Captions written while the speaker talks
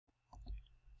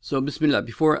So, Bismillah,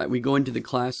 before we go into the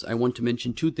class, I want to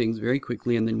mention two things very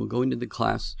quickly, and then we'll go into the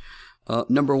class.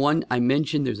 Number one, I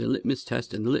mentioned there's a litmus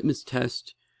test, and the litmus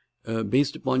test,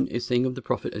 based upon a saying of the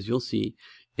Prophet, as you'll see,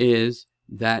 is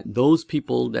that those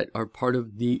people that are part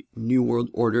of the New World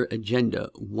Order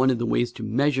agenda, one of the ways to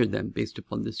measure them based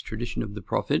upon this tradition of the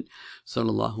Prophet,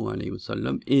 sallallahu alaihi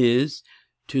wasallam, is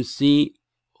to see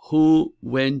who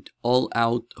went all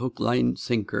out, hook, line,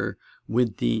 sinker,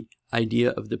 with the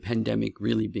idea of the pandemic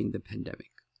really being the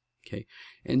pandemic. Okay,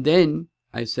 and then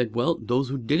I said, well, those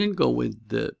who didn't go with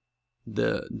the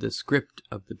script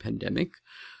of the pandemic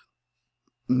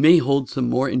may hold some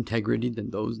more integrity than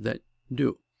those that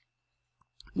do.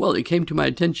 Well, it came to my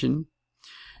attention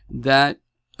that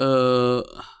well,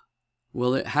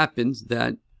 it happens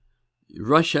that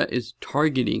Russia is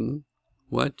targeting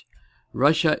what?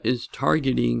 Russia is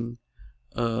targeting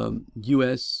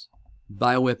U.S.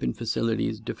 bioweapon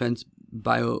facilities, defense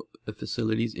bio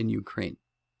facilities in Ukraine.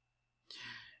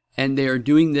 And they are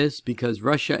doing this because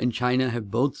Russia and China have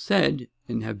both said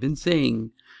and have been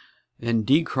saying and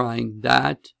decrying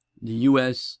that the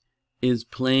U.S. is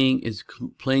playing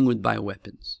with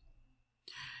bioweapons.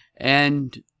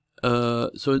 And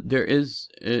so there is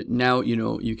now, you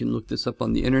know, you can look this up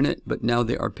on the internet, but now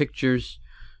there are pictures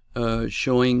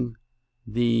showing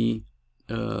the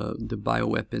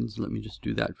bioweapons. Let me just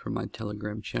do that for my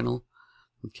Telegram channel.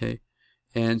 Okay,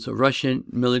 and so Russian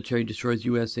military destroys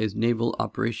USA's naval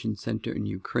operations center in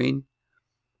Ukraine.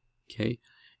 Okay,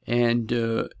 and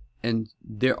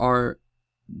there are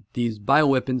these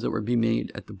bioweapons that were being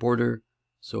made at the border,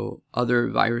 so other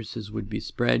viruses would be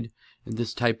spread, and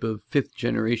this type of fifth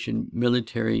generation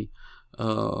military,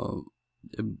 you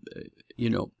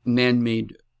know,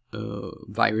 man-made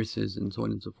viruses and so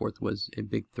on and so forth was a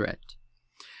big threat.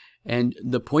 And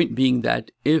the point being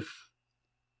that if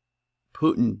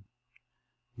Putin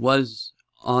was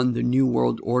on the New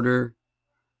World Order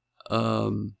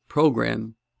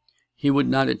program, he would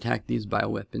not attack these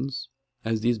bioweapons,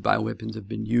 as these bioweapons have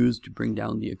been used to bring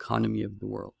down the economy of the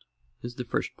world. This is the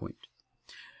first point.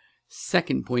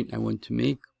 Second point I want to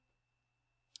make,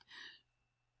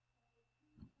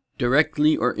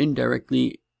 directly or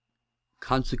indirectly,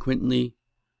 consequently,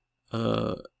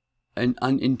 an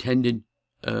unintended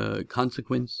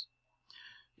consequence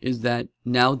is that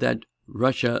now that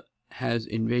Russia has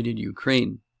invaded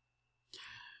Ukraine,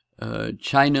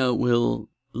 China will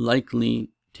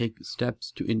likely take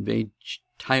steps to invade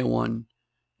Taiwan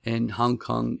and Hong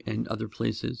Kong and other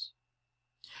places,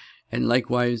 and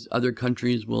likewise other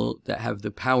countries that have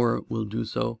the power will do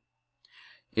so.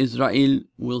 Israel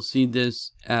will see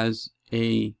this as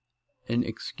an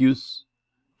excuse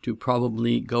to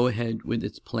probably go ahead with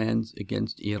its plans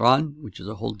against Iran, which is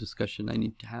a whole discussion I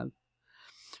need to have.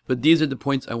 But these are the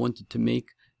points I wanted to make.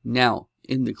 Now,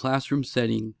 in the classroom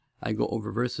setting, I go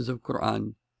over verses of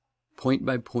Quran, point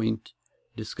by point,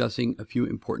 discussing a few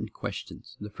important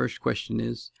questions. The first question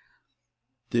is,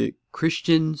 the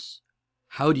Christians,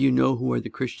 how do you know who are the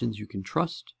Christians you can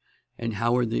trust? And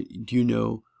do you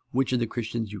know which of the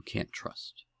Christians you can't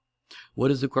trust? What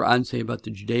does the Quran say about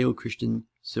the Judeo-Christian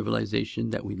civilization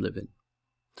that we live in?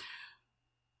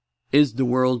 Is the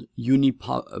world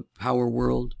unipower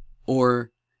world,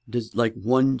 or does like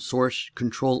one source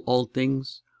control all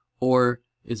things, or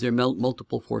is there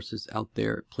multiple forces out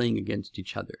there playing against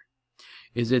each other?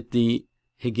 Is it the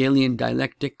Hegelian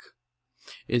dialectic?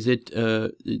 Is it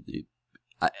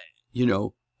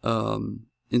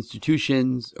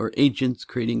institutions or agents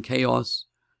creating chaos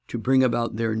to bring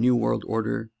about their new world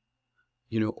order,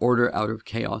 order out of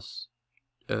chaos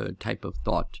type of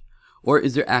thought? Or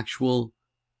is there actual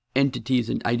entities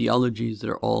and ideologies that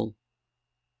are all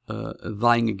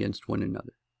vying against one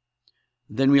another?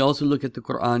 Then we also look at the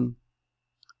Quran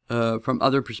from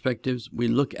other perspectives. We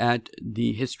look at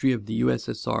the history of the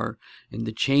USSR and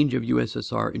the change of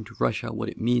USSR into Russia, what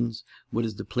it means, what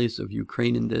is the place of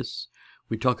Ukraine in this.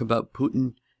 We talk about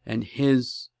Putin and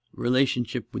his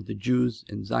relationship with the Jews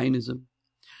and Zionism.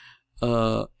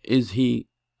 Does he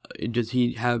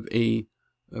have a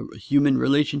human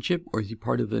relationship, or is he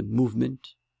part of a movement?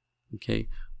 Okay,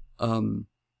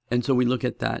 and so we look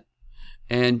at that,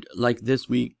 and like this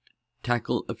we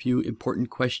tackle a few important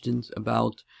questions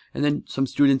about, and then some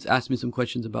students ask me some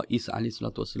questions about Isa alayhi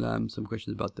salatu wasalam, some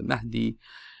questions about the Mahdi.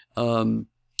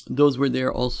 Those were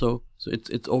there also, so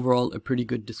it's overall a pretty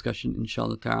good discussion,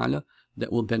 inshallah ta'ala,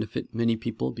 that will benefit many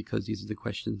people, because these are the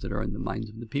questions that are in the minds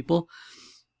of the people.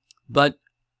 But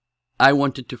I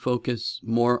wanted to focus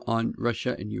more on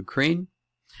Russia and Ukraine,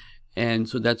 and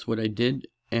so that's what I did.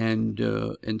 And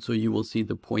so you will see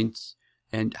the points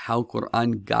and how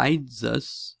Quran guides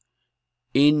us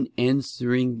in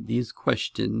answering these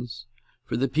questions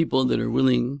for the people that are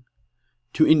willing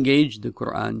to engage the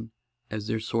Quran as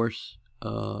their source,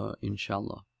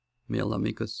 inshallah. May Allah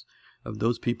make us of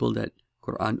those people that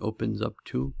Quran opens up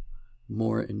to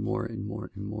more and more and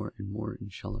more and more and more,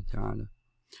 inshallah ta'ala.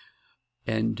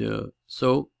 And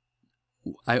so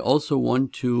I also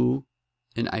want to,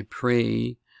 and I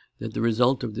pray that the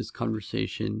result of this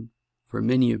conversation for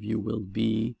many of you will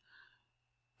be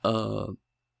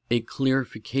a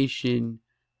clarification,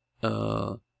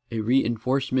 a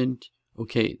reinforcement.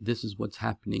 Okay, this is what's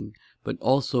happening, but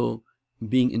also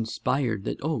being inspired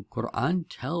that, oh, Quran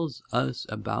tells us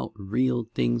about real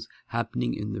things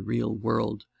happening in the real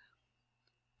world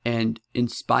and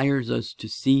inspires us to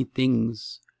see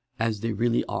things as they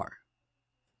really are.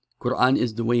 Quran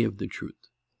is the way of the truth.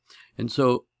 And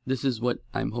so this is what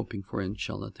I'm hoping for,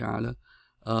 inshallah ta'ala.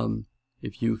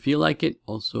 If you feel like it,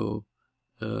 also,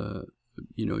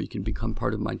 you can become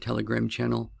part of my Telegram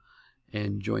channel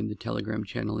and join the Telegram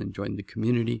channel and join the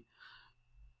community.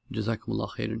 Jazakumullah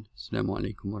khairan. Assalamu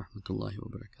alaikum wa rahmatullahi wa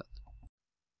barakatuh.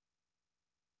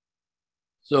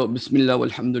 So, Bismillah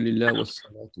walhamdulillah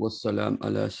wassalatu wassalam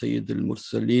ala Sayyid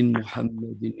al-Mursaleen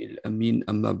Muhammadin al-Amin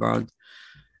amma ba'd.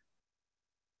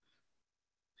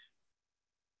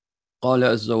 قال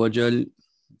عز وجل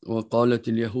وقالت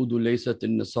اليهود ليست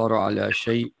النصارى على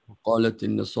شيء وقالت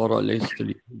النصارى ليست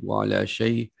اليهود على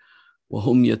شيء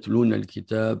وهم يتلون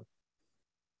الكتاب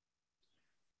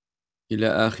إلى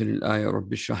آخر الآية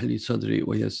رب اشرح لي صدري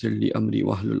ويسر لي أمري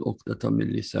واحلل عقدة من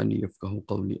لساني يفقهوا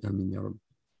قولي آمين يا رب.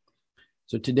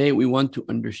 So today we want to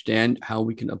understand how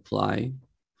we can apply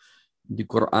the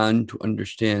Quran to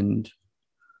understand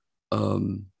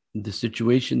the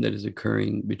situation that is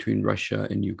occurring between Russia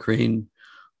and Ukraine,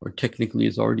 or technically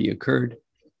has already occurred.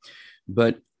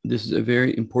 But this is a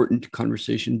very important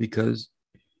conversation because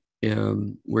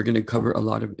we're going to cover a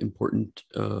lot of important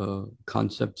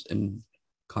concepts and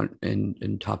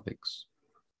topics.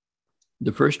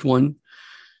 The first one,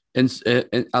 and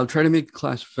I'll try to make the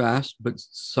class fast, but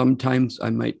sometimes I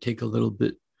might take a little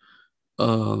bit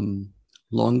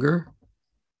longer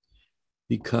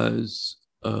because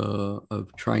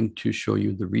of trying to show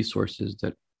you the resources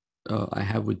that I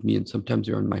have with me, and sometimes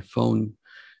they're on my phone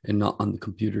and not on the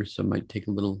computer, so it might take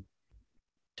a little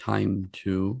time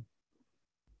to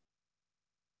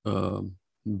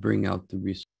bring out the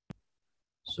resources.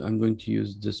 So I'm going to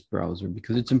use this browser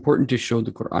because it's important to show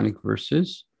the Quranic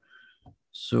verses,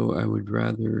 so I would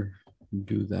rather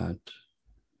do that.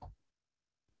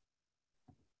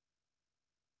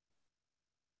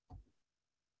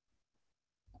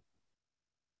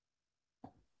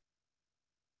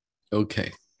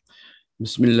 Okay.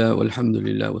 Bismillah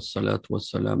walhamdulillah wassalatu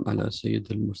wassalam ala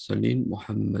Sayyid al-Mursaleen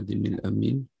Muhammadin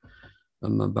al-Amin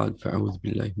amma ba'd fa'awudhu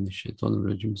billahi minash shaitanir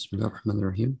rajim. Bismillahir rahmanir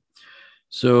rahim.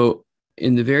 So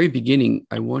in the very beginning,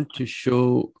 I want to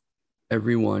show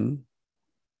everyone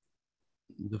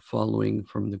the following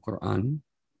from the Quran.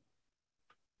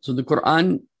 So the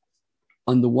Quran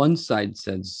on the one side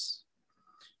says,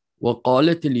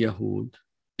 وَقَالَتِ الْيَهُودِ,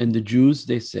 and the Jews,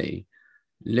 they say,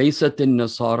 لَيْسَتِ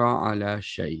النَّصَارَى عَلَى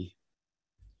شَيْءٍ.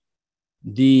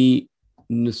 The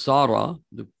Nasara,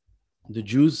 the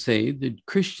Jews say, the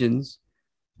Christians,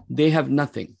 they have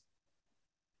nothing.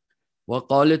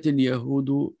 وَقَالَتِ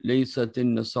الْيَهُودُ لَيْسَتِ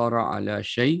النَّصَارَى عَلَى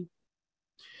شَيْءٍ.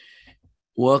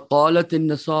 وَقَالَتِ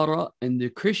النَّصَارَى, and the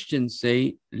Christians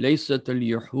say, لَيْسَتِ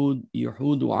الْيَهُودُ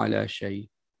عَلَى شَيْءٍ.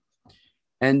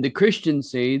 And the Christians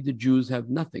say the Jews have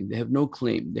nothing. They have no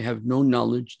claim. They have no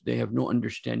knowledge. They have no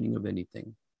understanding of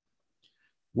anything.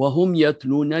 وَهُمْ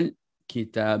يَتْلُونَ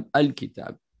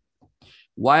الْكِتَابِ.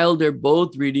 While they're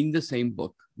both reading the same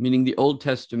book, meaning the Old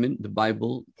Testament, the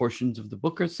Bible, portions of the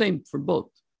book are same for both.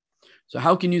 So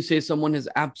how can you say someone has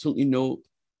absolutely no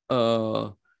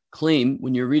claim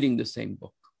when you're reading the same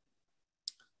book?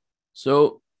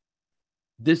 So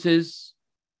this is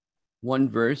one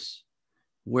verse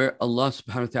where Allah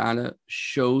subhanahu wa ta'ala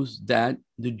shows that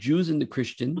the Jews and the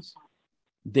Christians,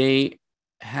 they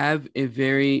have a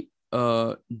very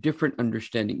different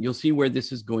understanding. You'll see where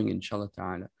this is going, inshallah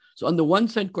ta'ala. So on the one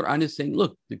side, Quran is saying,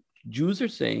 look, the Jews are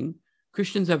saying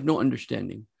Christians have no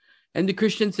understanding. And the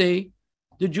Christians say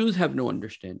the Jews have no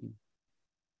understanding.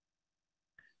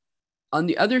 On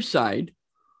the other side,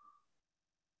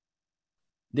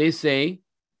 they say,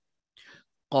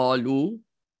 قالوا,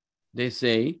 they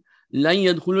say, لن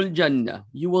يدخلوا الجنة,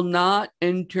 you will not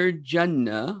enter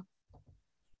Jannah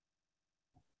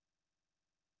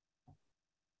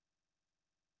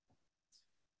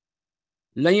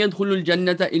لن يدخلوا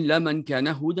الجنة إلا من كان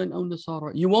هودا أو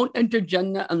نصارى. You won't enter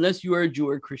Jannah unless you are a Jew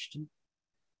or Christian.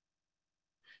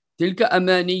 Tilka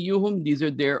amaniyuhum, these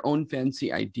are their own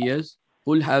fancy ideas.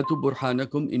 Qul hatu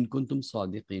burhanakum in kuntum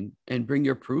sadiqin, and bring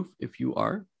your proof if you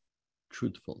are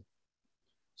truthful.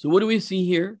 So what do we see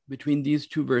here between these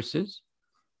two verses?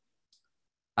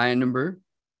 Ayah number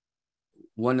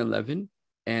 111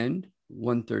 and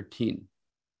 113.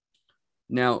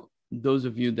 Now, those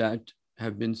of you that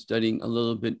have been studying a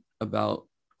little bit about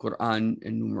Quran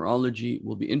and numerology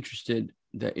will be interested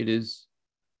that it is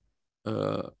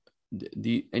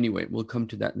anyway, we'll come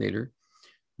to that later.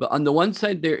 But on the one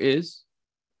side, there is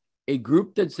a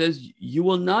group that says you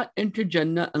will not enter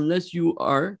Jannah unless you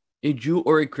are a Jew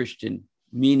or a Christian.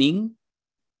 Meaning,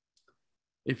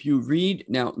 if you read,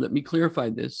 now let me clarify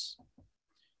this.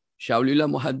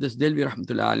 Shaulillah Muhaddis Delvi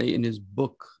Rahmatullah Alayhi, in his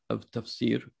book of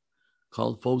tafsir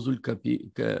called Fawzul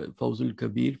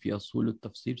Kabir fi Asul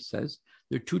al-Tafsir, says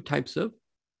there are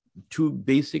two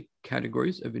basic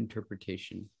categories of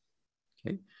interpretation.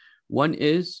 Okay, one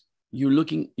is you're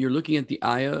looking at the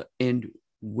ayah and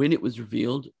when it was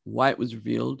revealed, why it was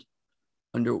revealed,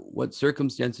 under what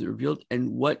circumstances it revealed,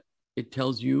 and what it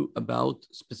tells you about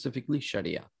specifically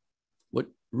Sharia, what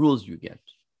rules you get.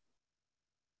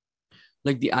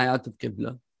 Like the ayat of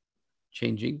Qibla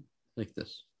changing like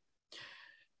this.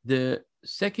 The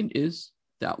second is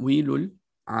Ta'wilul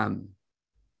Am.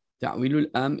 Ta'wilul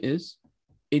Am is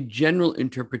a general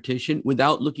interpretation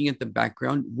without looking at the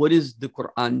background. What is the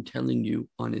Quran telling you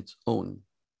on its own?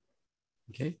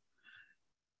 Okay.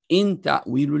 In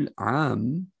Ta'wilul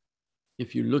Am,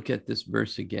 if you look at this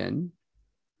verse again,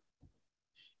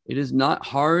 it is not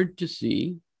hard to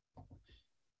see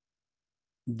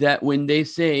that when they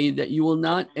say that you will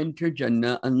not enter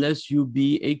Jannah unless you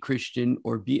be a Christian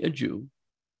or be a Jew,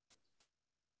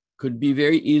 could be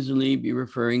very easily be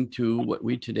referring to what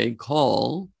we today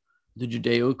call the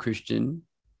Judeo-Christian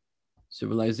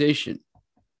civilization.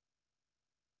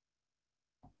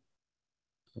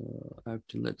 I have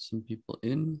to let some people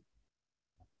in.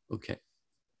 Okay.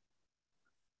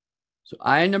 So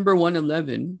ayah number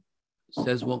 111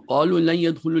 says, وَقَالُوا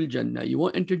لَنْ يَدْخُلُوا الْجَنَّةِ, you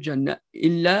won't enter Jannah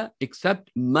إِلَّا except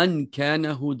مَنْ كَانَ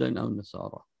هُودًا أَوْ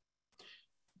نَصَارَى.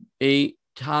 A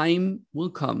time will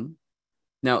come.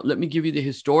 Now, let me give you the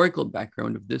historical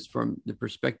background of this from the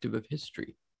perspective of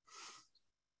history.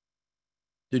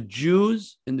 The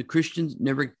Jews and the Christians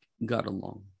never got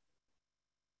along.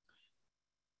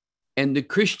 And the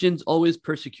Christians always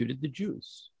persecuted the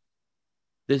Jews.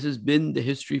 This has been the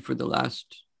history for the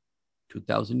last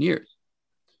 2,000 years.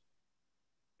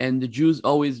 And the Jews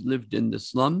always lived in the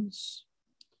slums.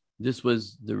 This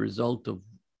was the result of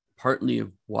partly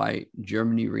of why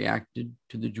Germany reacted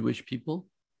to the Jewish people.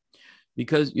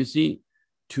 Because you see,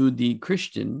 to the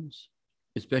Christians,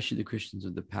 especially the Christians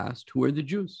of the past, who are the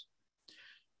Jews?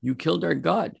 You killed our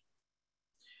God.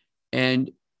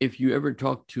 And if you ever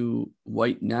talk to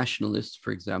white nationalists,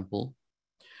 for example,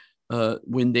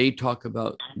 when they talk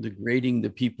about degrading the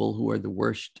people who are the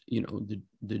worst, you know,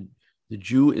 the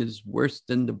Jew is worse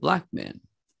than the black man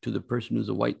to the person who's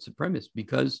a white supremacist,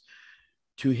 because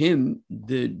to him,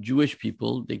 the Jewish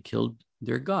people, they killed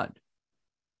their God.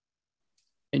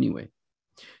 Anyway,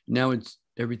 now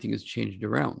everything has changed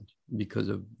around because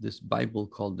of this Bible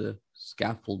called the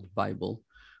Scaffold Bible,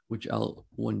 which I'll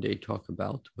one day talk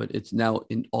about, but it's now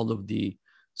in all of the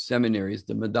seminaries,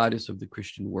 the madaris of the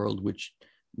Christian world, which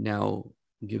now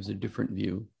gives a different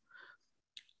view.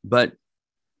 But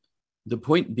the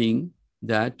point being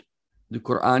that the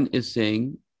Quran is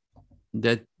saying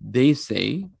that they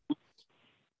say,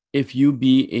 if you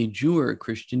be a Jew or a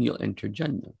Christian, you'll enter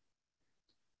Jannah.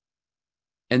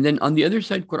 And then on the other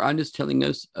side, Quran is telling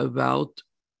us about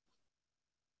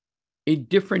a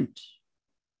different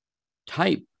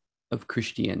type of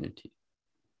Christianity.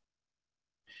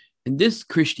 And this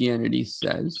Christianity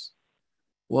says,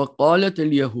 وَقَالَتَ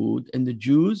الْيَهُودِ, and the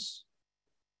Jews,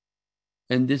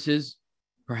 and this is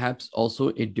perhaps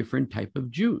also a different type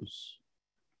of Jews.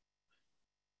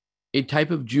 A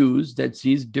type of Jews that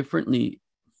sees differently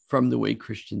from the way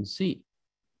Christians see.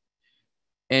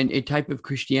 And a type of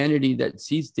Christianity that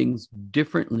sees things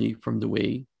differently from the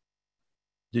way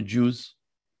the Jews,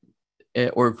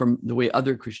 or from the way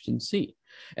other Christians see.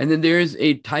 And then there is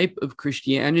a type of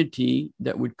Christianity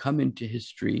that would come into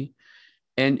history,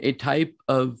 and a type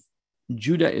of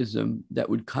Judaism that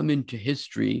would come into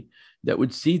history that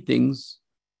would see things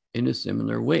in a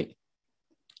similar way.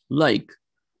 Like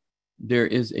there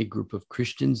is a group of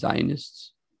Christian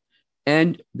Zionists,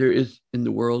 and there is in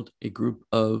the world a group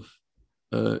of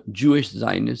Jewish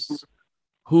Zionists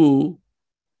who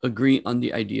agree on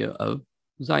the idea of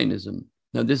Zionism.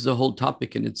 Now, this is a whole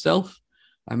topic in itself.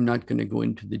 I'm not going to go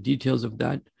into the details of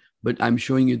that, but I'm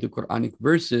showing you the Quranic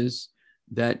verses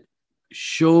that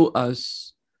show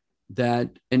us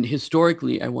that, and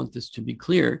historically, I want this to be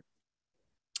clear,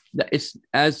 that it's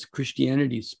as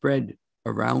Christianity spread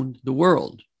around the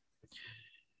world,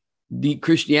 the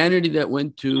Christianity that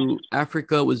went to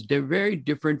Africa was very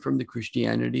different from the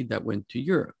Christianity that went to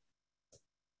Europe.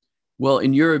 Well,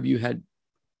 in Europe, you had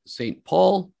St.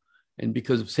 Paul, and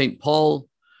because of St. Paul,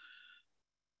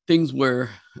 things were,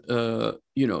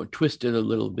 twisted a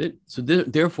little bit. So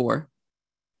therefore,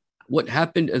 what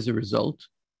happened as a result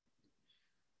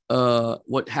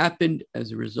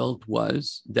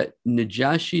was that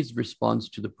Najashi's response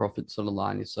to the Prophet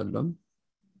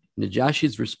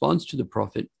Najashi's response to the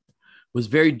Prophet was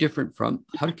very different from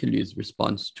Hercules'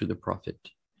 response to the Prophet.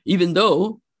 Even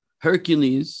though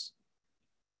Hercules'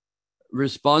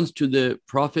 response to the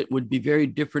Prophet would be very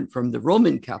different from the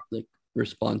Roman Catholic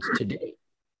response today.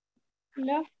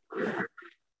 Yeah.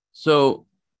 So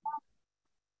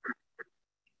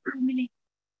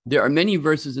there are many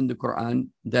verses in the Quran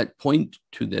that point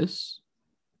to this.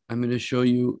 I'm going to show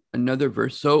you another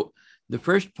verse. So the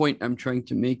first point I'm trying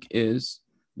to make is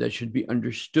that should be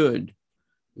understood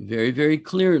very, very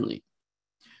clearly,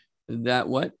 that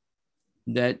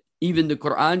even the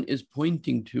Quran is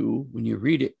pointing to, when you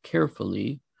read it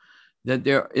carefully, that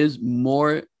there is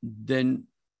more than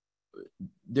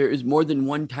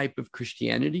one type of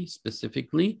Christianity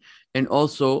specifically, and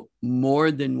also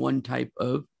more than one type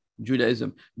of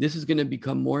Judaism. This is going to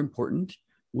become more important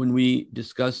when we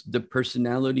discuss the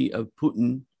personality of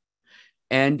Putin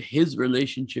and his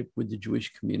relationship with the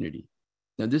Jewish community.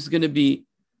 Now, this is going to be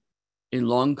a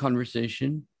long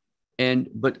conversation,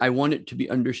 but I want it to be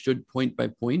understood point by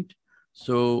point.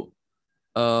 So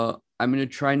I'm going to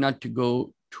try not to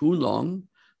go too long,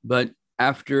 but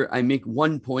after I make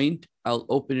one point, I'll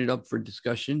open it up for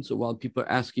discussion. So while people are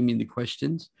asking me the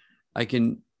questions, I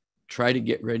can try to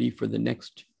get ready for the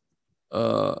next,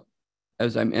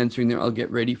 as I'm answering them, I'll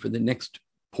get ready for the next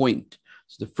point.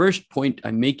 So the first point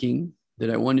I'm making that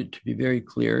I want it to be very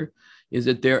clear is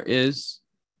that there is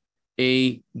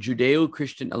a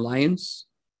Judeo-Christian alliance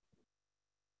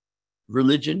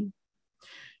religion,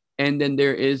 and then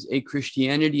there is a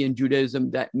Christianity and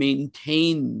Judaism that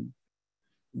maintain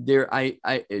their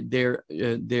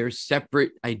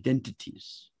separate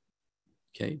identities.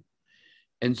 Okay,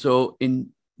 and so in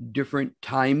different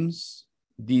times,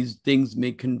 these things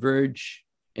may converge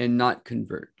and not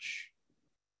converge.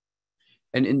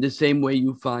 And in the same way,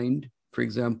 you find, for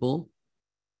example,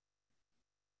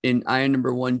 in ayah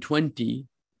number 120,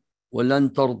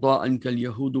 وَلَن تَرْضَىٰ عَنْكَ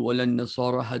الْيَهُودُ وَلَا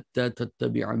النَّصَارَى حَتَّى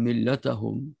تَتَّبِعَ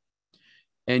مِلَّتَهُمْ.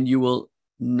 And you will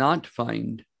not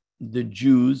find the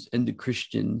Jews and the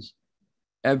Christians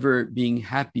ever being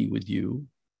happy with you,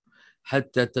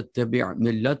 حَتَّى تَتَّبِعَ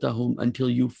مِلَّتَهُمْ, until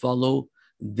you follow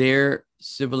their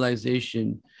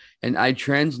civilization. And I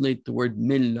translate the word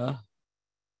millah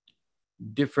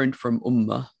different from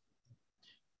ummah,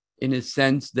 in a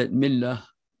sense that millah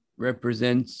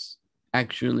represents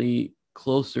actually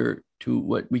closer to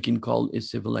what we can call a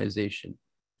civilization.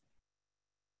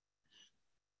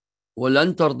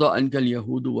 وَلَن تَرْضَىٰ عَنْكَ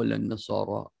الْيَهُودُ وَلَا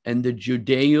النَّصَارَى. And the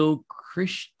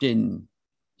Judeo-Christian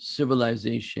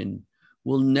civilization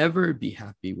will never be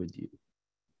happy with you.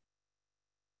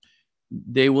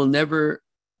 They will never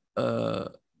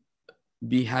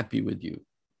be happy with you.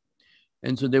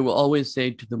 And so they will always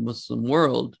say to the Muslim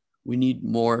world, we need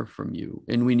more from you,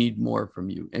 and we need more from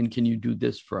you. And can you do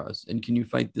this for us? And can you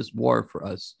fight this war for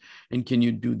us? And can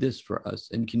you do this for us?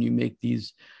 And can you make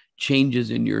these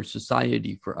changes in your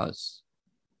society for us?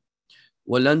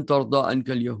 وَلَن تَرْضَىٰ عَنْكَ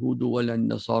الْيَهُودُ وَلَا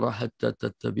النَّصَارَى حَتَّى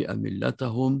تَتَّبِعَ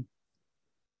مِلَّتَهُمْ.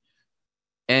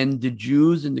 And the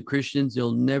Jews and the Christians,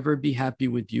 they'll never be happy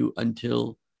with you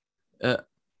until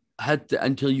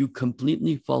you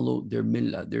completely follow their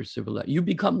millah, their civilization. You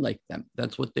become like them.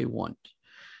 That's what they want.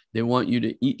 They want you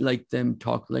to eat like them,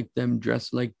 talk like them,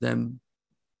 dress like them,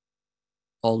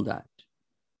 all that.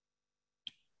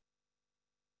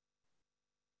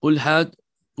 قُلْ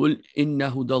إِنَّ هُدَى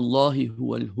اللَّهِ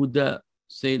هُوَ الْهُدَى.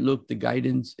 Say, look, the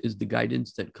guidance is the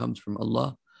guidance that comes from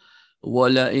Allah.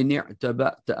 وَلَئِنِ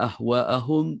اعْتَبَعْتَ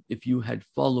أَهْوَاءَهُمْ. If you had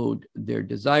followed their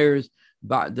desires,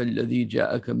 بَعْدَ الَّذِي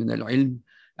جَاءَكَ مِنَ الْعِلْمِ.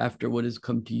 After what has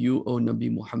come to you, O Nabi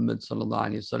Muhammad sallallahu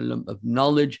alaihi wasallam, of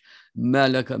knowledge, مَا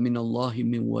لَكَ مِنَ اللَّهِ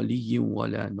مِنْ وَلِيٍّ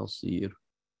وَلَا نَصِيرٍ.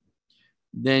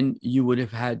 Then you would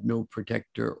have had no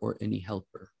protector or any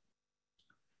helper.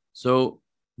 So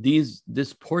this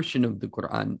portion of the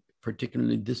Quran,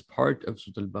 particularly this part of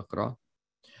Surah Al-Baqarah,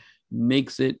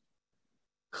 makes it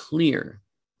clear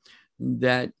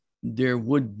that there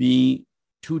would be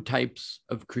two types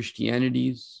of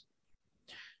Christianities,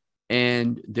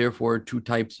 and therefore two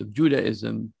types of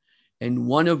Judaism, And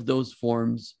one of those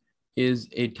forms is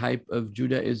a type of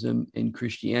Judaism and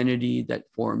Christianity that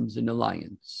forms an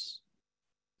alliance.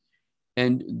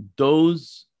 And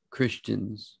those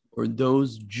Christians or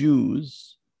those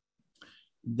Jews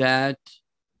that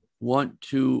want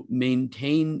to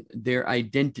maintain their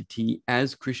identity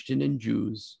as Christian and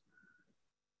Jews,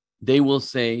 they will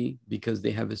say, because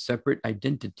they have a separate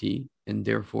identity and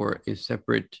therefore a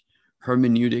separate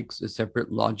hermeneutics, a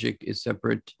separate logic, a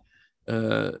separate,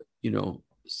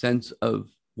 sense of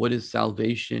what is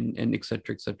salvation, and et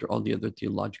cetera, all the other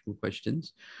theological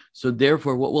questions. So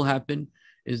therefore, what will happen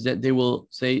is that they will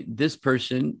say, this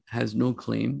person has no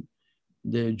claim.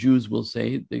 The Jews will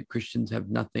say the Christians have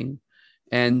nothing.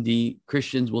 And the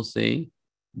Christians will say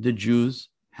the Jews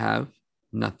have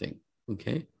nothing.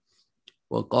 Okay?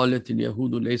 وقالت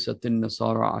اليهود ليست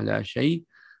النصارى على شيء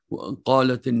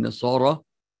وقالت النصارى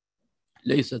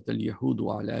ليست اليهود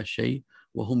على شيء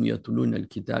وهم يتلون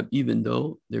الكتاب, even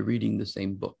though they're reading the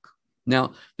same book.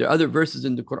 Now, there are other verses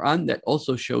in the Quran that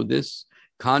also show this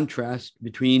contrast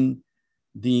between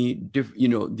the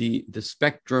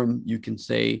spectrum, you can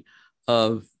say,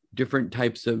 of different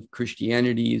types of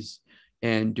Christianities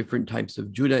and different types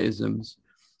of Judaisms.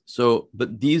 So,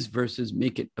 but these verses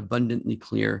make it abundantly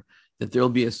clear that there will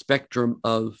be a spectrum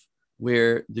of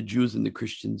where the Jews and the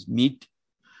Christians meet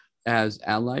as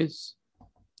allies,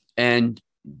 and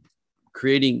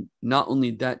creating not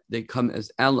only that they come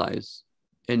as allies,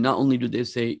 and not only do they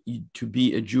say to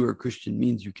be a Jew or Christian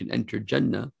means you can enter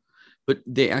Jannah, but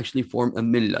they actually form a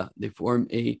millah, they form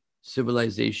a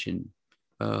civilization,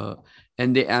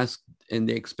 and they ask and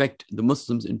they expect the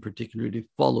Muslims in particular to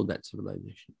follow that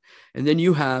civilization. And then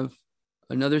you have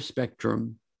another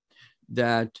spectrum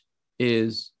that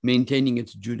is maintaining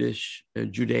its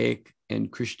Judaic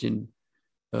and Christian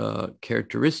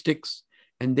characteristics,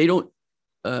 and they don't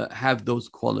have those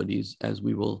qualities, as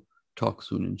we will talk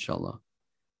soon, inshallah.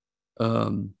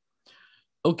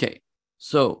 Okay,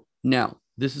 so now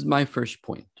this is my first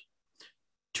point.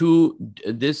 To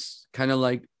this kind of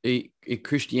like a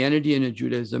Christianity and a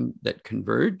Judaism that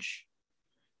converge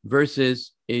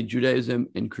versus a Judaism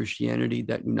and Christianity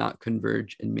that do not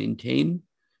converge and maintain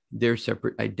their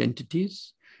separate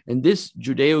identities. And this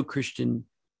Judeo-Christian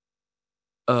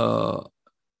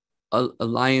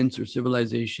alliance or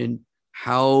civilization,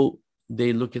 how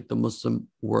they look at the Muslim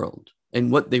world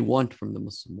and what they want from the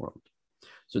Muslim world.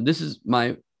 So this is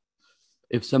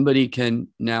if somebody can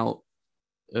now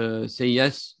say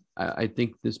yes, I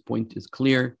think this point is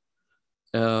clear,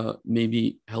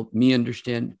 maybe help me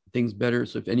understand things better.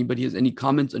 So if anybody has any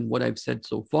comments on what I've said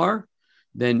so far,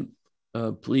 then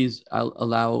please, I'll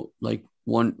allow like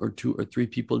 1 or 2 or 3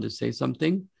 people to say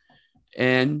something,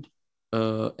 and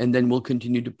then we'll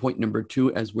continue to point number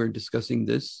 2 as we're discussing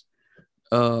this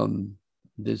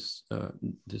this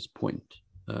point,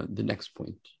 the next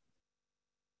point.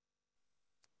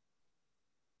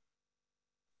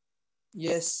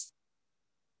 Yes.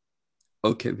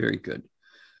 Okay, very good.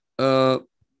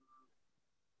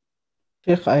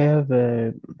 Sheikh, I have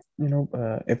a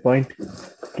point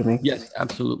to make. Yes,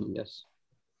 absolutely, yes.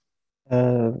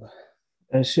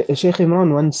 Sheikh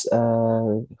Imran once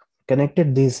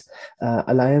connected this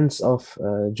alliance of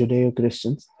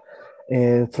Judeo-Christians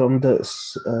from the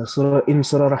surah, in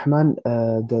Surah Rahman,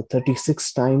 the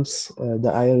 36 times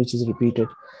the ayah which is repeated,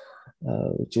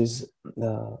 which is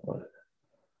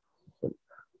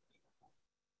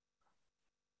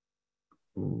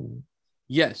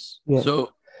yes. Yeah.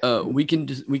 So we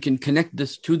can connect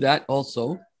this to that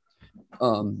also.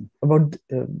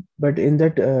 But in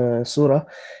that surah,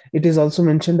 it is also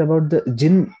mentioned about the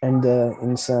jinn and the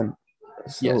insan.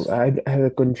 So yes. I have a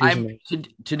confusion.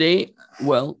 Today,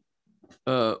 well,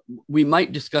 we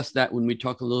might discuss that when we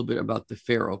talk a little bit about the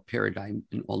Pharaoh paradigm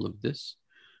and all of this.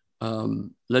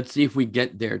 Let's see if we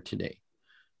get there today.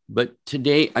 But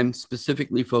today, I'm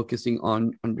specifically focusing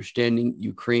on understanding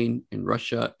Ukraine and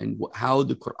Russia and how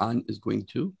the Quran is going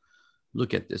to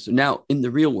look at this. So now, in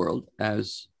the real world,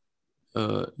 as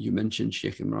you mentioned,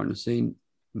 Sheikh Imran Hussein,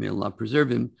 may Allah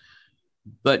preserve him,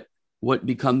 but what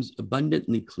becomes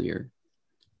abundantly clear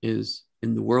is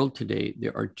in the world today,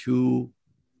 there are 2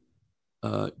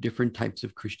 different types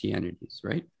of Christianities,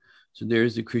 right? So there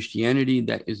is a Christianity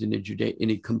that is in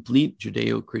a complete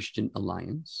Judeo-Christian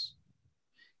alliance.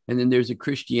 And then there's a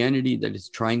Christianity that is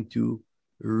trying to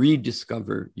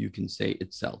rediscover, you can say,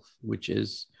 itself, which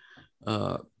is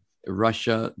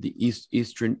Russia, the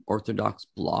Eastern Orthodox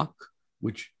bloc,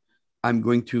 which I'm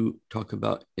going to talk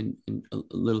about in a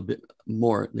little bit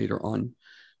more later on.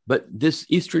 But this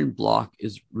Eastern bloc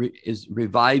is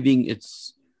reviving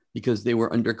because they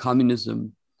were under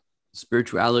communism,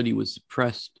 spirituality was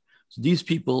suppressed. So these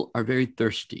people are very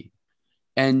thirsty,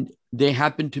 and they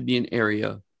happen to be an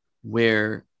area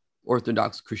where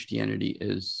Orthodox Christianity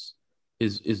is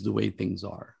the way things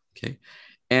are. Okay,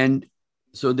 and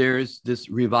so there's this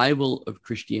revival of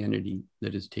Christianity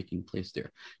that is taking place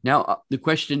there. Now, the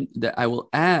question that I will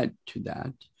add to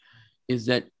that is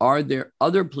that are there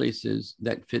other places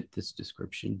that fit this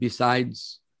description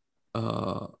besides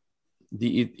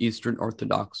the Eastern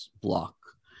Orthodox bloc?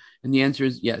 And the answer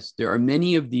is yes. There are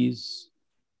many of these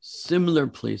similar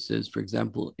places, for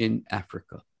example, in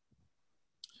Africa,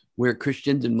 where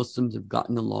Christians and Muslims have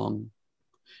gotten along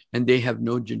and they have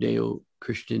no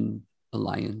Judeo-Christian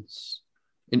alliance.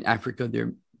 In Africa, there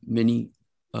are many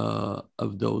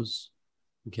of those,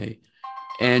 okay?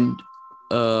 And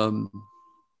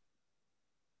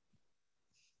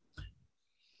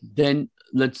then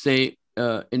let's say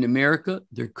in America,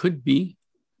 there could be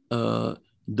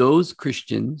those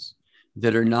Christians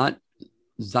that are not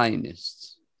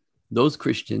Zionists, those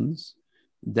Christians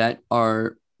that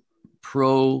are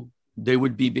they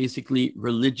would be basically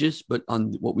religious, but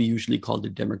on what we usually call the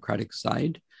democratic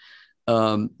side.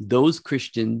 Those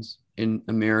Christians in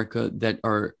America that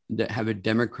have a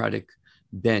democratic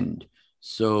bend.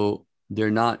 So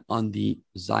they're not on the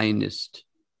Zionist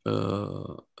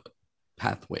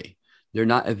pathway. They're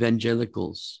not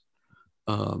evangelicals.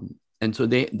 And so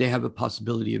they have a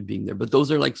possibility of being there. But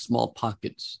those are like small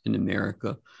pockets in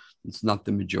America. It's not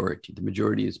the majority. The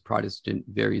majority is Protestant,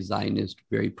 very Zionist,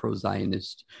 very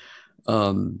pro-Zionist.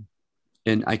 And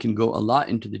I can go a lot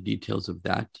into the details of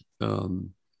that.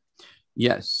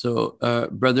 Yes. So,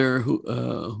 Brother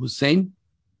Hussein?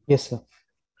 Yes, sir.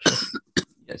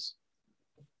 Yes.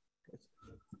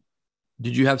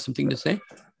 Did you have something to say?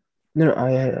 No,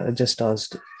 I just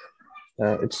asked.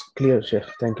 It's clear, Sheikh.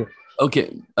 Thank you. Okay.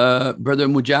 Brother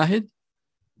Mujahid?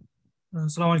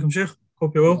 Assalamu alaikum, Sheikh.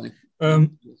 Hope you're well.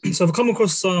 So I've come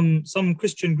across some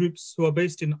Christian groups who are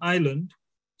based in Ireland.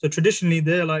 So traditionally,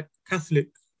 they're like Catholic.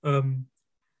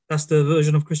 That's the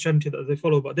version of Christianity that they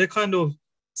follow. But they're kind of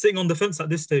sitting on the fence at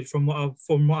this stage, from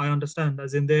what I understand,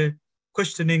 as in they're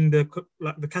questioning the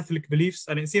Catholic beliefs,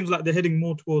 and it seems like they're heading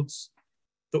more towards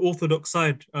the Orthodox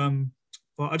side.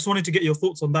 But I just wanted to get your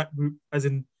thoughts on that group, as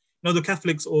in, the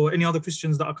Catholics or any other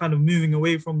Christians that are kind of moving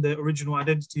away from their original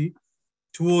identity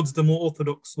towards the more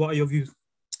Orthodox. What are your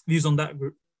views on that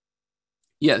group?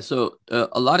 Yeah, so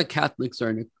a lot of Catholics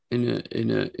are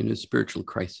in a spiritual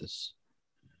crisis,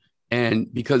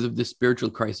 and because of this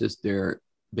spiritual crisis, they're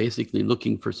basically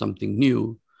looking for something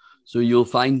new. So you'll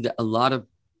find that a lot of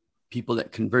people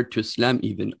that convert to Islam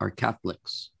even are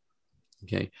Catholics.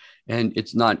 Okay, and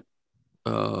it's not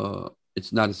a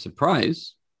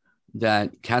surprise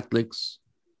that Catholics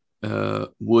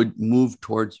would move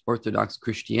towards Orthodox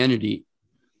Christianity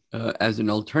as an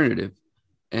alternative.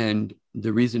 And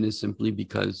the reason is simply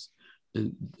because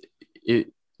if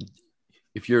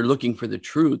you're looking for the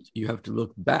truth, you have to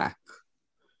look back.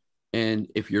 And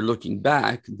if you're looking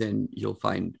back, then you'll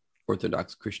find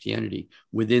Orthodox Christianity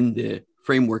within the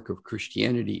framework of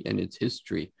Christianity and its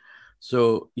history.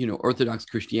 So, Orthodox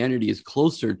Christianity is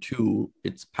closer to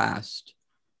its past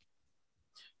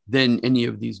than any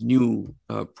of these new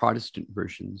Protestant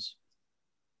versions.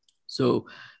 So,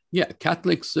 yeah,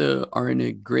 Catholics are in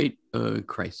a great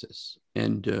crisis,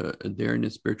 and they're in a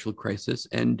spiritual crisis,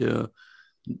 and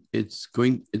it's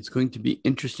going to be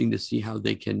interesting to see how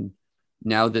they can,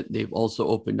 now that they've also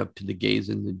opened up to the gays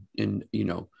and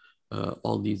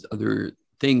all these other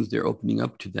things they're opening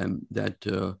up to them, that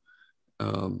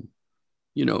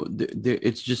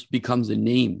it just becomes a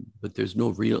name, but there's no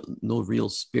real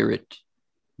spirit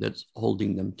that's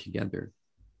holding them together.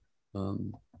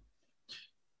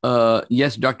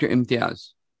 Yes, Dr.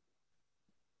 Imtiaz.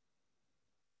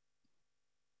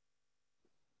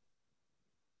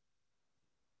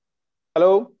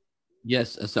 Hello.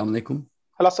 Yes, assalamu alaikum.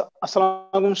 Hello,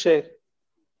 assalamu alaikum, Sheikh.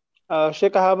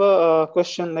 Sheikh, I have a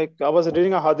question. Like, I was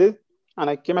reading a hadith, and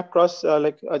I came across,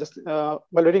 while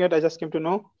reading it, I just came to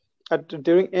know that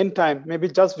during end time, maybe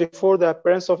just before the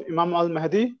appearance of Imam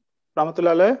al-Mahdi,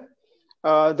 Rahmatullah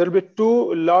alayh, there will be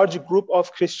two large group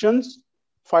of Christians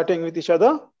fighting with each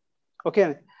other.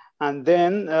 Okay, and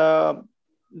then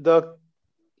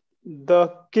the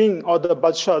king or the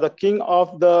Badshah, the king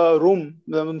of the room,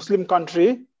 the Muslim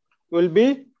country, will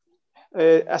be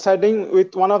siding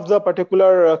with one of the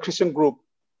particular Christian group,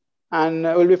 and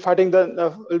will be fighting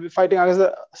against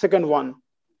the second one.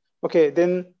 Okay,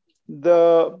 then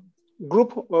the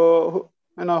group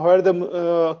where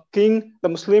the king, the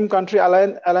Muslim country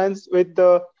alliance with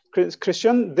the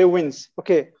Christian, they wins.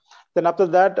 Okay, then after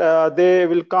that they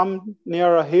will come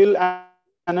near a hill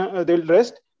and they will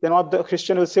rest. Then one of the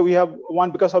Christian will say we have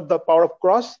won because of the power of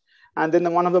cross, and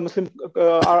then one of the Muslim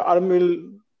army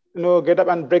will get up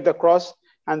and break the cross,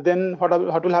 and then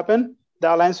what will happen?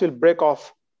 The alliance will break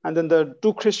off, and then the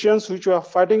two Christians which were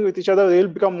fighting with each other, they will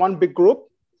become one big group,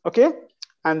 okay,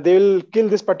 and they will kill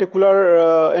this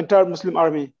particular entire Muslim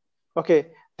army, okay.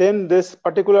 Then this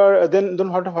particular then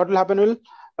what will happen will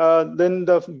then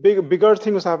the bigger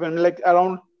things happen, like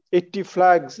around 80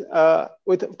 flags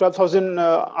with 12,000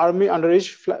 army under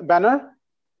each banner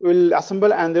will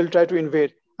assemble, and they'll try to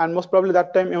invade, and most probably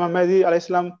that time Imam Mahdi alayhi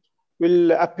salam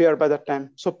will appear by that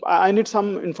time. So I need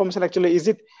some information actually. Is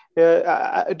it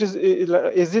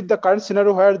the current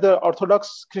scenario where the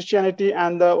Orthodox Christianity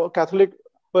and the Catholic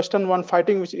Western one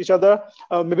fighting with each other?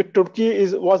 Maybe Turkey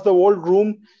was the old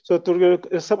room. So Tayyip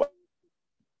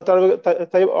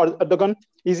Erdogan,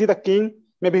 is he the king?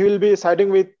 Maybe he will be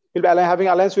having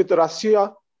alliance with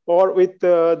Russia or with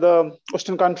the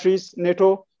Western countries,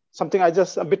 NATO. Something I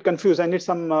just a bit confused. I need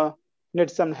some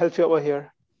help over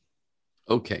here.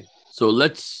 Okay, so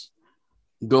let's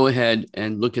go ahead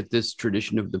and look at this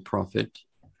tradition of the Prophet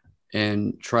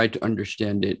and try to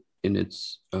understand it in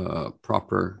its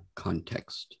proper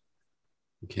context.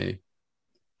 Okay.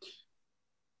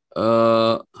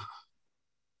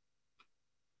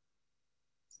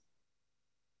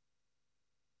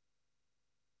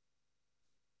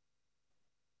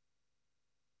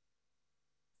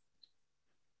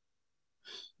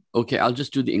 Okay, I'll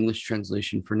just do the English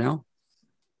translation for now.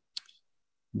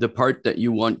 The part that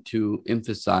you want to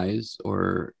emphasize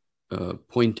or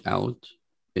point out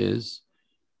is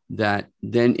that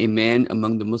then a man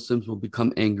among the Muslims will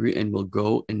become angry and will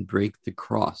go and break the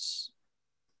cross.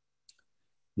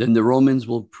 Then the Romans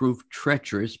will prove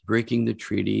treacherous, breaking the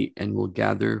treaty, and will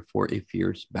gather for a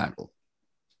fierce battle.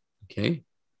 Okay.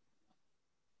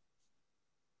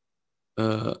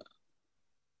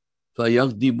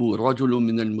 فَيَغْضِبُ رَجُلٌ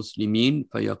مِّنَ الْمُسْلِمِينَ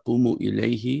فَيَقُومُ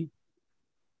إِلَيْهِ.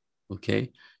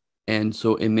 Okay. And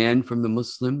so a man from the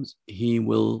Muslims, he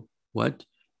will what?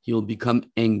 He will become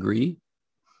angry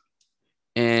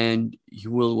and he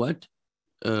will what?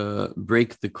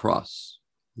 Break the cross.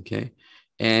 Okay.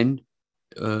 And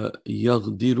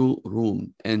يَغْدِرُ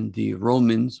Rum. And the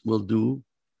Romans will do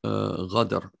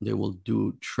غدر. They will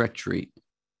do treachery.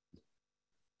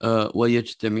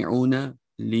 وَيَجْتَمِعُونَ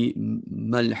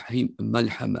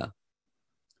لِمَلْحَمَةٍ.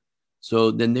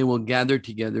 So then they will gather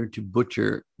together to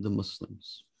butcher the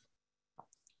Muslims.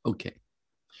 Okay,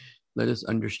 let us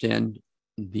understand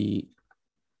the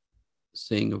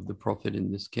saying of the Prophet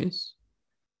in this case.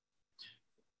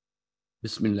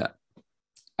 Bismillah.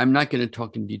 I'm not going to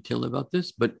talk in detail about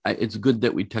this, but it's good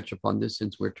that we touch upon this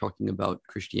since we're talking about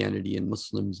Christianity and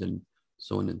Muslims and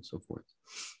so on and so forth.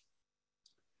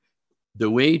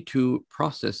 The way to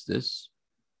process this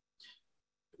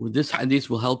hadith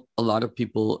will help a lot of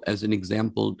people as an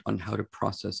example on how to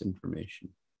process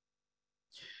information.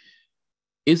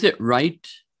 Is it right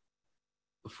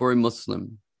for a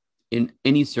Muslim in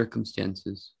any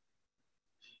circumstances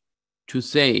to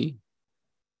say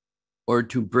or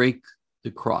to break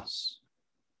the cross?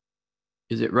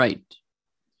 Is it right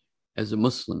as a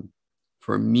Muslim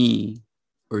for me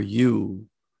or you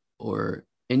or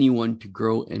anyone to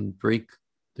go and break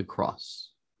the cross?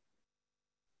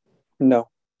 No.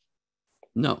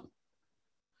 No.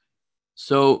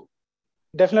 So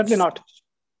definitely not.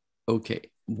 Okay.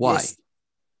 Why? Yes,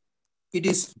 it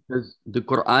is. Because the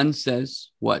Quran says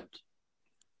what?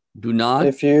 Do not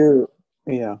Do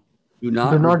do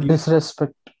not not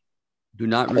disrespect. Do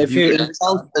not if you rebuke.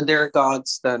 insult their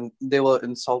gods, then they will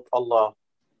insult Allah.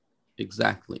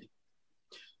 Exactly.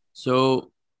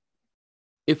 So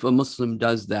if a Muslim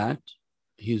does that,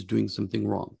 he's doing something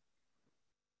wrong.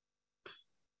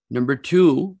 Number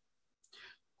two,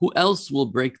 who else will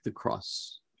break the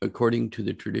cross according to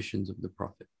the traditions of the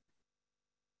Prophet?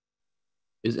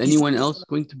 Is anyone else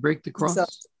going to break the cross?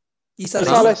 Isa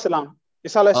Isa alayhi salam.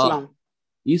 Isa alayhi salam.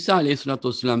 Isa alayhi salatu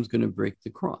wasalam is going to break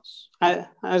the cross. I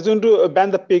was going to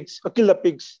ban the pigs or kill the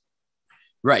pigs.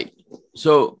 Right.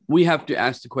 So we have to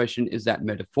ask the question, is that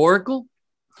metaphorical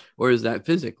or is that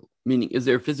physical? Meaning, is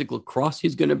there a physical cross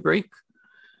he's going to break?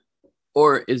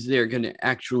 Or is there going to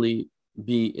actually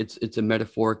be, it's a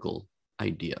metaphorical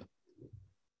idea?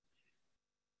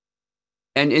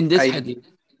 And in this hadith,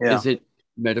 is it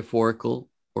metaphorical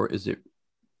or is it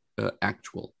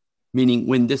actual? Meaning,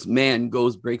 when this man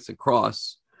breaks a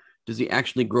cross, does he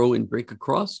actually grow and break a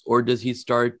cross, or does he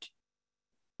start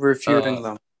Refuting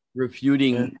them?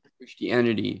 Refuting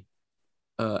Christianity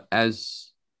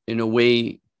as in a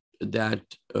way that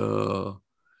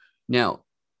now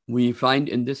we find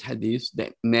in this hadith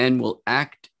that man will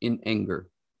act in anger.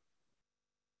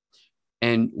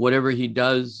 And whatever he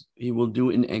does, he will do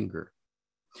in anger.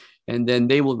 And then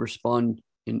they will respond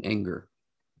in anger.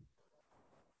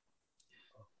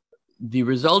 The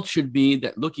result should be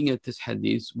that looking at this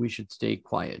hadith, we should stay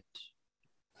quiet.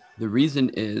 The reason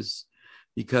is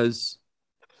because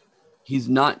he's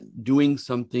not doing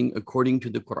something according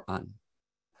to the Quran,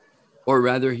 or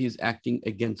rather he's acting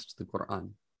against the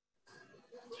Quran.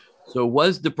 So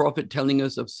was the Prophet telling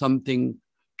us of something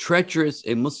treacherous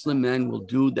a Muslim man will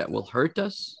do that will hurt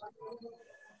us?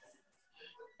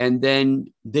 And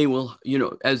then they will,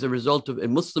 as a result of a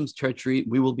Muslim's treachery,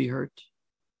 we will be hurt?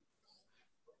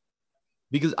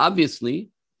 Because obviously,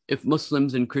 if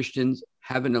Muslims and Christians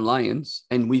have an alliance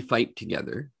and we fight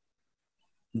together,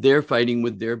 they're fighting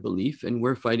with their belief and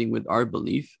we're fighting with our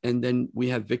belief, and then we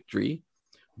have victory.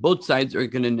 Both sides are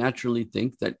going to naturally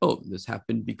think that, oh, this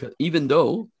happened because, even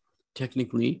though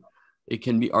technically it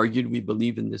can be argued we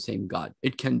believe in the same God.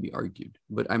 It can be argued,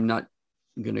 but I'm not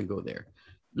going to go there.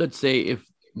 Let's say if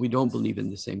we don't believe in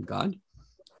the same God,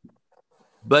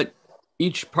 but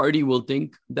each party will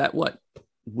think that what?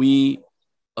 We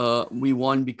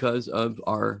won because of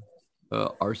our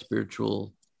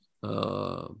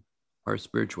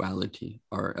spirituality,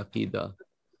 our aqidah.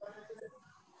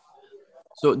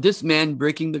 So this man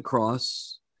breaking the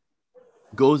cross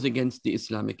goes against the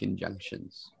Islamic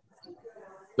injunctions.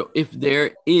 So if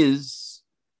there is,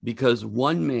 because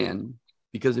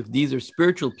if these are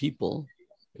spiritual people,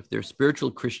 if they're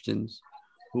spiritual Christians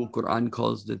who Quran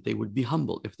calls that they would be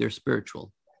humble if they're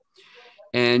spiritual,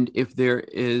 and if there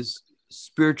is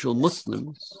spiritual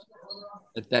Muslims,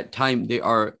 at that time they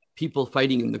are people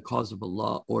fighting in the cause of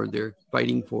Allah, or they're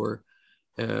fighting for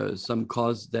some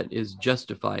cause that is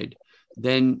justified,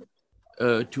 then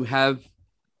to have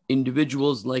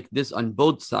individuals like this on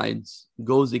both sides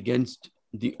goes against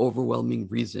the overwhelming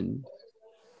reason,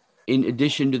 in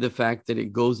addition to the fact that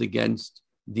it goes against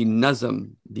the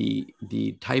nazam,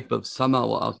 the type of sama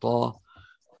wa ata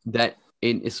that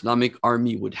an Islamic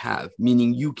army would have,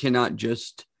 meaning you cannot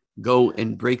just go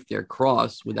and break their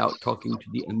cross without talking to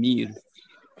the Amir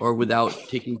or without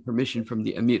taking permission from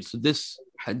the Amir. So this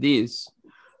hadith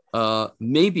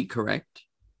may be correct.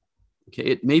 Okay,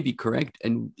 it may be correct,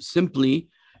 and simply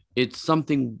it's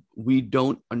something we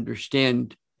don't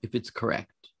understand if it's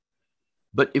correct.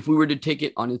 But if we were to take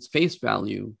it on its face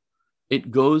value,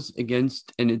 it goes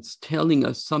against, and it's telling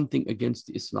us something against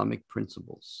the Islamic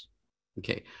principles.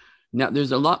 Okay, now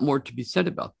there's a lot more to be said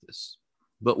about this,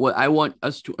 but what I want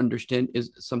us to understand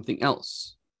is something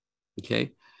else.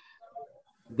 Okay,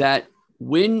 that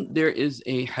when there is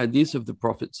a hadith of the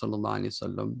Prophet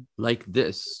ﷺ like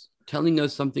this, telling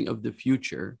us something of the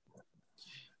future,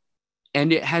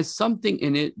 and it has something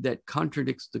in it that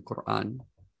contradicts the Quran,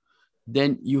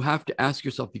 then you have to ask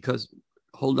yourself, because,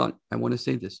 hold on, I want to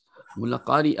say this. Mullah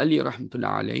Qari Ali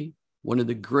rahmatullah alayh, one of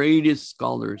the greatest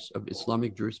scholars of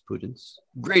Islamic jurisprudence,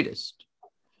 greatest,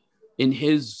 in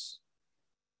his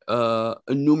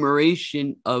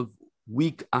enumeration of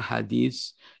weak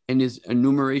ahadith and his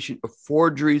enumeration of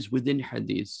forgeries within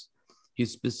hadith, he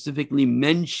specifically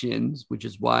mentions, which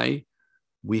is why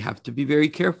we have to be very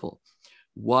careful,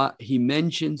 what he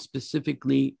mentions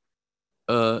specifically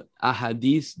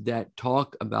ahadith that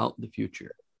talk about the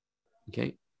future.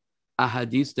 Okay,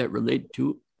 ahadith that relate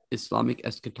to Islamic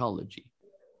eschatology.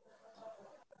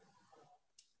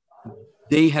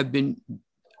 There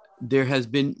has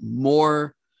been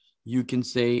more, you can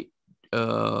say,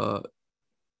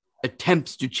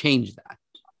 attempts to change that.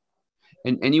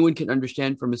 And anyone can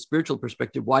understand from a spiritual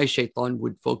perspective why Shaitan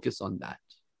would focus on that.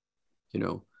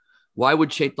 Why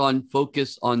would Shaitan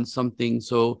focus on something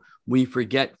so we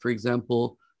forget, for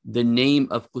example, the name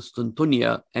of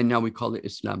Qustantunia, and now we call it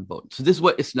Istanbul. So this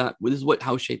is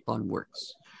how Shaitan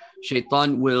works.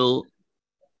 Shaitan will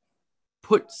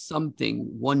put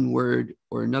something, one word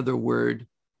or another word,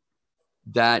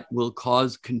 that will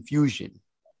cause confusion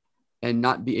and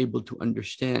not be able to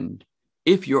understand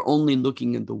if you're only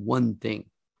looking at the one thing.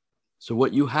 So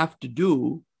what you have to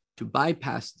do to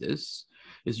bypass this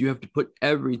is you have to put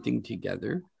everything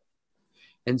together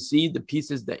and see the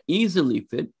pieces that easily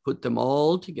fit, put them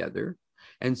all together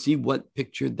and see what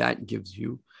picture that gives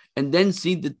you. And then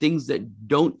see the things that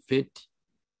don't fit,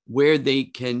 where they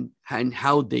can and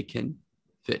how they can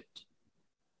fit.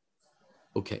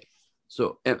 Okay.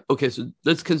 So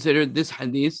let's consider this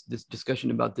hadith, this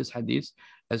discussion about this hadith,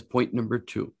 as point number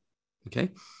 2. Okay.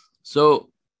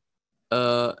 So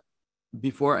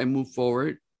before I move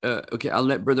forward, I'll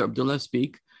let Brother Abdullah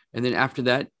speak. And then after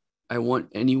that, I want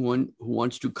anyone who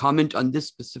wants to comment on this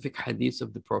specific hadith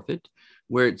of the Prophet,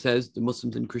 where it says the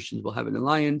Muslims and Christians will have an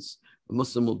alliance, the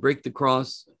Muslim will break the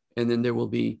cross, and then there will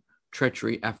be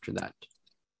treachery after that.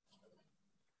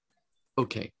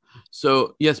 Okay.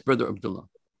 So, yes, Brother Abdullah.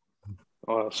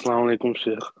 Assalamu alaikum,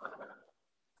 Sheikh.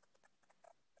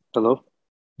 Hello?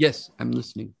 Yes, I'm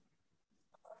listening.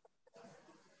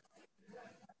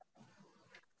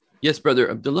 Yes, Brother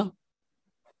Abdullah.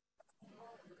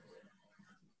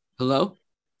 Hello?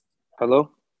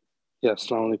 Hello? Yeah,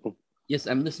 assalamu alaikum. Yes,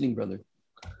 I'm listening, brother.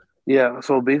 Yeah,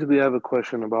 so basically I have a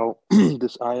question about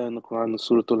this ayah in the Quran, the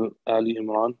Surah Ali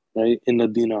Imran, right? Inna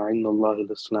dina inna Allah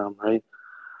al-Islam, right?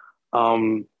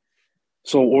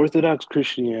 So Orthodox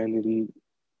Christianity,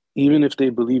 even if they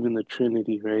believe in the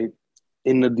Trinity, right?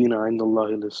 Inna dina inna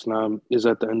Allah al-Islam is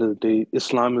at the end of the day,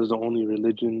 Islam is the only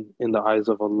religion in the eyes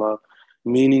of Allah,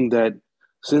 meaning that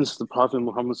since the Prophet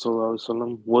Muhammad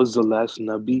ﷺ was the last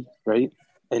Nabi, right?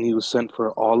 And he was sent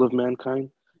for all of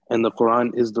mankind, and the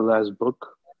Quran is the last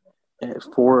book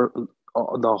for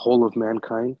the whole of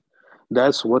mankind.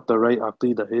 That's what the right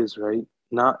aqidah is, right?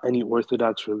 Not any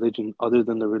Orthodox religion other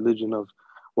than the religion of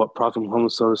what Prophet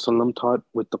Muhammad ﷺ taught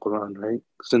with the Quran, right?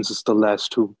 Since it's the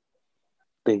last two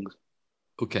things.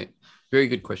 Okay, very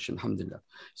good question, alhamdulillah.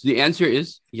 So the answer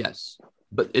is yes,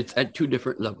 but it's at two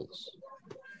different levels.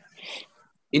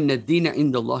 Inna dina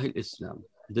inda Allah al-Islam.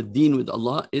 The deen with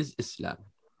Allah is Islam.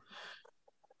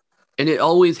 And it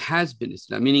always has been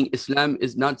Islam, meaning Islam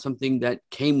is not something that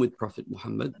came with Prophet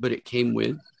Muhammad, but it came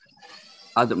with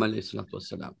Adam alayhi salatu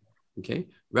wasalam. Okay,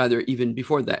 rather, even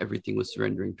before that, everything was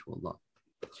surrendering to Allah.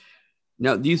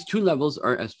 Now, these two levels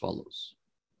are as follows.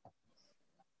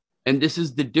 And this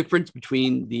is the difference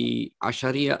between the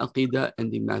Ashariya Aqidah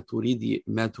and the Maturidi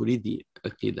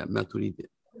Aqidah. Maturidi.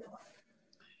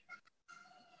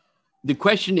 The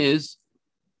question is,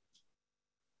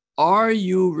 are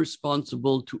you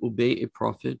responsible to obey a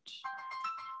prophet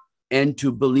and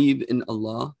to believe in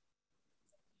Allah?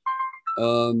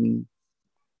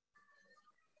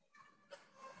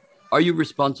 Are you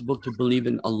responsible to believe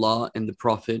in Allah and the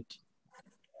prophet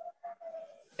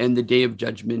and the day of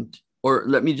judgment? Or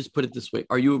let me just put it this way.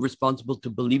 Are you responsible to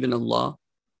believe in Allah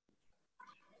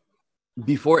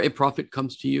before a prophet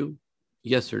comes to you?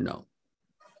 Yes or no?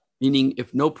 Meaning,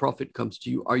 if no prophet comes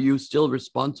to you, are you still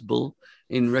responsible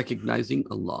in recognizing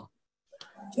Allah?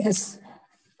 Yes.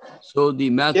 So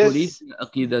the Maturidi Yes.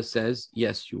 Aqidah says,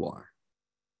 yes, you are.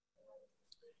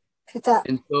 Fita.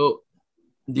 And so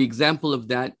the example of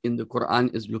that in the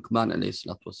Quran is Luqman alayhi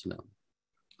salatu wasalam.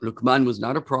 Luqman was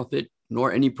not a prophet,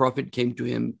 nor any prophet came to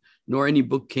him, nor any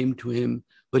book came to him,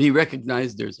 but he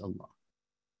recognized there's Allah.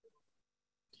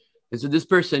 And so this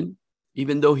person,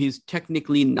 even though he's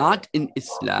technically not in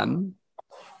Islam,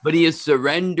 but he is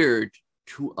surrendered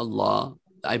to Allah.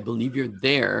 I believe you're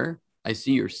there. I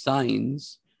see your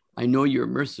signs. I know you're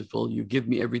merciful. You give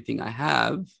me everything I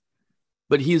have.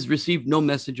 But he's received no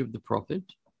message of the Prophet.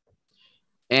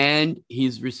 And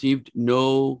he's received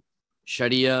no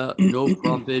Sharia, no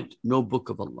Prophet, no book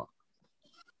of Allah.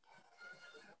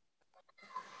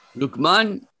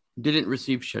 Luqman didn't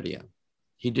receive Sharia.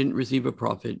 He didn't receive a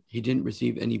Prophet. He didn't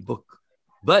receive any book.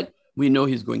 But we know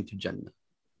he's going to Jannah.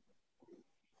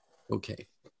 Okay.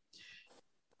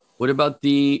 What about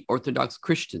the Orthodox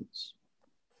Christians?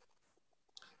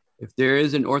 If there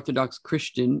is an Orthodox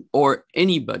Christian or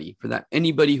anybody, for that,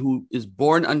 anybody who is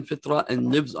born on fitrah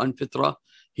and lives on fitrah,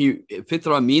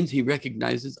 fitrah means he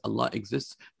recognizes Allah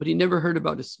exists, but he never heard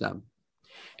about Islam.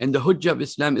 And the hujjah of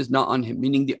Islam is not on him,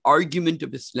 meaning the argument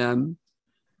of Islam,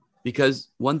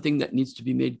 because one thing that needs to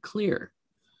be made clear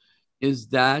is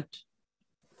that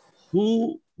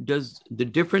who does the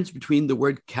difference between the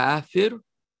word kafir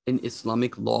in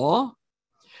Islamic law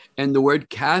and the word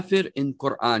kafir in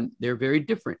Quran? They're very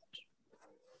different.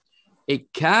 A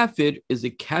kafir is a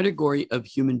category of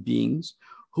human beings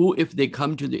who, if they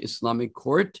come to the Islamic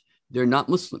court, they're not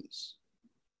Muslims.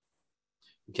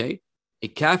 Okay? A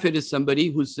kafir is somebody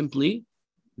who's simply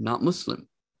not Muslim.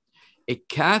 A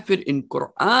kafir in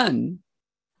Quran,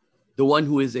 the one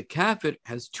who is a kafir,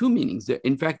 has two meanings.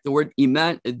 In fact, the word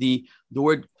iman, the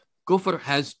word kufr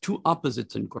has two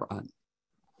opposites in Quran.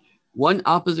 One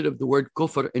opposite of the word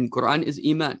kufr in Quran is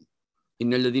iman.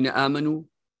 Inna alladhina amanu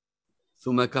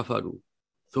thumma kafaru,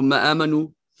 thumma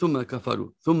amanu thumma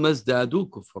kafaru, thumma izdadu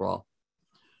kufra.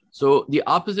 So the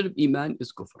opposite of iman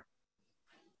is kufr.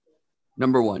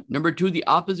 Number one. Number two, the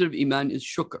opposite of iman is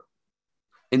shukr.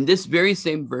 In this very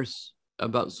same verse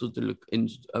about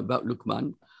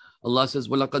Luqman, Allah says,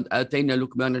 وَلَقَدْ آتَيْنَا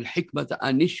لُقْمَانَ الْحِكْمَةَ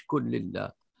أَنِ اشْكُرْ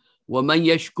لِلَّهِ وَمَنْ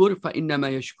يَشْكُرْ فَإِنَّمَا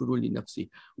يَشْكُرُ لِنَفْسِهِ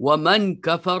وَمَنْ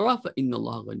كَفَرَ فَإِنَّ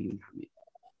اللَّهَ غَنِيٌّ حَمِيدٌ.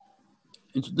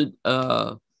 And so the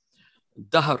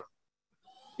dahr,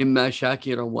 imma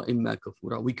shakira wa imma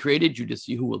kafura. We created you to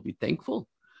see who will be thankful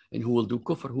And who will do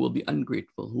kufr, who will be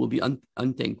ungrateful, who will be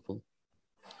unthankful.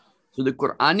 So the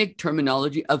Quranic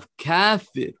terminology of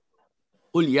kafir,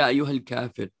 قُلْ يَا أَيُّهَا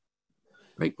الْكَافِرُ,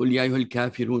 right? قُلْ يَا أَيُّهَا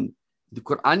الْكَافِرُونَ. The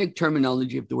Quranic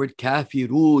terminology of the word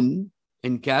kafirun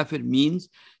and kafir means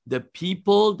the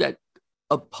people that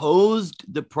opposed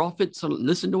the Prophet. So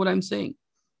listen to what I'm saying.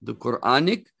 The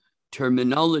Quranic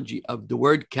terminology of the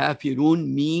word kafirun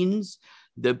means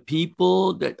the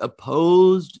people that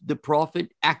opposed the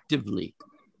Prophet actively.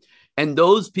 And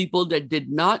those people that did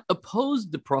not oppose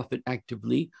the Prophet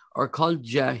actively are called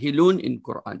jahilun in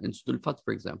Quran, in Surah Al-Fath,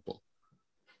 for example,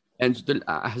 and Surah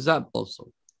Al-Ahzab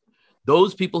also.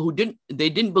 Those people who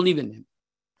didn't believe in him.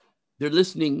 They're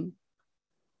listening.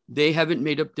 They haven't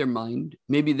made up their mind.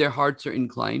 Maybe their hearts are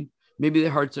inclined. Maybe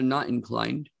their hearts are not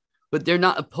inclined, but they're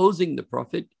not opposing the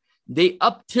Prophet. They,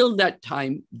 up till that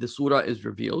time, the surah is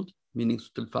revealed, meaning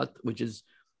Surah Al-Fath, which is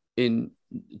in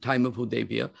time of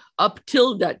Hudaybiyah. Up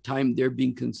till that time, they're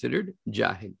being considered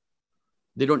jahil.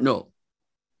 They don't know.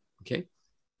 Okay?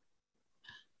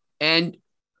 And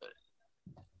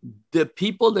the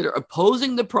people that are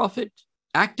opposing the Prophet,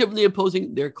 actively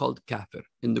opposing, they're called kafir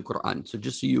in the Quran. So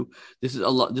just so you, this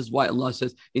is why Allah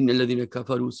says, Inna alladhina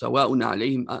kafaru sawa'un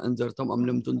alayhim anzartum am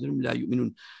lam tunzirum la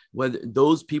yu'minun. Whether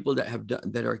those people that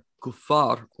are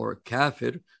kuffar or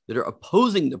kafir, that are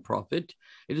opposing the Prophet,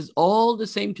 it is all the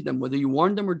same to them. Whether you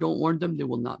warn them or don't warn them, they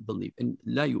will not believe. And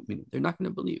la yu'minun, they're not going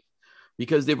to believe,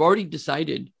 because they've already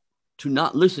decided to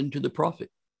not listen to the Prophet.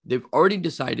 They've already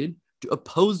decided to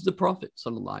oppose the Prophet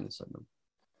sallallahu alaihi wasallam.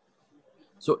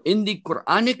 So in the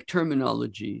Quranic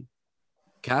terminology,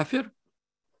 kafir,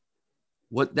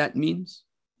 what that means,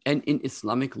 and in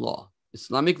Islamic law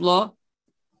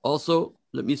also,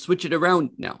 let me switch it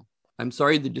around now. I'm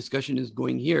sorry the discussion is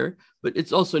going here, but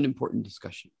it's also an important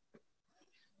discussion.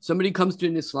 Somebody comes to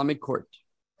an Islamic court,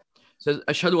 says,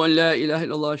 Ashhadu an la ilaha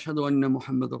illallah, ashhadu anna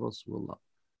Muhammadan Rasulullah.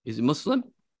 Is he Muslim?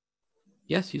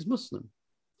 Yes, he's Muslim.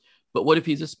 But what if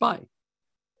he's a spy?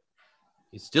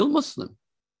 He's still Muslim.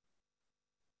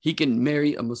 He can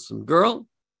marry a Muslim girl.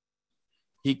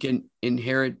 He can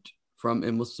inherit from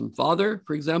a Muslim father,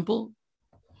 for example.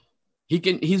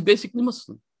 He's basically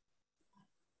Muslim.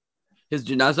 His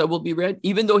janazah will be read,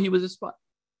 even though he was a spy.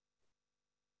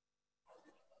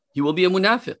 He will be a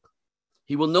munafiq.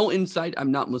 He will know inside,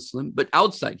 I'm not Muslim, but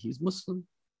outside, he's Muslim.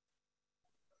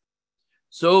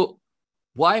 So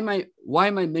why am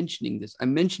I mentioning this?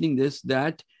 I'm mentioning this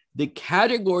that the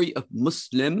category of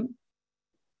Muslim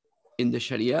in the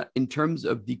Sharia, in terms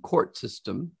of the court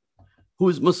system, who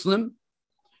is Muslim,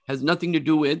 has nothing to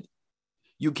do with,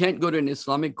 you can't go to an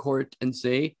Islamic court and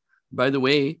say, by the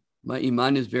way, my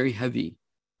iman is very heavy.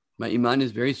 My iman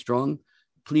is very strong.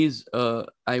 Please,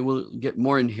 I will get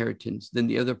more inheritance than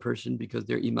the other person because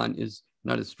their iman is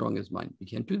not as strong as mine. You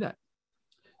can't do that.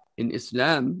 In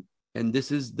Islam, and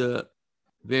this is the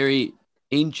very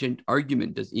ancient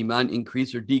argument, does iman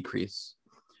increase or decrease?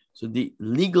 So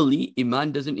legally,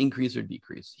 iman doesn't increase or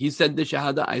decrease. He said the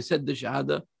shahada, I said the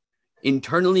shahada.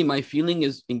 Internally, my feeling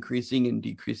is increasing and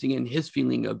decreasing, and his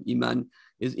feeling of iman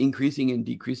is increasing and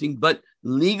decreasing. But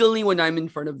legally, when I'm in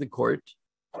front of the court,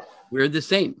 we're the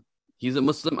same. He's a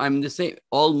Muslim, I'm the same.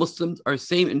 All Muslims are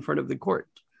same in front of the court.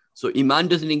 So iman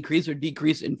doesn't increase or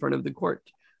decrease in front of the court.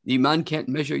 The iman can't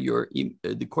measure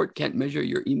the court can't measure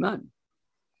your iman.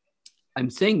 I'm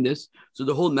saying this so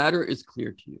the whole matter is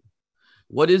clear to you.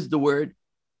 What is the word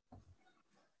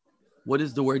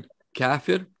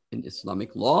kafir in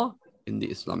Islamic law, in the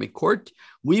Islamic court?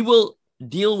 We will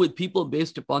deal with people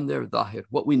based upon their dhahir,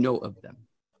 what we know of them.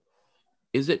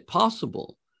 Is it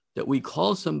possible that we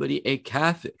call somebody a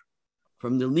kafir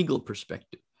from the legal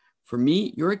perspective? For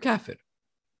me, you're a kafir.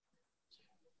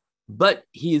 But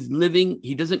he is living,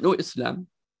 he doesn't know Islam.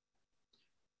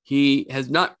 He has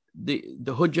not, the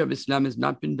hujjah of Islam has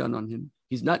not been done on him.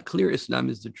 He's not clear Islam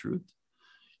is the truth.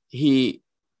 He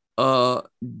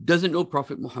doesn't know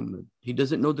Prophet Muhammad. He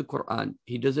doesn't know the Quran.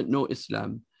 He doesn't know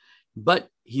Islam. But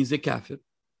he's a kafir.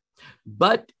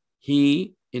 But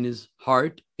he, in his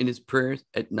heart, in his prayers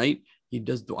at night, he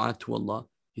does dua to Allah.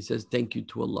 He says, thank you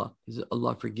to Allah. He says,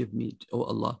 Allah, forgive me, oh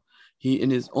Allah. He, in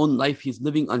his own life, he's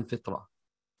living on fitrah.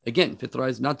 Again, fitrah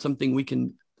is not something we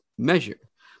can measure.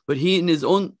 But he, in his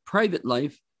own private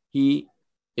life, he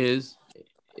has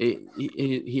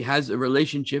a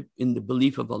relationship in the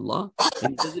belief of Allah,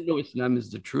 and he doesn't know Islam is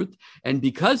the truth. And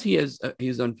because he is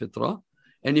on fitrah,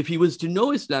 and if he was to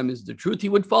know Islam is the truth, he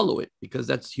would follow it, because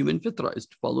that's human fitrah, is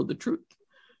to follow the truth.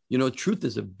 You know, truth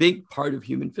is a big part of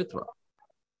human fitrah.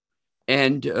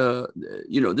 And,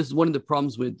 this is one of the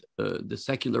problems with the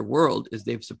secular world, is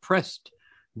they've suppressed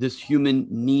this human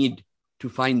need to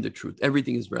find the truth.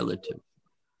 Everything is relative.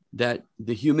 that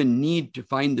the human need to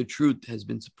find the truth has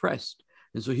been suppressed.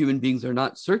 And so human beings are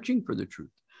not searching for the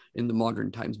truth in the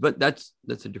modern times. But that's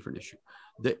a different issue.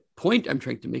 The point I'm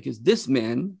trying to make is this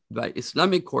man, by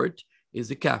Islamic court,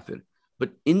 is a kafir.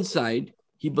 But inside,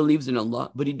 he believes in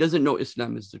Allah, but he doesn't know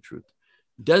Islam is the truth.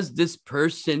 Does this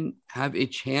person have a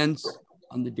chance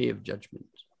on the day of judgment?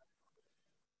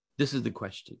 This is the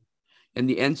question. And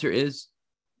the answer is,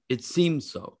 it seems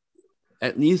so.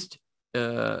 At least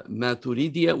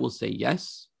Maturidiyya will say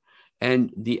yes.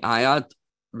 And the ayat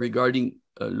regarding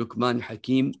Luqman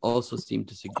Hakim also seem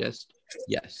to suggest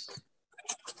yes.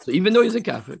 So even though he's a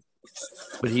kafir,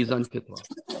 but he's on fitrah.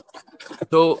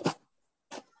 So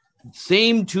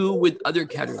same too with other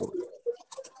categories.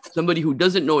 Somebody who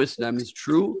doesn't know Islam is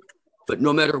true, but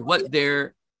no matter what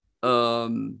their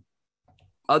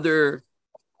other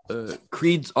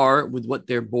creeds are with what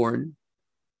they're born,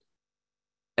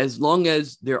 as long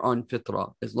as they're on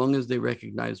fitrah, as long as they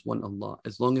recognize one Allah,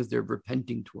 as long as they're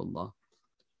repenting to Allah,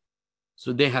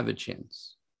 so they have a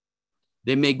chance.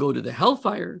 They may go to the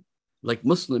hellfire like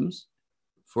Muslims,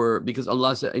 because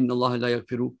Allah said, "Inna Allah la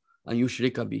yaghfiru an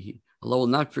yushrika bihi." Allah will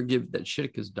not forgive that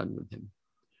shirk is done with him.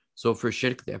 So for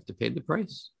shirk, they have to pay the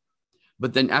price.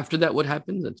 But then after that, what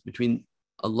happens? That's between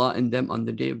Allah and them on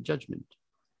the day of judgment.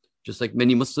 Just like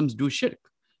many Muslims do shirk.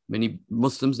 Many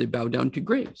Muslims, they bow down to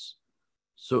graves.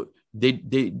 So they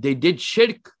did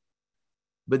shirk,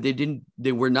 but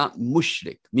they were not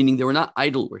mushrik, meaning they were not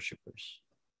idol worshippers.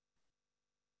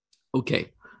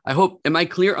 Okay. Am I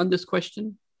clear on this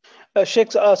question?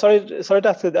 Sheikh, sorry to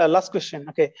ask you the last question.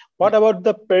 Okay, what about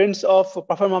the parents of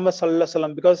Prophet Muhammad sallallahu alaihi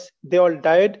wasallam, because they all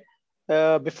died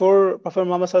before Prophet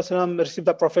Muhammad sallallahu alaihi wasallam received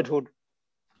the prophethood?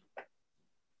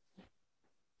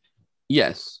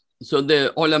 Yes. So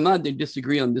the ulama, they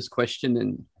disagree on this question,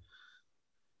 and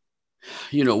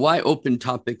why open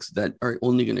topics that are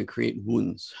only going to create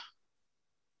wounds?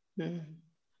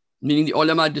 Meaning the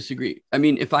ulama disagree. I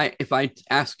mean, if I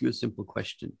ask you a simple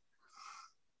question,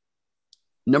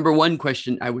 number one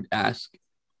question I would ask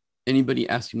anybody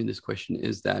asking me this question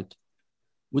is that,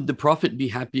 would the Prophet be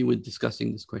happy with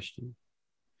discussing this question?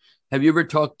 Have you ever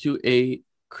talked to a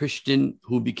Christian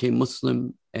who became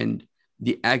Muslim and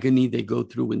the agony they go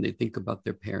through when they think about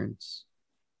their parents?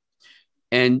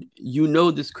 And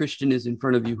this Christian is in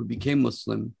front of you who became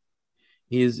Muslim.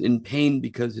 He is in pain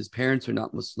because his parents are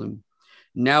not Muslim.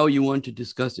 Now you want to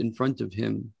discuss in front of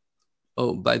him,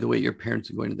 oh, by the way, your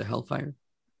parents are going to the hellfire.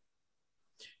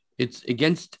 It's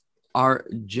against our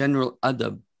general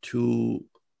adab to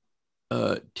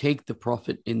take the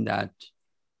Prophet in that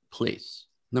place.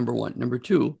 Number one. Number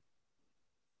two,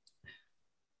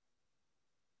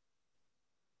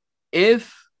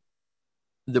 if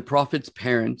the Prophet's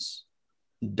parents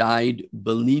died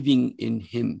believing in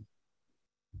him,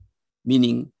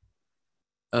 meaning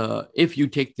if you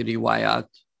take the riwayat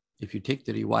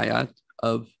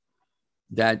of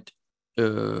that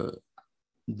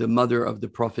the mother of the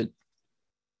Prophet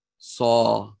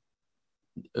saw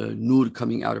nur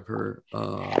coming out of her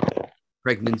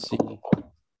pregnancy.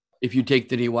 If you take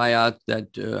the riwayat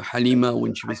that Halima,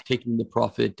 when she was taking the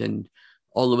Prophet, and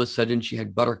all of a sudden she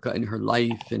had barakah in her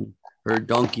life, and her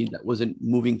donkey that wasn't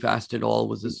moving fast at all,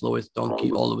 was the slowest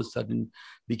donkey, all of a sudden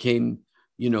became,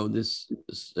 this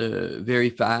very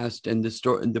fast. And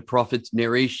the Prophet's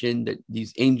narration that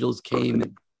these angels came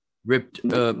and ripped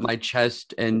my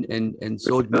chest and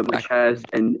sewed my chest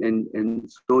and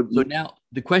sewed. So now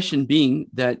the question being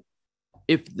that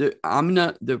if the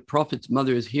Amina, the Prophet's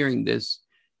mother, is hearing this,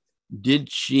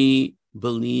 did she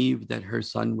believe that her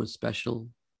son was special?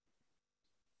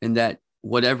 And that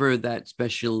whatever that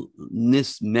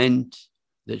specialness meant,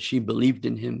 that she believed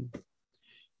in him?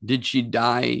 Did she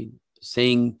die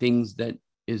saying things that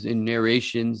is in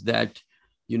narrations that,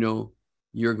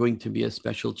 you're going to be a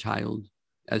special child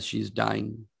as she's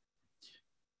dying?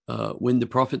 When the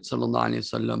Prophet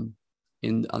ﷺ,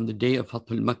 on the day of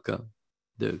Fath al-Makkah,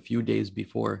 the few days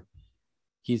before,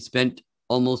 he spent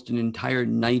almost an entire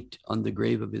night on the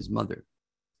grave of his mother,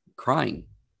 crying.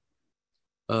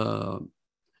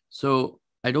 So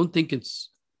I don't think it's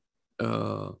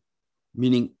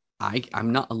meaning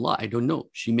I'm not Allah. I don't know.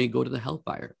 She may go to the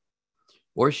hellfire,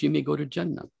 or she may go to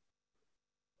Jannah.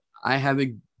 I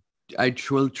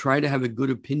will try to have a good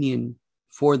opinion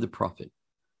for the Prophet.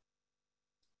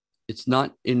 It's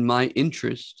not in my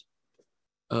interest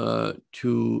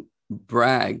to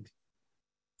brag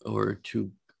or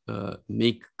to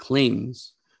make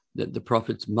claims that the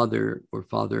Prophet's mother or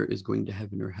father is going to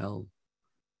heaven or hell.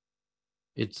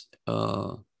 It's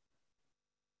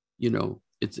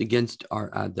it's against our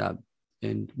adab,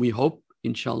 and we hope,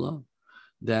 inshallah,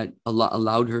 that Allah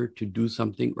allowed her to do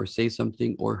something or say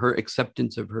something, or her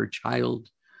acceptance of her child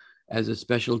as a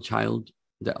special child,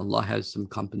 that Allah has some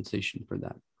compensation for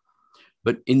that.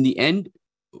 But in the end,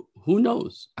 who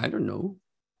knows? I don't know.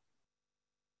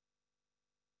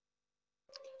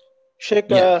 Sheikh,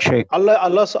 Sheikh. Allah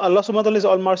subhanahu wa ta'ala is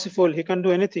all merciful. He can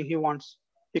do anything he wants.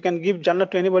 He can give Jannah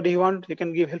to anybody he wants. He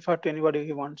can give hellfire to anybody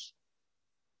he wants.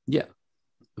 Yeah,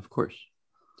 of course.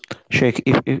 Sheikh,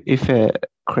 if a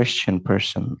Christian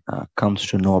person comes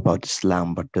to know about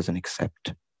Islam but doesn't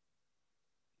accept,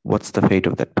 what's the fate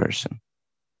of that person?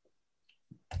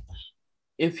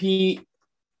 If he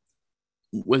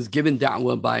was given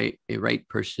da'wah by a right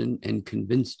person and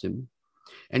convinced him,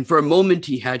 and for a moment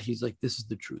he's like, this is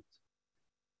the truth.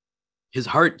 His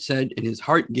heart said, and his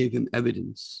heart gave him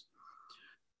evidence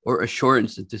or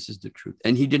assurance that this is the truth,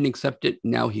 and he didn't accept it,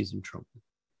 now he's in trouble.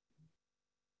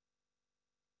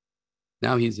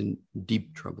 Now he's in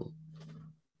deep trouble.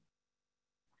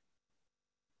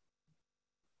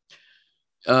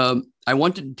 I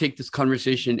wanted to take this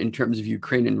conversation in terms of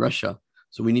Ukraine and Russia,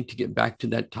 so we need to get back to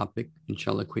that topic,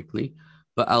 inshallah, quickly.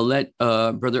 But I'll let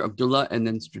Brother Abdullah and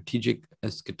then Strategic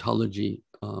Eschatology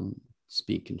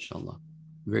speak, inshallah,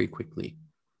 very quickly.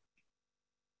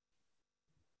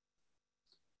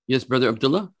 Yes, Brother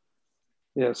Abdullah?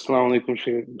 Yeah, assalamu alaikum,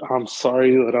 Sheikh. I'm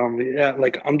sorry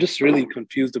that I'm just really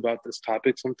confused about this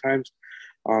topic sometimes.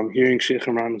 Hearing Sheikh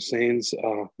Imran Hussein's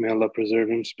may Allah preserve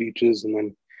him speeches, and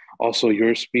then also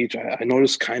your speech, I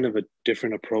noticed kind of a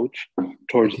different approach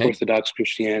towards Orthodox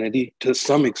Christianity to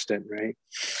some extent, right?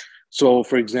 So,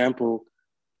 for example,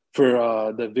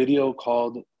 for the video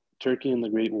called Turkey and the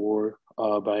Great War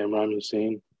by Imran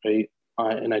Hussein, right?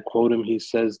 And I quote him, he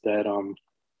says that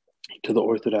to the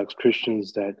Orthodox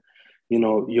Christians that, you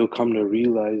know, you'll come to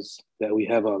realize that we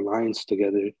have an alliance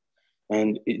together.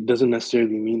 And it doesn't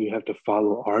necessarily mean you have to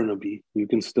follow our Nabi. You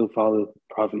can still follow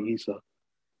Prophet Isa,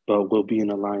 but we'll be in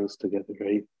alliance together,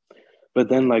 right? But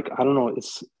then, I don't know,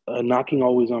 it's knocking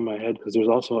always on my head, because there's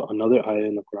also another ayah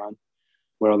in the Quran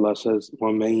where Allah says,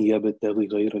 وَمَنْ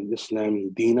يَبْتَغِي غَيْرَ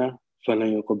الْإِسْلَامِ دِينًا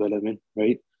فَلَنْ يُقْبَلَ مِنْهُ,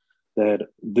 right? That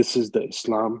this is the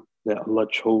Islam that Allah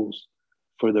chose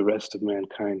for the rest of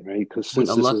mankind, right? Because since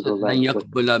when this Allah is says, the لَنْ last,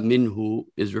 يَقْبَلَ مِنْهُ,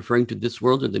 is referring to this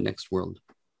world or the next world?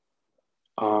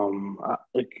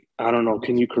 I don't know.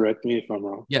 Can you correct me if I'm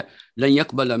wrong? Yeah, لَنْ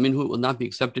يَقْبَلَ مِنْهُ, will not be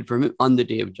accepted from him on the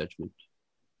day of judgment.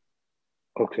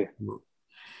 Okay.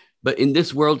 But in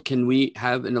this world, can we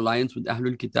have an alliance with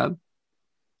Ahlul Kitab?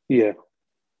 Yeah.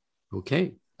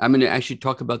 Okay. I'm going to actually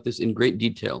talk about this in great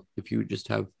detail, if you just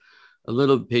have a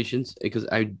little patience, because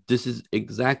this is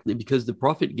exactly because the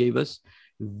Prophet gave us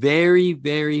very,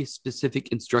 very specific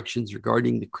instructions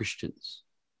regarding the Christians.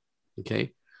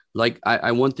 Okay. Like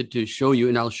I wanted to show you,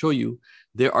 and I'll show you,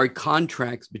 there are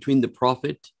contracts between the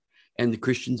Prophet and the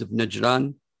Christians of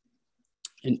Najran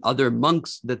and other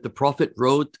monks that the Prophet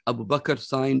wrote. Abu Bakr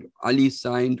signed, Ali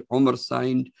signed, Omar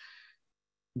signed.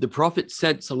 The Prophet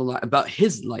said, sallallahu, about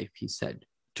his life, he said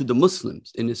to the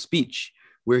Muslims in a speech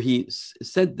where he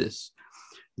said this.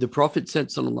 The Prophet said,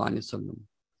 sallallahu alaihi wasallam,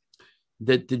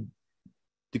 that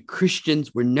the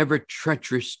Christians were never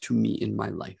treacherous to me in my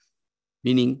life.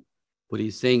 Meaning, what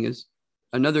he's saying is,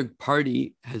 another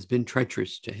party has been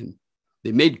treacherous to him.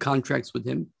 They made contracts with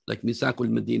him, like Misaqul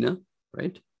Medina,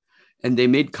 right? And they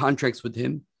made contracts with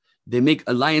him. They make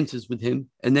alliances with him,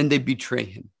 and then they betray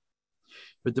him.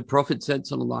 But the Prophet said,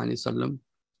 sallallahu alaihi wasallam,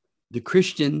 the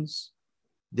Christians,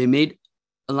 they made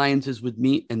alliances with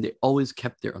me, and they always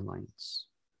kept their alliance.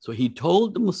 So he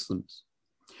told the Muslims,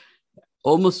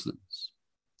 O Muslims,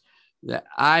 that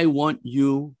I want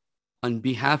you, on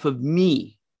behalf of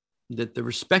me, that the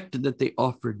respect that they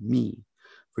offered me,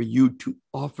 for you to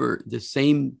offer the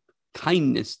same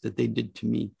kindness that they did to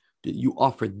me, that you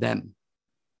offered them.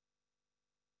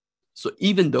 So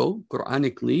even though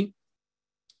Quranically,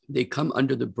 they come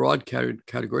under the broad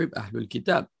category of Ahlul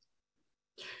Kitab,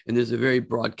 and there's a very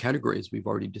broad category, as we've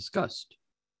already discussed.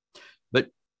 But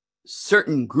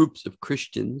certain groups of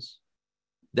Christians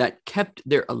that kept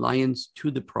their alliance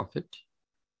to the Prophet,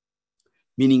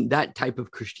 meaning that type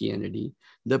of Christianity,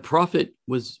 the Prophet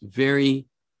was very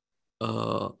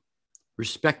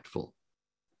respectful,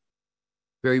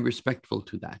 very respectful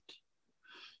to that.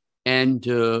 And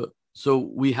so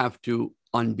we have to,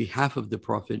 on behalf of the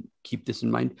Prophet, keep this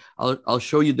in mind. I'll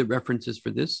show you the references for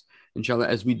this, inshallah,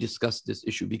 as we discuss this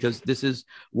issue, because this is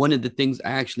one of the things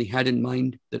I actually had in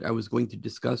mind that I was going to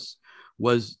discuss,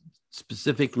 was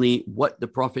specifically what the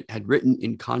Prophet had written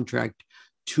in contract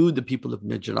to the people of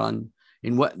Najran,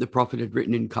 and what the Prophet had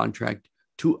written in contract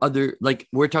to other, like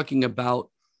we're talking about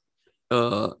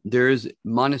There's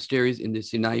monasteries in the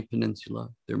Sinai Peninsula.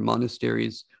 There are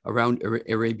monasteries around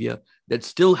Arabia that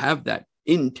still have that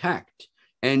intact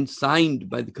and signed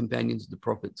by the companions of the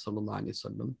Prophet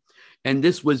ﷺ. And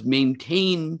this was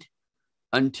maintained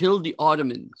until the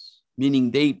Ottomans,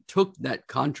 meaning they took that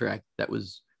contract that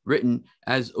was written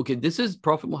as, okay, this is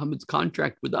Prophet Muhammad's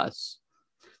contract with us.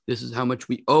 This is how much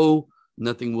we owe.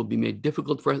 Nothing will be made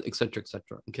difficult for us, etc.,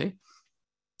 etc. Okay.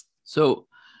 So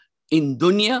in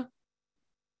dunya,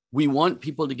 we want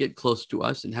people to get close to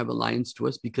us and have alliance to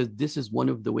us because this is one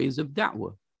of the ways of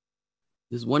da'wah.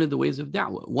 This is one of the ways of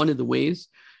da'wah. One of the ways,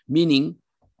 meaning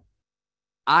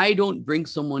I don't bring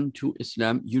someone to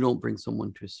Islam, you don't bring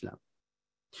someone to Islam.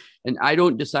 And I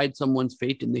don't decide someone's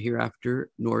fate in the hereafter,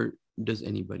 nor does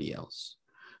anybody else.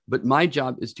 But my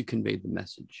job is to convey the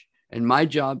message. And my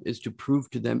job is to prove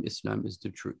to them Islam is the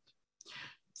truth.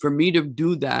 For me to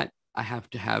do that, I have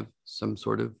to have some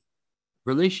sort of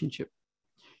relationship.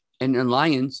 An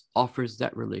alliance offers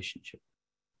that relationship.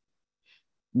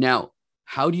 Now,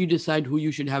 how do you decide who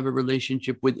you should have a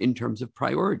relationship with in terms of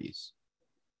priorities?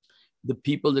 The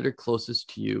people that are closest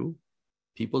to you,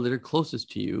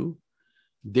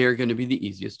 they're going to be the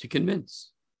easiest to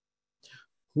convince.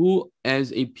 Who,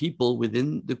 as a people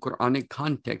within the Quranic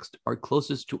context, are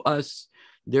closest to us,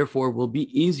 therefore will be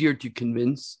easier to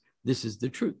convince this is the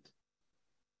truth.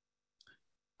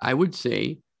 I would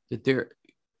say that their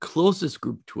closest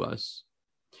group to us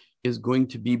is going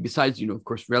to be, besides, of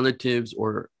course, relatives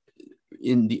or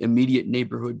in the immediate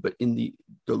neighborhood, but in the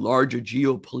larger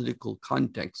geopolitical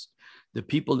context, the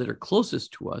people that are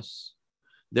closest to us,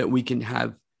 that we can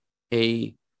have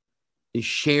a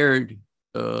shared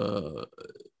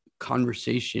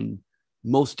conversation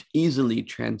most easily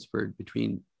transferred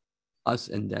between us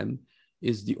and them,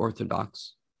 is the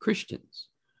Orthodox Christians.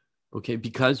 Okay,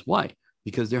 because why?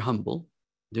 Because they're humble,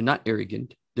 they're not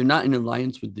arrogant, they're not in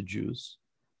alliance with the Jews,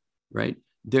 right?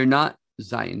 They're not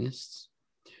Zionists,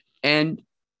 and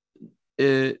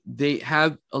they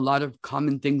have a lot of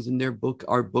common things in their book,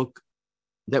 our book,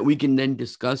 that we can then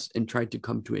discuss and try to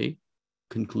come to a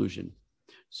conclusion.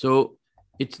 So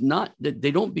it's not that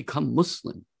they don't become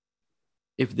Muslim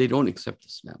if they don't accept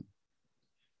Islam.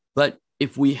 But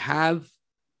if we have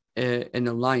an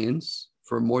alliance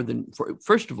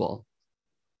first of all,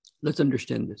 let's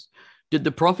understand this. Did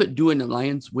the Prophet do an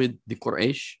alliance with the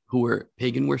Quraysh, who were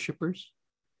pagan worshippers?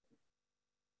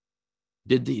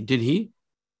 Did he?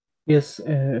 Yes.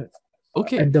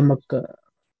 Okay. At the Makkah.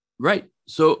 Right.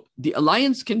 So the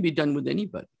alliance can be done with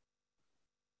anybody.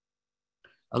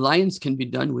 Alliance can be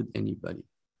done with anybody.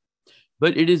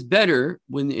 But it is better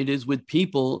when it is with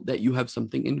people that you have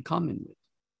something in common with.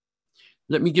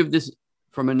 Let me give this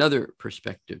from another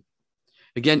perspective.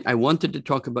 Again, I wanted to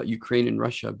talk about Ukraine and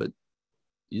Russia, but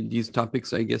these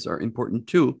topics, I guess, are important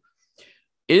too.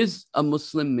 Is a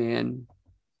Muslim man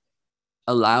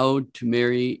allowed to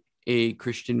marry a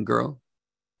Christian girl?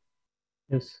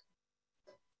 Yes.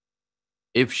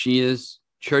 If she is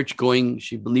church going,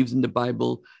 she believes in the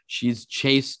Bible, she's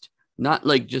chaste, not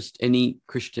like just any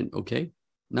Christian, okay?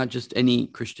 Not just any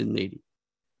Christian lady.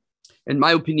 And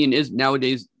my opinion is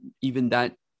nowadays, even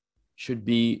that should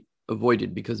be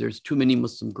avoided because there's too many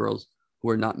Muslim girls who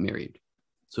are not married.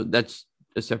 So that's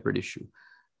a separate issue.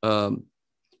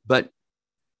 But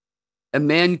a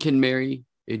man can marry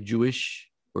a Jewish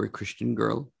or a Christian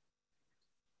girl.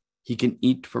 He can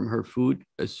eat from her food,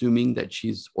 assuming that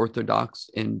she's Orthodox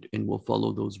and will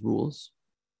follow those rules.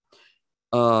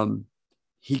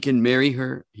 He can marry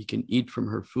her. He can eat from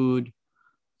her food,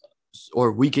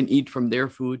 or we can eat from their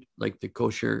food, like the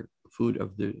kosher food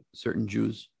of the certain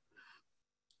Jews.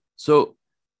 So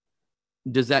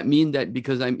does that mean that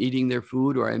because I'm eating their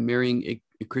food, or I'm marrying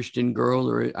a Christian girl,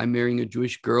 or I'm marrying a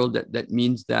Jewish girl, that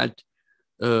means that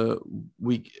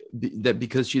that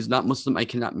because she's not Muslim, I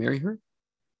cannot marry her?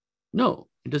 No,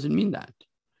 it doesn't mean that.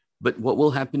 But what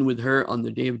will happen with her on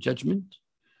the day of judgment?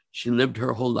 She lived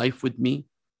her whole life with me.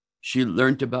 She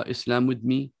learned about Islam with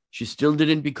me. She still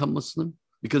didn't become Muslim,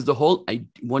 because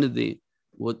one of the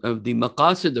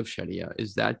maqasid of Sharia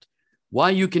is that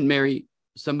why you can marry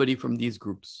somebody from these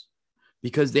groups,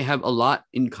 because they have a lot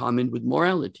in common with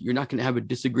morality. You're not going to have a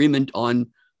disagreement on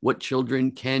what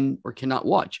children can or cannot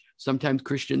watch. Sometimes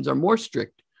Christians are more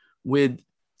strict with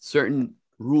certain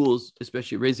rules,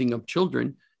 especially raising up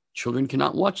children. Children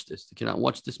cannot watch this. They cannot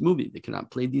watch this movie. They cannot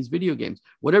play these video games.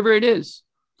 Whatever it is.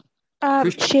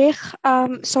 Sheikh,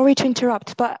 sorry to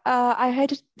interrupt, but I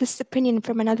heard this opinion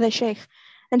from another Sheikh,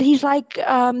 and he's like,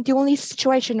 the only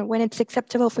situation when it's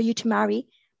acceptable for you to marry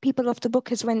people of the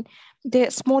book is when they're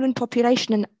small in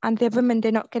population and they're women,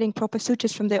 they're not getting proper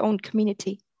suitors from their own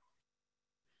community.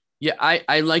 Yeah,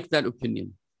 I like that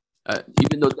opinion.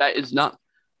 Even though that is not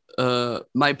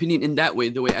my opinion in that way,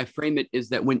 the way I frame it is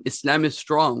that when Islam is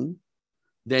strong,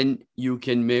 then you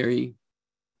can marry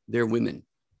their women.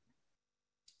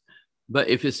 But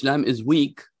if Islam is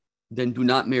weak, then do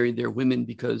not marry their women,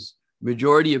 because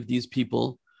majority of these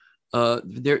people,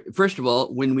 first of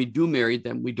all, when we do marry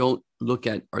them, we don't look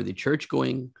at, are they church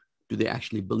going? Do they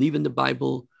actually believe in the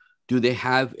Bible? Do they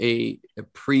have a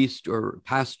priest or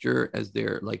pastor as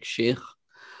their like Shiekh?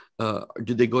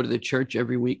 Do they go to the church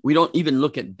every week? We don't even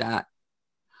look at that.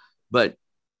 But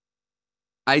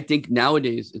I think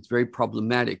nowadays it's very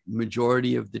problematic.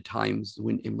 Majority of the times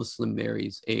when a Muslim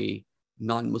marries a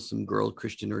non-Muslim girl,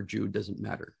 Christian or Jew, doesn't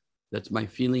matter. That's my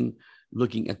feeling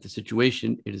looking at the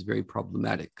situation. It is very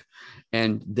problematic.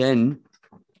 And then,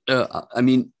 I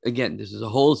mean, again, this is a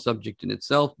whole subject in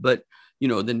itself, but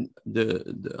then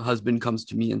the husband comes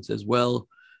to me and says, well,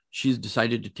 she's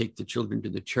decided to take the children to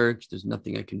the church. There's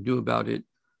nothing I can do about it.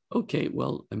 Okay,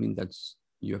 well, I mean,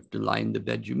 you have to lie in the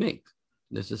bed you make.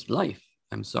 This is life.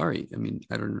 I'm sorry. I mean,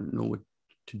 I don't know what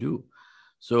to do.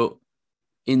 So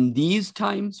in these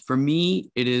times, for me,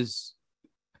 it is,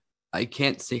 I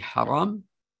can't say haram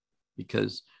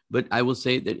but I will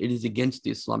say that it is against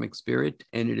the Islamic spirit,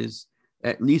 and it is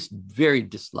at least very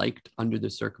disliked under the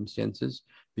circumstances,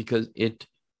 because it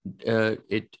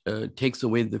takes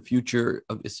away the future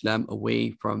of Islam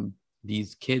away from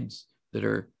these kids that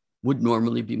would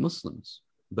normally be Muslims,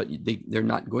 but they're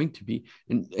not going to be.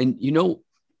 And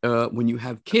when you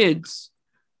have kids,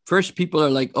 first people are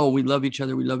like, oh, we love each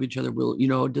other. We'll,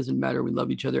 it doesn't matter. We love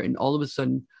each other. And all of a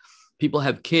sudden people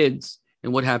have kids,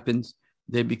 and what happens?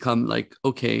 They become like,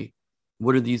 okay,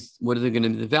 what are going to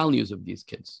be the values of these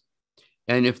kids?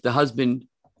 And if the husband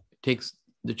takes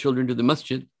the children to the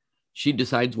masjid, she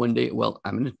decides one day, well,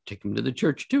 I'm going to take them to the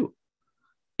church too.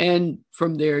 And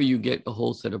from there, you get a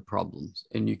whole set of problems,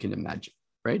 and you can imagine,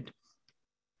 right?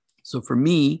 So for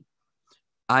me,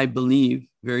 I believe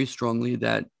very strongly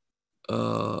that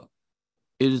it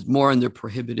is more on the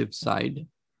prohibitive side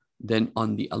than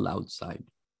on the allowed side.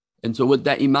 And so what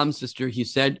that Imam sister, he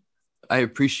said, I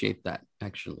appreciate that,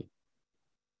 actually.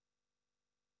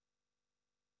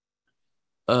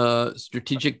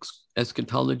 Strategic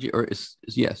eschatology, or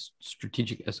yes,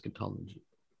 strategic eschatology.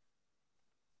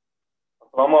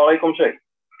 Assalamu alaikum, Sheikh.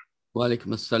 Wa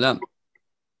alaikum assalam.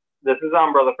 This is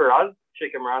Brother Faraz,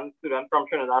 Sheikh Imran, student from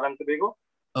Trinidad and Tobago.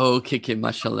 Oh, okay,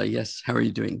 mashallah, yes. How are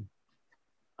you doing?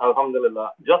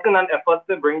 Alhamdulillah. Just in an effort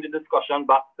to bring the discussion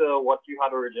back to what you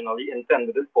had originally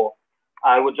intended it for,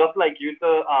 I would just like you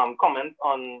to comment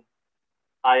on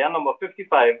ayah number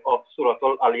 55 of Surah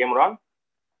Al Imran,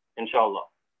 inshallah.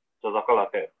 Jazakallah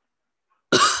khair.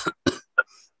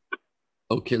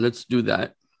 Okay, let's do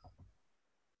that.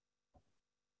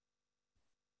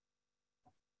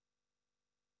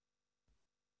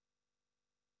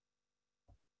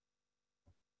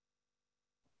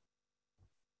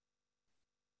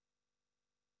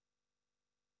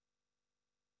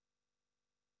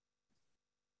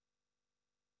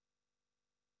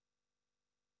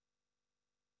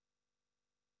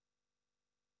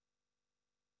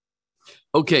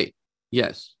 Okay,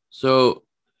 yes. So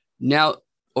now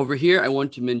over here, I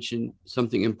want to mention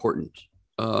something important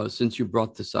since you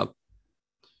brought this up.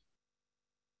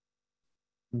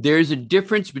 There's a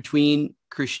difference between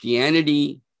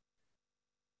Christianity,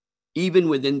 even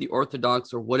within the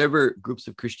Orthodox or whatever groups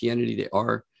of Christianity they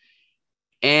are,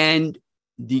 and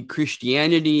the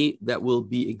Christianity that will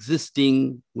be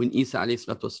existing when Isa alayhi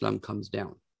salatu wasalam comes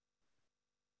down.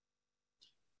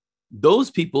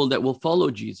 Those people that will follow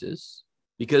Jesus,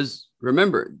 because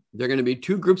remember, there are going to be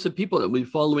two groups of people that will be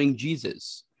following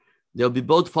Jesus. They'll be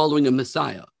both following a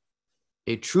Messiah,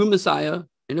 a true Messiah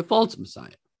and a false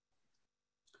Messiah.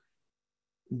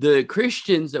 The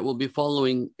Christians that will be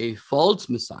following a false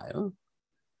Messiah,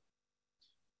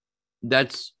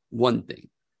 that's one thing.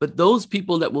 But those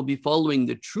people that will be following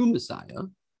the true Messiah,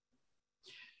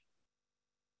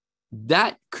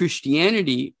 that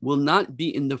Christianity will not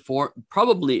be in the form,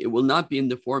 probably it will not be in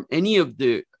the form, any of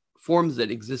the forms that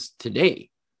exist today.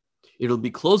 It'll be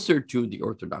closer to the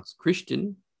Orthodox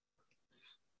Christian,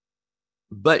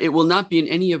 but it will not be in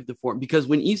any of the form, because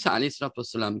when Isa alayhi salatu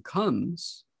wasalam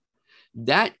comes,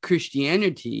 that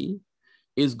Christianity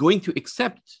is going to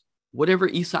accept whatever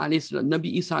Nabi Isa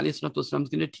alayhi salatu wasalam is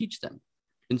going to teach them.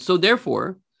 And so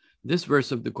therefore, this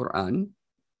verse of the Quran,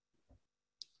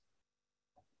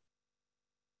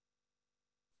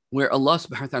 where Allah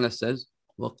subhanahu wa ta'ala says,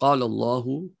 وَقَالَ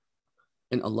اللَّهُ,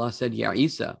 and Allah said, Ya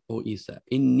Isa, O Isa,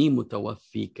 inni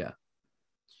mutawaffika,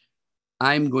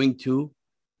 I'm going to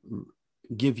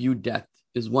give you death.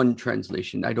 is one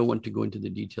translation. I don't want to go into the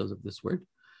details of this word.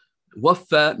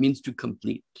 Waffa means to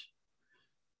complete.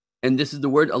 And this is the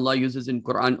word Allah uses in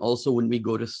Quran also when we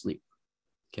go to sleep.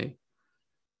 Okay.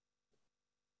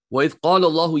 وَإِذْ قَالَ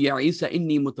اللَّهُ يَا عِيسَى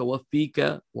إِنِّي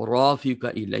مُتَوَفِّيكَ وَرَافِيكَ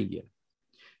إِلَيَّ.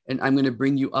 And I'm going to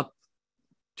bring you up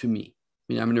to me.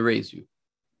 I mean, I'm going to raise you.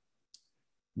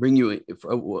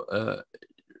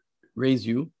 Raise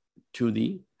you to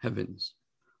the heavens.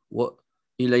 وَإِلَيَّ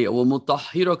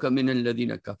وَمُطَهِّرَكَ مِنَ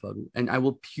الَّذِينَ كَفَرُوا. And I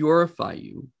will purify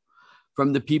you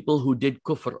from the people who did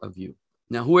kufr of you.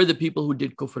 Now, who are the people who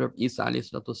did kufr of Isa alayhi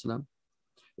salatu wasalam?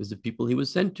 It was the people he was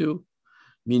sent to,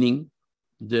 meaning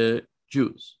the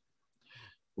Jews.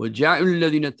 وَجَعِلُ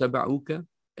الَّذِينَ اتَّبَعُوكَ.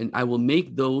 And I will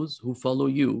make those who follow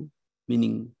you,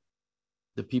 meaning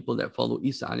the people that follow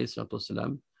Isa alayhi salatu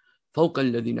wasalam, فَوْقَ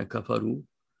الَّذِينَ كَفَرُوا,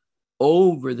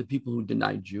 over the people who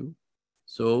denied you.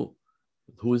 So,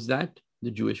 who is that?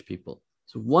 The Jewish people.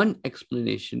 So one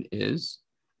explanation is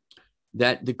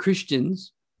that the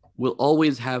Christians will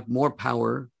always have more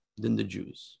power than the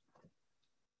Jews.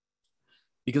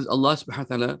 Because Allah subhanahu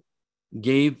wa ta'ala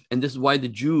gave, and this is why the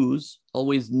Jews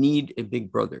always need a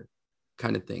big brother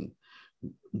kind of thing.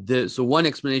 So one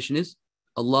explanation is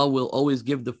Allah will always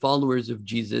give the followers of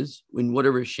Jesus, in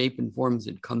whatever shape and forms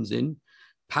it comes in,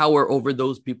 power over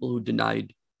those people who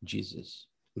denied Jesus.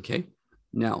 Okay?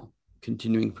 Now,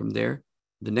 continuing from there,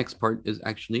 the next part is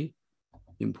actually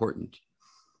important.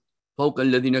 فَوْقَ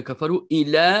الَّذِينَ كَفَرُوا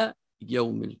إِلَى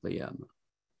يَوْمِ الْقِيَامَةِ.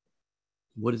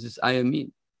 What does this ayah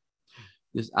mean?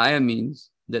 This ayah means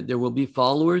that there will be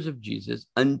followers of Jesus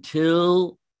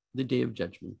until the day of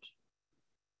judgment.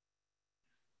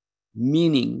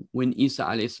 Meaning when Isa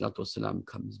alayhi salatu wasalam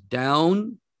comes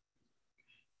down,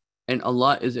 and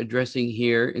Allah is addressing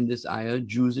here in this ayah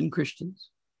Jews and Christians.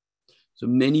 So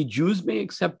many Jews may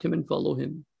accept him and follow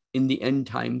him in the end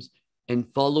times and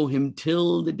follow him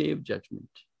till the day of judgment.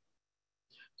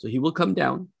 So he will come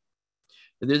down.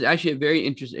 But there's actually a very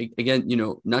interesting, again,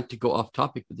 not to go off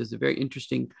topic, but there's a very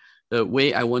interesting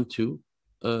way I want to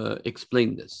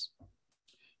explain this.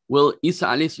 Will Isa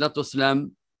alayhi salatu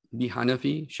wasalam be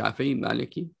Hanafi, Shafi'i,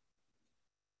 Maliki?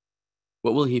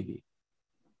 What will he be?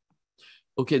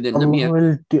 Okay, then let me... Allah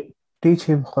will teach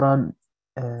him Quran.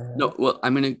 No, well,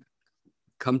 I'm going to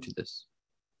come to this.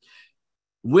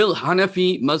 Will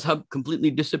Hanafi mazhab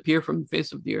completely disappear from the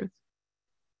face of the earth?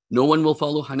 No one will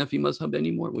follow Hanafi mazhab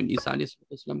anymore when Isa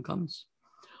alayhi comes.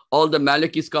 All the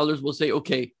Maliki scholars will say,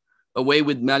 okay, away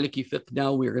with Maliki fiqh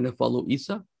now, we're going to follow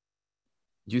Isa.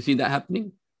 Do you see that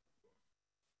happening?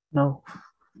 No.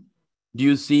 Do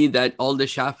you see that all the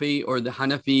Shafi or the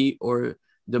Hanafi or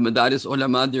the Madaris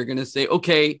ulama, they're going to say,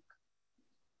 okay,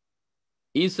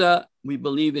 Isa, we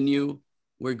believe in you.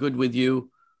 We're good with you.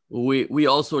 We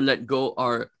also let go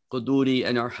our Quduri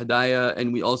and our Hadaya,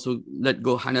 and we also let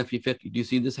go Hanafi fiqh. Do you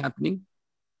see this happening?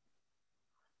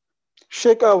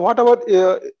 Sheikh, what about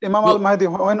Imam al-Mahdi?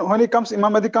 When he comes,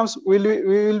 Imam Mahdi comes, will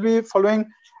he be following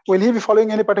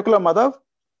any particular madhab?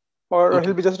 Or Okay.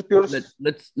 he'll be just a pure...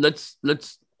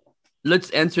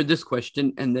 Let's answer this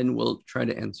question and then we'll try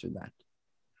to answer that.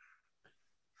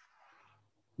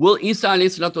 Will Isa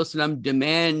alayhi salatu wasalam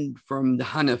demand from the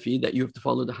Hanafi that you have to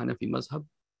follow the Hanafi mazhab?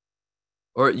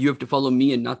 Or you have to follow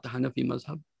me and not the Hanafi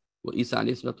mazhab? Will Isa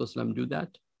alayhi salatu wasalam do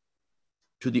that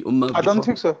to the ummah? I don't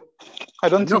think so. I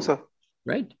don't think so.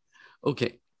 Right?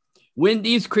 Okay. When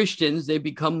these Christians, they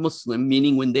become Muslim,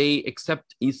 meaning when they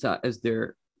accept Isa as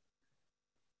their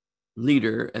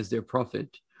leader, as their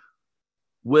prophet,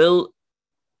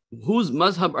 whose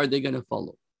mazhab are they going to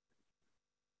follow?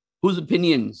 Whose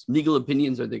opinions, legal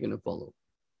opinions, are they going to follow?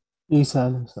 Isa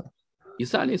alayhi salam.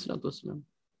 Isa alayhi salatu wasalam.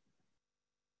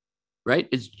 Right?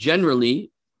 It's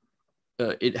generally,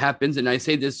 it happens, and I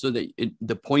say this so that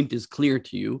the point is clear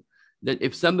to you, that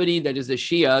if somebody that is a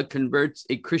Shia converts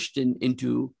a Christian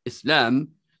into Islam,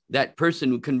 that person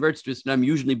who converts to Islam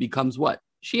usually becomes what?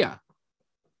 Shia.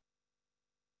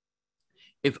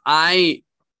 If I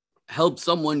help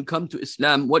someone come to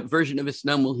Islam, what version of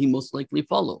Islam will he most likely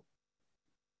follow?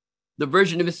 The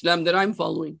version of Islam that I'm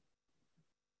following.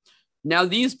 Now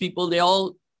these people, they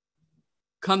all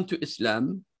come to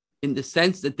Islam in the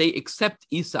sense that they accept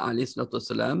Isa alayhi salatu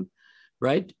wasalam,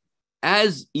 right,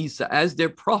 as Isa, as their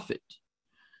prophet.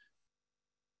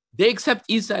 They accept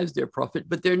Isa as their prophet,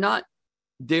 but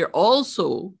they're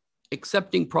also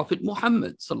accepting Prophet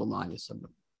Muhammad sallallahu alaihi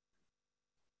wasallam.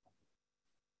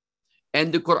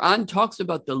 And the Quran talks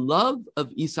about the love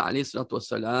of Isa alayhi salatu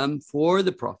wasalam for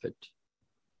the prophet.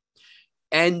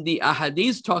 And the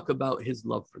ahadith talk about his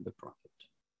love for the prophet.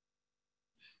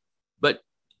 But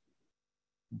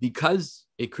because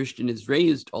a Christian is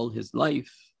raised all his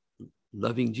life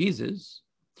loving Jesus,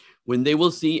 when they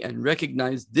will see and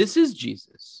recognize this is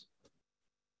Jesus,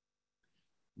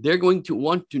 they're going to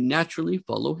want to naturally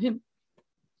follow him.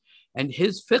 And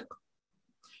his fiqh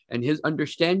and his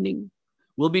understanding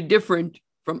will be different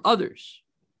from others.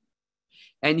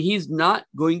 And he's not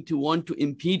going to want to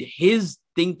impede his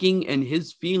thinking and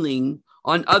his feeling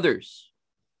on others.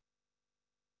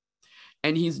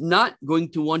 And he's not going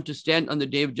to want to stand on the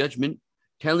Day of Judgment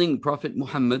telling Prophet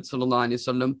Muhammad sallallahu alaihi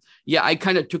wasallam, yeah, I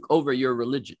kind of took over your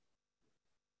religion.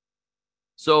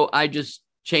 So I just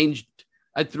changed,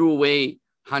 I threw away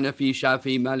Hanafi,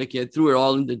 Shafi, Maliki, I threw it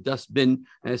all in the dustbin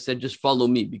and I said, just follow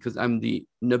me because I'm the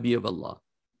Nabi of Allah.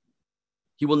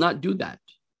 He will not do that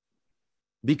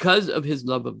because of his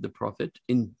love of the Prophet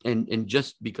and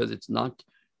just because it's not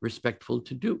respectful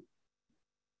to do.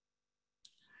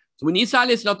 So when Isa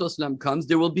alayhi salatu wasalam comes,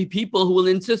 there will be people who will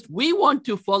insist, we want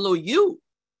to follow you.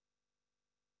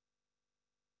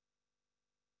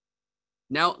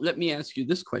 Now, let me ask you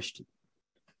this question.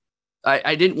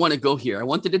 I didn't want to go here. I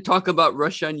wanted to talk about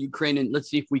Russia and Ukraine, and let's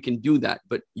see if we can do that.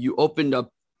 But you opened up.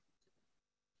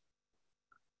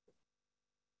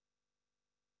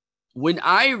 When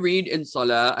I read in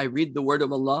Salah, I read the word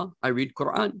of Allah, I read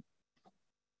Quran.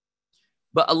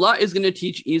 But Allah is going to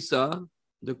teach Isa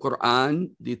the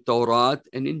Quran, the Torah,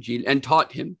 and Injil, and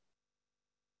taught him.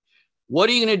 What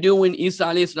are you going to do when Isa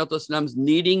alayhi salatu wasalam is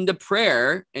needing the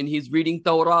prayer and he's reading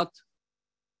Torah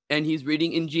and he's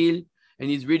reading Injil and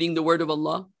he's reading the word of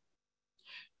Allah?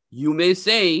 You may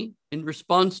say in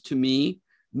response to me,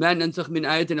 we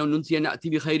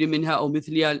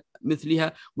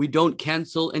don't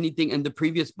cancel anything and the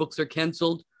previous books are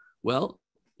canceled. Well,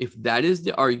 if that is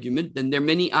the argument, then there are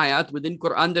many ayat within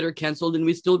Quran that are canceled and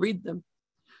we still read them.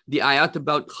 The ayat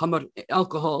about khamr,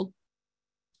 alcohol,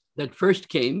 that first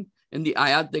came, and the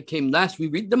ayat that came last, we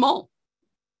read them all.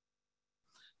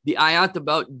 The ayat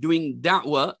about doing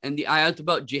da'wah and the ayat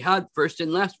about jihad, first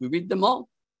and last, we read them all.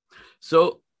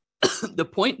 So the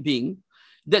point being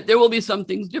that there will be some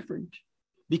things different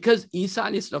because Isa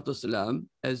alayhi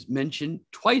as mentioned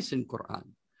twice in Quran,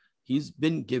 he's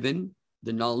been given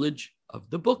the knowledge of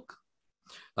the book,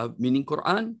 of meaning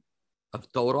Quran,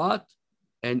 of Torah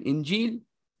and Injil.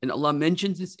 And Allah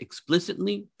mentions this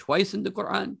explicitly twice in the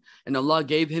Quran. And Allah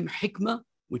gave him hikmah,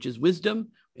 which is wisdom.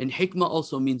 And hikmah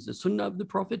also means the sunnah of the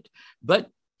Prophet.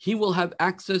 But he will have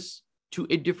access to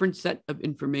a different set of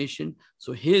information.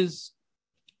 So his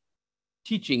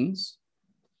teachings,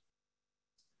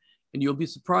 and you'll be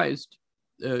surprised,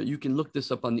 you can look this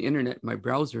up on the internet. My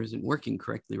browser isn't working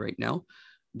correctly right now,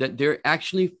 that there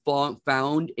actually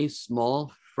found a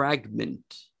small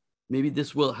fragment. Maybe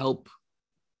this will help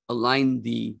align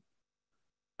the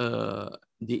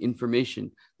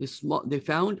information. They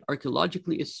found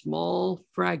archaeologically a small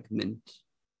fragment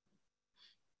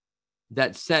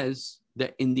that says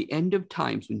that in the end of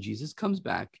times, when Jesus comes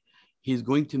back, he's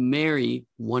going to marry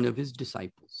one of his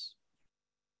disciples.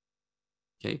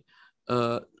 Okay.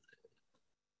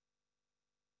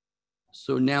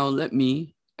 So now let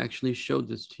me actually show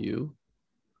this to you.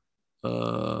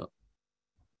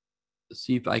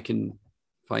 See if I can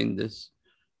find this.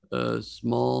 A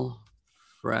small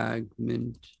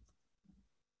fragment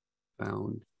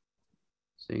found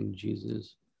saying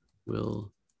Jesus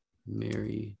will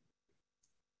marry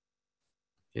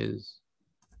his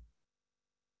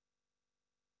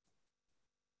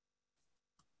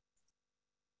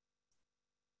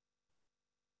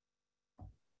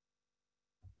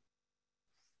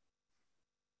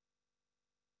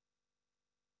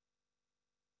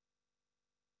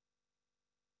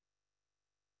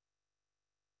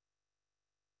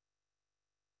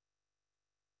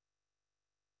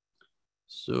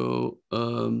So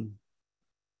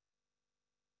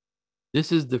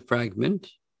this is the fragment,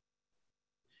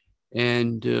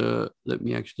 and let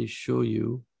me actually show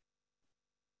you.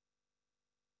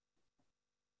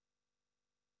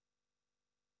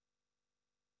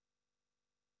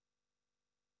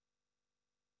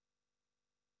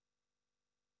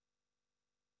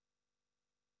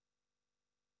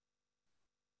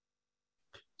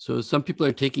 So some people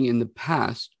are taking in the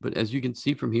past, but as you can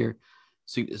see from here,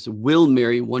 so will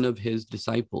marry one of his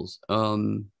disciples.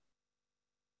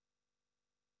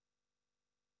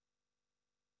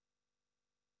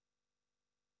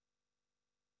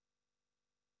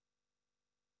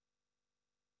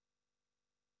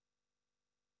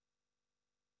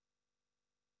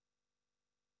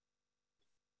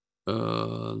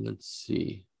 Let's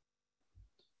see.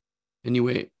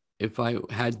 Anyway, if I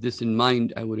had this in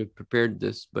mind, I would have prepared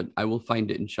this, but I will find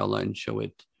it inshallah and show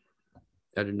it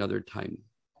at another time.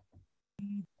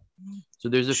 So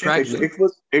there's a It, fragment.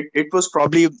 it was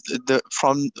probably the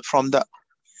from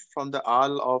the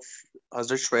al of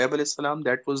Hazrat Shuaib alayhi salam.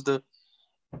 That was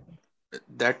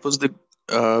the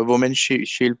woman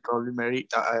she'll probably marry.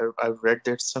 I've read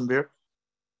that somewhere.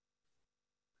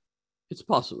 It's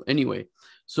possible. Anyway,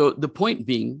 so the point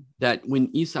being that when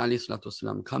Isa alayhi salatu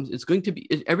wasalam comes, it's going to be,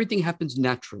 everything happens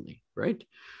naturally, right?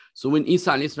 So when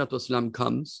Isa alayhi salatu wasalam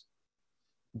comes,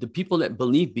 the people that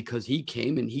believe because he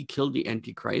came and he killed the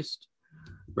Antichrist,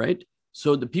 right?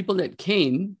 So the people that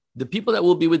came, the people that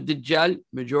will be with Dajjal,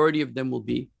 majority of them will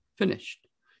be finished.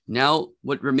 Now,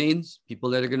 what remains?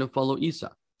 People that are going to follow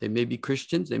Isa. They may be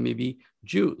Christians, they may be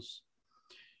Jews.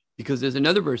 Because there's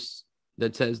another verse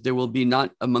that says there will be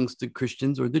not amongst the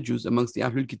Christians or the Jews, amongst the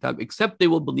Ahlul Kitab, except they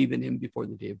will believe in him before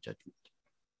the day of judgment.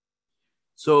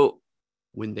 So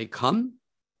when they come,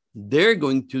 they're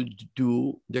going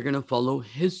to follow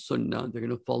his sunnah, they're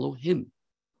going to follow him.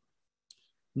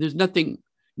 There's nothing.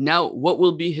 Now, what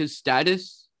will be his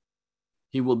status?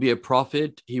 He will be a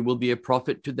prophet. He will be a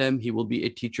prophet to them. He will be a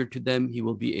teacher to them. He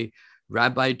will be a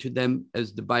rabbi to them,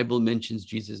 as the Bible mentions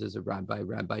Jesus as a rabbi.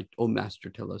 Rabbi, oh master,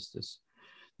 tell us this.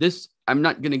 This, I'm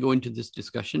not going to go into this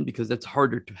discussion because that's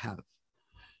harder to have.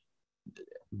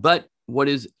 But what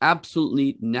is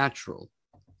absolutely natural,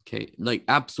 okay, like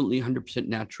absolutely 100%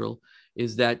 natural,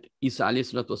 is that Isa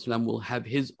alayhi salatu wasalam will have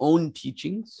his own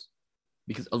teachings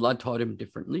because Allah taught him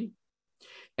differently.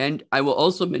 And I will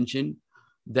also mention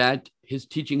that his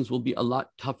teachings will be a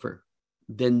lot tougher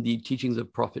than the teachings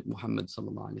of Prophet Muhammad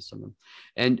sallallahu alaihi wasallam.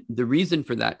 And the reason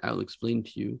for that, I'll explain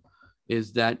to you,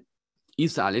 is that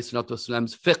Isa alayhi salatu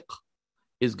wasalam's fiqh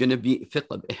is going to be fiqh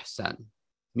of ihsan,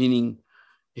 meaning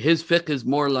his fiqh is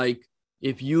more like,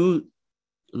 if you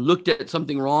looked at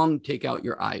something wrong, take out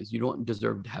your eyes. You don't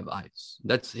deserve to have eyes.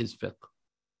 That's his fiqh.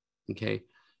 Okay.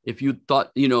 If you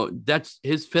thought, that's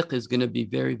his fiqh is going to be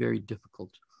very, very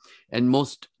difficult. And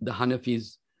most the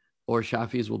Hanafis or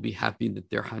Shafis will be happy that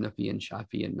they're Hanafi and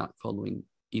Shafi and not following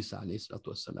Isa alayhi salatu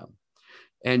wasalam.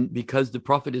 And because the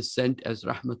Prophet is sent as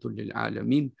rahmatul lil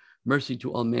alameen, mercy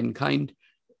to all mankind,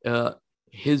 the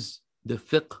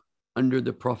fiqh under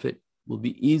the Prophet will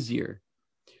be easier,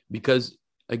 because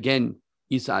again,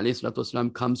 Isa alayhi salatu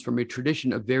wasalam comes from a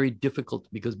tradition of very difficult,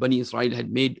 because Bani Israel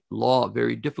had made law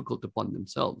very difficult upon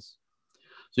themselves.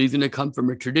 So he's going to come from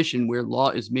a tradition where law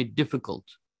is made difficult.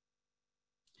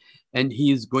 And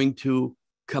he is going to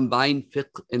combine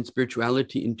fiqh and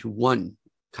spirituality into one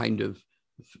kind of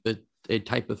a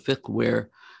type of fiqh where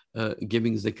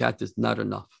giving zakat is not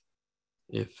enough.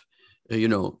 If, in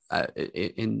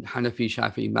Hanafi,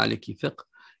 Shafi, Maliki fiqh,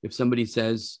 if somebody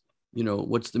says,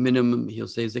 what's the minimum, he'll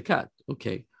say zakat.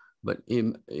 Okay. But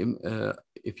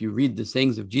if you read the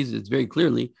sayings of Jesus, it's very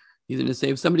clearly, he's going to say,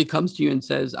 if somebody comes to you and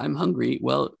says, I'm hungry,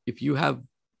 well, if you have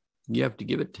to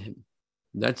give it to him.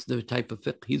 That's the type of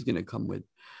fiqh he's going to come with.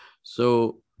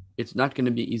 So it's not going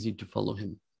to be easy to follow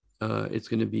him. It's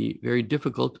going to be very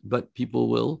difficult, but people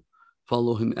will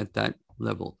follow him at that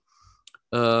level.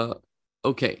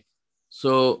 Okay,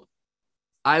 so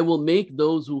I will make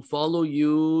those who follow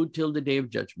you till the day of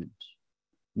judgment,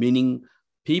 meaning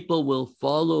people will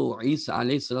follow Isa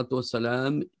alayhi salatu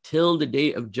wasalam till the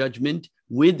day of judgment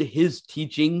with his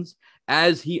teachings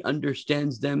as he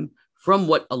understands them from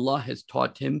what Allah has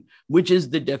taught him, which is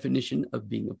the definition of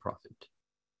being a prophet.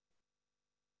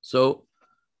 So,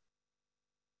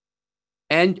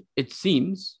 and it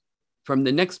seems from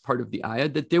the next part of the ayah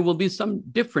that there will be some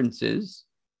differences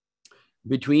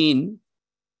between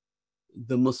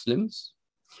the Muslims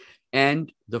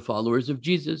and the followers of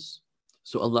Jesus.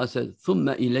 So Allah says,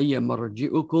 ثُمَّ إِلَيَّ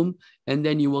مَرْجِعُكُمْ, and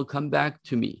then you will come back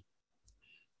to me.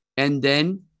 And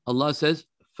then Allah says,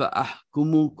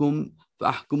 فَأَحْكُمُكُمْ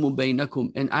فَأَحْكُمُ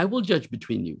بَيْنَكُمْ, and I will judge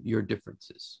between you, your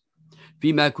differences.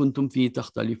 فِيمَا كُنْتُمْ فِي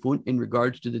تَخْتَلِفُونَ, in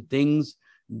regards to the things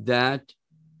that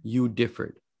you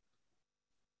differed.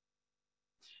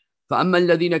 فَأَمَّا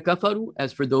الَّذِينَ كَفَرُوا,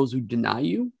 as for those who deny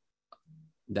you,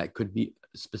 that could be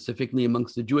specifically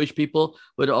amongst the Jewish people,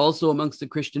 but also amongst the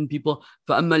Christian people.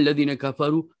 فَأَمَّا الَّذِينَ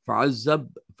كَفَرُوا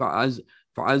فَعَذِّبْهُمْ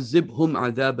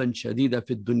عَذَابًا شَدِيدًا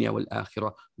فِي الدُّنْيَا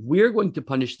وَالْآخِرَةِ, we're going to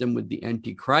punish them with the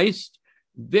Antichrist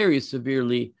very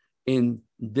severely in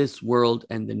this world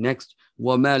and the next.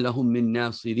 وَمَا لَهُم مِّن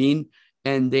نَاصِرِينَ,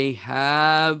 and they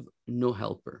have no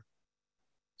helper.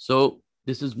 So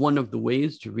this is one of the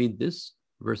ways to read this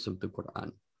verse of the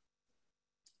Quran.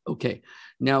 Okay,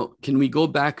 now can we go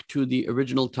back to the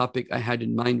original topic I had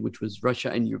in mind, which was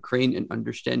Russia and Ukraine and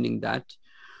understanding that?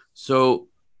 So,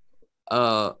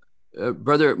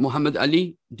 Brother Muhammad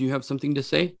Ali, do you have something to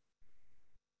say?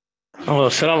 Oh,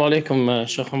 assalamu alaikum,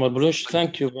 Sheikh Omar Baloch.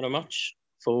 Thank you very much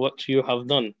for what you have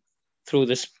done. through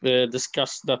this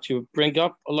discuss that you bring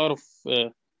up a lot of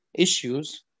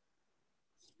issues,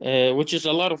 which is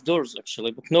a lot of doors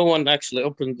actually, but no one actually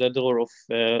opened the door of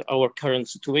our current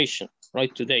situation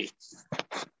right today.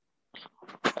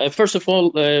 First of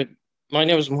all, my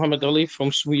name is Muhammad Ali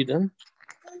from Sweden.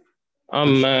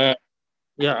 I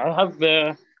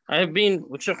have been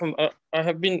with Sheikh, I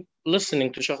have been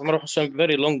listening to Sheikh Omar Hussein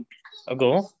very long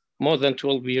ago, more than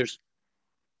 12 years,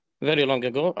 very long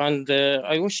ago, and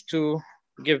I wish to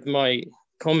give my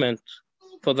comment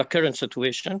for the current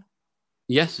situation.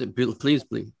 Yes, please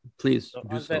do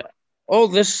so. All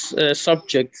this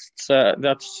subject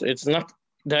that's it's not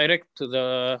direct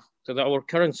to our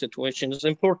current situation is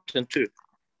important too,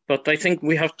 but I think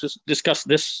we have to discuss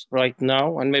this right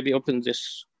now and maybe open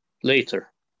this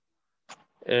later.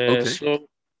 Okay. So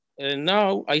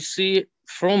now I see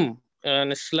from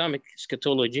an Islamic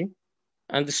eschatology,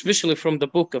 and especially from the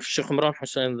book of Sheikh Omar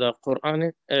Hussein, the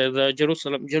Quran, the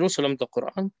Jerusalem, the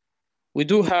Quran, we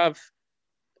do have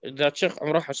that Sheikh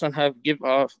Omar Hussein have give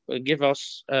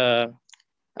us a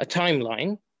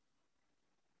timeline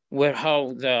where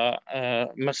how the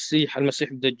Masih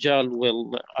al-Dajjal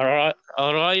will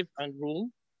arrive and rule,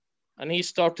 and he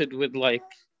started with like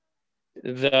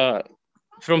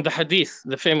from the hadith,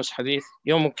 the famous hadith,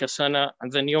 يوم كسنة,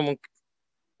 and then يوم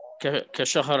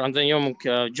كشهر, and then يوم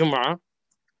كجمعة.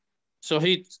 So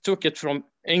he took it from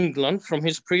England, from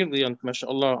his brilliant,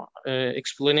 mashallah,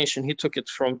 explanation. He took it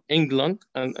from England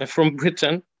and from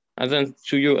Britain, and then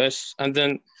to US, and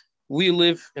then we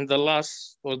live in the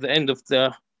last or the end of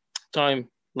the time,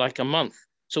 like a month.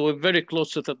 So we're very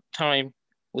close to the time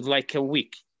with like a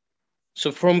week.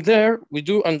 So from there, we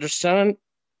do understand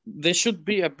there should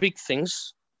be a big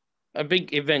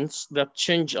events that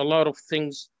change a lot of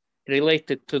things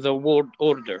related to the world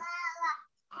order.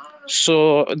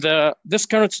 So this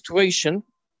current situation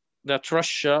that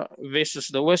Russia versus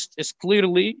the West is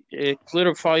clearly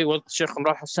clarify what Sheikh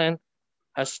Omar Hussein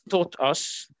has taught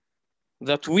us,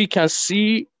 that we can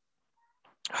see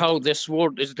how this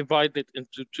world is divided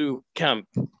into two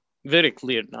camps, very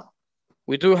clear now.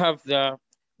 We do have the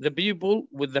people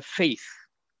with the faith,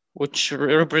 which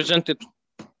represented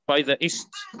by the East,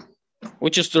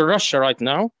 which is the Russia right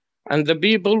now, and the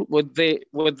people with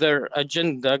their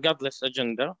agenda, godless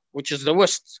agenda, which is the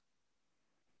West.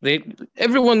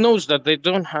 Everyone knows that they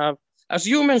don't have, as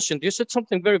you mentioned, you said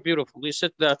something very beautiful. You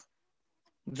said that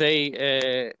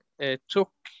they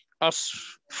took us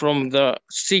from the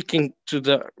seeking to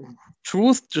the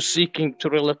truth to seeking to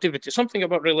relativity. Something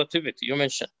about relativity you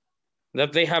mentioned,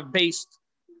 that they have based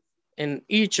in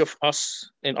each of us,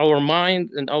 in our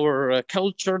mind, in our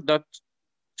culture, that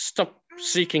stop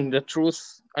seeking the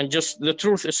truth and just the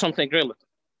truth is something relative,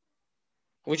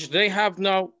 which they have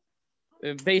now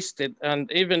based it,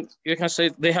 and even you can say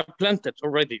they have planted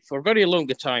already for a very long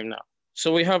time now.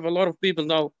 So we have a lot of people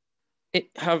now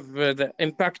have the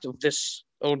impact of this,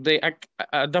 or they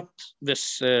adopt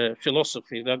this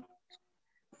philosophy that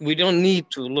we don't need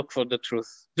to look for the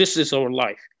truth. This is our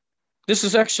life. This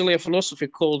is actually a philosophy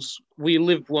called "We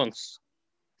Live Once."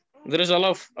 There is a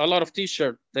lot of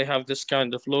T-shirts. They have this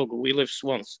kind of logo. We live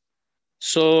once.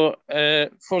 So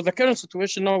for the current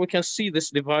situation now, we can see this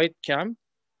divide camp.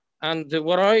 And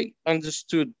what I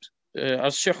understood,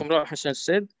 as Sheikh Omar Hussein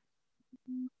said,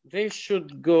 they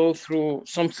should go through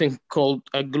something called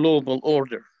a global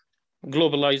order,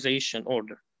 globalization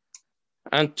order.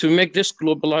 And to make this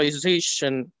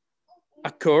globalization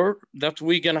occur, that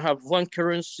we're gonna have one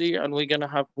currency and we're gonna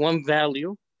have one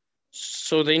value.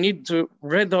 So they need to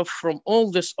rid off from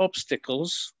all these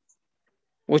obstacles,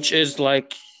 which is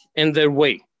like in their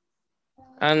way.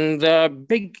 And the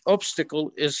big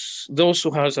obstacle is those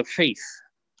who has a faith.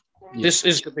 Yes. This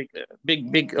is the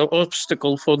big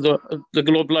obstacle for the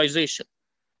globalization.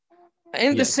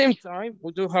 In the same time,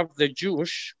 we do have the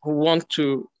Jewish who want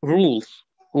to rule,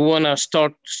 who want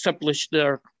to establish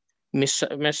their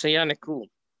messianic rule.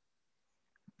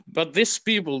 But these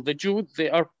people, the Jews,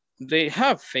 they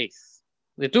have faith.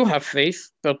 They do have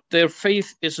faith, but their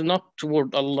faith is not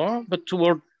toward Allah, but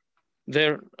toward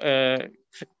their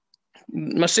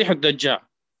Masih al-Dajjal.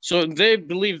 So they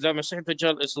believe that Masih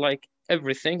al-Dajjal is like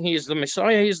everything. He is the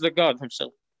Messiah, he is the God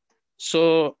himself.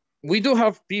 So we do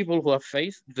have people who have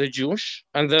faith, the Jewish,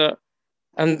 and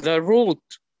the road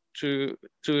to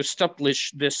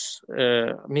establish this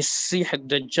Masih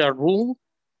al-Dajjal rule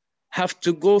have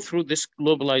to go through this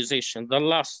globalization, the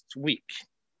last week.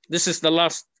 This is the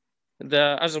last,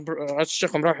 as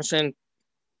Sheikh Omar Hussein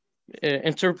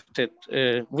interpreted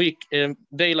week,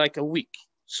 day like a week.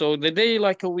 So the day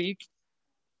like a week,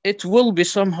 it will be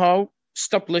somehow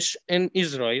established in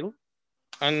Israel.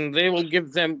 and they will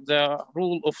give them the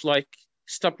rule of like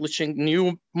establishing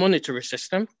new monetary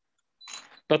system.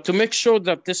 But to make sure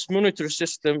that this monetary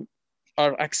system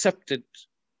are accepted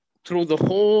through the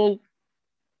whole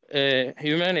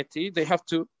humanity, they have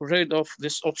to rid of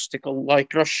this obstacle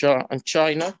like Russia and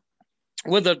China,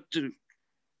 whether to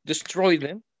destroy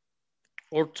them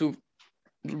or to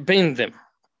ban them.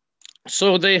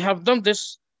 So they have done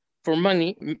this for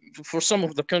money for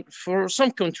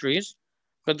some countries,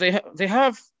 but they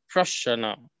have Russia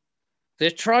now. They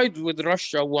tried with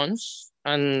Russia once,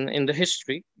 and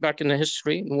back in the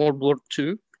history, in World War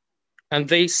II, and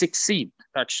they succeed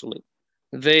actually.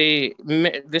 They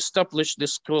established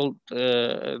this called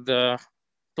the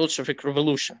Bolshevik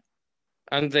Revolution,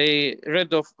 and they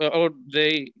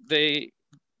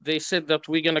said that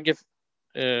we're gonna give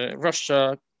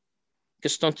Russia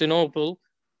Constantinople,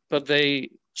 but they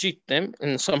cheat them,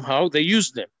 and somehow they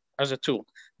use them as a tool.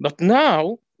 But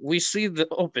now we see the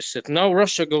opposite. Now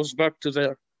Russia goes back to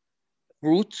their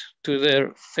root, to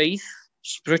their faith,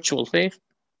 spiritual path,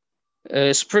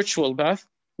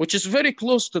 which is very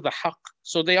close to the haqq.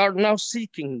 So they are now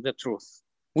seeking the truth.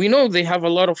 We know they have a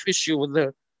lot of issue with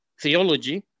their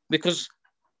theology, because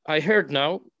I heard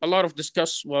now a lot of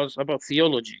discuss was about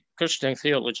theology, Christian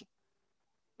theology.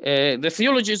 The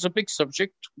theology is a big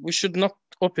subject. We should not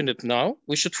open it now.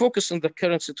 We should focus on the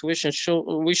current situation.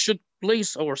 We should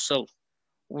place ourselves,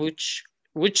 which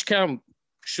camp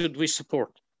should we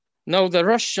support? Now the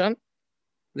Russian,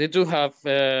 they do have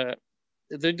a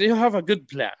good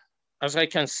plan, as I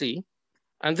can see,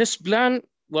 and this plan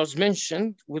was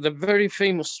mentioned with a very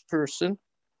famous person.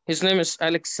 His name is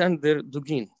Alexander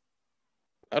Dugin.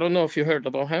 I don't know if you heard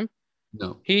about him.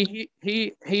 No. He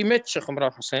met Sheikh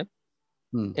Omar Hussein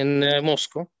in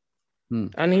Moscow,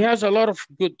 and he has a lot of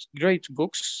great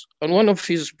books. And one of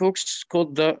his books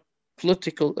called the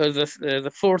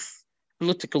Fourth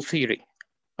Political Theory.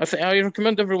 I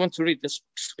recommend everyone to read this.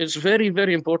 It's very,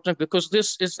 very important, because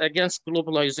this is against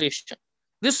globalization.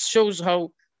 This shows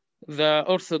how the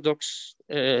Orthodox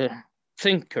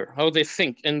thinker, how they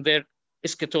think in their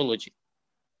eschatology.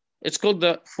 It's called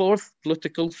the Fourth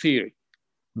Political Theory.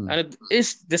 And it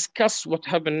is discuss what's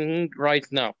happening right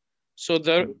now. So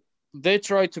they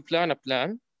try to plan a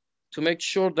plan to make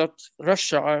sure that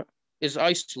Russia is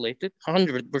isolated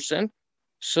 100%.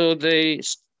 So they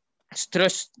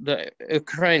stress the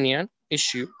Ukrainian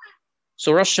issue.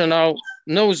 So Russia now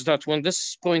knows that when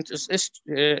this point is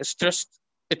stressed,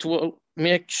 it will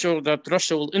make sure that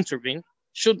Russia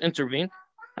should intervene,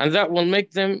 and that will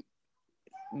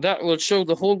show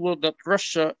the whole world that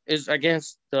Russia is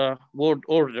against the world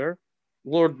order,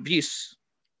 world peace,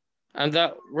 and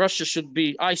that Russia should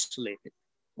be isolated,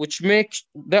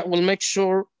 that will make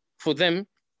sure for them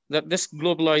that this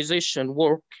globalization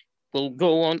work will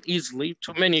go on easily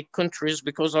to many countries,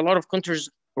 because a lot of countries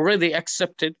already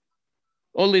accepted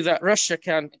only that Russia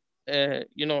can,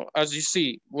 as you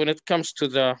see, when it comes to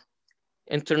the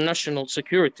international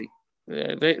security,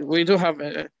 we do have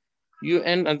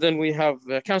UN, and then we have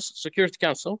Security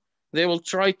Council. They will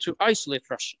try to isolate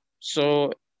Russia.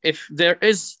 So if there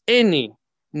is any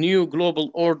new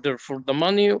global order for the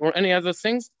money or any other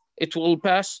things, it will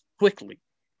pass quickly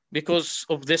because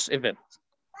of this event.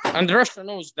 And Russia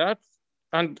knows that.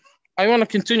 And I want to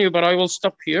continue, but I will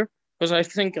stop here because I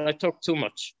think I talked too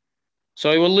much. So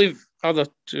I will leave other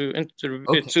to interview.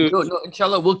 Okay. No,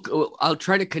 inshallah, I'll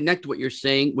try to connect what you're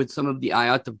saying with some of the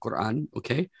ayat of Quran.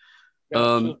 Okay.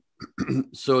 Yeah, sure.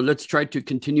 So let's try to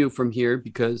continue from here,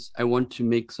 because I want to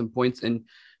make some points, and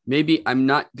maybe I'm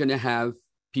not going to have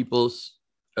people's,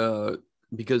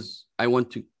 because I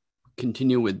want to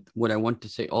continue with what I want to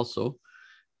say also.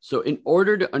 So in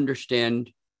order to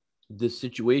understand the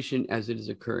situation as it is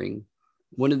occurring,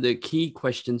 one of the key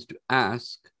questions to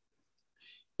ask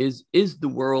is the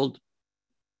world,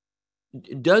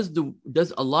 does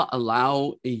Allah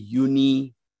allow a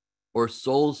uni or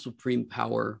sole supreme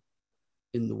power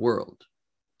in the world?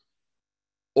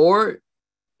 Or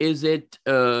is it,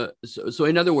 so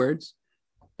in other words,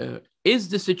 is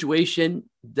the situation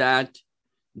that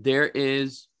there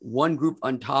is one group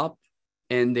on top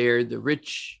and they're the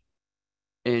rich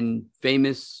and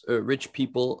famous rich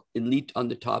people, elite on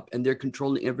the top, and they're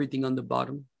controlling everything on the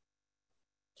bottom?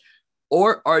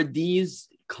 Or are these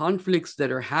conflicts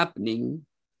that are happening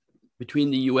between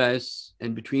the US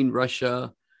and between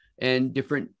Russia and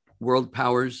different world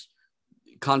powers,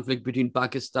 conflict between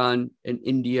Pakistan and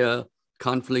India,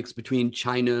 conflicts between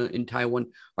China and Taiwan,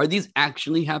 are these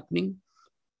actually happening?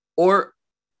 Or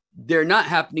they're not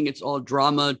happening, it's all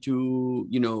drama to,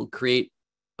 create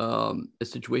a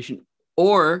situation?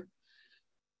 Or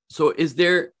So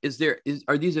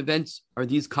are these events, are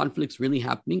these conflicts really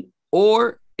happening?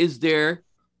 Or is there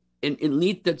an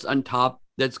elite that's on top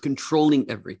that's controlling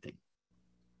everything?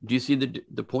 Do you see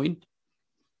the point?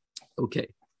 Okay.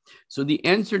 So the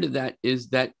answer to that is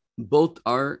that both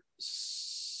are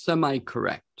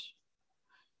semi-correct,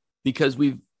 because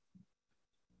we've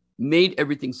made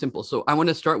everything simple. So I want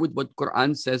to start with what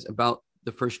Quran says about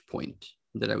the first point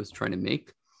that I was trying to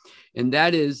make. And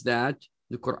that is that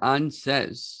the Quran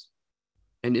says,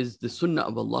 and is the sunnah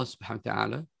of Allah subhanahu wa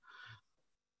ta'ala,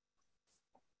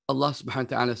 Allah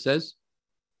subhanahu wa ta'ala says,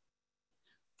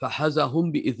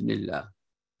 فَحَزَهُمْ بِإِذْنِ اللَّهِ.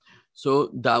 So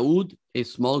Dawood, a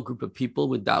small group of people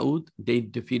with Dawood, they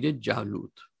defeated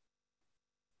Jalut.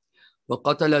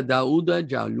 وَقَتَلَ دَاوُودَ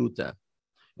جَالُوتَ.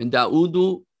 And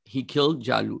Dawood, he killed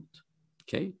Jalut.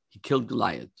 Okay, he killed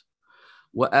Goliath.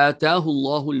 وَآتَاهُ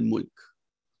اللَّهُ الْمُلْكِ.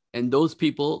 And those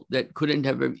people that couldn't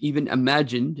have even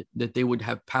imagined that they would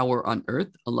have power on earth,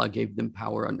 Allah gave them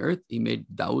power on earth. He made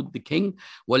Dawood the king.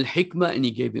 وَالْحِكْمَةِ. And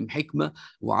he gave him hikmah.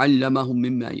 وَعَلَّمَهُ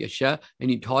مِمَّا يَشَاءُ. And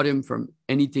he taught him from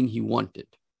anything he wanted.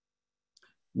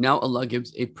 Now Allah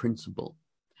gives a principle,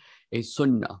 a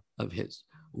sunnah of his.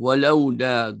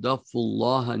 وَلَوْلَا دَفُّ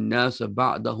اللَّهَ النَّاسَ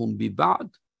بَعْدَهُمْ بِبَعْدٍ.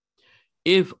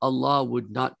 If Allah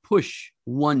would not push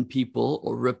one people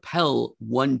or repel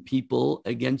one people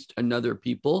against another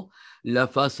people,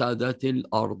 لَفَسَدَتِ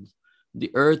الْأَرْضِ.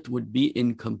 The earth would be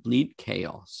in complete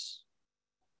chaos.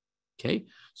 Okay,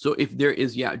 so if there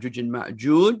is Ya'juj and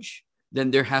Ma'juj, then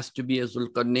there has to be a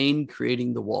Zulqarnain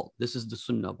creating the wall. This is the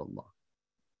sunnah of Allah.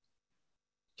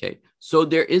 Okay, so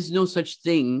there is no such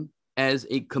thing as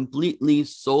a completely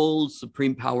sole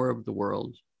supreme power of the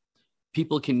world.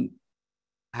 People can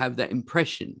have that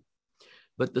impression,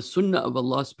 but the sunnah of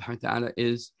Allah subhanahu wa ta'ala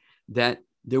is that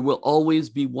there will always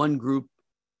be one group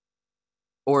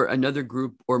or another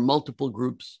group or multiple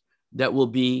groups that will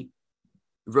be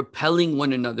repelling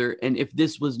one another. And if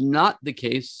this was not the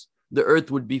case, the earth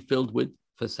would be filled with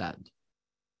fasad.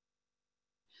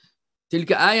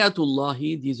 Tilka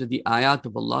ayatullahi, these are the ayat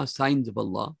of Allah, signs of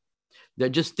Allah,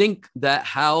 that just think that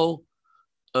how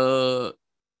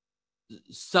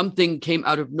something came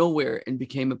out of nowhere and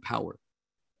became a power.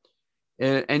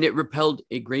 And it repelled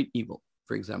a great evil,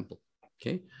 for example.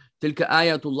 Okay. Tilka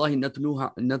ayatullahi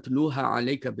natluha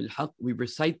alayka bilhaq. We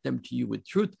recite them to you with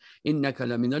truth. Innaka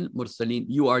laminal mursaleen.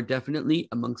 You are definitely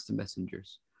amongst the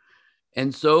messengers.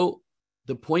 And so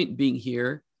the point being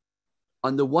here,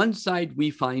 on the one side,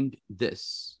 we find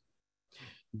this,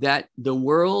 that the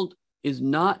world is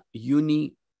not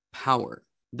uni-power,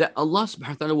 that Allah subhanahu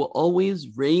wa ta'ala will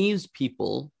always raise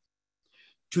people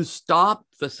to stop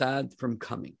fasad from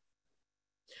coming,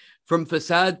 from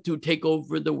fasad to take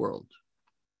over the world.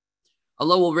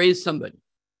 Allah will raise somebody.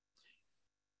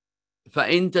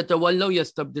 فَإِن تَتَوَلَّوْا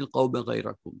يَسْتَبْدِلْ قَوْمًا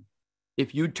غَيْرَكُمْ.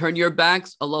 If you turn your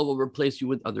backs, Allah will replace you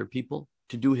with other people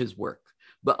to do His work.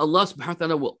 But Allah subhanahu wa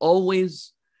ta'ala will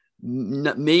always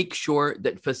make sure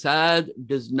that fasad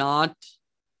does not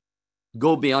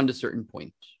go beyond a certain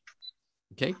point.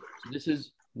 Okay, so this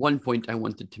is one point I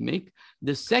wanted to make.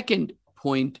 The second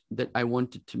point that I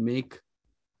wanted to make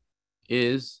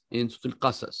is in Surah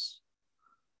Al-Qasas.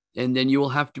 And then you will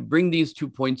have to bring these 2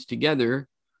 points together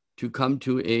to come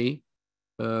to a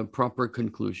proper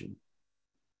conclusion.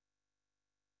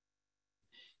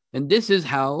 And this is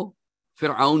how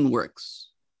Fir'aun works.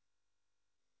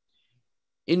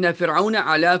 Inna Fir'auna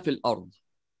ala fil ard.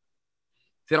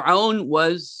 Fir'aun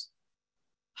was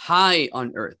high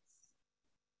on earth,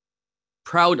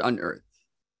 proud on earth.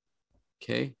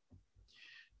 Okay.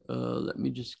 Let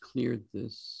me just clear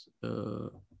this.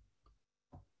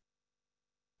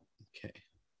 Okay.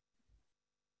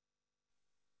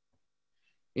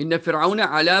 Inna Fir'auna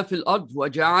ala fil ard wa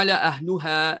ja'ala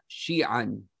ahluha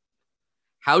shi'an.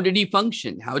 How did he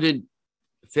function? How did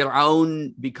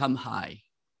Fir'aun become high?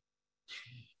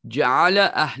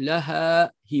 Ja'ala ahlaha,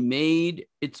 he made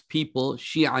its people,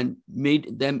 shi'an,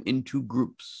 made them into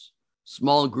groups,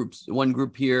 small groups, one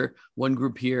group here, one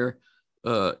group here.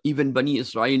 Even Bani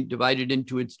Israel divided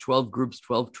into its 12 groups,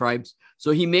 12 tribes. So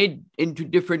he made into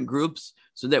different groups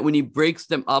so that when he breaks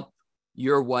them up,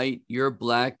 you're white, you're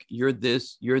black, you're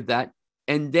this, you're that.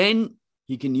 And then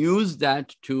he can use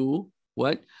that to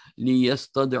what?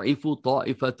 لِيَسْتَضْعِفُ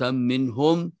طَائِفَةً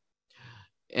مِّنْهُمْ.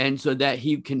 And so that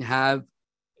he can have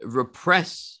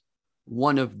repress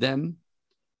one of them,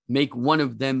 make one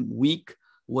of them weak,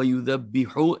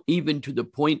 وَيُذَبِّحُ, even to the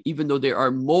point, even though there are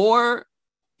more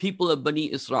people of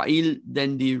Bani Israel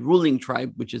than the ruling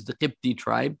tribe, which is the Qibti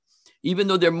tribe, even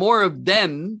though there are more of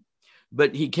them,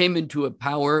 but he came into a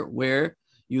power where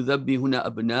يُذَبِّحُونَ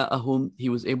أَبْنَاءَهُمْ. He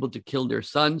was able to kill their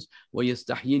sons.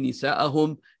 وَيَسْتَحْيِي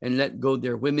نِسَاءَهُمْ. And let go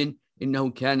their women.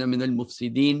 إِنَّهُ كَانَ مِنَ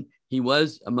الْمُفْسِدِينَ. He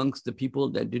was amongst the people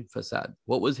that did fasad.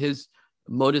 What was his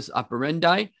modus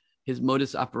operandi? His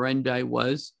modus operandi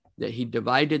was that he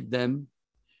divided them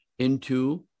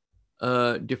into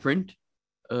different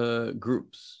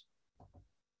groups.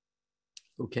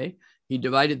 Okay, he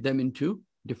divided them into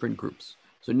different groups.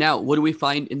 So now, what do we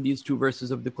find in these two verses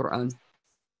of the Quran?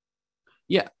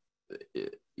 Yeah,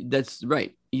 that's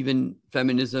right. Even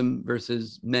feminism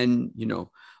versus men, you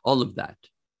know, all of that.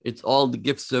 It's all the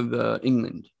gifts of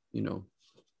England, you know,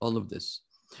 all of this.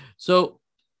 So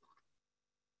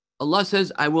Allah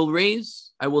says, I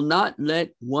will not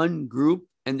let one group,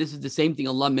 and this is the same thing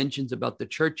Allah mentions about the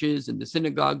churches and the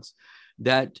synagogues,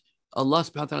 that Allah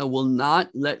subhanahu wa ta'ala will not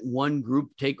let one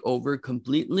group take over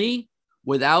completely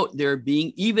without there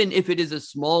being, even if it is a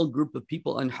small group of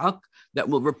people on haqq, that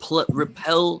will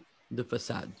repel the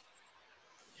fasad.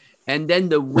 And then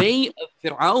the way of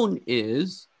Fir'aun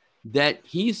is that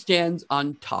he stands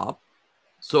on top.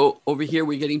 So over here,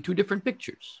 we're getting two different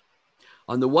pictures.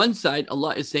 On the one side,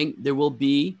 Allah is saying there will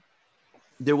be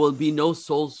no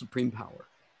sole supreme power.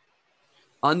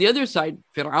 On the other side,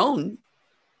 Fir'aun,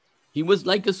 he was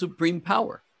like a supreme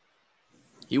power.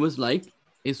 He was like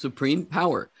a supreme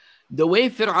power. The way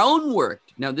Fir'aun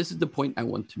worked, now this is the point I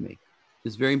want to make.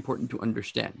 It's very important to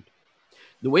understand.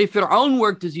 The way Fir'aun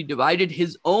worked is he divided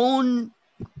his own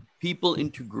people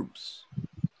into groups.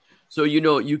 So, you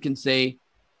know, you can say,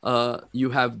 you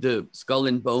have the skull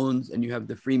and bones, and you have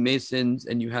the Freemasons,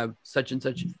 and you have such and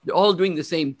such. They're all doing the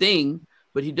same thing,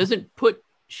 but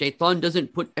Shaitan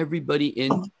doesn't put everybody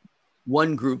in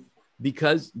one group,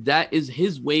 because that is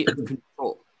his way of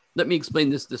control. Let me explain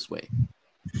this way.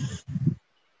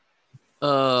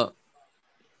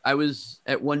 I was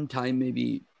at one time,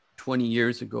 maybe 20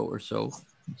 years ago or so,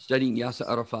 studying Yasser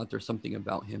Arafat or something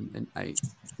about him, and I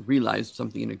realized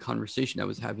something in a conversation I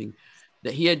was having,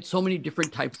 that he had so many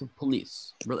different types of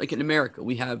police. Like in America,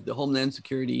 we have the Homeland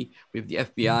Security, we have the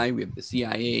FBI, we have the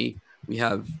CIA, we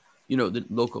have, you know, the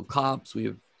local cops, we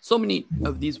have so many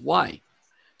of these. Why?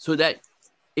 So that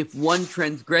if one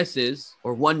transgresses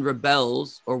or one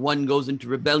rebels or one goes into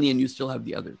rebellion, you still have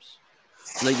the others.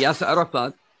 Like Yasser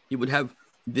Arafat, he would have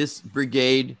this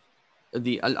brigade,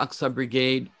 the Al-Aqsa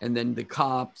Brigade, and then the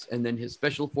cops, and then his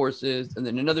special forces, and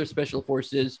then another special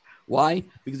forces. Why?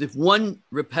 Because if one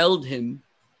repelled him,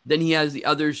 then he has the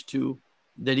others too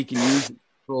that he can use and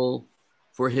control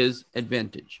for his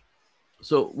advantage.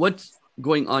 So what's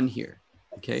going on here?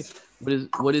 Okay,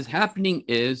 what is happening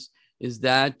is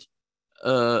that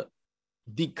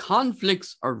the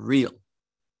conflicts are real.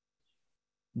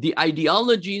 The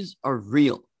ideologies are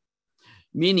real,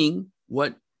 meaning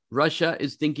what Russia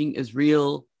is thinking is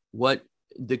real, what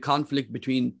the conflict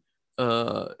between,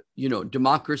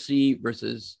 democracy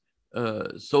versus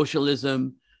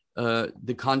socialism,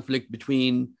 the conflict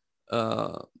between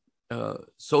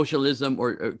socialism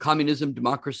or communism,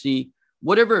 democracy,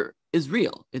 whatever is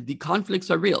real. The conflicts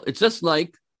are real. It's just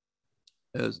like,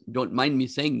 don't mind me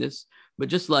saying this, but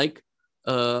just like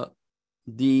the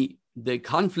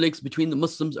conflicts between the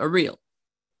Muslims are real.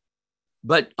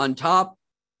 But on top,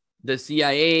 the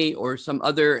CIA or some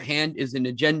other hand is an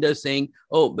agenda saying,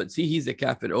 oh, but see, he's a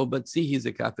kafir. Oh, but see, he's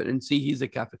a kafir. And see, he's a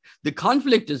kafir. The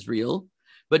conflict is real,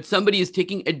 but somebody is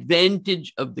taking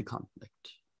advantage of the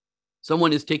conflict.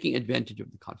 Someone is taking advantage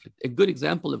of the conflict. A good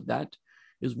example of that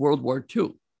is World War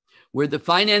II, where the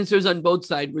financiers on both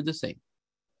sides were the same.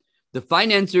 The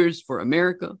financiers for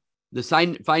America, the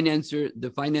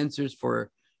financiers for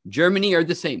Germany are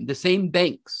the same. The same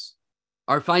banks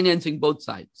are financing both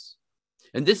sides.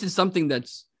 And this is something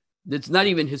that's not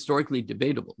even historically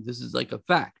debatable. This is like a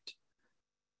fact.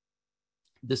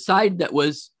 The side that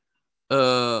was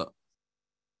on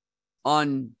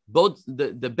both,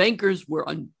 the bankers were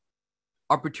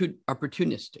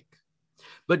opportunistic.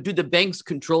 But do the banks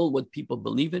control what people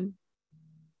believe in?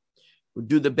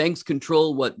 Do the banks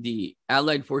control what the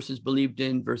Allied forces believed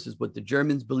in versus what the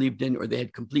Germans believed in, or they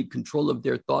had complete control of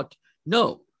their thought?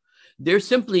 No. They're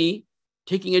simply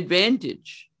taking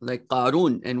advantage, like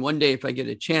Qarun. And one day, if I get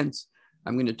a chance,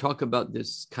 I'm going to talk about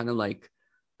this kind of like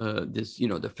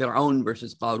the Fir'aun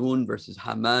versus Qarun versus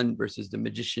Haman versus the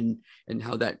magician, and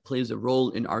how that plays a role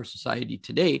in our society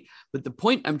today. But the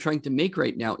point I'm trying to make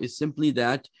right now is simply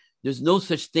that there's no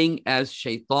such thing as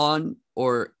shaitan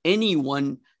or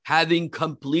anyone having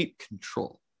complete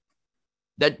control.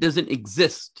 That doesn't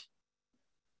exist.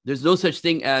 There's no such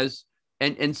thing as,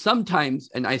 and sometimes,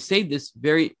 and I say this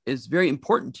is very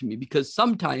important to me, because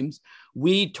sometimes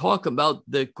we talk about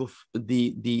the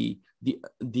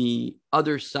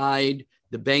other side,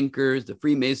 the bankers, the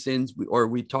Freemasons, or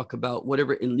we talk about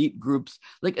whatever elite groups,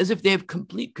 like as if they have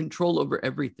complete control over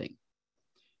everything.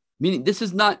 Meaning this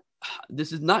is not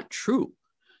true.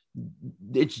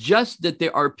 It's just that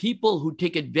there are people who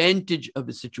take advantage of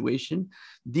a situation.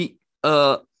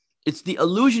 It's the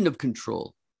illusion of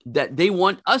control that they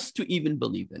want us to even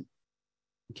believe in.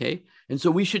 Okay, and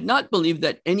so we should not believe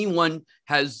that anyone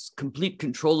has complete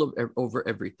control over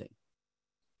everything.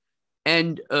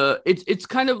 And it's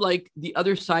kind of like the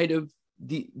other side of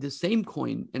the same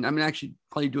coin. And I'm gonna actually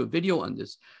probably do a video on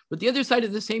this. But the other side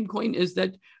of the same coin is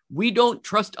that we don't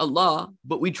trust Allah,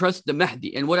 but we trust the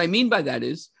Mahdi. And what I mean by that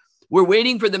is we're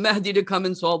waiting for the Mahdi to come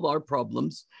and solve our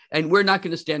problems, and we're not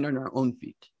going to stand on our own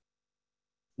feet.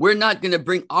 We're not going to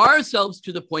bring ourselves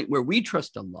to the point where we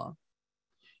trust Allah,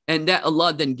 and that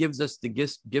Allah then gives us the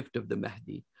gift of the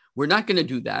Mahdi. We're not going to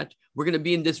do that. We're going to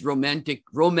be in this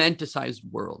romanticized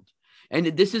world. And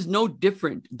this is no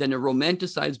different than a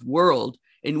romanticized world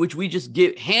in which we just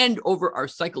hand over our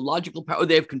psychological power.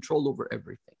 They have control over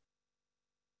everything.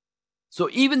 So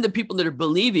even the people that are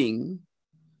believing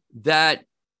that,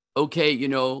 okay, you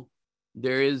know,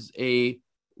 there is a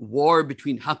war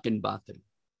between haqq and batil.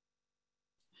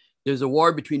 There's a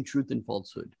war between truth and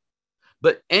falsehood.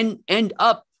 But end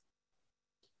up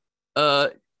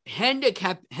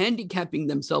handicapping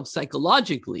themselves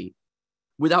psychologically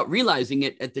without realizing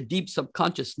it at the deep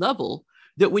subconscious level,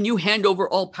 that when you hand over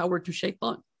all power to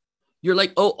shaitan, you're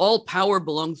like, oh, all power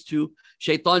belongs to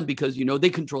shaitan because, you know, they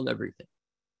control everything.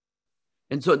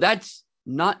 And so that's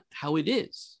not how it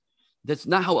is. That's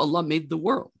not how Allah made the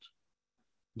world.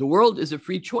 The world is a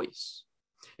free choice.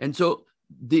 And so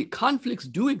the conflicts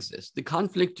do exist. The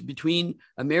conflict between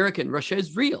America and Russia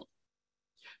is real.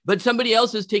 But somebody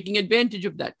else is taking advantage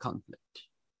of that conflict.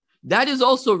 That is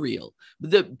also real.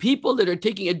 The people that are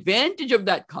taking advantage of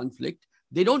that conflict,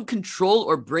 they don't control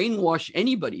or brainwash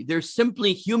anybody. They're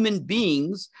simply human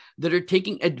beings that are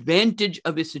taking advantage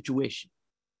of a situation.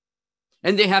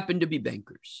 And they happen to be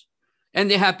bankers. And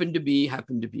they happen to be,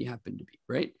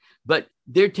 right? But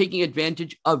they're taking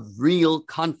advantage of real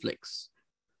conflicts.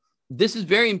 This is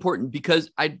very important because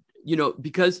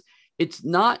because it's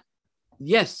not,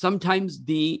 yes, sometimes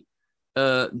the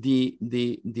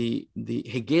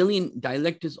Hegelian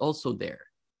dialect is also there,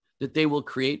 that they will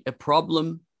create a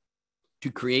problem to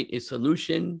create a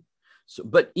solution. So,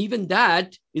 but even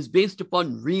that is based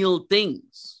upon real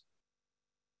things.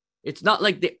 It's not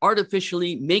like they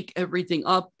artificially make everything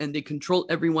up and they control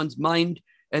everyone's mind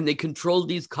and they control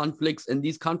these conflicts, and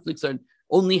these conflicts are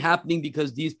only happening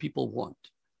because these people want.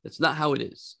 That's not how it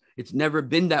is. It's never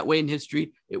been that way in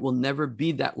history. It will never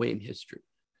be that way in history.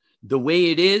 The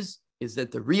way it is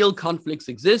that the real conflicts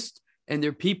exist, and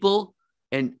there are people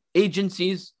and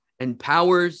agencies and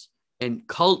powers and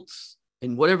cults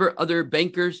and whatever other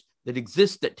bankers that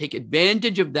exist that take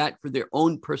advantage of that for their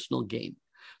own personal gain.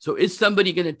 So is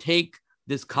somebody going to take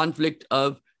this conflict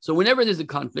so whenever there's a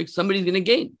conflict, somebody's going to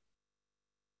gain.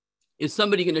 Is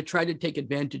somebody going to try to take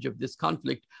advantage of this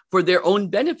conflict for their own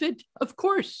benefit? Of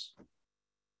course.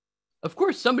 Of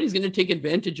course, somebody's going to take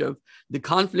advantage of the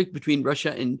conflict between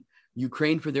Russia and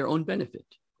Ukraine for their own benefit,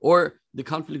 or the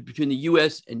conflict between the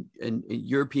US and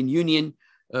European Union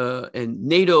and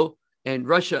NATO and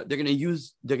Russia. They're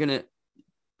going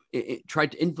to try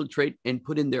to infiltrate and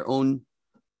put in their own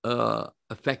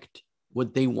effect,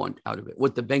 what they want out of it,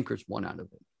 what the bankers want out of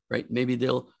it, right? Maybe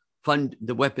they'll fund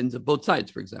the weapons of both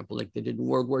sides, for example, like they did in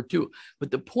World War II.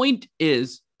 But the point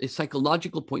is a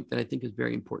psychological point that I think is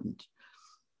very important.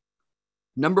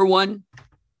 Number one,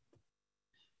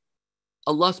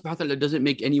 Allah subhanahu wa ta'ala doesn't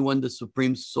make anyone the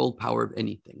supreme sole power of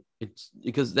anything. It's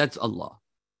because that's Allah.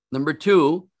 Number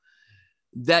two,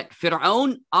 that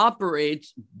Fir'aun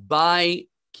operates by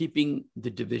keeping the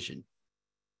division,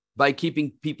 by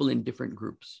keeping people in different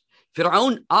groups.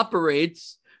 Fir'aun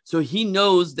operates so he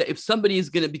knows that if somebody is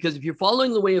going to, because if you're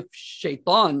following the way of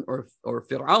shaitan or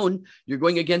Fir'aun, you're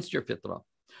going against your fitrah.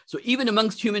 So even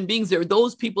amongst human beings, there are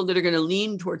those people that are going to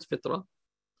lean towards fitrah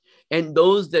and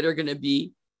those that are going to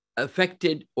be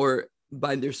affected or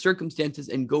by their circumstances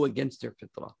and go against their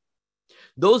fitrah.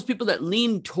 Those people that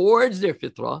lean towards their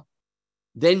fitrah,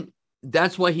 then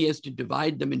that's why he has to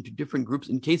divide them into different groups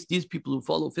in case these people who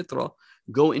follow fitrah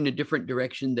go in a different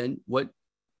direction than what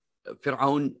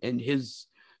Fir'aun and his,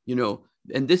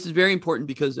 and this is very important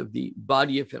because of the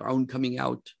body of Fir'aun coming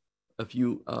out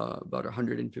about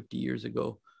 150 years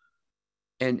ago,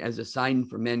 and as a sign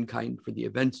for mankind for the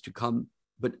events to come.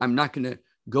 But I'm not going to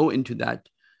go into that.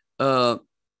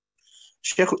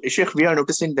 Sheikh, we are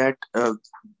noticing that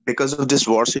because of this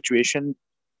war situation,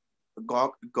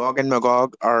 Gog and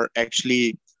Magog are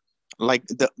actually like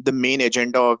the main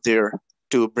agenda of their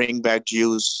to bring back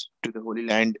Jews to the Holy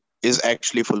Land is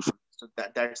actually fulfilled. So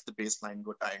that's the baseline,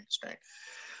 what I understand.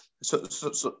 So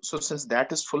since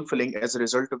that is fulfilling as a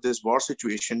result of this war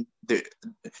situation,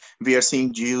 we are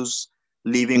seeing Jews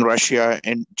leaving Russia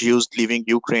and Jews leaving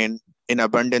Ukraine in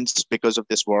abundance because of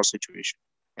this war situation,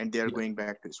 and they are going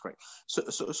back to Israel.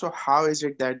 So how is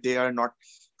it that they are not?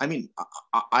 I mean,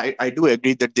 I do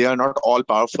agree that they are not all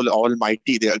powerful,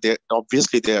 almighty.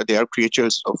 They are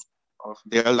creatures of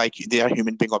they are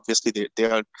human beings. Obviously, they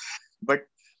are, but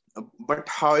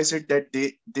how is it that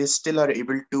they still are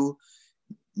able to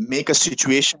make a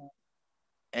situation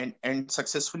and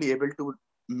successfully able to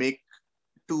make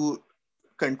two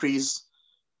countries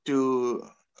to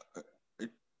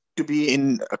be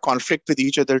in a conflict with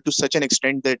each other to such an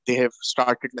extent that they have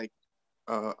started like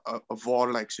a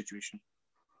war-like situation?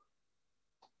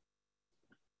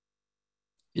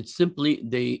 It's simply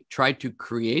they try to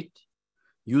create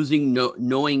using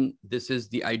knowing this is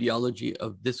the ideology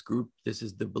of this group, this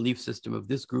is the belief system of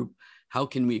this group. How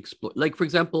can we exploit? Like, for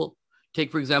example,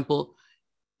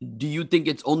 do you think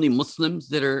it's only Muslims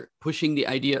that are pushing the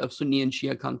idea of Sunni and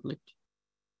Shia conflict?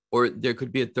 Or there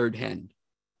could be a third hand?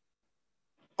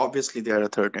 Obviously, they are a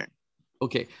third hand.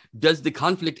 Okay. Does the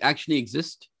conflict actually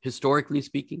exist, historically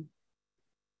speaking?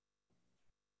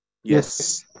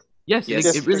 Yes. Yes,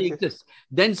 it really exists.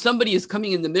 Then somebody is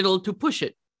coming in the middle to push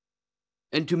it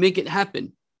and to make it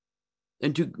happen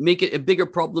and to make it a bigger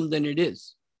problem than it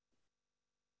is,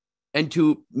 and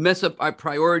to mess up our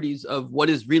priorities of what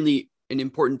is really an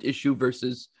important issue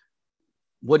versus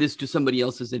what is to somebody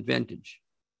else's advantage.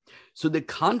 So the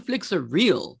conflicts are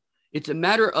real. It's a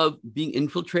matter of being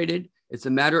infiltrated. It's a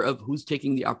matter of who's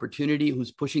taking the opportunity,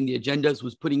 who's pushing the agendas,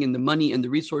 who's putting in the money and the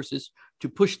resources to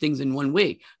push things in one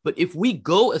way. But if we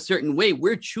go a certain way,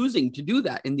 we're choosing to do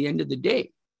that in the end of the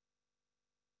day.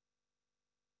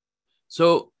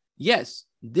 So yes,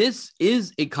 this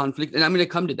is a conflict, and I'm going to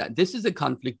come to that. This is a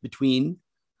conflict between,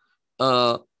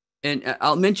 and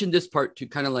I'll mention this part to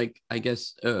kind of like, I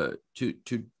guess,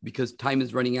 because time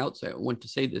is running out, so I want to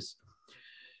say this,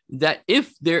 that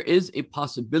if there is a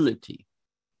possibility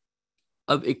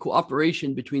of a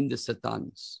cooperation between the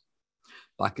Satans,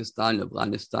 Pakistan,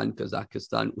 Afghanistan,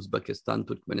 Kazakhstan, Uzbekistan,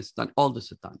 Turkmenistan, all the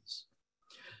Satans,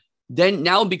 then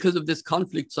now because of this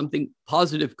conflict, something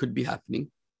positive could be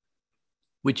happening,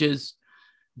 which is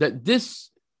that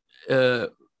this,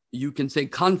 you can say,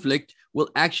 conflict will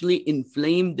actually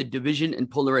inflame the division and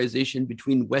polarization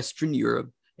between Western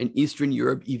Europe and Eastern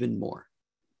Europe even more.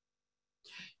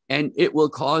 And it will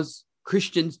cause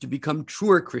Christians to become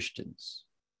truer Christians.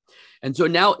 And so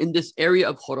now in this area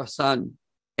of Khorasan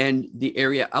and the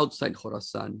area outside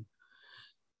Khorasan,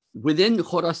 within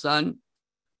Khorasan,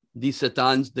 the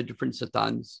Satans, the different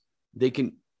Satans, they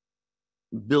can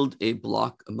build a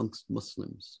block amongst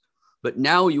Muslims. But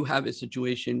now you have a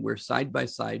situation where side by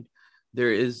side,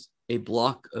 there is a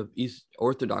block of East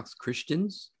Orthodox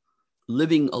Christians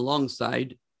living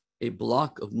alongside a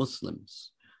block of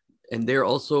Muslims. And they're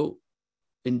also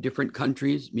in different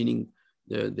countries, meaning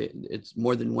it's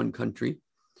more than one country.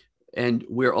 And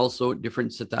we're also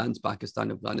different Satans,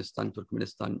 Pakistan, Afghanistan,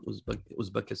 Turkmenistan,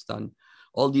 Uzbekistan,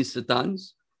 all these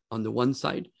Satans on the one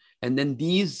side. And then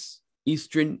these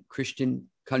Eastern Christian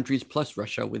countries plus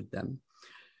Russia with them.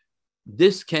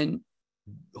 This can,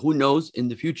 who knows, in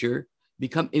the future,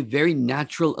 become a very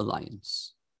natural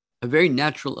alliance, a very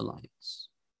natural alliance.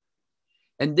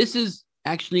 And this is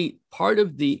actually part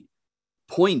of the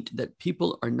point that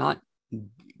people are not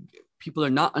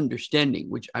understanding,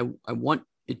 which I want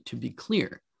it to be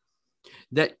clear,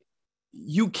 that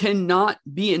you cannot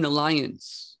be in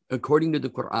alliance according to the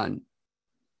Quran,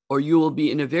 or you will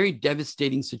be in a very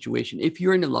devastating situation if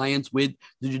you're in alliance with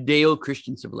the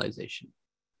Judeo-Christian civilization.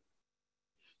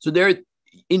 So there,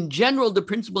 in general, the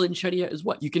principle in Sharia is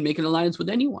what? You can make an alliance with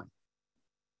anyone.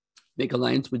 Make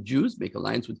alliance with Jews, make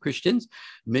alliance with Christians.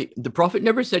 The Prophet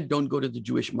never said, don't go to the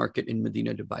Jewish market in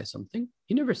Medina to buy something.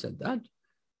 He never said that.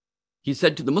 He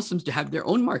said to the Muslims to have their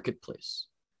own marketplace.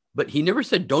 But he never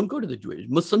said, don't go to the Jewish.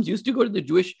 Muslims used to go to the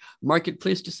Jewish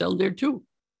marketplace to sell there too.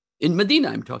 In Medina,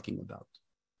 I'm talking about.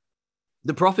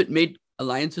 The Prophet made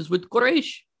alliances with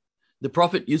Quraysh. The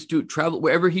Prophet used to travel,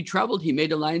 wherever he traveled, he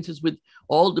made alliances with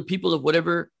all the people of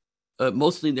whatever,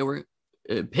 mostly they were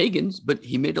pagans, but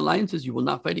he made alliances. You will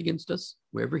not fight against us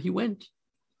wherever he went.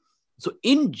 So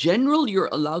in general, you're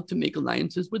allowed to make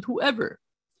alliances with whoever.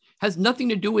 Has nothing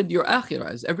to do with your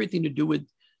akhirah, has everything to do with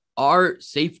our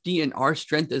safety and our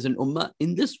strength as an ummah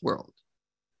in this world.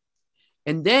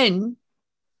 And then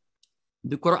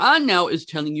the Quran now is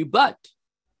telling you, but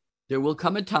there will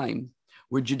come a time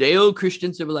where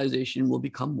Judeo-Christian civilization will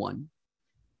become one.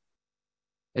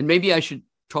 And maybe I should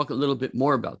talk a little bit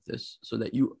more about this so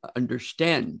that you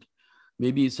understand.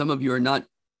 Maybe some of you are not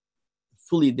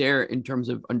fully there in terms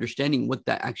of understanding what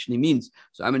that actually means.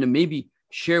 So I'm going to maybe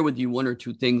share with you one or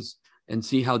two things and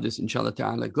see how this inshallah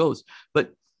ta'ala goes.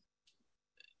 But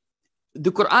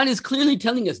the Quran is clearly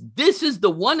telling us this is the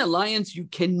one alliance you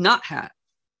cannot have.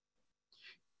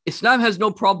 Islam has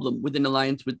no problem with an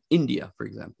alliance with India, for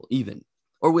example,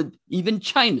 or with even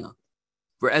China,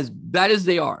 for as bad as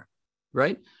they are,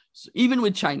 right? So even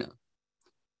with China.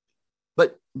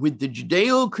 But with the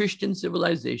Judeo-Christian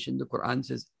civilization, the Quran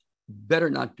says, better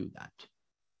not do that.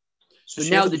 So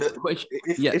now the question,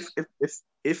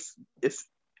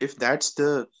 if that's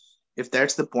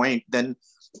the point, then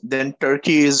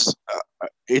Turkey is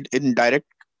in direct.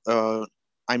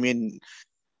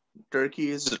 Turkey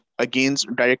is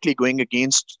directly going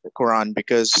against the Quran,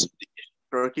 because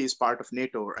Turkey is part of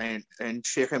NATO, and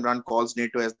Sheikh Imran calls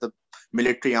NATO as the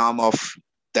military arm of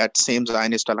that same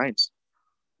Zionist alliance.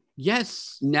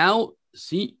 Yes. Now,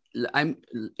 see,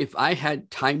 if I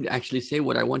had time to actually say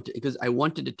what I wanted, because I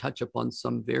wanted to touch upon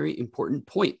some very important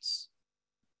points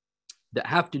that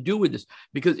have to do with this.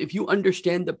 Because if you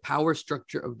understand the power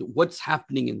structure of what's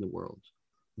happening in the world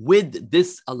with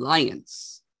this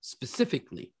alliance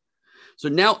specifically. So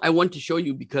now I want to show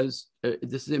you, because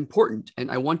this is important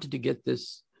and I wanted to get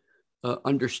this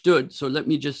understood. So let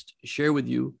me just share with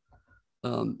you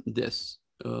this.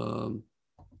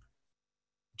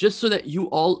 Just so that you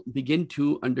all begin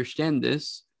to understand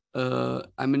this,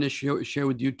 I'm going to share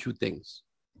with you two things.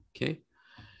 Okay.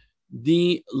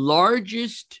 The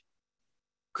largest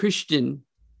Christian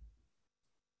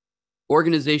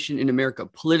organization in America,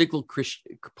 political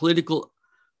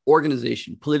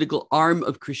organization, political arm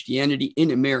of Christianity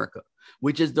in America,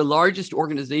 which is the largest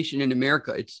organization in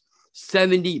America. It's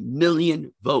 70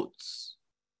 million votes.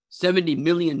 70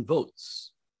 million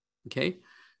votes. Okay.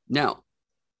 Now,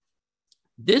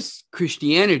 this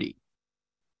Christianity,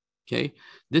 okay,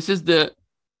 this is the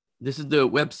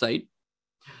website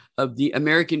of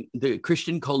the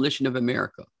Christian Coalition of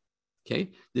America.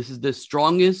 Okay, this is the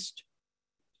strongest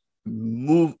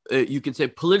you can say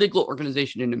political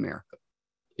organization in America.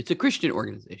 It's a Christian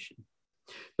organization.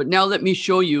 But now let me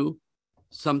show you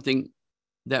something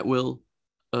that will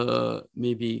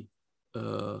maybe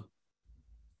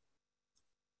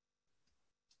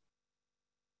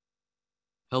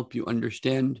help you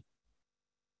understand.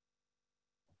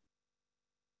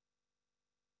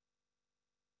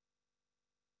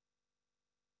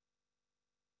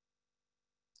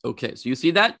 Okay, so you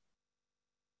see that?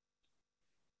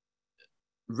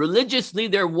 Religiously,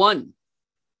 they're one.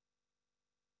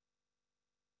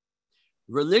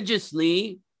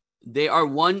 Religiously, they are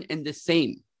one and the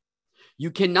same.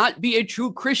 You cannot be a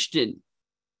true Christian.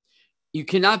 You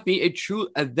cannot be a true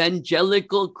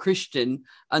evangelical Christian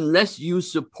unless you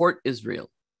support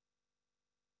Israel.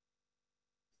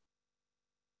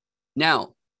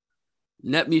 Now,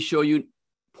 let me show you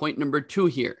point number 2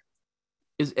 here.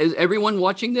 Is everyone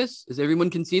watching this? Is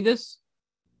everyone can see this?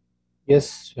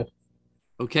 Yes, sure.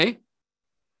 Okay.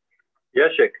 Yes,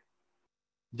 Sheikh.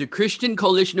 The Christian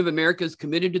Coalition of America is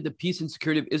committed to the peace and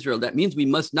security of Israel. That means we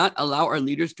must not allow our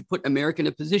leaders to put America in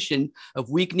a position of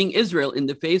weakening Israel in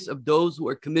the face of those who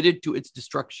are committed to its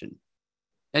destruction.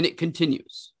 And it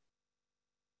continues.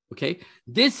 Okay.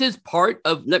 This is part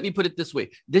of, let me put it this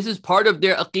way. This is part of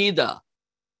their aqidah.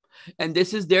 And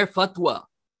this is their fatwa.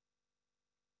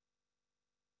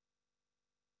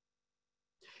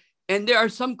 And there are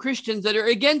some Christians that are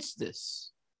against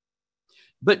this.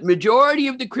 But majority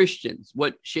of the Christians,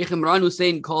 what Sheikh Imran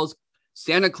Hussein calls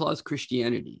Santa Claus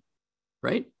Christianity,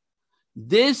 right?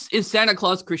 This is Santa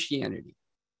Claus Christianity.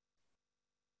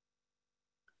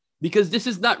 Because this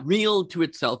is not real to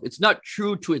itself. It's not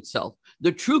true to itself.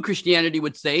 The true Christianity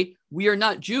would say, we are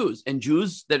not Jews. And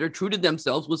Jews that are true to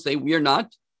themselves will say, we are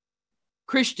not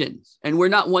Christians. And we're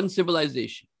not one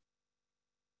civilization.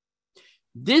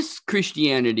 This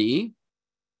Christianity,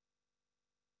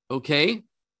 okay,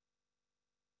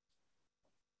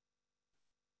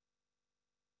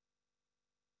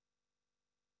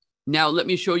 now let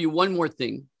me show you one more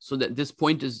thing so that this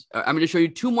point is, I'm going to show you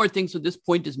 2 more things so this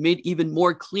point is made even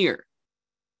more clear.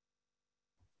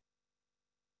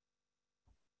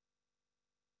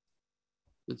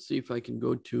 Let's see if I can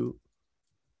go to,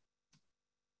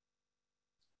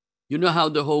 you know how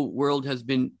the whole world has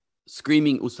been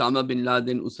screaming Osama bin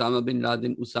Laden, Osama bin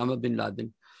Laden, Osama bin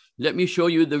Laden. Let me show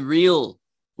you the real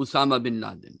Osama bin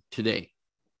Laden today.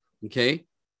 Okay.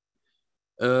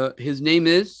 His name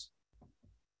is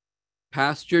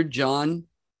Pastor John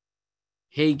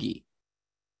Hagee.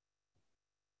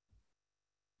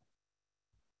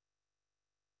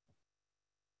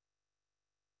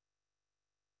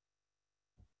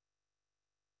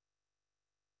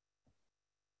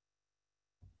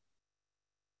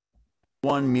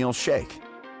 one meal shake.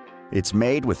 It's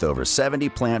made with over 70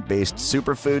 plant-based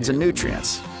superfoods and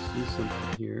nutrients. See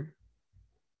something here.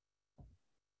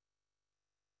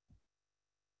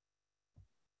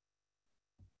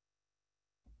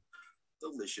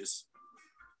 Delicious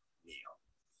meal.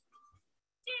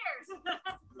 Cheers!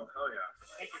 Oh,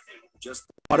 yeah. Just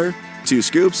Water, 2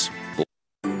 scoops.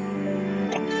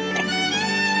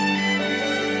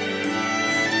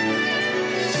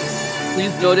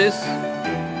 Please notice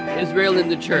Israel in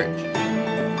the church.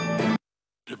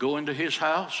 To go into his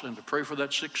house and to pray for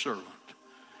that sick servant.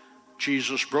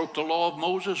 Jesus broke the law of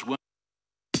Moses. With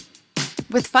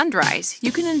Fundrise,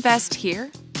 you can invest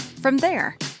here, from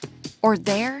there, or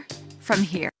there, from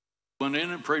here. Went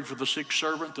in and prayed for the sick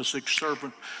servant. The sick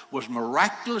servant was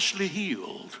miraculously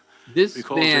healed This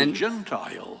because man, a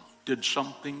Gentile did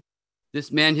something.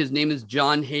 This man, his name is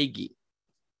John Hagee.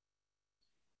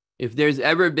 If there's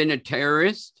ever been a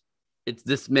terrorist, it's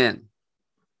this man.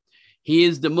 He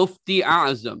is the Mufti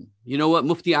Azam. You know what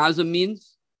Mufti Azam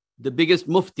means? The biggest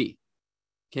Mufti.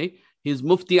 Okay? He's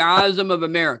Mufti Azam of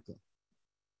America.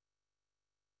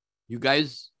 You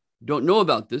guys don't know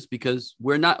about this because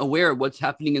we're not aware of what's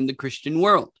happening in the Christian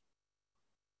world.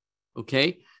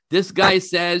 Okay? This guy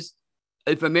says,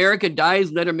 if America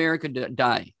dies, let America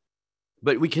die.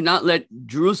 But we cannot let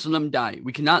Jerusalem die.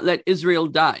 We cannot let Israel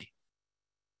die.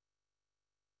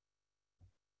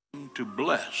 To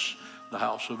bless the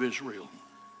house of Israel.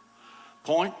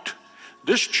 Point,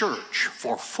 this church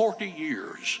for 40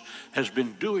 years has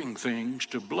been doing things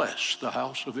to bless the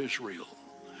house of Israel.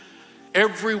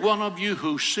 Every one of you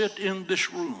who sit in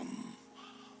this room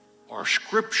are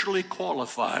scripturally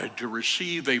qualified to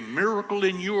receive a miracle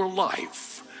in your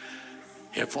life.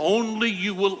 If only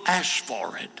you will ask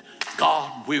for it,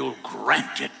 God will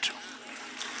grant it.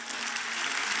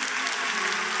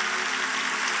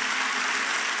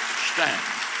 Stand.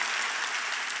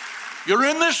 You're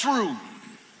in this room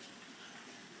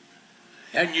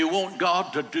and you want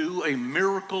God to do a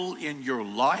miracle in your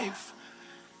life,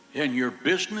 in your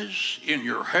business, in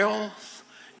your health.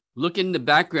 Look in the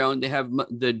background, they have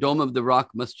the Dome of the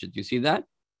Rock Masjid. You see that?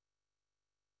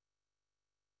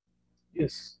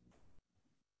 Yes.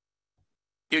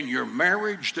 In your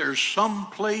marriage, there's some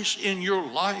place in your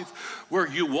life where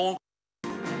you won't.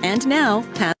 And now,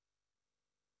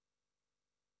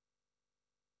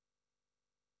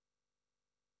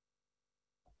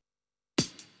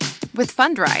 With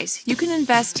Fundrise, you can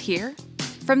invest here,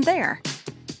 from there,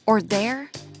 or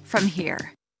there, from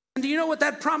here. And do you know what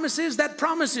that promise is? That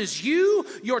promise is you,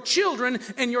 your children,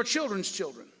 and your children's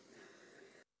children.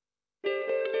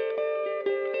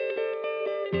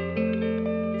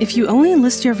 if you only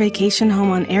list your vacation home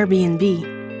on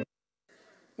Airbnb.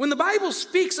 When the Bible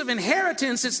speaks of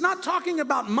inheritance, it's not talking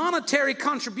about monetary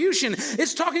contribution.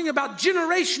 It's talking about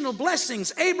generational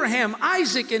blessings, Abraham,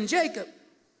 Isaac, and Jacob.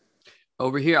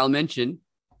 Over here, I'll mention,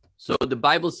 so the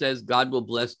Bible says God will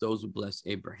bless those who bless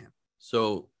Abraham.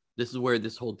 So this is where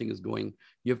this whole thing is going.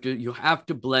 You have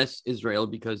to bless Israel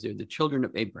because they're the children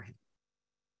of Abraham.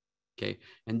 Okay.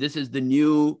 And this is the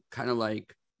new kind of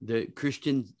like the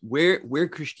Christians, where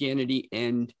Christianity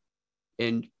and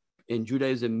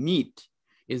Judaism meet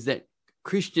is that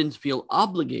Christians feel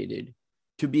obligated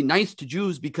to be nice to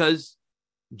Jews because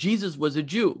Jesus was a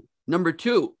Jew. Number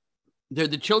two, they're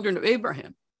the children of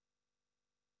Abraham.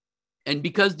 And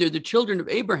because they're the children of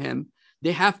Abraham,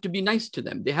 they have to be nice to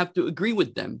them. They have to agree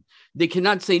with them. They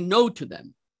cannot say no to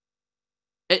them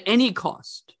at any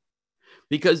cost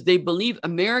because they believe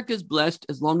America is blessed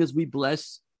as long as we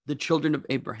bless the children of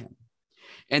Abraham.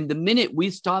 And the minute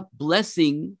we stop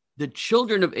blessing the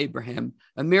children of Abraham,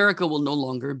 America will no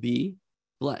longer be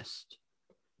blessed.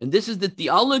 And this is the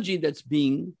theology that's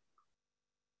being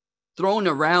thrown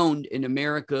around in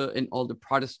America and all the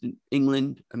Protestant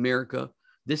England, America.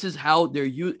 This is how they're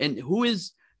used. And who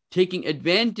is taking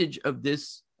advantage of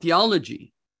this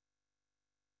theology?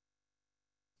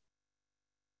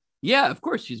 Yeah, of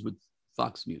course, she's with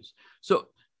Fox News. So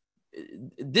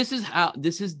this is how,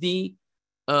 this is this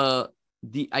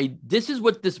is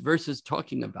what this verse is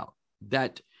talking about,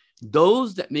 that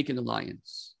those that make an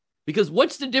alliance, because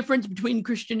what's the difference between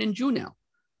Christian and Jew now?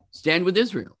 Stand with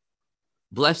Israel,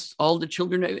 bless all the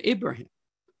children of Abraham.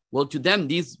 Well, to them,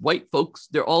 these white folks,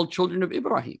 they're all children of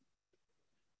Ibrahim.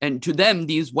 And to them,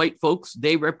 these white folks,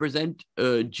 they represent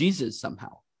Jesus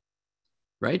somehow,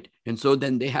 right? And so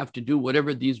then they have to do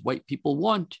whatever these white people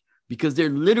want because they're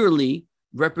literally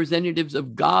representatives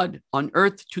of God on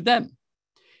earth to them.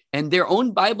 And their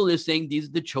own Bible is saying these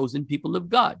are the chosen people of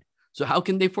God. So how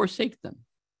can they forsake them?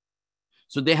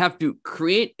 So they have to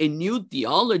create a new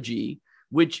theology,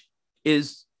 which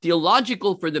is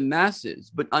theological for the masses,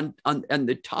 but on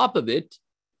the top of it,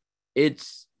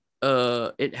 it's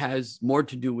it has more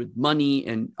to do with money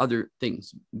and other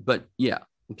things. But yeah,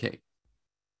 okay.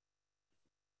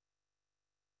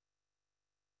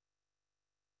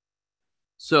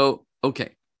 So,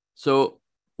 okay. So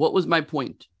what was my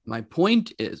point? My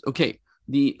point is, okay,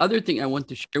 the other thing I want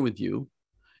to share with you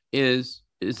is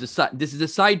this is a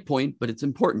side point, but it's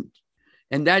important.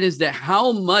 And that is that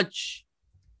how much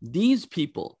these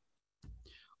people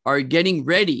are getting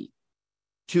ready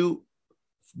to,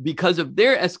 because of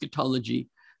their eschatology,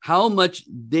 how much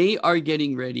they are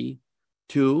getting ready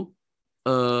to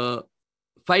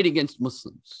fight against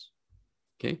Muslims.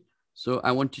 Okay, so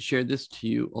I want to share this to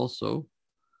you also.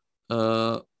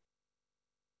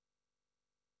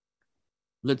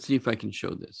 Let's see if I can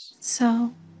show this.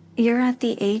 So you're at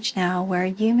the age now where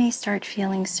you may start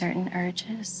feeling certain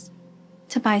urges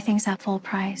to buy things at full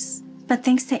price. But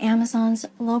thanks to Amazon's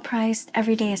low-priced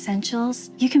everyday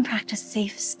essentials, you can practice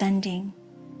safe spending.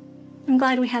 I'm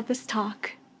glad we had this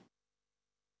talk.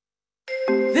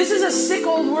 This is a sick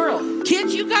old world.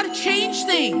 Kids, you gotta change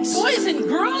things. Boys and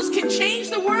girls can change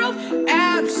the world?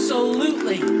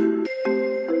 Absolutely.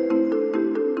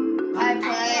 I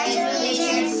pledge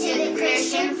allegiance to the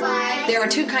Christian flag. There are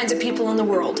two kinds of people in the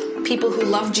world. People who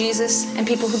love Jesus and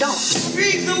people who don't.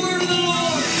 Speak the word of the Lord.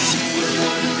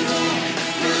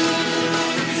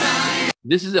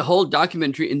 This is a whole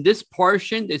documentary. In this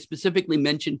portion, they specifically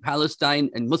mention Palestine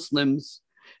and Muslims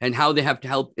and how they have to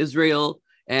help Israel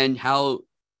and how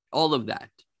all of that.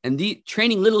 And the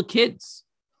training little kids.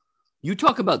 You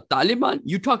talk about Taliban,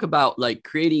 you talk about like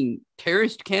creating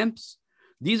terrorist camps.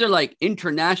 These are like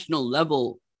international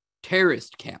level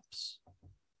terrorist camps.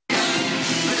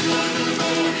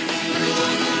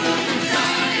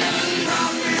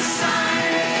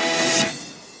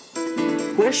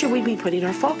 Where should we be putting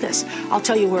our focus? I'll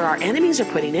tell you where our enemies are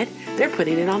putting it. They're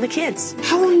putting it on the kids.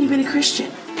 How long have you been a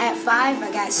Christian? At 5,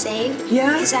 I got saved.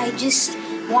 Yeah? Because I just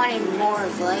wanted more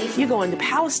of life. You go into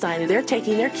Palestine and they're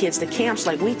taking their kids to camps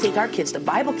like we take our kids to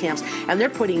Bible camps, and they're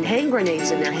putting hand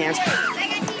grenades in their hands.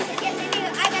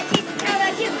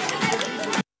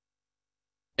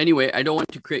 Anyway, I don't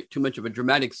want to create too much of a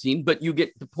dramatic scene, but you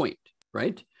get the point,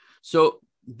 right? So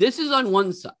this is on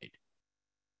one side.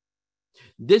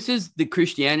 This is the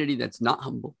Christianity that's not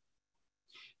humble,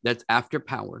 that's after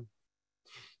power,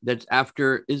 that's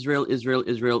after Israel, Israel,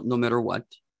 Israel, no matter what.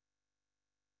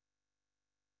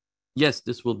 Yes,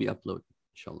 this will be uploaded,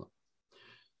 inshallah.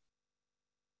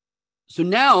 So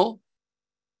now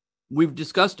we've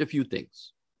discussed a few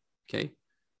things, okay?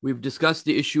 We've discussed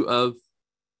the issue of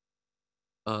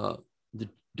the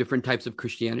different types of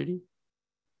Christianity.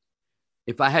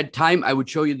 If I had time, I would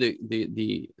show you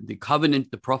the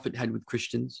covenant the Prophet had with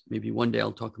Christians. Maybe one day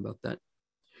I'll talk about that.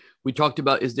 We talked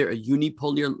about, is there a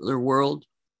unipolar world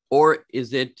or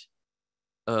is it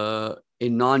a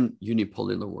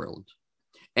non-unipolar world?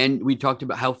 And we talked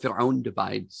about how Fir'aun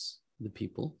divides the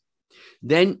people.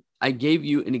 Then I gave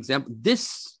you an example.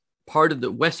 This part of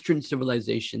the Western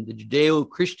civilization, the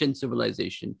Judeo-Christian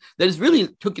civilization that has really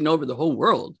taken over the whole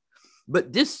world.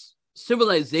 But this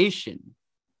civilization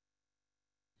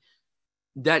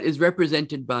that is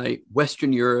represented by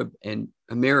Western Europe and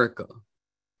America,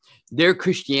 their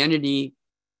Christianity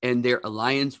and their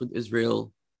alliance with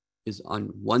Israel is on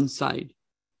one side.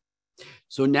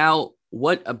 So now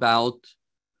what about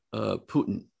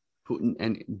Putin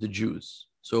and the Jews?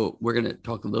 So we're going to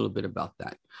talk a little bit about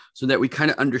that so that we kind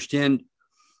of understand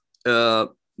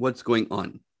what's going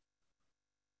on.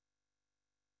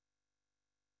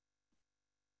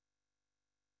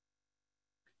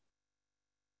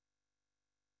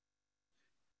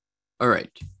 All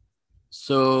right.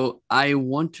 So I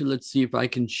want to, let's see if I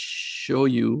can show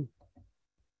you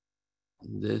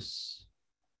this.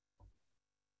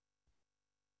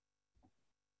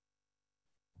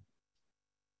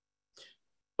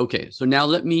 Okay, so now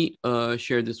let me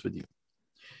share this with you.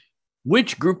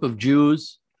 Which group of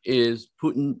Jews is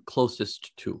Putin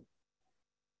closest to?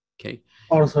 Okay.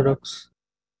 Orthodox.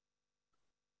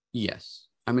 Yes,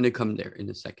 I'm going to come there in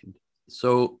a second.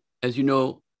 So as you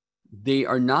know, they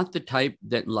are not the type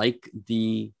that like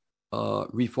the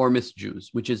reformist Jews,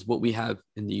 which is what we have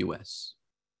in the US.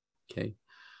 Okay.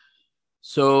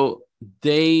 So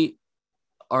they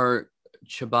are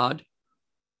Chabad.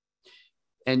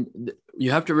 And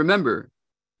you have to remember,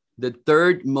 the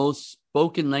third most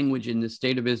spoken language in the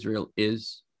state of Israel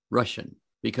is Russian,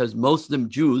 because most of them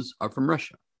Jews are from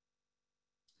Russia.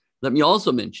 Let me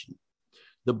also mention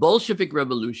the Bolshevik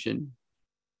Revolution,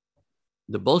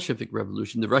 the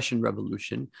Russian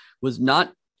Revolution, was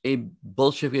not a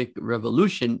Bolshevik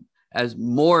revolution as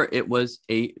more it was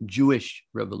a Jewish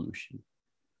revolution.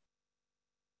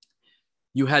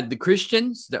 You had the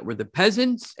Christians that were the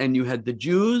peasants, and you had the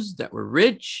Jews that were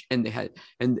rich, and they had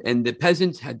and the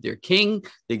peasants had their king.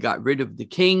 They got rid of the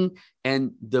king,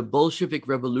 and the Bolshevik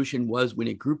revolution was when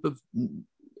a group of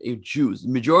Jews, the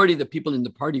majority of the people in the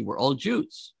party were all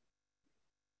Jews.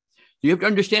 You have to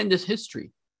understand this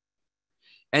history.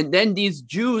 And then these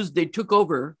Jews, they took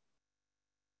over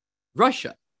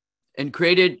Russia and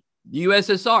created the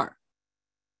USSR.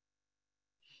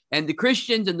 And the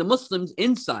Christians and the Muslims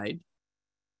inside,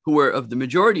 who were of the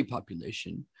majority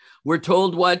population, were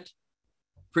told what?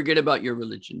 Forget about your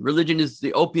religion. Religion is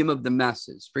the opium of the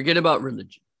masses. Forget about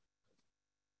religion.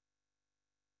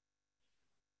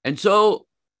 And so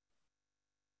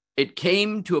it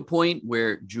came to a point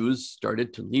where Jews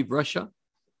started to leave Russia.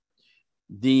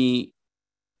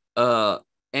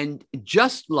 And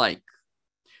just like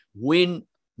when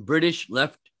British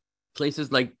left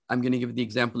places like, I'm going to give the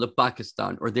example of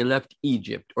Pakistan, or they left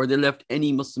Egypt, or they left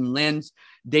any Muslim lands,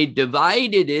 they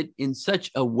divided it in such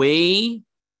a way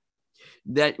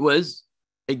that was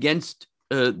against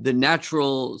the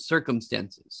natural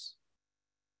circumstances.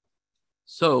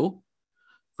 So,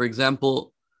 for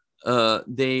example,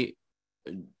 they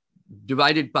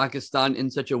divided Pakistan in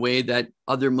such a way that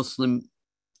other Muslim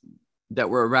that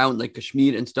were around, like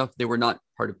Kashmir and stuff, they were not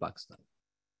part of Pakistan.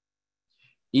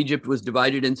 Egypt was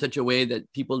divided in such a way that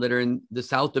people that are in the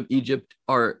south of Egypt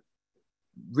are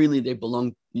really,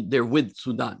 they're with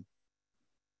Sudan.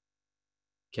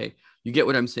 Okay, you get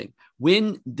what I'm saying?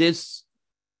 When this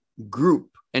group,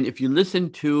 and if you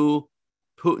listen to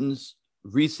Putin's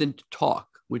recent talk,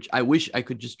 which I wish I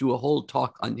could just do a whole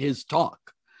talk on his talk,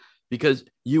 because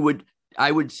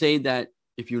I would say that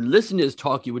if you listen to his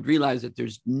talk, you would realize that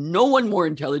there's no one more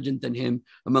intelligent than him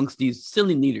amongst these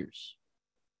silly leaders.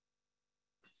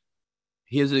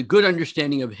 He has a good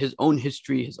understanding of his own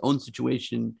history, his own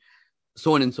situation,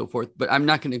 so on and so forth. But I'm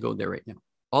not going to go there right now.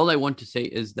 All I want to say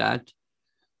is that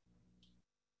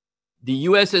the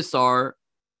USSR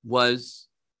was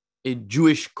a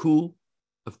Jewish coup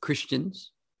of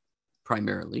Christians,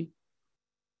 primarily.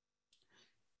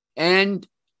 And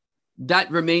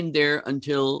that remained there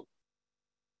until,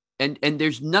 and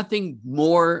there's nothing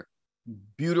more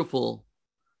beautiful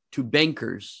to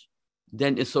bankers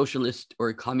than a socialist or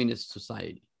a communist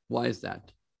society. Why is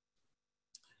that?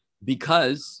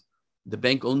 Because the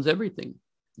bank owns everything.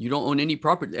 You don't own any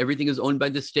property. Everything is owned by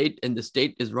the state, and the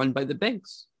state is run by the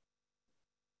banks.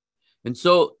 And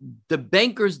so the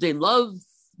bankers, they love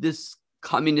this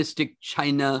communistic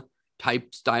China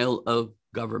type style of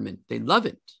government. They love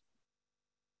it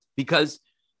because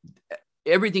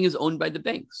everything is owned by the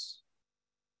banks.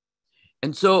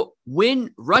 And so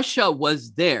when Russia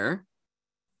was there,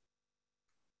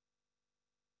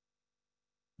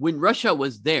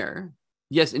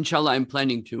 yes, inshallah, I'm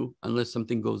planning to, unless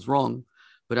something goes wrong,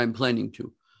 but I'm planning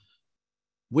to.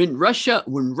 When USSR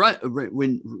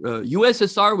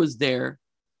was there,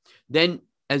 then,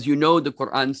 as you know, the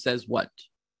Quran says what?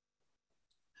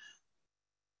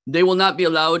 They will not be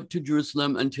allowed to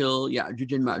Jerusalem until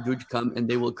Ya'juj and Ma'juj come, and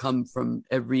they will come from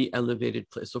every elevated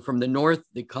place. So from the north,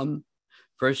 they come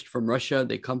first from Russia,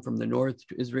 they come from the north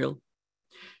to Israel.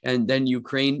 And then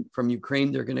from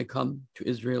Ukraine, they're going to come to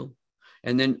Israel.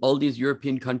 And then all these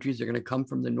European countries are going to come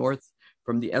from the north,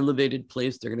 from the elevated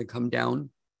place, they're going to come down,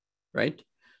 right?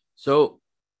 So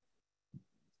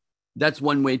that's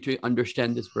one way to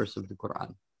understand this verse of the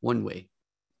Quran, one way.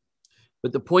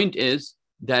 But the point is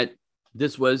that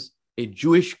this was a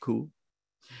Jewish coup.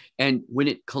 And when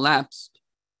it collapsed,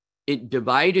 it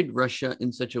divided Russia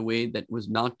in such a way that was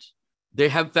not, they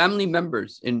have family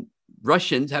members in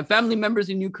Russians have family members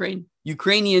in Ukraine.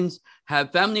 Ukrainians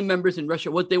have family members in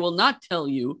Russia. What they will not tell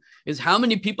you is how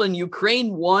many people in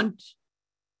Ukraine want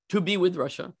to be with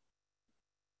Russia.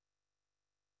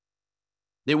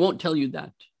 They won't tell you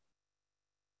that.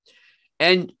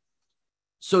 And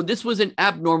so this was an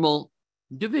abnormal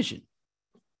division.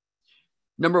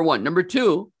 Number one. Number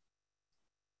two,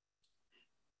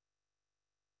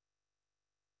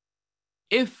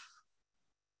 if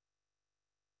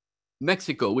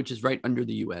Mexico, which is right under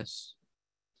the US,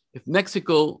 if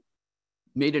Mexico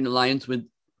made an alliance with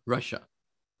Russia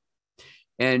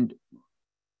and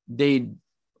they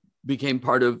became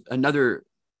part of another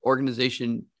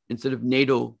organization, instead of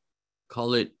NATO,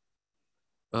 call it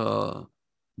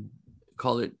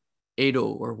ADO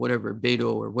or whatever,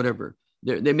 Beto or whatever.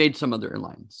 They made some other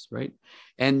alliance, right?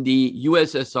 And the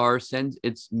USSR sends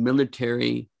its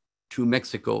military to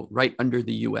Mexico right under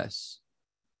the US.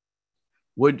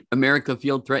 Would America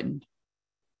feel threatened?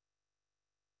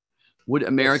 Would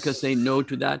America say no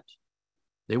to that?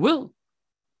 They will.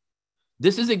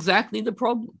 This is exactly the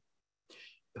problem.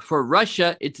 For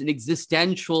Russia, it's an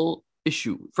existential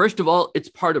issue. First of all, it's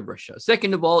part of Russia.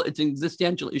 Second of all, it's an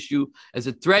existential issue as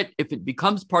a threat. If it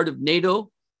becomes part of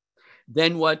NATO,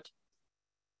 then what?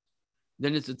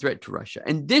 Then it's a threat to Russia.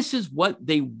 And this is what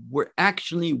they were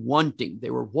actually wanting.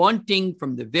 They were wanting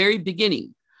from the very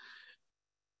beginning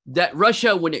that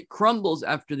Russia, when it crumbles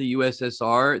after the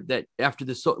USSR, that after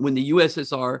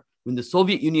when the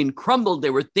Soviet Union crumbled,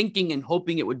 they were thinking and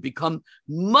hoping it would become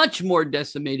much more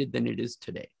decimated than it is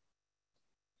today.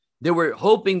 They were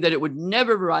hoping that it would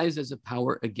never rise as a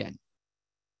power again.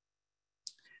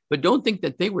 But don't think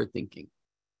that they were thinking.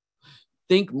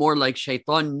 Think more like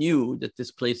Shaitan knew that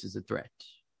this place is a threat.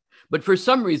 But for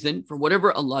some reason, for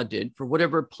whatever Allah did, for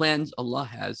whatever plans Allah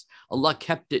has, Allah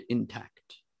kept it intact.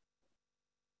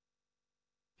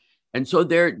 And so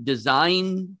they're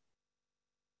designed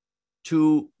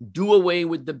to do away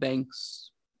with the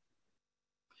banks.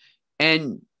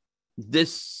 And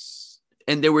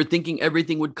they were thinking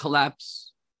everything would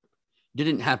collapse.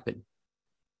 Didn't happen.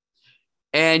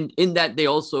 And in that, they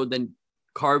also then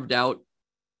carved out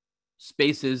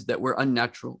spaces that were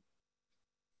unnatural.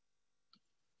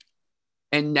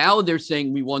 And now they're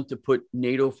saying we want to put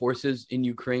NATO forces in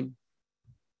Ukraine.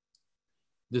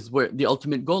 This is where the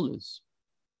ultimate goal is.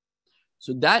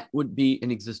 So that would be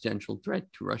an existential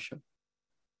threat to Russia.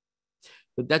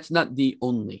 But that's not the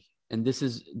only. And this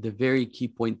is the very key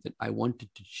point that I wanted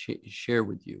to share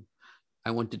with you.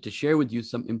 I wanted to share with you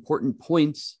some important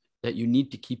points that you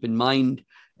need to keep in mind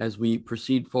as we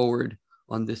proceed forward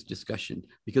on this discussion,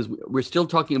 because we're still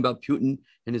talking about Putin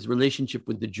and his relationship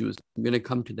with the Jews. I'm going to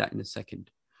come to that in a second.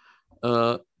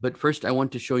 But first, I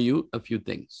want to show you a few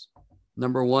things.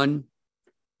 Number one,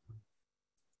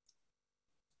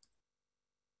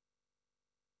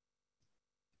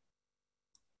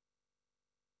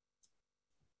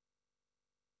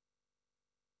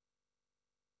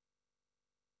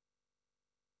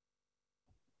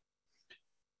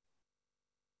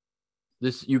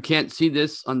 you can't see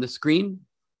this on the screen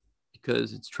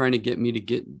because it's trying to get me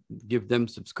to give them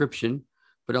subscription,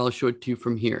 but I'll show it to you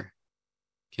from here.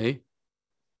 Okay.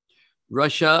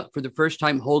 Russia, for the first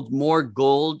time, holds more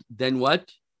gold than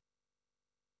what?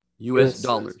 US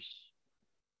dollars.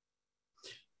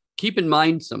 Keep in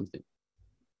mind something.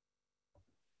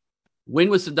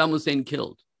 When was Saddam Hussein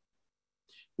killed?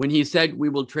 When he said we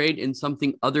will trade in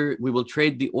something other, we will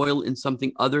trade the oil in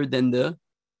something other than the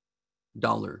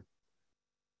dollar.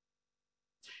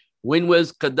 When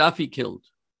was Gaddafi killed?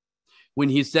 When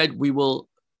he said we will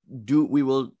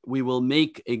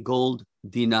make a gold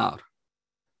dinar.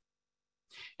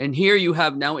 And here you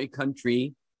have now a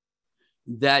country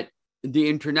that the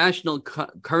international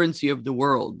currency of the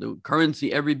world, the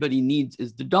currency everybody needs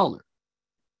is the dollar.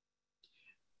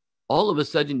 All of a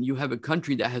sudden you have a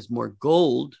country that has more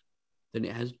gold than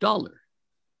it has dollar.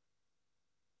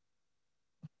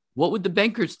 What would the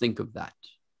bankers think of that?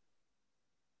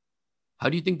 How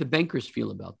do you think the bankers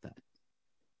feel about that?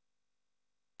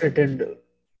 Threatened.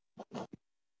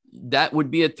 That would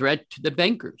be a threat to the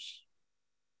bankers.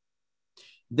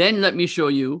 Then let me show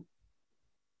you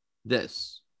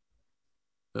this.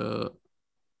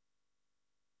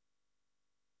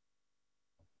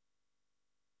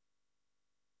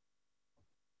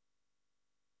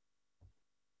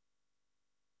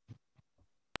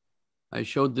 I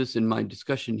showed this in my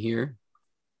discussion here.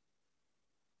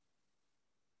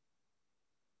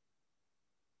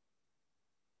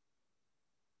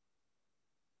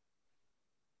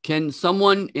 Can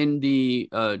someone in the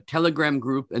Telegram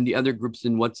group and the other groups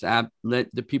in WhatsApp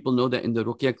let the people know that in the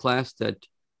Ruqya class that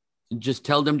just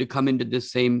tell them to come into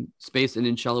this same space, and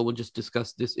inshallah we'll just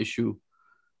discuss this issue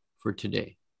for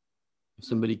today. If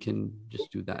somebody can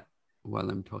just do that while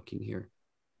I'm talking here.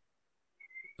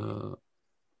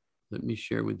 Let me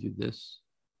share with you this.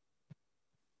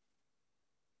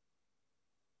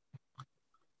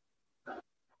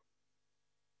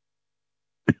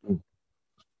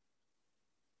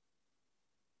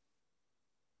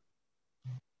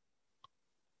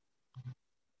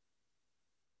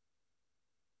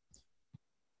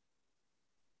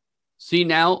 See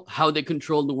now how they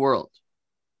control the world.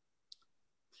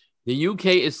 The UK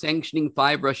is sanctioning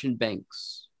 5 Russian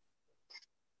banks.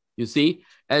 You see,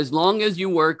 as long as you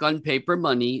work on paper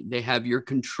money, they have your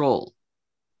control.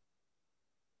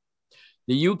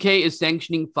 The UK is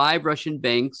sanctioning 5 Russian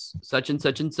banks, such and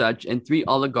such and such, and 3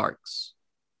 oligarchs.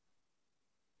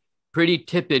 Pretty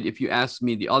tepid, if you ask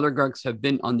me. The oligarchs have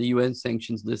been on the UN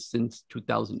sanctions list since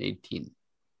 2018.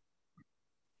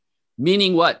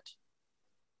 Meaning what?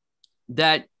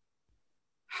 That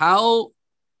how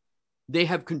they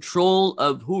have control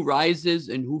of who rises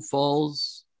and who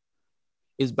falls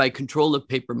is by control of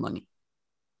paper money.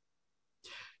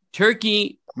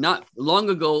 Turkey, not long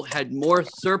ago, had more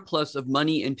surplus of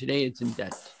money, and today it's in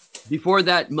debt. Before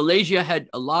that, Malaysia had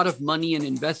a lot of money and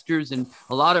investors and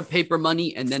a lot of paper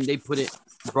money, and then they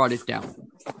brought it down.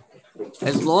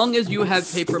 As long as you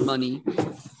have paper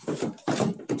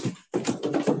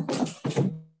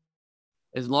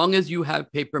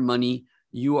money,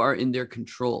 you are in their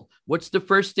control. What's the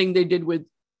first thing they did with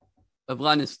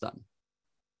Afghanistan?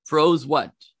 Froze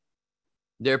what?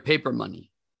 Their paper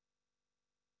money.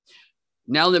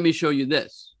 Now let me show you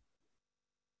this.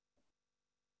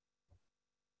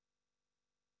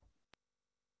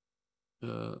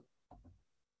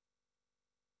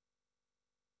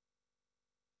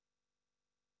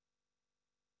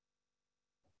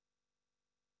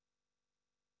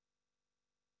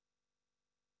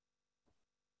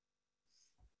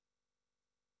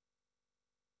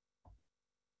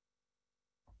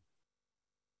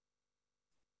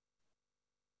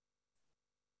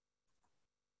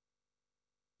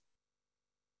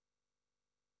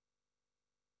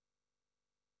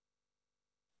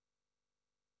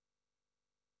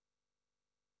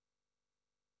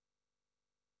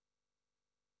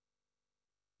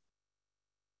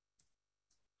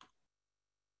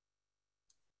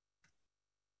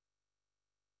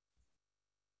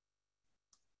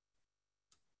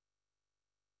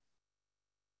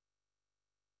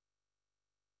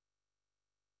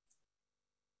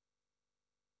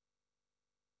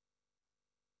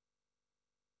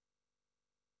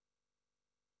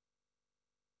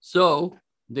 So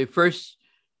they first,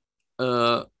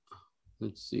 let's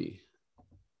see,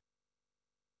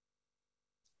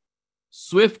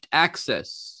 SWIFT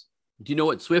access. Do you know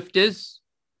what SWIFT is?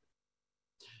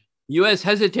 U.S.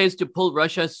 hesitates to pull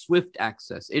Russia's SWIFT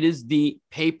access. It is the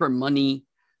paper money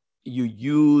you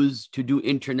use to do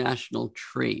international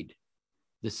trade.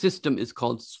 The system is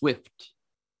called SWIFT.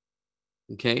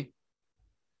 Okay?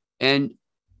 And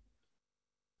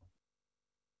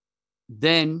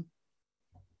then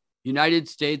United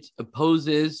States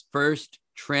opposes first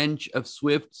trench of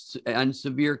SWIFT and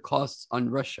severe costs on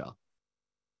Russia.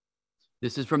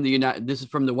 This is from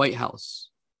the White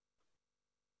House.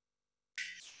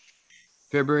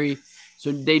 February.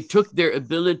 So they took their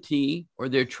ability, or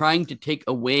they're trying to take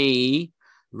away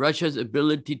Russia's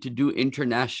ability to do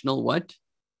international what?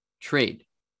 Trade.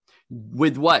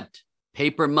 With what?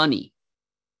 Paper money.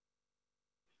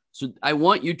 So I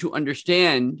want you to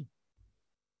understand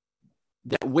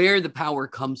that where the power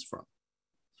comes from.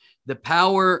 The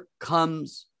power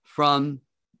comes from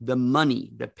the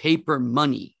money, the paper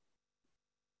money.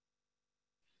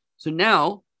 So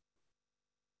now,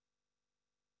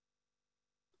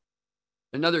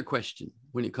 another question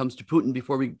when it comes to Putin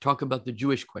before we talk about the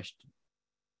Jewish question.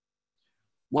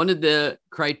 One of the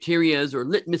criterias or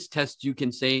litmus tests, you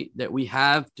can say, that we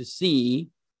have to see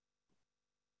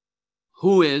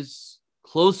who is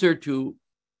closer to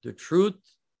the truth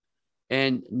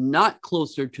and not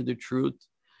closer to the truth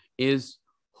is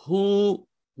who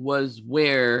was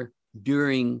where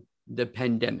during the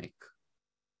pandemic.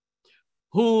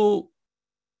 Who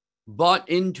bought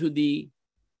into the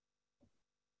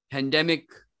pandemic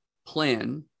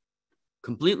plan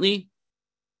completely?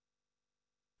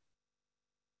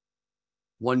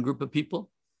 One group of people.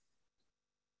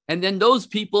 And then those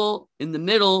people in the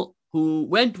middle who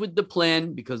went with the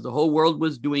plan because the whole world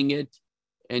was doing it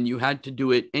and you had to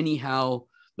do it anyhow.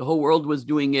 The whole world was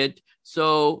doing it.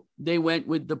 So they went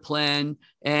with the plan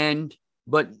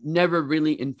but never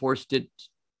really enforced it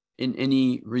in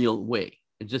any real way.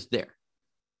 It's just there.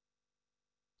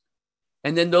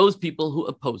 And then those people who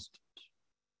opposed it.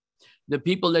 The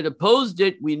people that opposed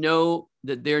it, we know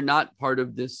that they're not part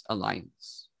of this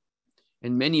alliance.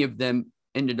 And many of them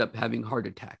ended up having heart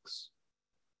attacks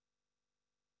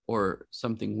or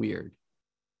something weird.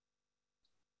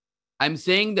 I'm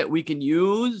saying that we can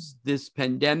use this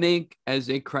pandemic as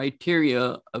a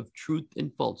criteria of truth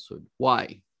and falsehood.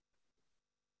 Why?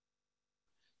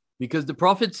 Because the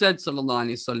Prophet said, sallallahu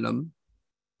alaihi wasallam,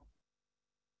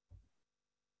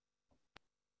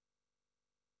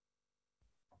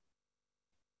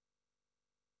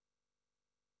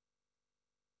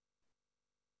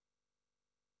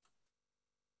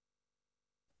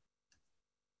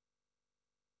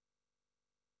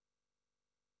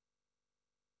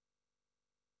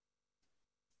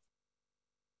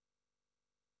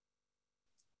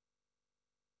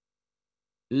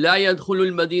 لا يدخل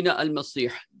المدينة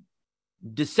المسيح.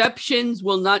 Deceptions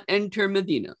will not enter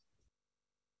Medina.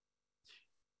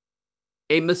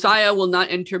 A Messiah will not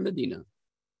enter Medina.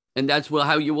 And that's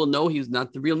how you will know he's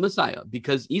not the real Messiah,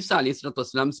 because Isa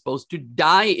ﷺ is supposed to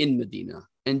die in Medina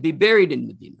and be buried in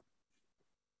Medina.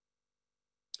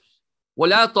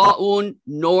 Wala ta'un,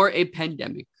 nor a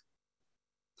pandemic.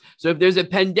 So if there's a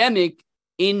pandemic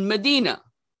in Medina,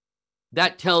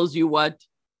 that tells you what?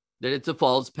 That it's a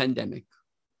false pandemic.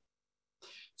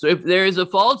 So if there is a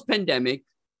false pandemic,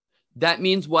 that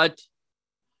means what?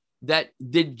 That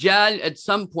Dajjal at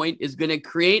some point is going to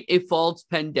create a false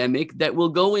pandemic that will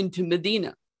go into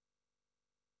Medina.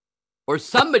 Or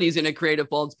somebody's going to create a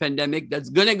false pandemic that's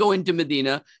going to go into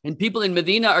Medina, and people in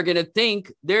Medina are going to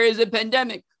think there is a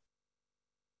pandemic.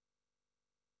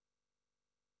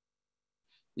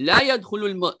 لا يدخل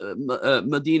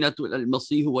المدينة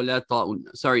المسيح ولا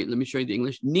طاعون. Sorry, let me show you the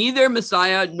English. Neither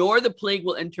Messiah nor the plague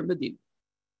will enter Medina.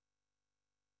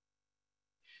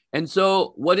 And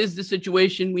so what is the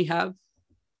situation we have?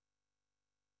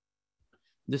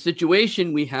 The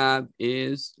situation we have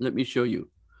is, let me show you.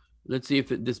 Let's see if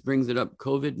this brings it up.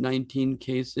 COVID-19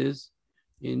 cases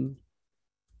in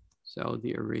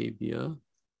Saudi Arabia,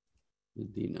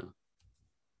 Medina.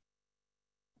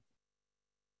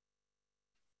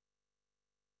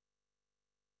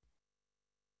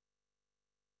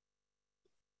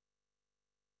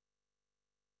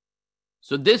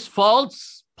 So this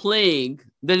false plague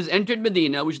that has entered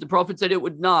Medina, which the Prophet said it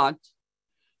would not,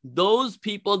 those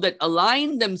people that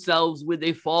align themselves with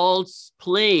a false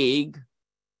plague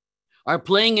are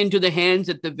playing into the hands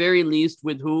at the very least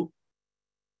with who?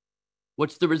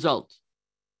 What's the result?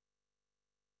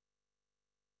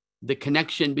 The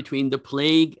connection between the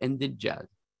plague and Dajjal.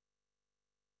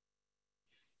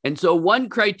 And so one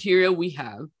criteria we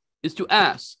have is to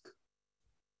ask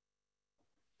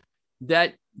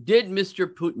that, did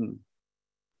Mr. Putin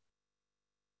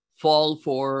fall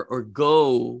for or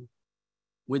go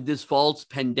with this false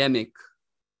pandemic?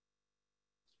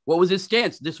 What was his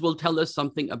stance? This will tell us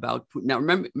something about Putin. Now,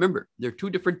 remember, there are two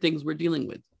different things we're dealing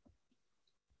with.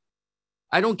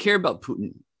 I don't care about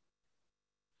Putin,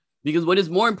 because what is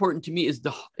more important to me is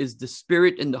the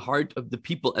spirit and the heart of the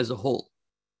people as a whole.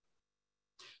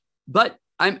 But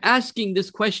I'm asking this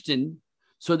question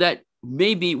so that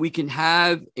maybe we can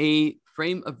have a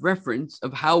frame of reference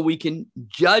of how we can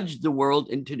judge the world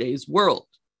in today's world.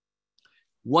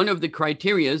 One of the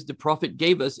criteria the Prophet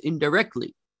gave us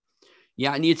indirectly.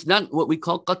 Yani it's not what we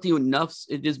call qatiyun nafs,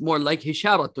 it is more like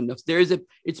hisharatun nafs.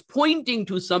 It's pointing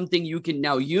to something you can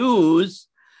now use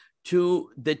to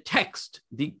the text.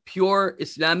 The pure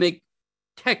Islamic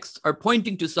texts are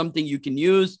pointing to something you can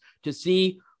use to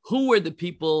see who were the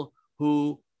people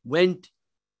who went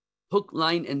hook,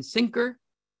 line, and sinker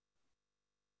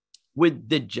with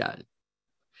Dajjal,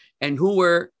 and who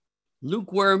were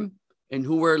lukewarm, and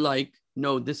who were like,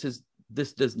 no, this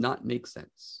does not make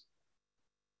sense.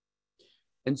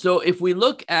 And so if we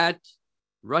look at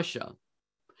Russia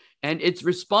and its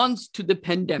response to the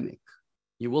pandemic,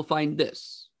 you will find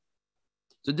this.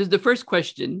 So this is the first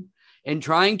question, and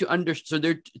trying to understand. So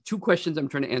there are two questions I'm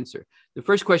trying to answer. The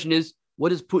first question is,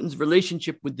 what is Putin's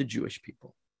relationship with the Jewish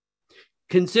people?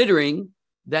 Considering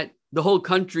that the whole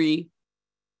country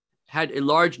had a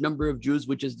large number of Jews,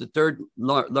 which is the third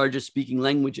largest speaking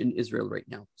language in Israel right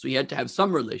now. So he had to have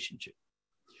some relationship.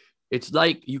 It's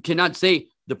like you cannot say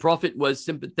the Prophet was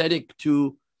sympathetic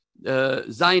to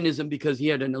Zionism because he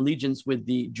had an allegiance with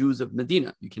the Jews of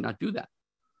Medina. You cannot do that.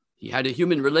 He had a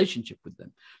human relationship with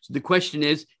them. So the question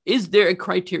is there a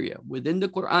criteria within the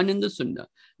Quran and the Sunnah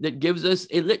that gives us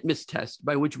a litmus test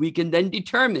by which we can then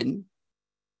determine,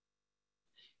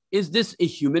 is this a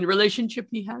human relationship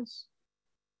he has?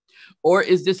 Or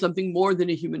is this something more than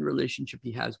a human relationship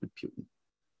he has with Putin?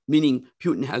 Meaning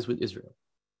Putin has with Israel.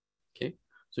 Okay,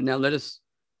 so now let us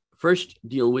first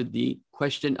deal with the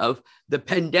question of the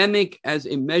pandemic as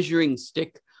a measuring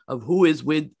stick of who is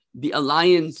with the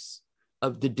alliance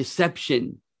of the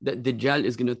deception that Dajjal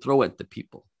is going to throw at the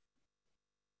people.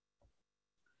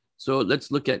 So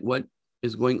let's look at what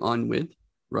is going on with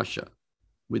Russia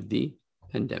with the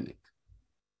pandemic.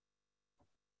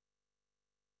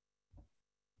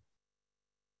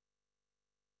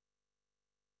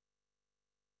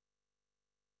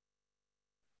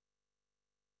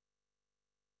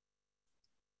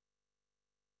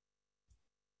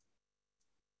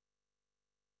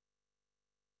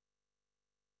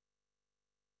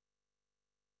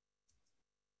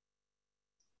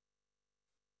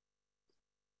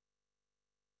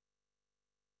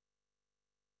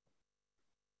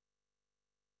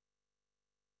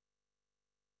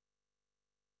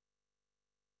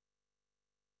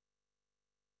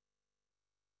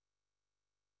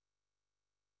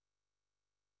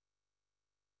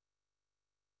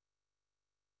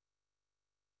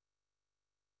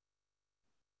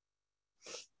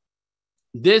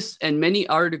 This and many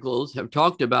articles have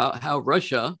talked about how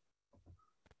Russia,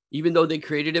 even though they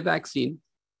created a vaccine,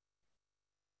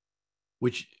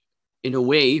 which in a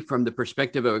way, from the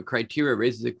perspective of a criteria,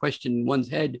 raises a question in one's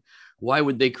head, why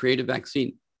would they create a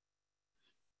vaccine?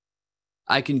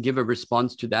 I can give a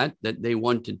response to that they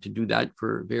wanted to do that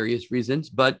for various reasons,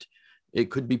 but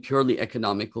it could be purely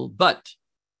economical. But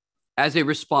as a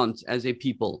response, as a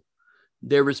people,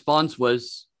 their response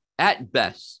was at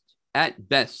best,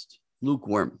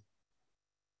 lukewarm.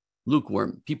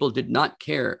 Lukewarm. People did not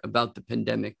care about the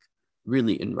pandemic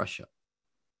really in Russia.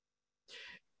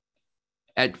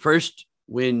 At first,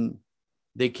 when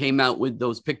they came out with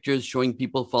those pictures showing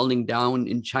people falling down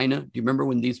in China, do you remember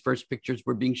when these first pictures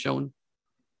were being shown?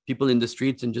 People in the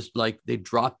streets and just like they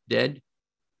dropped dead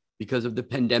because of the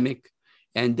pandemic.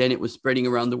 And then it was spreading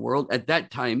around the world. At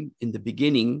that time, in the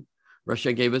beginning,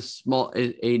 Russia gave us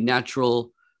a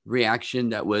natural reaction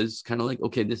that was kind of like,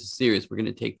 okay, this is serious. We're going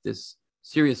to take this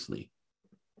seriously.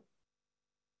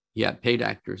 Yeah, paid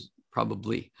actors,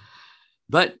 probably.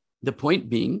 But the point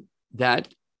being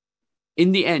that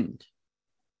in the end,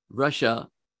 Russia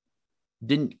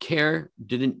didn't care,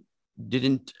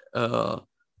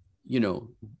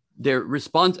 their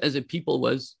response as a people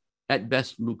was at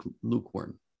best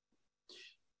lukewarm.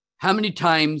 How many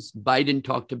times Biden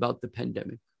talked about the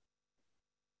pandemic,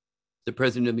 the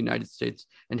president of the United States,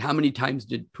 and how many times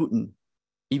did Putin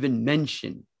even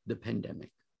mention the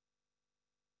pandemic?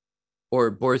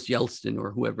 Or Boris Yeltsin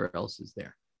or whoever else is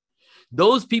there.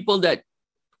 Those people that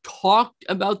talked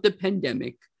about the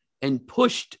pandemic and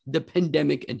pushed the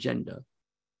pandemic agenda,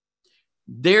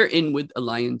 they're in with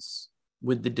alliance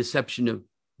with the deception of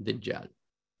Dajjal.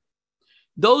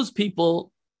 Those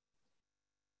people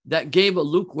that gave a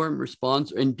lukewarm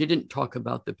response and didn't talk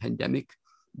about the pandemic,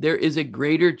 there is a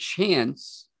greater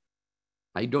chance,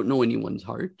 I don't know anyone's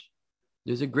heart,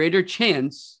 there's a greater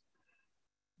chance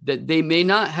that they may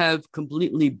not have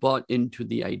completely bought into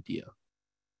the idea.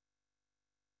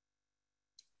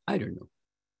 I don't know.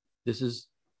 This is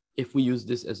if we use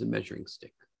this as a measuring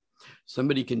stick.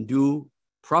 Somebody can do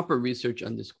proper research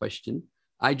on this question.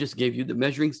 I just gave you the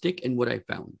measuring stick and what I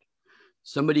found.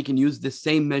 Somebody can use the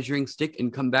same measuring stick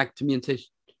and come back to me and say,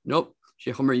 nope,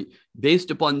 Sheikh Omar,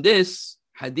 based upon this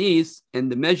hadith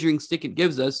and the measuring stick it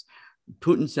gives us,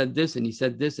 Putin said this and he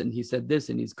said this and he said this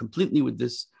and he's completely with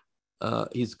this,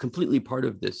 he's completely part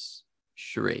of this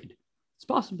charade. It's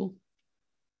possible.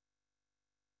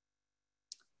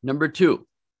 Number two,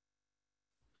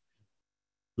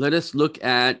 let us look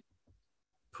at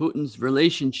Putin's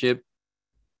relationship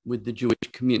with the Jewish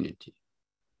community.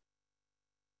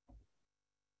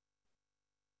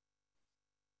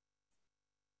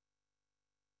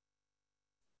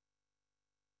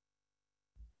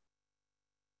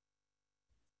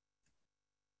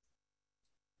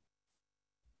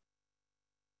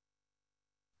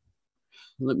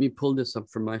 Let me pull this up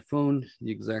from my phone,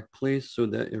 the exact place, so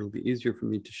that it'll be easier for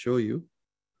me to show you.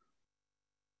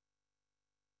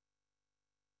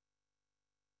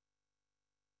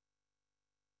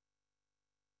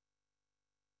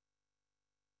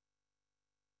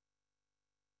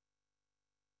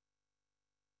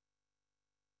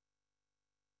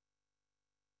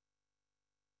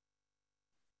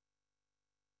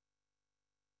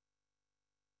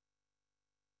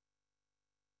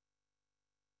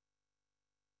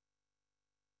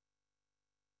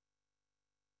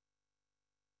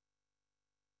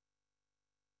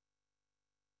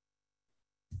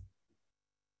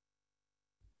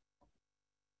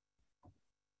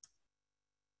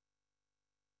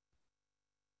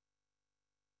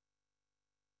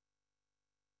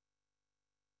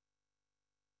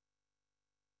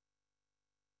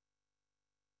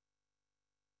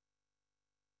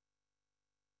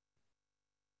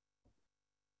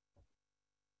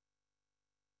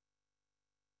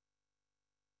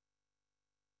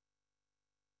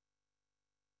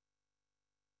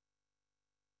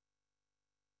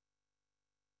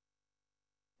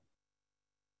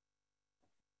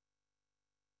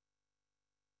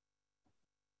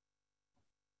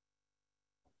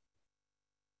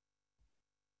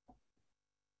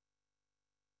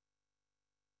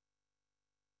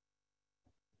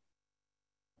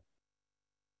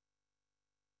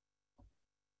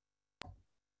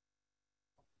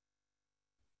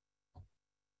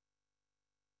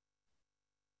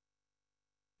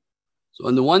 So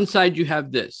on the one side, you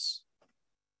have this.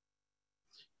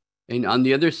 And on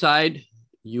the other side,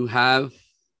 you have,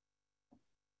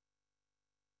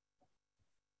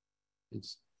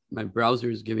 my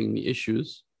browser is giving me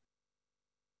issues.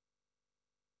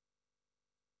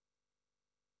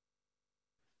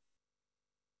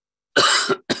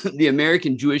 the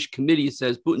American Jewish Committee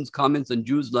says Putin's comments on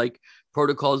Jews like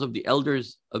protocols of the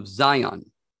elders of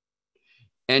Zion.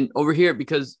 And over here,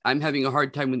 because I'm having a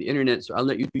hard time with the internet, so I'll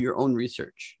let you do your own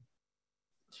research.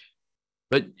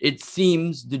 But it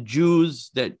seems the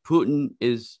Jews that Putin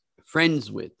is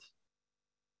friends with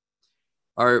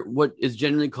are what is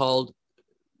generally called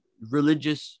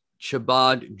religious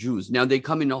Chabad Jews. Now, they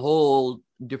come in a whole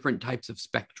different types of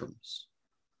spectrums,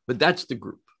 but that's the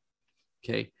group,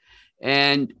 okay?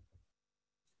 And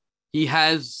he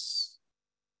has,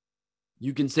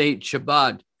 you can say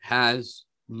Chabad has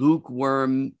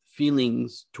lukewarm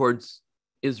feelings towards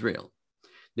Israel.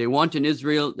 They want an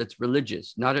Israel that's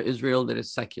religious, not an Israel that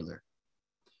is secular.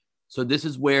 So this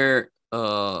is where,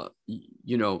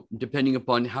 you know, depending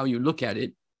upon how you look at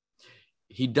it,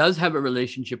 he does have a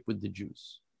relationship with the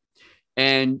Jews.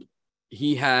 And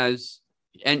he has,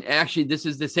 and actually this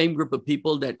is the same group of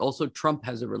people that also Trump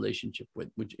has a relationship with,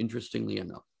 which interestingly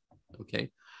enough, okay?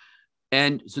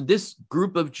 And so this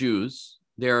group of Jews,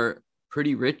 they're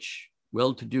pretty rich,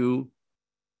 well-to-do.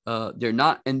 They're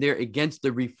not, and they're against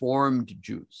the Reformed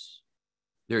Jews.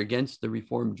 They're against the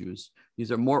Reformed Jews.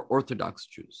 These are more Orthodox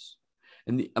Jews.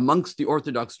 And amongst the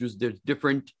Orthodox Jews, there's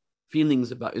different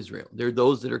feelings about Israel. There are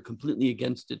those that are completely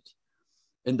against it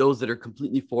and those that are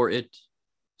completely for it,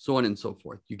 so on and so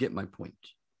forth. You get my point.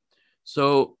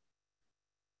 So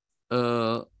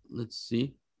let's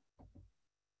see.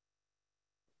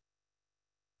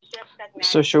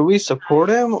 So should we support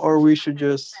him, or we should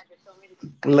just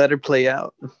let it play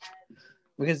out?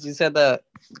 Because you said that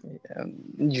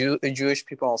Jewish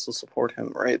people also support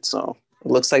him, right? So it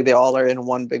looks like they all are in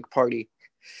one big party.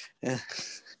 Yeah.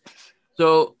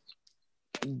 So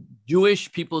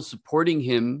Jewish people supporting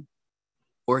him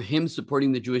or him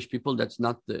supporting the Jewish people, that's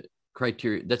not the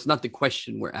criteria. That's not the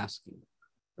question we're asking,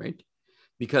 right?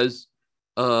 Because,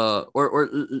 or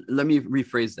let me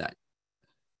rephrase that.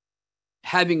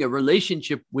 Having a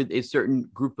relationship with a certain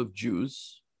group of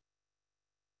Jews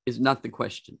is not the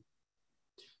question.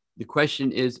 The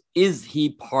question is he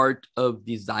part of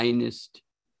the Zionist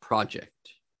project?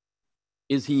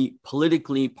 Is he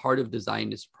politically part of the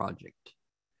Zionist project?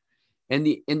 And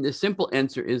the simple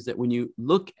answer is that when you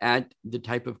look at the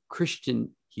type of Christian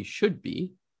he should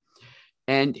be,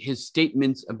 and his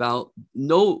statements about,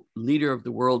 no leader of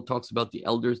the world talks about the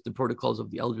elders, the protocols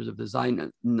of the elders of the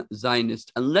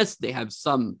Zionist, unless they have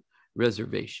some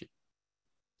reservation.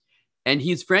 And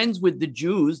he's friends with the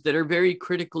Jews that are very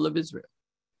critical of Israel.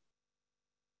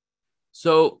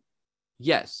 So,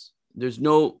 yes, there's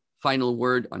no final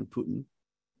word on Putin.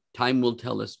 Time will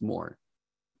tell us more.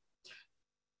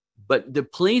 But the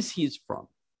place he's from,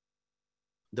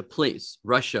 the place,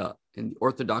 Russia and the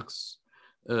Orthodox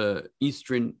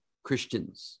Eastern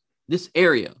Christians, this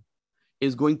area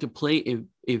is going to play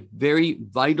a very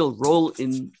vital role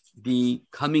in the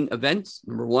coming events.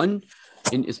 Number one,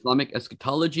 in Islamic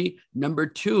eschatology. Number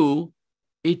two,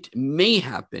 it may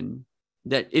happen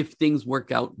that if things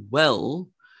work out well,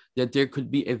 that there could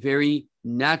be a very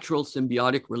natural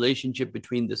symbiotic relationship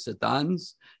between the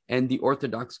Satans and the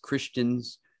Orthodox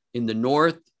Christians in the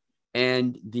north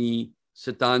and the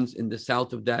Satans in the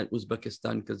south of that,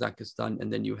 Uzbekistan, Kazakhstan,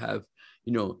 and then you have,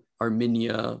 you know,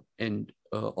 Armenia and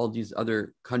all these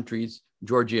other countries,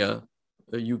 Georgia,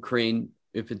 Ukraine,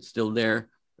 if it's still there,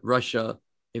 Russia,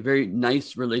 a very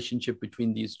nice relationship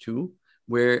between these two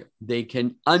where they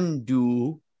can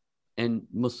undo, and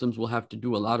Muslims will have to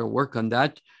do a lot of work on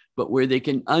that, but where they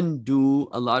can undo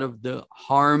a lot of the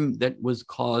harm that was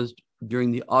caused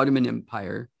during the Ottoman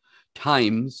Empire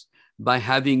times by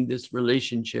having this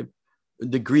relationship.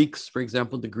 The Greeks, for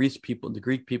example, the Greek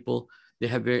people, they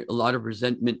have a lot of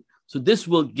resentment. So this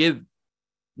will give.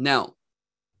 Now,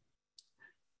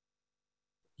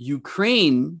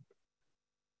 Ukraine,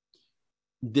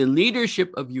 the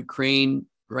leadership of Ukraine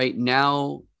right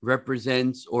now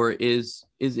represents or is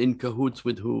in cahoots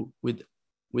with who? With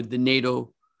the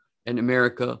NATO and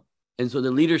America. And so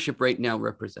the leadership right now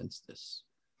represents this.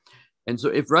 And so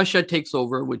if Russia takes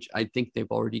over, which I think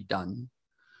they've already done,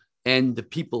 and the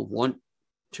people want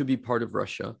to be part of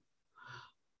Russia,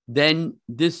 then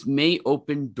this may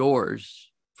open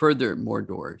doors, further more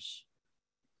doors.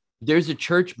 There's a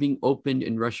church being opened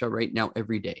in Russia right now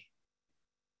every day.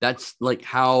 That's like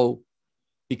how,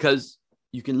 because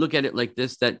you can look at it like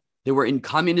this, that they were in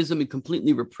communism and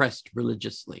completely repressed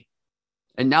religiously.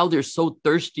 And now they're so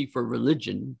thirsty for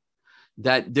religion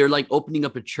that they're like opening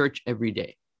up a church every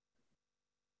day.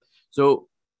 So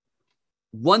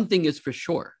one thing is for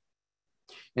sure,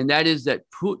 and that is that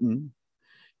Putin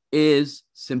is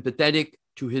sympathetic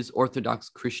to his Orthodox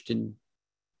Christian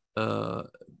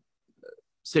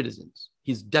citizens.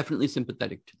 He's definitely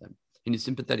sympathetic to them. And he's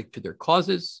sympathetic to their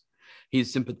causes.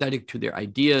 He's sympathetic to their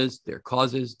ideas, their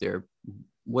causes, their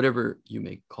whatever you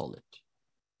may call it.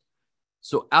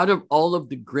 So out of all of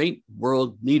the great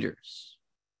world leaders,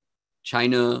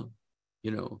 China,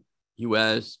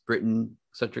 US, Britain,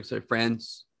 et cetera,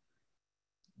 France,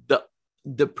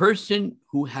 the person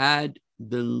who had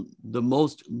the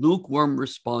most lukewarm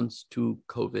response to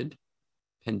COVID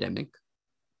pandemic,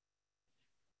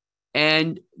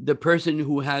 and the person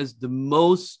who has the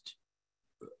most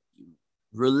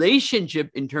relationship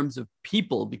in terms of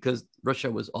people, because Russia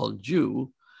was all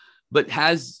Jew, but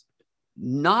has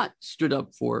not stood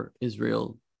up for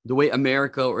Israel the way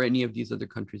America or any of these other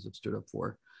countries have stood up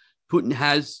for. Putin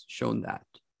has shown that.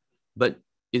 But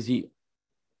is he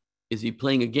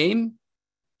playing a game,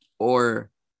 or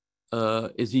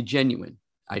is he genuine?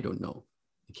 I don't know.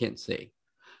 I can't say.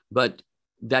 But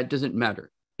that doesn't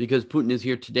matter, because Putin is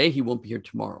here today. He won't be here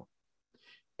tomorrow.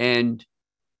 And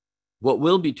what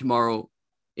will be tomorrow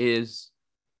is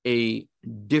a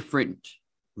different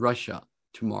Russia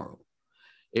tomorrow.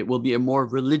 It will be a more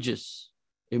religious,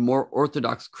 a more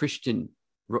Orthodox Christian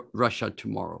Russia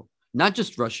tomorrow. Not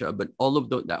just Russia, but all of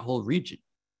that whole region.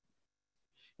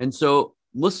 And so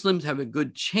Muslims have a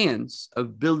good chance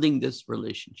of building this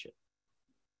relationship.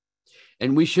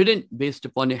 And we shouldn't, based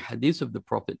upon a hadith of the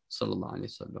Prophet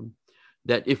ﷺ,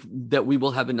 that we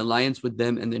will have an alliance with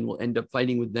them and then we'll end up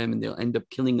fighting with them and they'll end up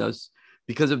killing us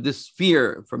because of this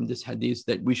fear from this hadith,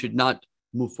 that we should not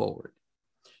move forward.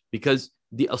 Because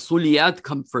the asuliyat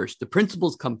come first, the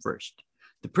principles come first.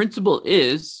 The principle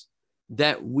is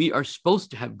that we are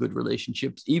supposed to have good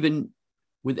relationships even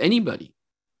with anybody,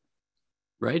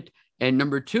 right? And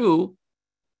number two,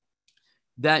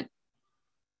 that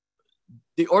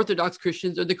the Orthodox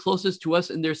Christians are the closest to us,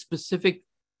 and there's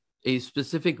a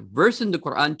specific verse in the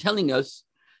Quran telling us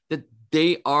that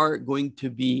they are going to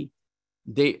be,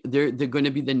 they're going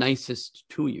to be the nicest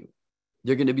to you.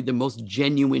 They're going to be the most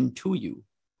genuine to you.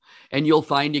 And you'll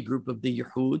find a group of the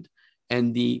Yahud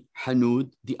and the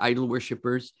Hanud, the idol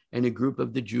worshippers, and a group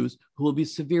of the Jews who will be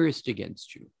severest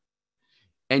against you.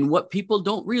 And what people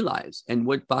don't realize, and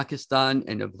what Pakistan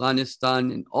and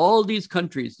Afghanistan and all these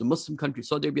countries, the Muslim countries,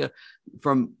 Saudi Arabia,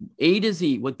 from A to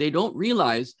Z, what they don't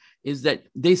realize is that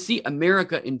they see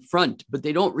America in front, but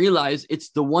they don't realize it's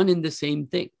the one and the same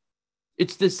thing.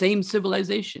 It's the same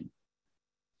civilization.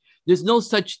 There's no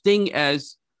such thing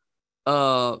as,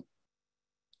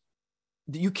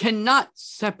 you cannot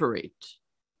separate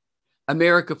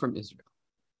America from Israel,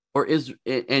 or Israel,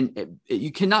 and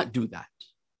you cannot do that.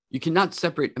 You cannot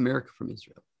separate America from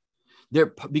Israel.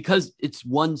 Because it's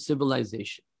one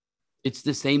civilization. It's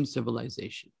the same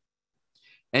civilization.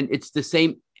 And it's the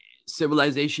same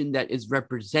civilization that is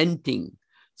representing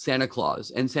Santa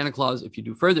Claus. And Santa Claus, if you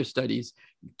do further studies,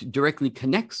 directly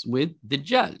connects with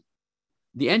Dajjal,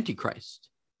 the Antichrist,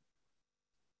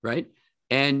 right?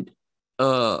 And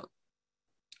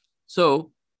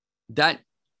so that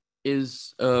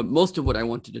is most of what I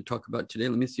wanted to talk about today.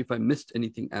 Let me see if I missed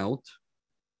anything out.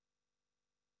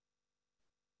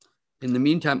 In the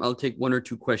meantime, I'll take one or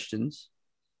two questions.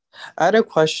 I had a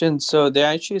question. So they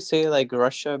actually say like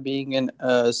Russia being in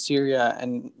Syria,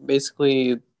 and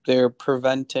basically they're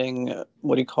preventing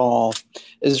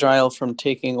Israel from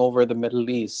taking over the Middle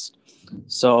East.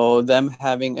 So them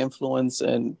having influence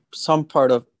in some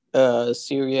part of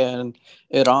Syria and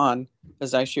Iran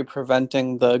is actually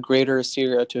preventing the greater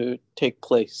Syria to take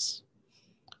place,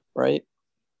 right?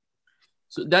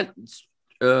 So that's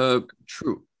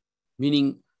true,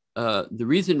 meaning the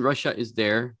reason Russia is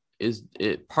there is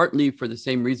partly for the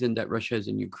same reason that Russia is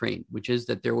in Ukraine, which is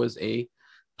that there was a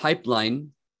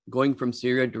pipeline going from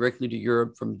Syria directly to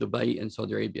Europe from Dubai and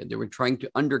Saudi Arabia. They were trying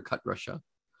to undercut Russia.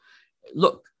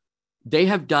 Look, they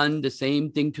have done the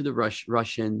same thing to the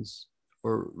Russians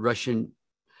or Russian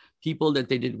people that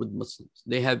they did with Muslims.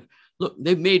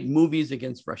 They've made movies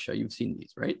against Russia. You've seen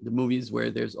these, right? The movies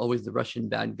where there's always the Russian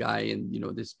bad guy and,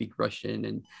 they speak Russian,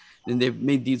 and then they've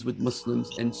made these with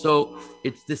Muslims. And so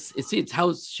it's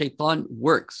how Shaitan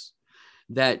works,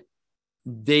 that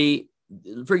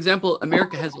for example,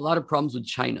 America has a lot of problems with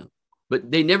China,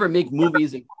 but they never make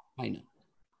movies against China.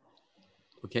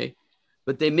 Okay.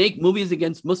 But they make movies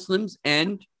against Muslims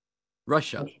and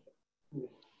Russia.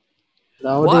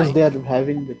 Nowadays, Why? they are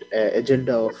having the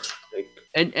agenda of like.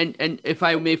 And if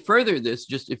I may further this,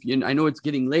 I know it's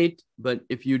getting late, but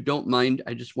if you don't mind,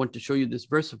 I just want to show you this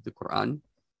verse of the Quran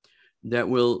that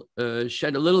will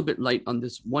shed a little bit light on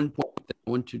this one point that I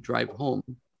want to drive home.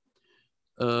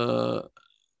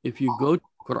 If you go to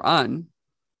Quran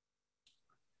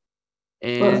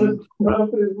and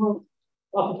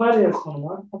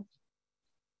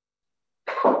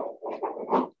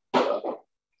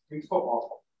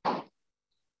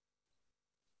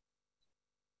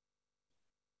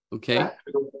Okay. I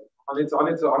need to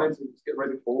get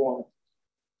ready for one.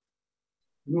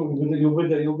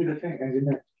 You'll be the thing,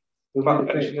 engineer. You'll be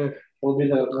the thing. You'll be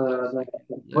the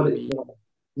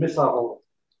missile.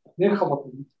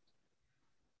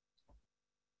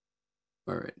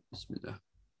 All right. Bismillah.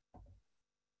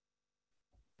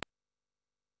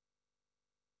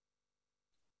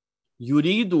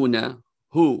 Yuriduna,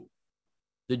 who?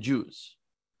 The Jews.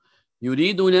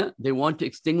 Yuriduna, they want to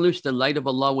extinguish the light of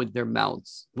Allah with their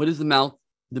mouths. What is the mouth?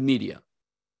 The media.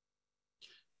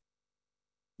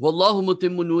 Wallahu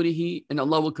mutimmu nurihi, and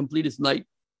Allah will complete His light.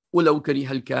 Walau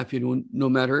karihal kafirun, no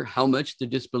matter how much the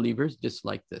disbelievers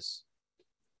dislike this.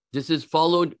 This is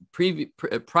followed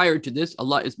prior to this.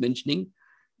 Allah is mentioning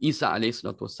Isa alayhi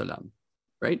salatu wasalam,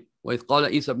 right? وَإِذْ قَالَ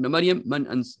عِيسَى ابْنَ مَرْيَمَ مَنْ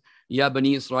أَنْسَ يَا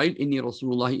بَنِي إِسْرَائِيلَ إِنِّي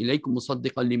رَسُولُ اللَّهِ إِلَيْكُمْ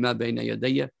مُصَدِّقًا لِمَا بَيْنَ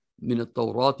يَدَيَّ مِنَ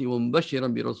التَّوْرَاةِ وَمُبَشِّرًا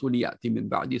بِرَسُولٍ يَأْتِي مِنْ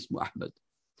بَعْدِي اسْمُهُ أَحْمَدُ.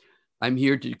 I'm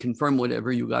here to confirm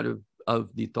whatever you got of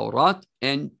the Torah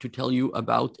and to tell you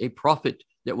about a prophet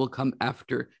that will come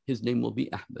after. His name will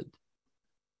be Ahmad.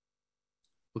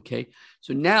 Okay,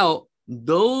 so now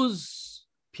those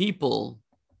people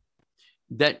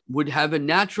that would have a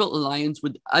natural alliance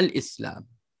with Al-Islam,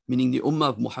 meaning the Ummah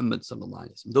of Muhammad sallallahu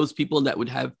alaihi wasallam, those people that would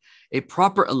have a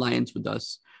proper alliance with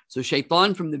us. So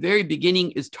Shaitan from the very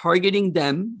beginning is targeting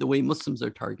them the way Muslims are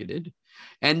targeted,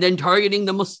 and then targeting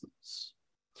the Muslims.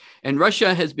 And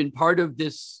Russia has been part of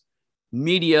this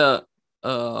media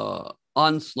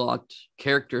onslaught,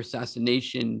 character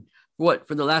assassination,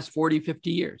 for the last 40,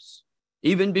 50 years,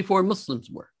 even before Muslims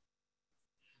were.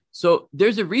 So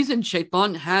there's a reason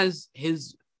Shaitan has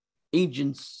his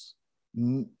agents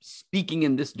speaking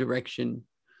in this direction,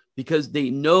 because they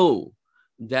know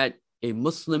that a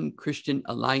Muslim-Christian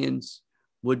alliance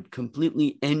would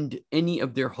completely end any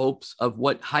of their hopes of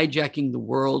hijacking the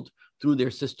world through their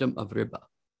system of riba.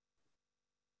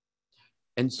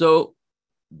 And so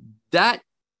that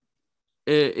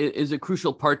is a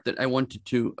crucial part that I wanted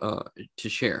to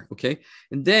share, okay?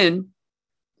 And then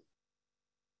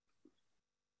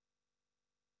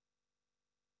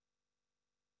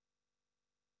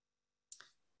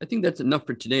I think that's enough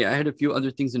for today. I had a few other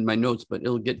things in my notes, but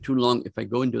it'll get too long if I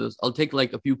go into those. I'll take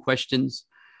like a few questions,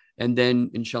 and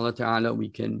then inshallah ta'ala we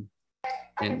can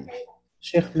end.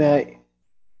 Sheikh, may I?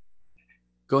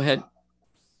 Go ahead.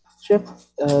 Sheikh,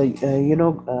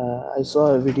 I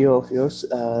saw a video of yours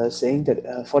saying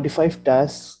that 45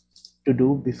 tasks to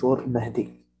do before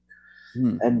Mahdi.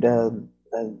 And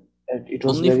it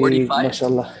was only very, 45?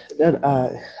 mashallah.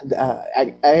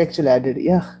 I actually added,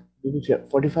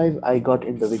 45 I got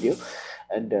in the video,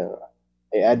 and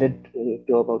I added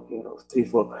to about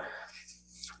 3-4.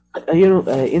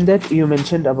 In that you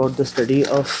mentioned about the study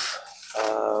of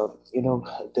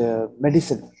the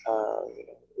medicine,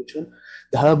 which one,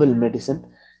 the herbal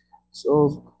medicine.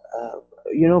 So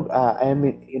I am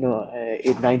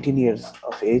 19 years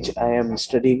of age. I am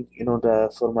studying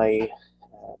for my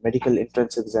medical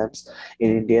entrance exams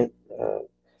in India.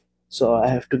 So I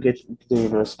have to get to the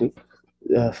university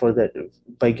for that,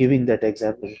 by giving that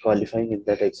exam and qualifying in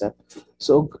that exam.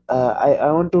 So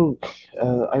I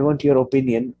want your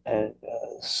opinion,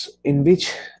 in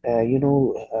which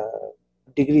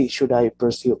degree should I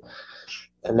pursue?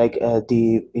 Like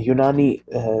the Unani,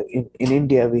 in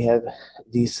India we have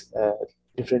these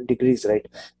different degrees, right?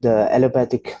 The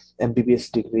allopathic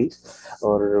MBBS degrees,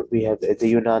 or we have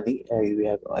the Unani, we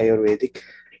have Ayurvedic,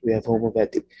 we have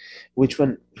homeopathic. Which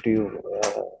one do you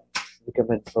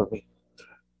recommend for me?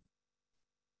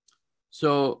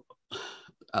 So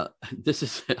this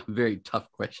is a very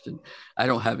tough question. I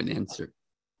don't have an answer.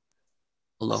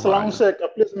 Assalamu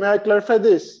alaikum. Please, may I clarify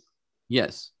this?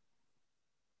 Yes.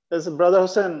 As Brother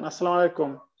Hussein, Assalamu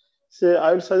alaikum. Say,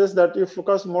 I will suggest that you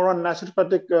focus more on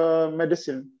naturopathic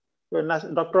medicine. You're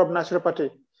a doctor of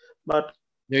naturopathy. But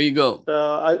there you go.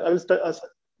 I suggest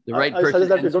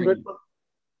that you don't do it.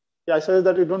 I suggest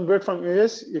that you don't do it from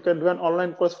US. You can do an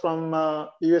online course from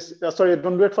US. Sorry,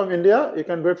 don't do it from India. You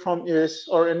can do it from US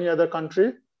or any other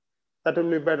country. That will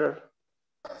be better.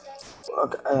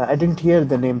 I didn't hear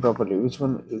the name properly. Which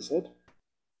one you said?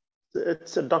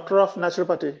 It's a doctor of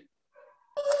naturopathy.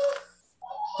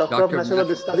 Doctor of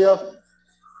naturopathy, study of,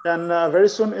 and very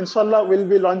soon, inshallah, we'll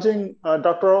be launching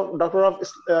doctor of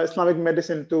Islamic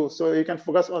medicine too. So you can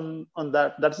focus on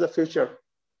that. That's the future.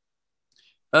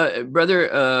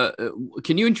 Brother,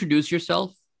 can you introduce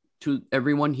yourself to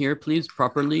everyone here, please,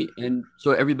 properly? And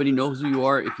so everybody knows who you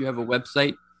are. If you have a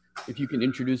website, if you can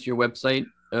introduce your website.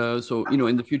 So,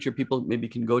 in the future, people maybe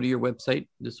can go to your website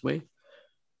this way.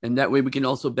 And that way we can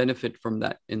also benefit from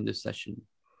that in this session.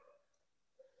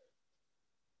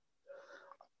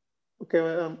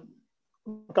 Okay.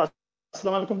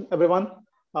 Assalamu alaikum, everyone.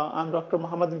 I'm Dr.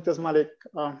 Muhammad Imtiaz Malik.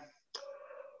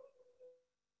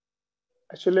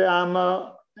 Actually, I'm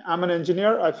an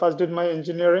engineer. I first did my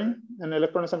engineering in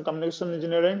electronics and communication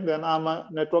engineering. Then I'm a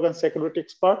network and security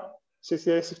expert,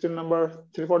 CCI 16 number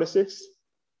 346,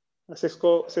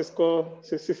 Cisco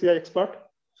CCI expert.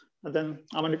 And then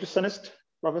I'm a nutritionist,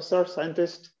 professor,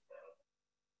 scientist,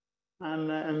 and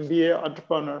MBA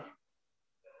entrepreneur.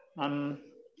 And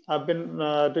I've been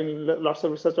doing lots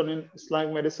of research on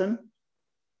Islamic medicine.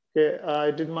 Okay,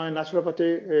 I did my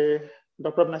naturopathy,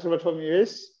 doctor of naturopathy from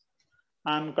US.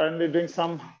 I'm currently doing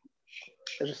some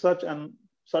research and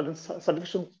certain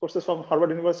certification courses from Harvard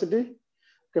University,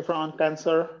 okay, on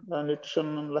cancer,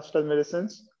 nutrition, and lifestyle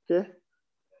medicines. Okay,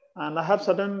 and I have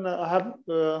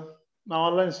my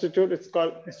online institute. It's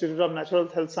called Institute of Natural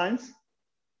Health Science.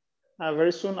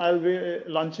 Very soon, I'll be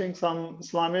launching some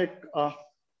Islamic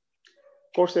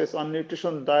courses on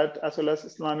nutrition, diet, as well as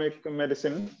Islamic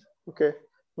medicine. Okay,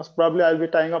 most probably I'll be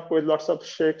tying up with lots of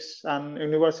sheikhs and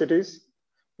universities.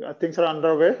 Things are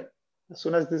underway. As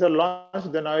soon as these are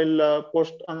launched, then I'll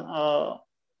post on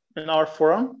in our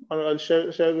forum, or I'll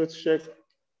share with Sheikh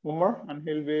Omar, and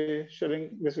he'll be sharing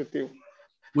this with you.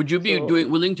 Would you be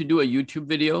willing to do a YouTube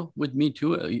video with me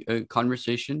too, a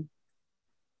conversation?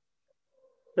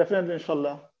 Definitely,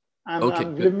 inshallah. And, okay,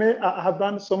 and believe me, I have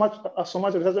done so much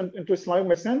research into Islamic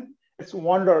medicine. It's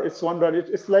wonder. It's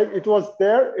like it was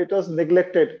there, it was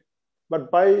neglected, but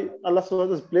by Allah subhanahu wa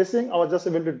ta'ala's blessing, I was just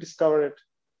able to discover it.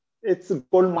 It's a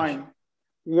gold mine.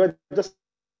 We were just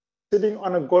sitting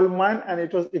on a gold mine, and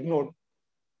it was ignored.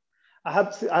 I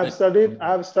have studied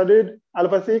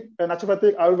allopathic,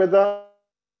 naturopathic, Ayurveda,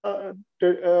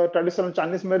 traditional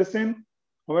Chinese medicine,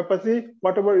 homeopathy,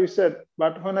 whatever you said.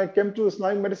 But when I came to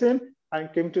Islamic medicine, I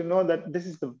came to know that this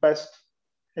is the best.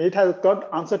 And it has got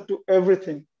answer to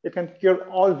everything. It can cure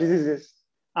all diseases.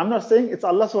 I'm not saying it's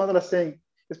Allah subhanahu wa ta'ala saying.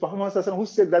 It's Prophet Muhammad who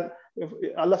said that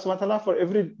Allah subhanahu wa ta'ala for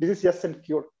every disease he has sent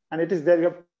cure. And it is there. You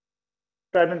have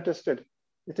tried and tested.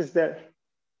 It is there.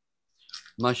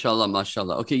 MashaAllah,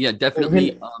 MashaAllah. Okay, yeah,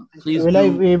 definitely. Please will I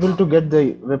be able to get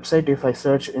the website if I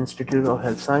search Institute of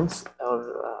Health Science?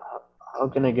 Or how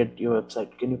can I get your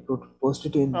website? Can you post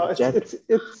it in the chat?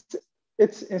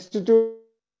 It's Institute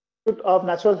of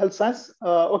Natural Health Science.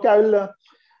 Okay, I will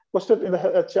post it in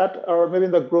the chat, or maybe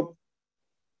in the group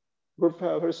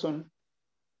very soon.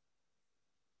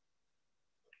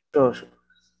 Sure.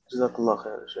 Jazakallah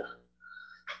khair, Sheikh.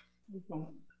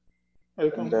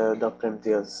 Welcome. And Dr.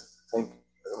 Imtiaz, thank you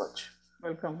very much.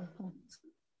 Welcome.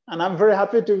 And I'm very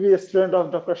happy to be a student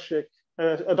of Dr. Sheikh.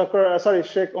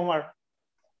 Sheikh Omar.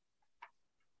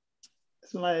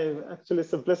 It's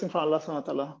a blessing from Allah subhanahu wa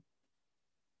ta'ala.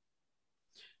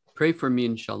 Pray for me,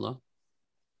 inshallah.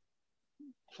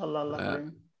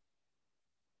 Inshallah.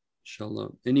 Inshallah.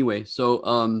 Anyway,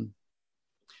 so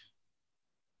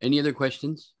any other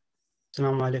questions?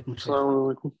 Assalamu alaikum.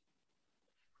 Assalamu alaikum.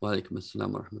 Wa alaikum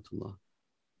assalam wa rahmatullah.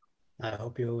 I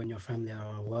hope you and your family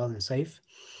are well and safe.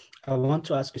 I want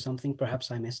to ask you something.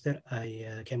 Perhaps I missed it.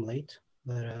 I came late,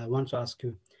 but I want to ask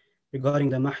you regarding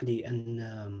the Mahdi and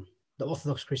the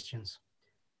Orthodox Christians.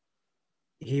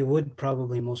 He would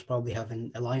most probably have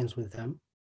an alliance with them,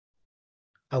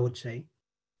 I would say.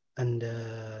 And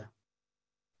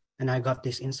I got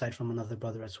this insight from another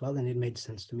brother as well, and it made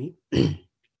sense to me.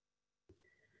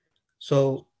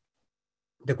 So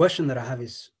the question that I have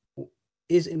is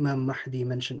Imam Mahdi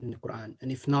mentioned in the Quran?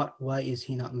 And if not, why is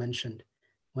he not mentioned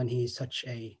when he is such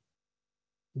a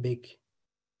big,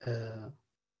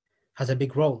 has a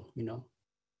big role, you know?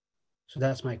 So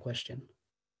that's my question.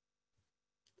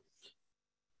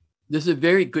 This is a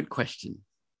very good question.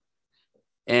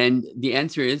 And the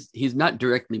answer is he's not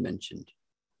directly mentioned.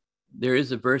 There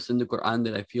is a verse in the Quran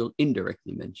that I feel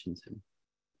indirectly mentions him.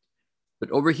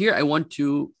 But over here, I want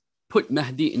to put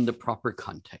Mahdi in the proper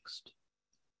context.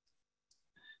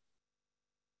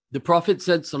 The Prophet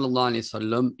said, sallallahu alaihi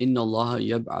wasallam, "Inna Allah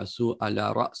yab'asu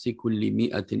ala ra'si kulli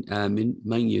mi'atin amin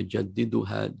man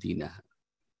yajaddiduha dinaha."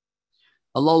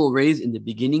 Allah will raise in the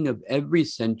beginning of every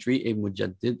century a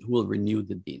mujaddid who will renew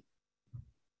the deen.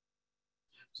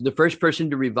 So the first person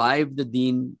to revive the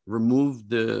deen, remove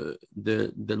the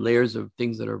layers of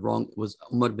things that are wrong, was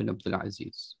Umar bin Abdul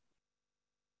Aziz.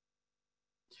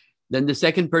 Then the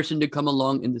second person to come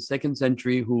along in the second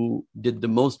century who did the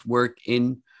most work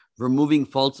in removing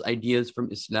false ideas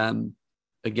from Islam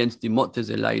against the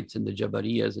Mu'tazilites and the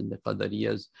Jabariyas and the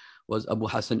Qadariyas was Abu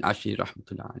Hassan Ash'ari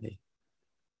rahmatullah alayh.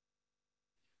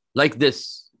 Like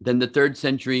this, then the third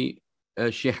century,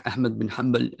 Sheikh Ahmad bin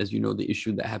Hanbal, as you know, the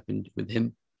issue that happened with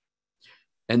him.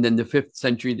 And then the 5th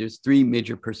century, there's 3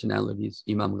 major personalities: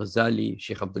 Imam Ghazali,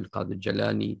 Sheikh Abdul Qadir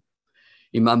Jalani,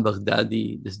 Imam Baghdadi.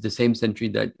 This is the same century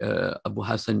that Abu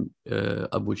Hassan,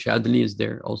 Abu Shadli is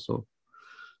there also.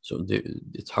 So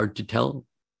it's hard to tell.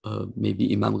 Maybe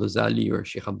Imam Ghazali or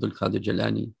Sheikh Abdul Qadir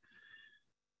Jalani.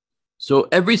 So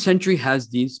every century has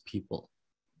these people.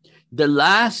 The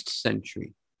last century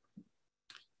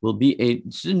will be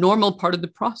it's a normal part of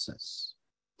the process.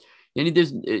 And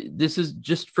this is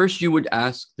just, first you would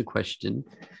ask the question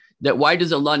that why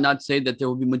does Allah not say that there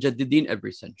will be mujaddidin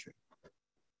every century?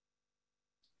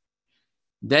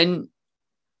 Then,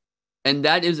 and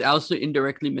that is also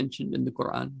indirectly mentioned in the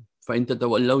Quran. فَإِن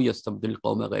تَتَوَلَّوْا يَسْتَبْدِلْ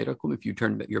قَوْمَ غَيْرَكُمْ. If you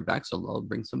turn your backs, Allah will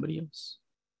bring somebody else.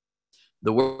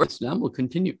 The word of Islam will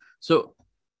continue. So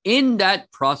in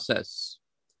that process,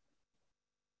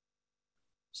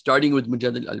 starting with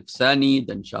Mujaddid al-Afsani,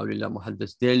 then Shawlillah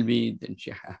Muhaddis Delvi, then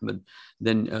Sheikh Ahmed,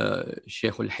 then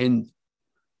Sheikh al-Hind,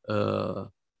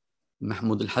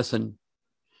 Mahmud al-Hassan,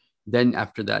 then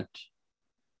after that,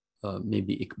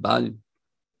 maybe Iqbal,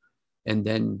 and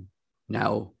then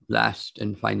now last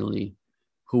and finally,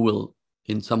 who will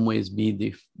in some ways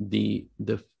be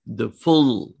the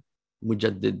full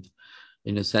Mujaddid,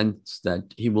 in a sense that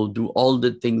he will do all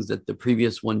the things that the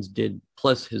previous ones did,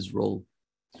 plus his role.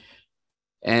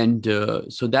 And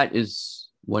so that is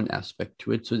one aspect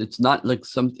to it. So it's not like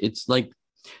it's like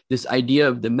this idea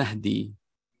of the Mahdi,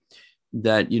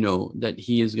 that, you know, that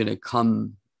he is going to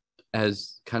come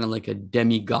as kind of like a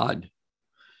demigod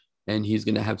and he's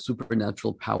going to have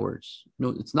supernatural powers. No,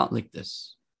 it's not like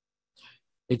this.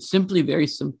 It's simply very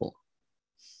simple.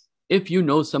 If you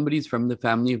know somebody's from the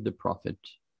family of the Prophet,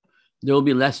 there will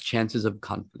be less chances of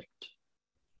conflict.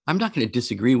 I'm not going to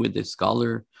disagree with this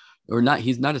scholar, or not,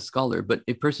 he's not a scholar, but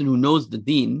a person who knows the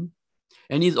deen,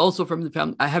 and he's also from the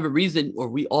family. I have a reason, or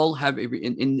we all have a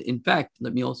in fact,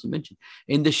 let me also mention,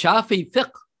 in the Shafi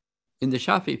fiqh,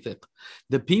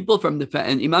 the people from the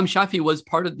and Imam Shafi was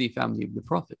part of the family of the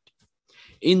Prophet.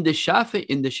 In the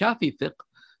Shafi fiqh,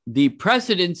 the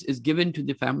precedence is given to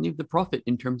the family of the Prophet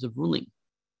in terms of ruling.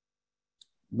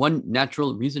 One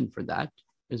natural reason for that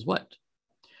is what?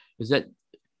 Is that,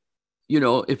 you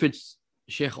know, if it's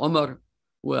Sheikh Omar,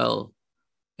 well,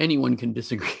 anyone can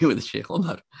disagree with Sheikh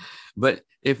Omar. But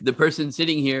if the person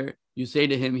sitting here, you say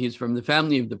to him, he's from the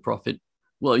family of the Prophet,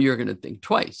 well, you're going to think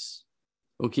twice.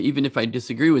 Okay, even if I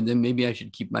disagree with him, maybe I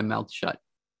should keep my mouth shut.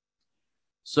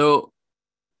 So,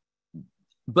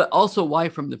 but also, why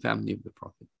from the family of the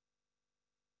Prophet?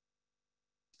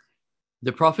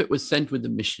 The Prophet was sent with a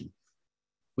mission,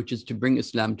 which is to bring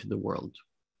Islam to the world.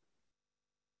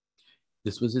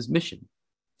 This was his mission.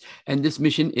 And this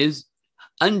mission is,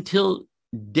 until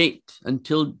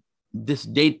this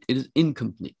date, it is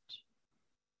incomplete.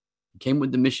 He came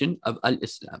with the mission of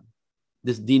al-Islam.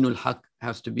 This Deenul Haq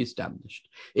has to be established.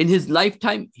 In his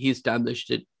lifetime, he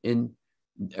established it in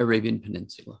the Arabian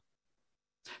Peninsula.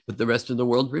 But the rest of the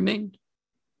world remained.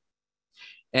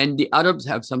 And the Arabs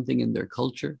have something in their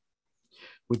culture,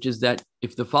 which is that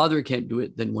if the father can't do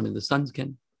it, then one of the sons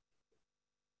can.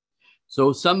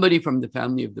 So somebody from the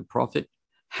family of the Prophet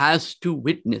has to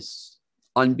witness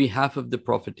on behalf of the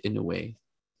Prophet in a way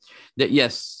that,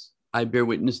 yes, I bear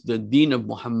witness, the deen of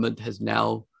Muhammad has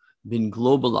now been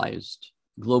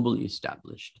globally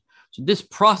established. So this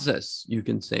process, you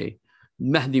can say,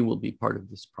 Mahdi will be part of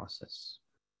this process.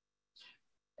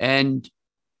 And,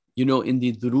 you know, in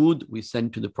the durood we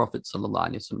send to the Prophet sallallahu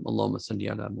alaihi wasallam, Allahumma salli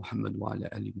ala Muhammad wa ala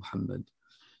ali Muhammad,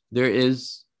 there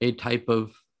is a type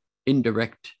of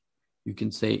indirect, you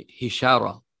can say,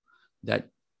 hishara, that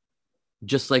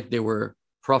just like there were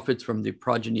prophets from the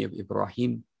progeny of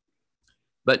Ibrahim,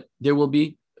 but there will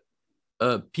be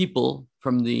people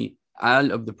from the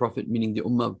al of the Prophet, meaning the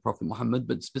ummah of Prophet Muhammad,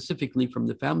 but specifically from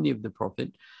the family of the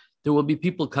Prophet, there will be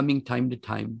people coming time to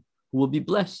time who will be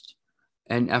blessed.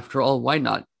 And after all, why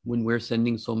not? When we're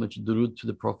sending so much durood to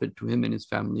the Prophet, to him and his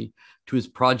family, to his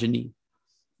progeny,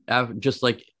 just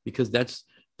like, because that's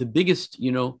the biggest,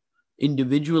 you know,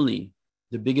 individually,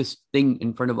 the biggest thing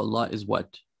in front of Allah is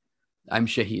what? I'm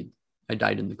shaheed. I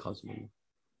died in the cause of Allah.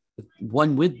 But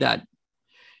one with that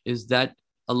is that,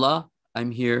 Allah,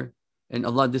 I'm here, and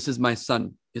Allah, this is my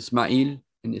son, Ismail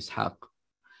and Ishaq.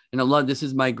 And Allah, this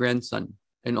is my grandson,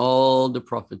 and all the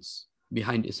prophets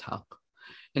behind Ishaq.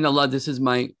 And Allah, this is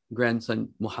my grandson,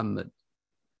 Muhammad,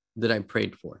 that I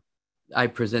prayed for. I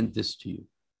present this to you.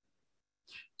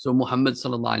 So Muhammad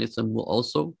sallallahu alaihi wasallam will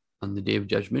also, on the Day of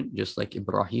Judgment, just like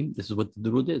Ibrahim, this is what the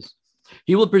durood is.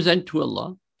 He will present to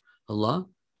Allah, Allah,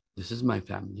 this is my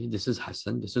family, this is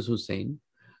Hassan, this is Hussein,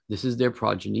 this is their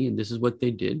progeny, and this is what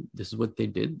they did, this is what they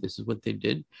did, this is what they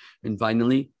did. And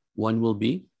finally, one will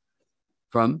be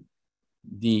from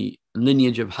the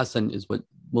lineage of Hassan, is what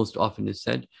most often is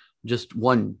said. Just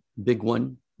one big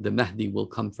one, the Mahdi, will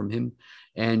come from him,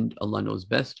 and Allah knows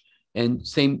best. And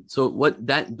same, so what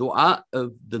that dua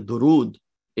of the durood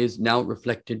is now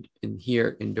reflected in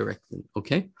here indirectly.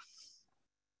 Okay,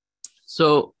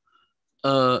 so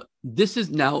this is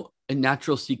now a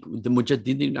natural sequence. The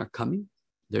Mujaddidin are coming.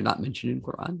 They're not mentioned in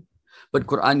Quran, but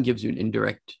Quran gives you an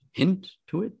indirect hint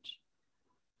to it.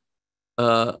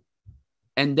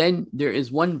 And then there is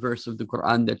one verse of the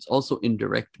Quran that's also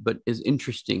indirect, but is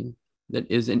interesting. That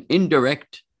is an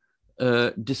indirect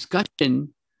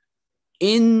discussion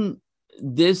in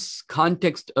this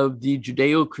context of the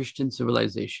Judeo-Christian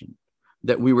civilization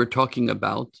that we were talking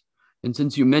about. And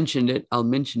since you mentioned it, I'll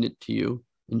mention it to you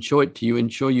and show it to you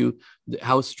and show you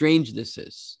how strange this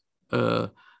is,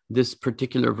 this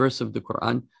particular verse of the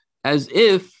Quran, as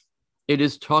if it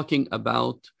is talking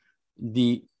about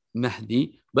the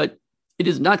Mahdi, but it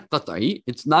is not qat'i.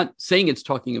 It's not saying it's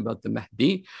talking about the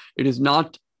Mahdi. It is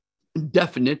not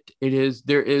definite.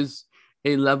 There is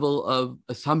a level of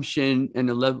assumption and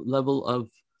a level of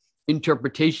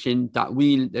interpretation,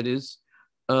 ta'wil, that is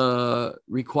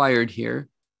required here.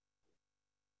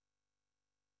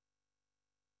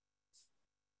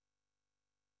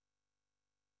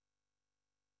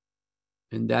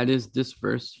 And that is this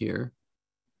verse here.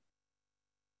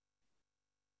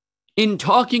 In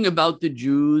talking about the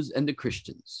Jews and the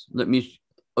Christians,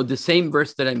 the same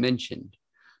verse that I mentioned.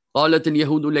 قالت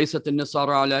اليهود ليست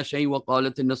النصارى على شيء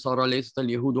وقالت النصارى ليست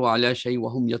اليهود على شيء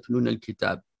وهم يتلون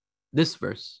الكتاب. This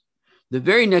verse. The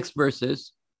very next verse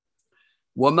is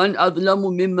ومن أظلم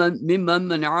ممن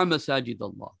منع مساجد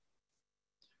الله.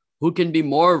 Who can be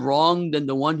more wrong than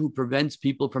the one who prevents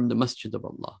people from the masjid of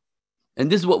Allah? And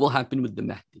this is what will happen with the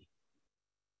Mahdi.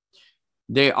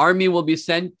 The army will be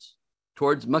sent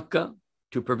towards Mecca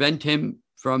to prevent him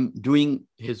from doing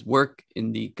his work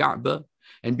in the Kaaba.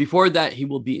 And before that, he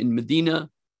will be in Medina.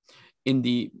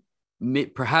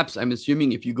 Perhaps, I'm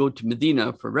assuming, if you go to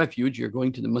Medina for refuge, you're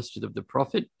going to the Masjid of the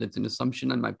Prophet. That's an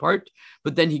assumption on my part.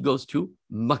 But then he goes to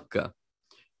Mecca.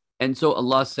 And so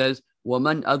Allah says,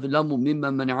 وَمَنْ أَظْلَمُ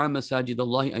مِمَّنْ مَنَعَ مَسَاجِدَ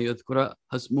اللَّهِ أَنْ يَذْكُرَ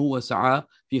اسْمَهُ وَسَعَى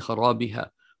فِي خَرَابِهَا.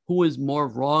 Who is more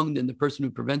wrong than the person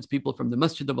who prevents people from the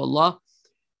Masjid of Allah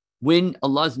when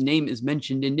Allah's name is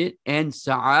mentioned in it, and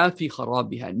sa'a fi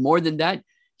kharabiha. And more than that,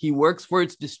 he works for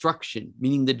its destruction,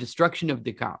 meaning the destruction of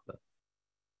the Kaaba,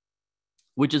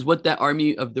 which is what that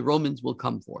army of the Romans will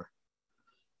come for.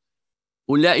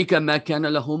 أُولَٰئِكَ مَا كَانَ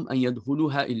لَهُمْ أَن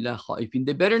يَدْخُلُوهَا إِلَّا خَائِفِينَ.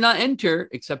 They better not enter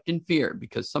except in fear,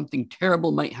 because something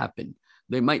terrible might happen.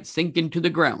 They might sink into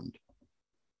the ground.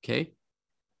 Okay?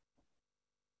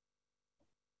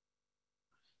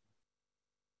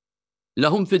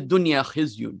 لَهُمْ فِي الدُّنْيَا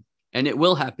خِزْيٌ. And it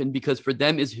will happen, because for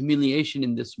them is humiliation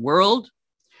in this world.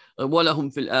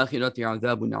 وَلَهُمْ فِي الْآخِرَةِ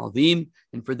عَذَابٌ عَظِيمٌ.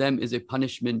 And for them is a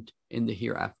punishment in the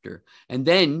hereafter. And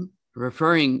then,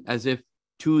 referring as if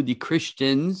to the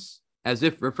Christians,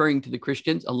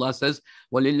 Allah says,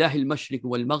 وَلِلَّهِ الْمَشْرِقُ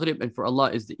وَالْمَغْرِبُ. And for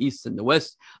Allah is the east and the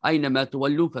west. أَيْنَمَا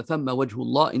تُوَلُّوا فَثَمَّ وَجْهُ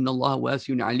اللَّهِ إِنَّ اللَّهَ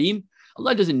وَاسِعٌ عَلِيمٌ.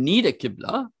 Allah doesn't need a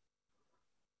qibla,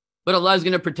 but Allah is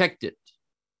going to protect it.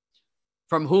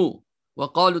 From who?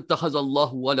 وَقَالُوا اتَّخَذَ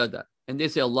اللَّهُ وَلَدًا. And they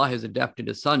say Allah has adapted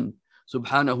a son.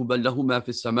 سبحانه بل له ما في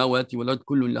السماوات والأرض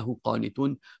كل له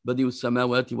قانتون بديع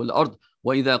السماوات والأرض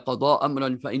وإذا قضى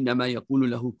أمرا فإنما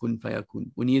يقول له كن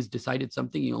فيكون. When he has decided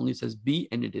something, he only says be,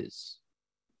 and it is.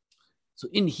 So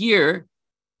in here,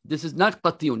 this is not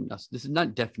qatiyun nas. This is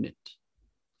not definite.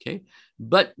 Okay,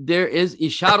 but there is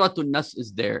isharatun nas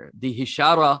is there. The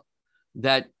ishara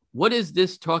that what is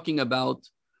this talking about?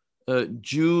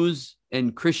 Jews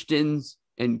and Christians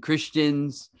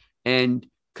and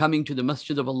coming to the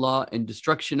Masjid of Allah and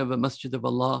destruction of a Masjid of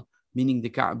Allah, meaning the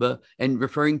Kaaba, and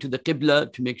referring to the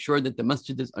Qibla to make sure that the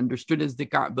Masjid is understood as the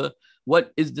Kaaba.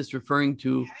 What is this referring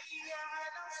to?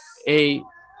 A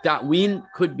ta'wil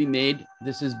could be made.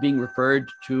 This is being referred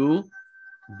to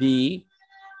the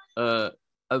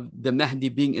of the Mahdi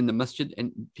being in the Masjid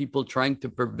and people trying to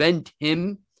prevent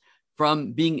him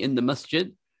from being in the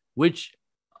Masjid, which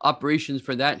operations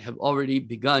for that have already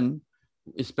begun,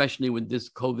 especially with this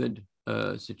COVID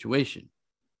situation.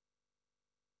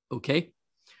 Okay,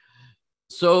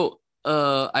 so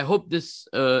I hope this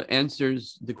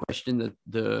answers the question that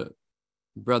the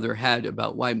brother had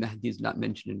about why Mahdi is not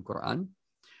mentioned in Quran.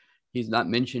 He's not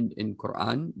mentioned in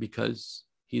Quran because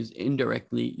he's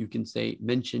indirectly, you can say,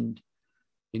 mentioned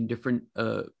in different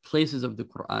places of the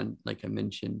Quran, like I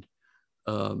mentioned.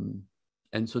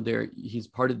 And so he's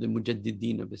part of the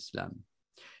Mujaddidin of Islam.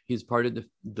 He's part of the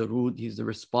Durood. He's the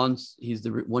response. He's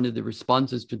one of the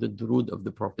responses to the Durood of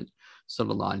the Prophet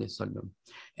Sallallahu Alaihi Wasallam.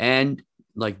 And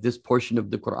like this portion of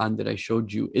the Quran that I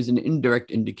showed you is an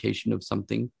indirect indication of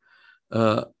something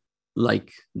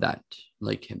like that,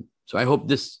 like him. So I hope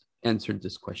this answered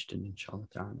this question, inshallah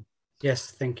ta'ala.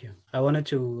 Yes, thank you. I wanted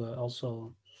to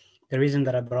also, the reason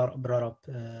that I brought up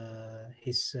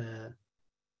his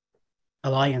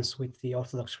alliance with the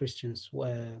Orthodox Christians,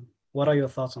 what are your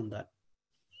thoughts on that?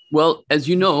 Well, as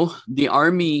you know, the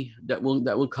army that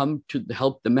will come to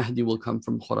help the Mahdi will come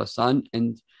from Khorasan,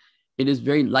 and it is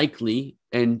very likely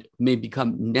and may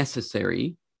become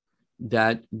necessary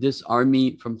that this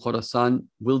army from Khorasan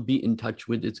will be in touch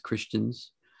with its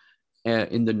Christians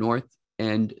in the north,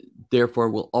 and therefore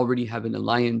will already have an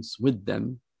alliance with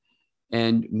them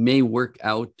and may work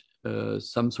out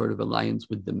some sort of alliance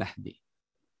with the Mahdi.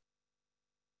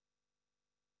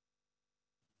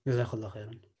 Jazakallah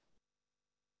khairan.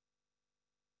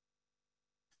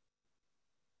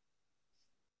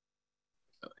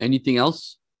 Anything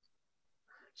else?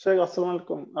 Sheikh, assalamu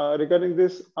alaikum. Regarding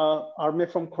this army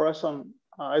from Khorasan,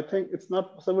 I think it's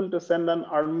not possible to send an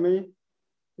army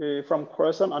from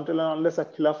Khorasan until and unless a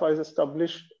Khilafah is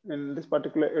established in this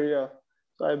particular area.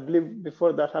 So I believe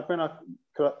before that happens, a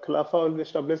Khilafah will be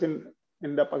established in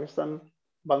India, Pakistan,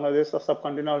 Bangladesh, or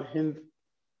subcontinental Hind,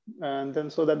 and then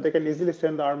so that they can easily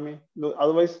send the army.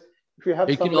 Otherwise, if you have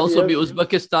it can also be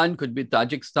Uzbekistan, could be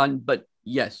Tajikistan, but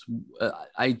yes,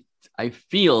 I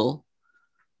feel,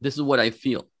 this is what I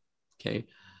feel, okay,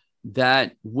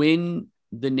 that when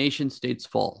the nation states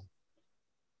fall,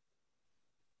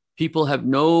 people have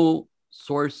no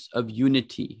source of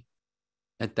unity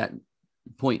at that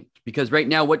point. Because right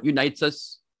now, what unites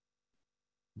us?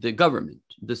 The government,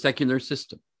 the secular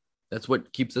system. That's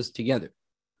what keeps us together.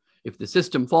 If the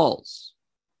system falls,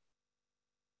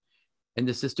 and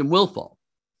the system will fall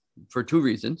for two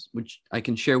reasons, which I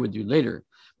can share with you later.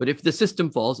 But if the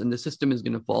system falls, and the system is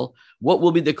going to fall, what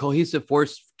will be the cohesive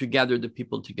force to gather the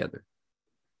people together?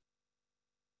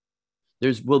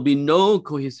 There will be no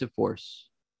cohesive force.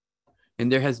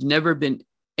 And there has never been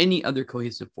any other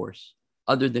cohesive force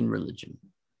other than religion.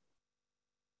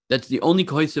 That's the only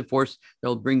cohesive force that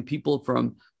will bring people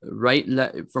from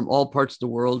all parts of the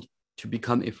world to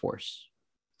become a force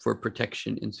for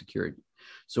protection and security.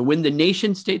 So when the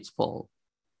nation states fall,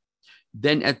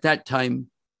 then at that time,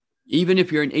 even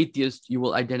if you're an atheist, you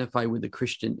will identify with a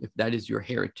Christian if that is your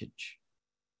heritage,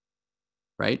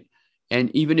 right? And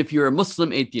even if you're a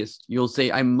Muslim atheist, you'll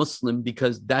say, I'm Muslim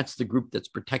because that's the group that's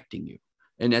protecting you.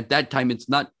 And at that time, it's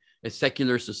not a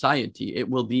secular society. It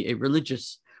will be a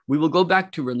religious. We will go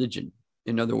back to religion.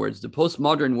 In other words, the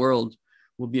postmodern world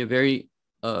will be a very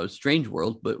strange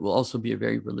world, but will also be a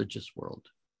very religious world.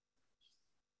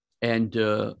 And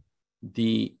the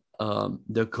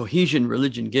cohesion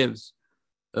religion gives,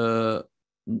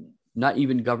 not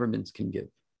even governments can give.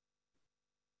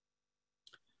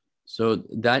 So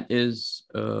that is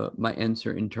my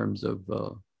answer in terms of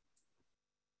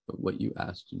what you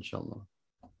asked, inshallah.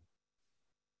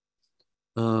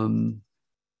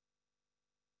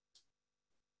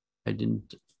 I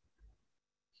didn't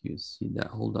you see that.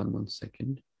 Hold on one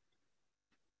second.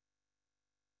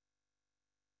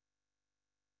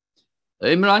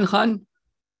 Imran Khan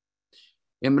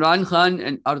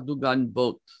and Erdogan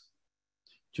both,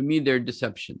 to me, they're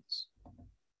deceptions.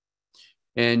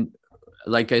 And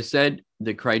like I said,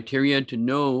 the criteria to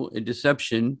know a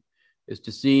deception is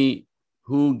to see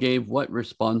who gave what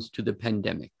response to the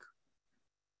pandemic.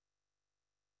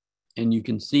 And you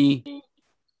can see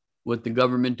what the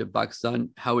government of Pakistan,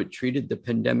 how it treated the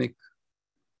pandemic.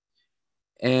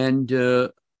 And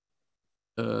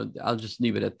I'll just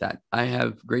leave it at that. I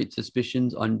have great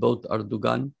suspicions on both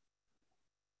Erdogan.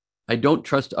 I don't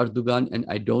trust Erdogan and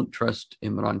I don't trust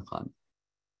Imran Khan.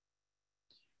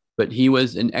 But he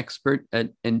was an expert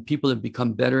and people have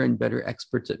become better and better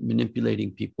experts at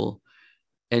manipulating people.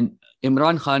 And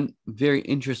Imran Khan, very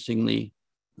interestingly,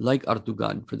 like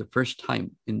Erdogan, for the first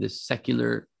time in this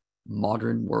secular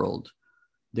modern world,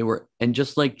 they were, and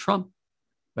just like Trump,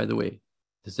 by the way,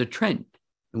 there's a trend,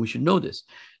 and we should know this.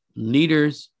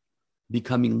 Leaders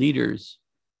becoming leaders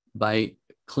by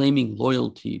claiming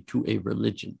loyalty to a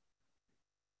religion.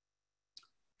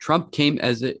 Trump came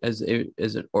the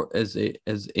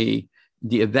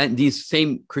event. These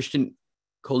same Christian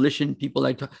coalition people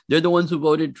they're the ones who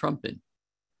voted Trump in.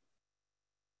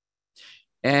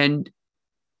 And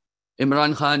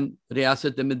Imran Khan,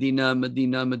 Riyasat Medina,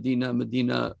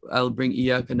 Medina, I'll bring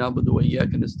Iyaka na'budu wa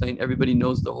Iyaka nasta'in. Everybody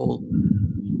knows the whole,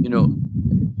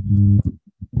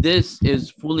 this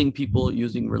is fooling people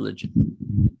using religion.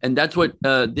 And that's what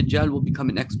Dajjal will become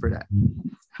an expert at.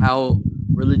 How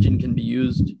religion can be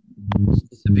used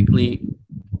specifically,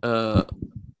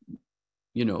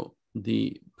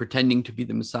 the pretending to be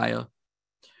the Messiah.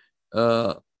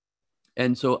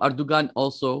 And so Erdogan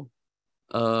also,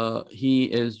 he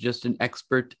is just an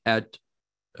expert at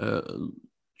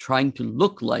trying to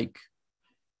look like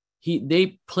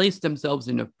they place themselves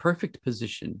in a perfect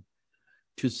position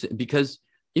to, because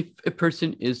if a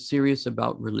person is serious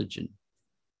about religion,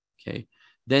 okay,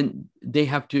 then they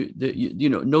have to,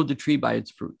 know the tree by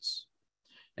its fruits.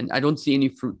 And I don't see any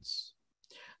fruits.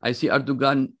 I see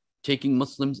Erdogan taking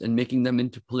Muslims and making them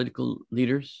into political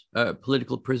leaders,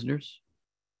 political prisoners.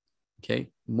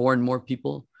 Okay, more and more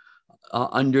people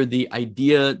under the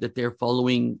idea that they're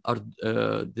following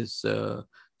this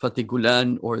Fateh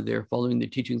Gulen, or they're following the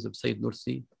teachings of Sayyid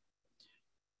Nursi.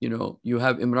 You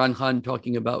have Imran Khan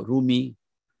talking about Rumi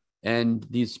and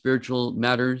these spiritual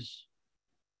matters,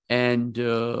 and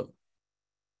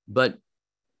but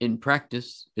in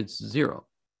practice, it's zero.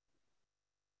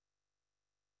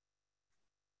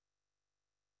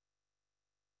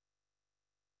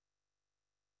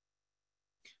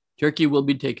 Turkey will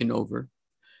be taken over,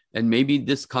 and maybe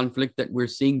this conflict that we're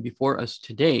seeing before us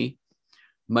today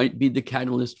might be the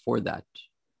catalyst for that.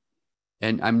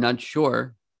 And I'm not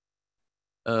sure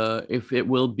if it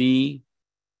will be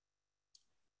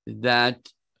that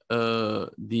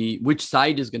which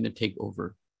side is going to take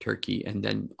over Turkey, and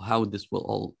then how this will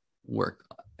all work.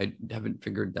 I haven't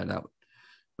figured that out.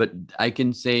 But I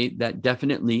can say that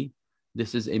definitely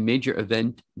this is a major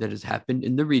event that has happened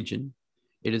in the region.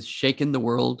 It has shaken the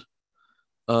world.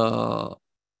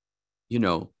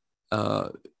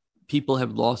 People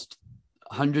have lost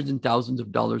hundreds and thousands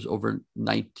of dollars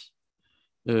overnight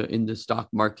in the stock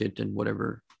market and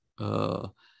whatever.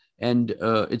 And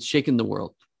it's shaken the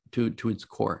world to its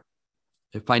core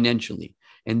financially.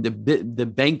 And the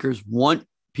bankers want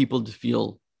people to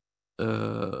feel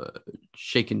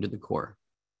shaken to the core.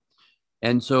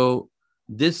 And so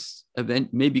this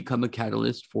event may become a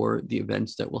catalyst for the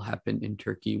events that will happen in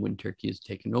Turkey when Turkey is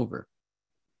taken over.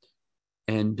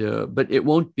 And but it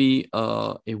won't be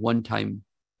a one-time.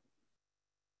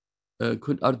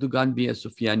 Could Erdogan be a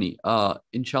Sufyani?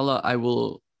 Inshallah, I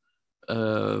will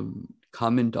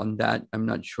comment on that. I'm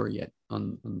not sure yet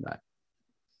on that.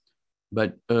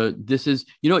 But this is,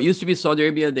 it used to be Saudi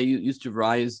Arabia. They used to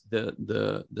rise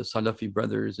the Salafi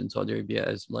brothers in Saudi Arabia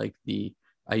as like the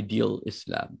ideal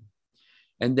Islam.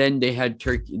 And then they had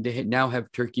Turkey. They now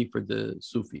have Turkey for the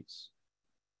Sufis.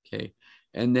 Okay.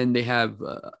 And then they have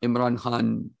Imran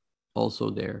Khan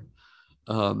also there.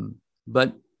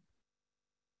 But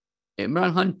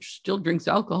Imran Khan still drinks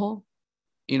alcohol,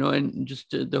 and just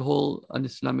the whole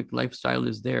un-Islamic lifestyle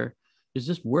is there. It's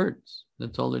just words.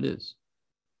 That's all it is.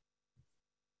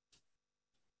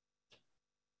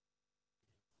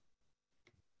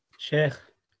 Sheikh,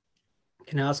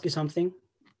 can I ask you something?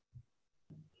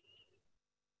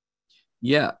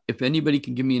 Yeah, if anybody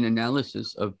can give me an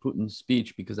analysis of Putin's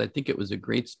speech, because I think it was a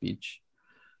great speech.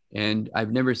 And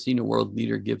I've never seen a world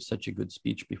leader give such a good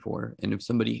speech before. And if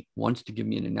somebody wants to give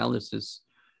me an analysis,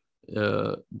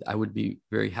 I would be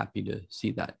very happy to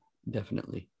see that,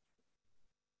 definitely.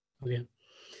 Okay.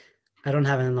 I don't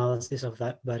have an analysis of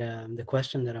that, but the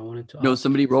question that I wanted to ask. No,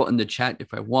 somebody wrote in the chat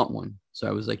if I want one. So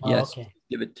I was like, yes, okay.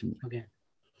 Give it to me. Okay.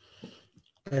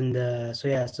 And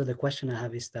so the question I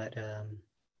have is that,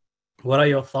 what are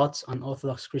your thoughts on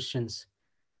Orthodox Christians,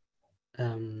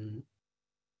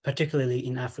 particularly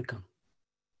in Africa?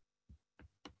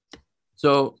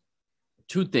 So,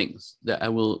 two things that I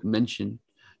will mention.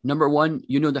 Number one,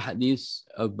 the hadith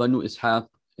of Banu Ishaq,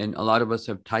 and a lot of us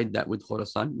have tied that with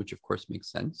Khorasan, which of course makes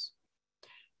sense.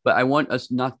 But I want us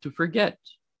not to forget,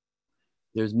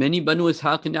 there's many Banu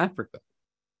Ishaq in Africa.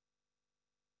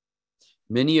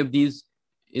 Many of these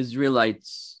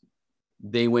Israelites,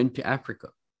 they went to Africa,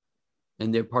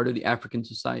 and they're part of the African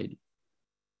society.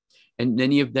 And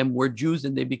many of them were Jews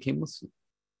and they became Muslim.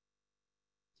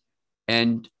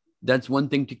 And that's one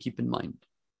thing to keep in mind.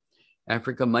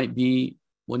 Africa might be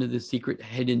one of the secret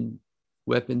hidden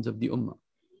weapons of the Ummah.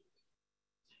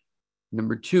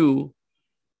 Number two,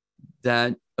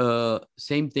 that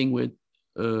same thing with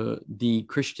the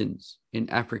Christians in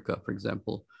Africa, for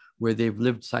example, where they've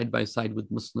lived side by side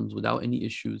with Muslims without any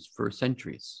issues for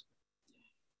centuries.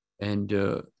 And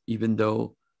even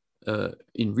though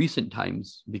in recent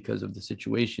times, because of the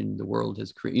situation, the world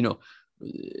has created,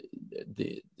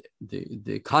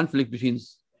 the conflict between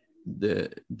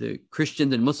the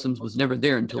Christians and Muslims was never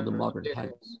there until the modern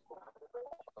times.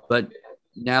 But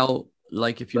now,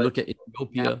 like if you look at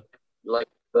Ethiopia,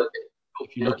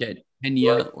 if you look at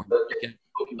Kenya, or look at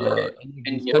any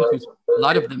of these countries, a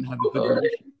lot of them have a good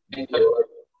relationship.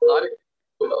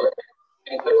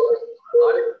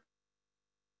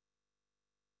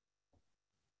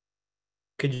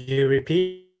 Could you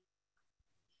repeat?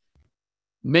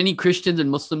 Many Christians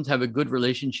and Muslims have a good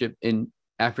relationship in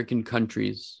African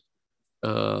countries,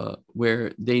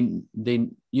 where they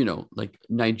like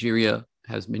Nigeria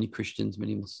has many Christians,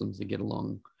 many Muslims. They get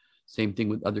along. Same thing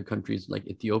with other countries like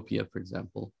Ethiopia, for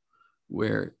example,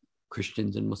 where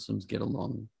Christians and Muslims get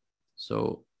along.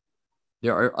 So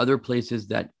there are other places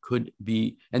that could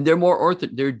be, and they're more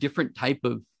orthodox. They're different type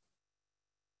of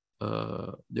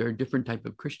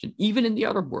Christian, even in the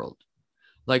Arab world.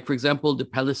 Like, for example, the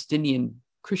Palestinian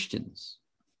Christians,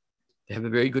 they have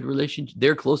a very good relationship.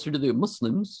 They're closer to the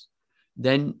Muslims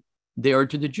than they are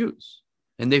to the Jews.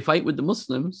 And they fight with the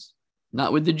Muslims,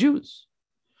 not with the Jews.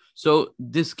 So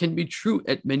this can be true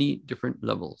at many different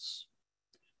levels.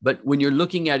 But when you're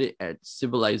looking at it at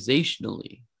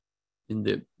civilizationally, in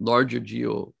the larger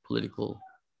geopolitical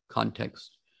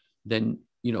context, then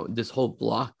this whole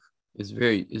block is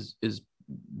very,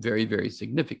 very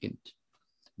significant.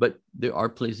 But there are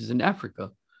places in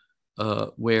Africa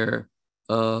where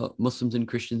Muslims and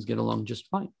Christians get along just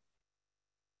fine.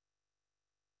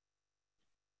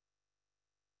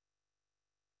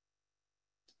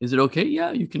 Is it okay?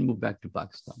 Yeah, you can move back to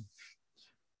Pakistan.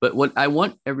 But what I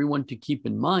want everyone to keep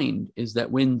in mind is that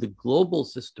when the global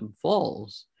system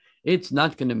falls, it's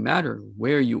not going to matter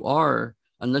where you are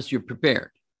unless you're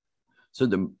prepared. So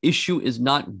the issue is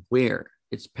not where,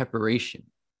 it's preparation.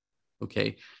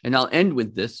 Okay, and I'll end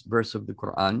with this verse of the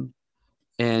Quran,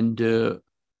 and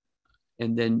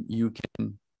then you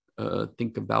can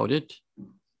think about it.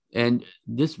 And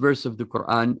this verse of the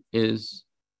Quran is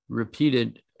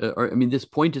repeated, this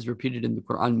point is repeated in the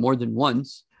Quran more than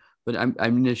once, but I'm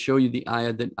going to show you the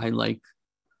ayah that I like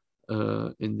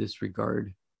in this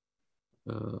regard.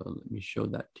 Let me show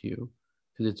that to you,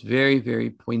 because it's very, very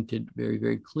pointed, very,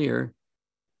 very clear.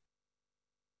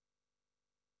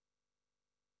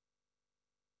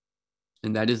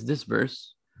 And that is this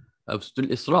verse of Surah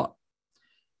Al-Isra,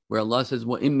 where Allah says,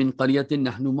 وَإِن مِّن قَرْيَةٍ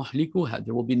نَحْنُ مُحْلِكُهَا.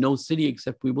 There will be no city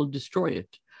except we will destroy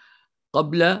it.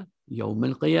 قَبْلَ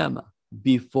يَوْمِ الْقِيَامَةِ.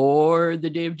 Before the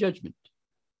Day of Judgment.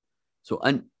 So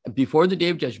before the Day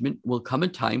of Judgment will come a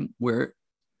time where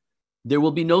there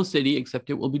will be no city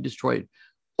except it will be destroyed.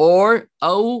 Or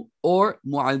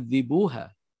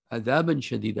مُعَذِّبُوهَا عَذَابًا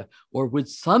شَدِيدًا. Or with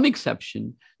some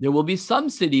exception, there will be some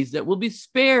cities that will be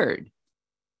spared.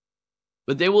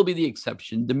 But they will be the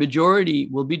exception. The majority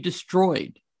will be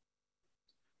destroyed.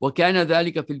 وَكَانَ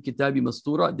ذَلِكَ فِي الْكِتَابِ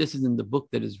مَسْطُورًا. This is in the book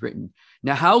that is written.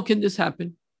 Now, how can this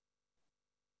happen?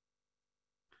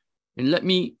 And let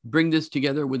me bring this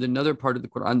together with another part of the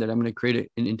Quran that I'm going to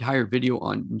create an entire video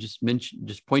on and just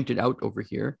point it out over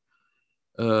here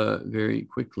very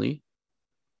quickly.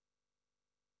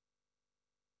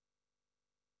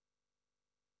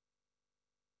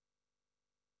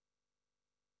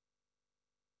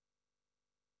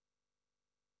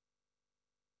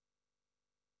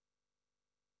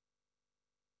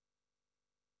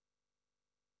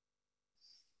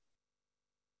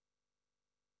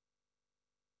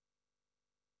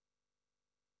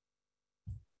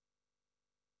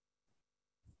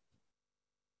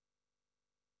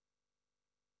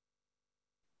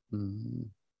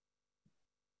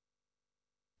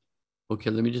 Okay,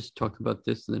 let me just talk about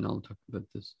this and then I'll talk about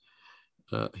this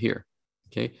here.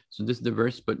 Okay, so this is the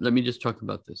verse, but let me just talk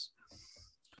about this.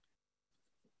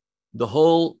 The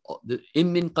whole,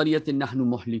 إِن مِّن قَرْيَةٍ نَحْنُ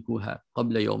مُحْلِكُوهَا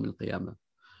قَبْلَ يَوْمِ الْقِيَامَةِ.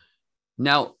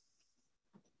 Now,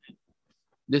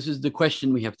 this is the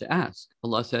question we have to ask.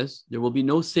 Allah says, there will be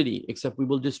no city except we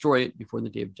will destroy it before the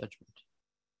Day of Judgment.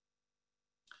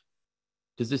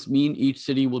 Does this mean each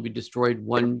city will be destroyed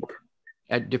one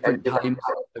at different times?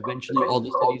 Eventually, all the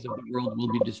cities of the world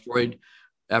will be destroyed.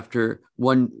 After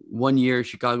one year,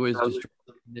 Chicago is destroyed.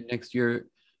 The next year,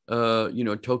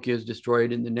 Tokyo is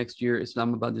destroyed. And the next year,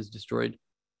 Islamabad is destroyed.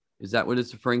 Is that what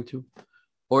it's referring to?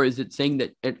 Or is it saying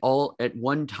that at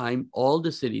one time, all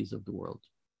the cities of the world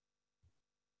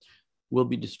will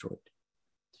be destroyed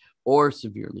or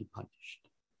severely punished?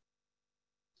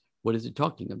 What is it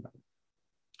talking about?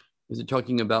 Is it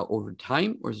talking about over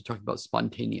time, or is it talking about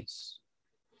spontaneous?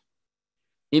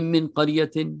 إِن مِّن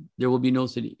قَرْيَةٍ, there will be no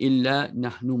city. إِلَّا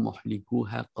نَحْنُ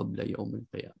مُحْلِكُوهَا قَبْلَ يَوْمِ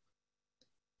الْقِيَامَةِ.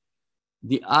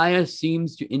 The ayah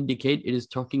seems to indicate it is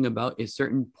talking about a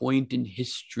certain point in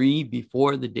history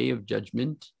before the Day of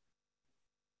Judgment,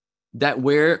 that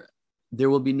where there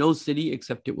will be no city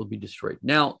except it will be destroyed.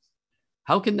 Now,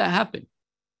 how can that happen?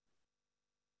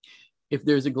 If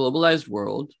there's a globalized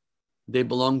world, they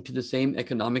belong to the same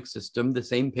economic system, the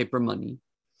same paper money,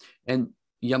 and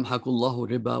yamhaqullahu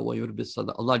riba wa yurbis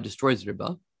sadaqah. Allah destroys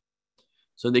riba.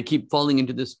 So they keep falling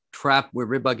into this trap where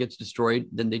riba gets destroyed.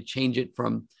 Then they change it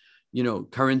from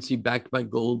currency backed by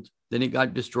gold. Then it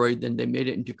got destroyed. Then they made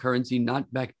it into currency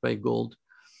not backed by gold.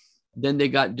 Then they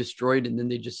got destroyed, and then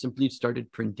they just simply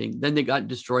started printing. Then they got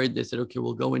destroyed. They said, okay,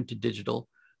 we'll go into digital.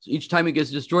 So each time it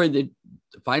gets destroyed, they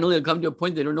finally come to a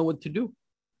point they don't know what to do,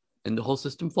 and the whole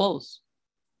system falls.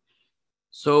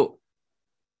 So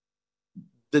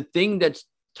the thing that's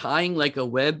tying like a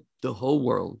web the whole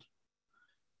world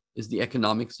is the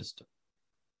economic system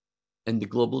and the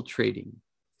global trading,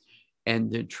 and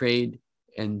the trade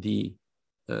and the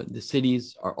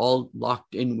cities are all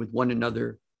locked in with one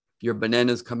another. Your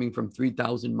bananas coming from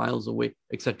 3,000 miles away,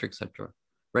 etc., etc.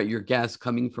 Right? Your gas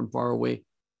coming from far away.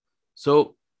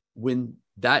 So when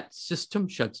that system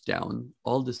shuts down,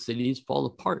 all the cities fall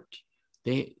apart.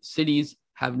 Cities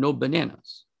have no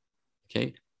bananas.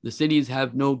 Okay? The cities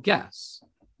have no gas.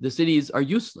 The cities are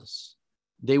useless.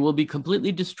 They will be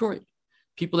completely destroyed.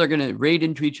 People are going to raid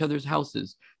into each other's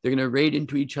houses. They're going to raid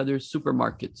into each other's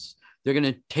supermarkets. They're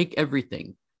going to take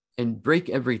everything and break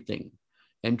everything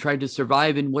and try to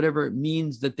survive in whatever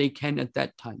means that they can at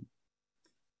that time.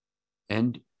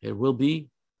 And it will be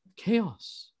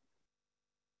chaos.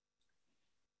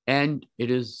 And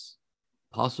it is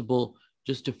possible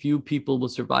just a few people will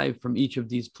survive from each of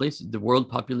these places. The world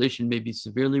population may be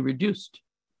severely reduced.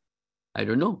 I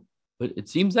don't know, but it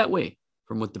seems that way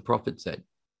from what the Prophet said.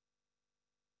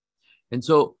 And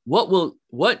so what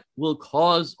will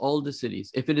cause all the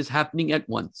cities if it is happening at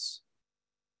once?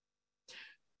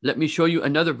 Let me show you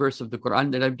another verse of the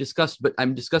Quran that I've discussed, but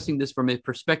I'm discussing this from a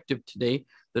perspective today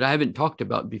that I haven't talked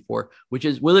about before, which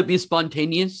is, will it be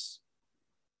spontaneous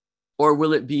or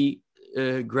will it be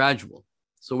gradual?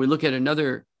 So we look at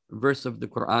another verse of the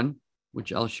Quran,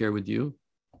 which I'll share with you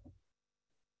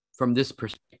from this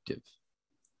perspective.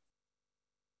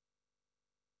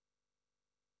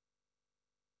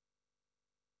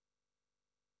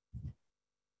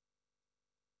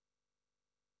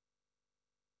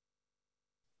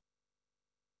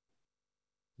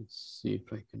 Let's see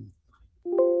if I can.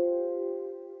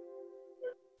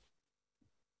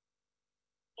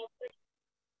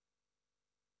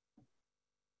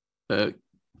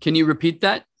 Can you repeat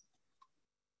that?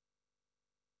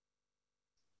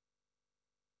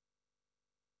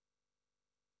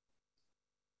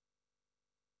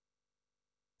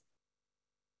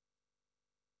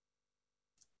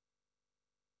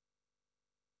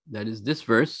 That is this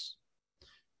verse.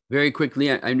 Very quickly,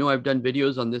 I know I've done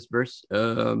videos on this verse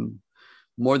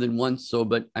more than once,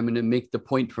 but I'm going to make the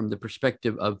point from the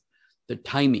perspective of the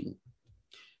timing.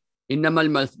 The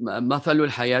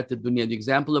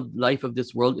example of life of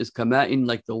this world is kama'in,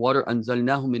 like the water,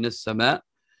 anzalnahu minas sama',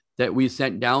 that we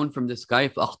sent down from the sky,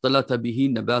 فَأَخْتَلَطَ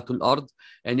بِهِ نَبَاتُ الْأَرْضِ,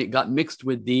 and it got mixed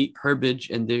with the herbage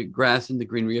and the grass and the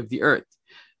greenery of the earth.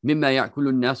 مِمَّا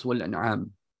يَأْكُلُ النَّاسُ وَالْأَنْعَامِ.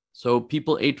 So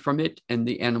people ate from it, and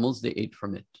the animals, they ate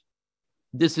from it.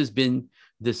 This has been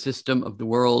the system of the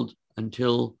world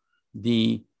until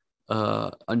the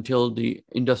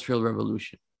Industrial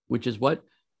Revolution, which is what?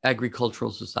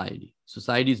 Agricultural society.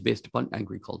 Society is based upon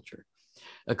agriculture.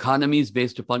 Economy is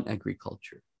based upon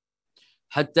agriculture.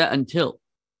 Hatta until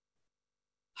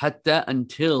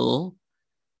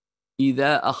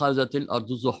إِذَا أَخَذَتِ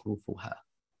الْأَرْضُ زُخْرُفُهَا,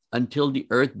 until the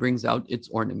earth brings out its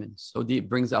ornaments. So it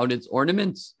brings out its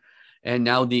ornaments, and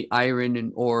now the iron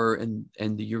and ore and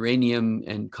the uranium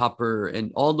and copper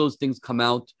and all those things come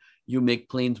out. You make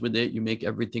planes with it, you make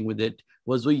everything with it.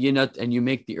 وَزُيِّنَتْ, and you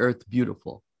make the earth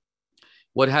beautiful.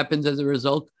 What happens as a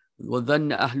result?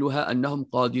 وَظَنَّ أَهْلُهَا أَنَّهُمْ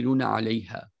قَادِرُونَ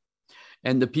عَلَيْهَا.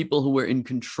 And the people who were in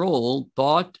control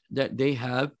thought that they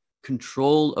have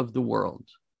control of the world.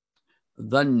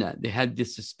 Dhanna, they had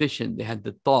this suspicion, they had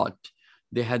the thought,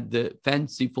 they had the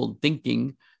fanciful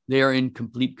thinking, they are in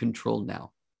complete control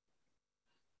now.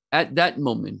 At that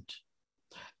moment,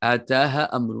 ataha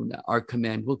amruna, our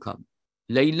command will come.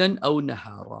 Laylan aw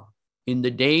nahara, in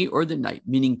the day or the night,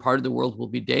 meaning part of the world will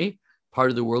be day, part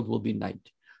of the world will be night.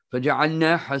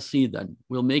 فَجَعَلْنَا حَصِيدًا,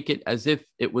 we'll make it as if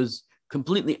it was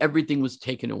completely, everything was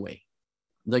taken away.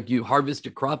 Like you harvest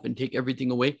a crop and take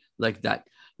everything away, like that.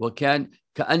 وَكَانَ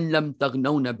كَأَنْ لَمْ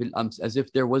تَغْنَوْنَ بِالْأَمْسِ, as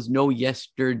if there was no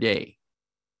yesterday.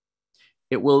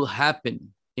 It will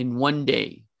happen in one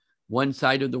day. One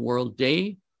side of the world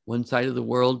day, one side of the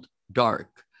world dark.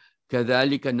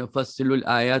 كَذَلِكَ نُفَصِّلُ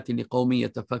الْآيَاتِ لِقَوْمٍ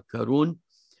يَتَفَكَّرُونَ.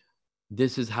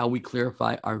 This is how we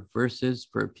clarify our verses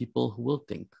for people who will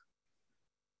think.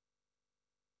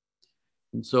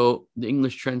 And so the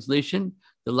English translation,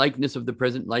 the likeness of the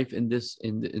present life in this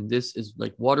is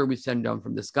like water we send down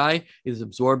from the sky is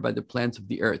absorbed by the plants of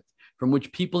the earth, from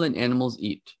which people and animals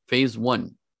eat. Phase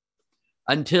 1.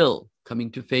 Until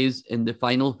coming to phase in the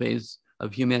final phase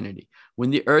of humanity,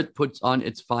 when the earth puts on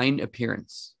its fine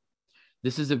appearance.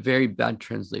 This is a very bad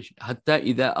translation. Hatta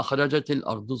idha akhrajatil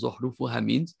ardu zuhrufuha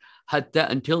means hatta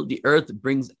until the earth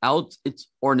brings out its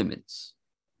ornaments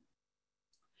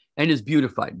and is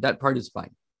beautified. That part is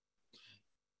fine.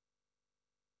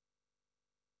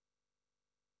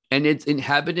 And its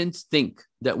inhabitants think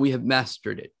that we have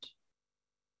mastered it.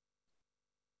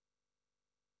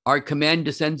 Our command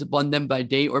descends upon them by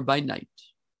day or by night,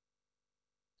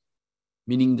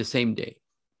 meaning the same day,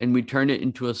 and we turn it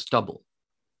into a stubble.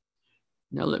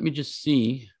 Now let me just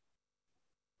see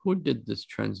who did this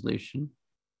translation.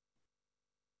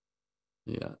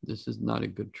 Yeah, this is not a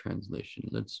good translation.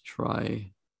 Let's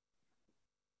try.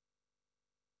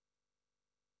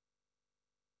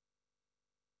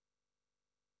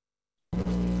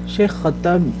 Sheikh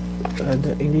Khattab,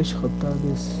 the English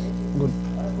Khattab is good.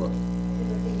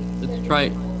 Let's try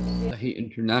Sahih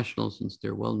International since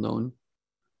they're well known.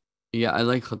 Yeah, I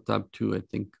like Khattab too, I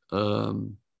think.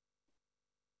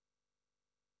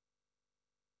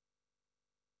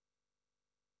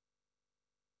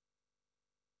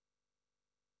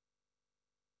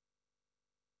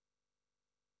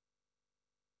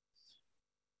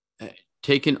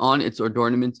 Taken on its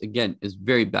ornaments, again, is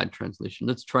very bad translation.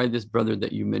 Let's try this brother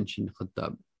that you mentioned,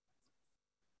 Khattab.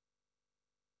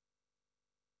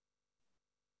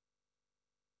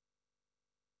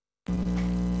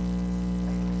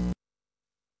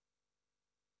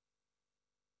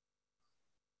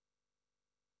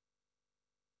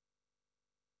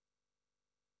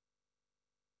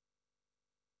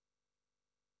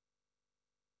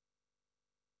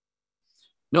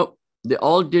 Nope, they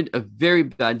all did a very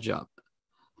bad job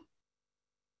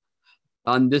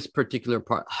on this particular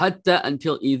part. Hatta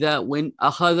until idha, when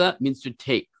akhadha means to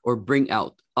take or bring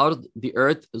out. Ard, the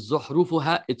earth,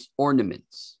 zuhrufuha, its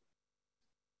ornaments.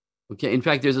 Okay, in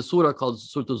fact, there's a surah called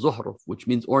Surah Zuhruf, which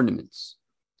means ornaments.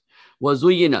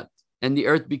 وَزُيِّنَتْ, and the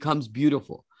earth becomes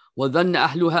beautiful. وَظَنَّ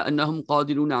أَهْلُهَا أَنَّهُمْ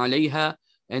قَادِرُونَ عَلَيْهَا,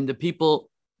 and the people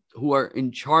who are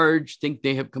in charge think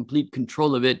they have complete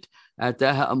control of it.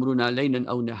 أَتَاهَا أَمْرُنَا لَيْلًا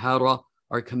أَوْ نَهَارًا,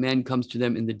 our command comes to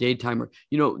them in the daytime. Or,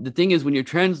 you know, the thing is when you're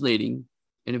translating,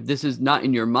 and if this is not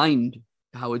in your mind,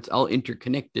 how it's all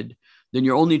interconnected, then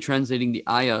you're only translating the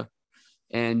ayah,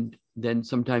 and then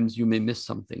sometimes you may miss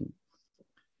something.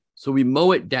 So we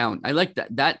mow it down. I like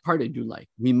that. That part I do like.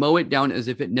 We mow it down as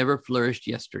if it never flourished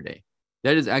yesterday.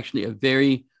 That is actually a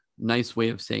very nice way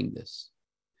of saying this.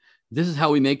 This is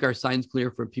how we make our signs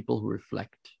clear for people who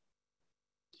reflect.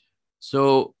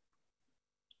 So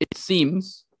it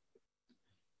seems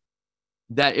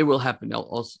that it will happen.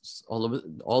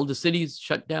 All the cities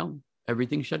shut down.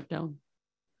 Everything shut down.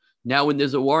 Now, when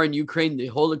there's a war in Ukraine, the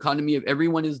whole economy of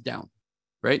everyone is down,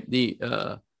 right? The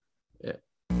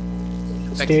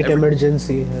state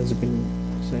emergency has been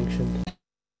sanctioned.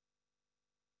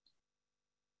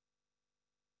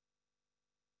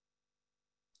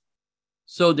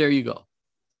 So there you go.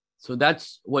 So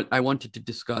that's what I wanted to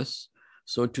discuss.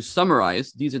 So to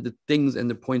summarize, these are the things and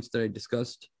the points that I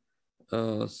discussed.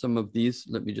 Some of these,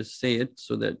 let me just say it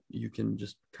so that you can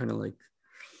just kind of like,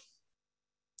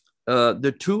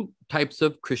 the two types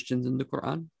of Christians in the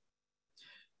Quran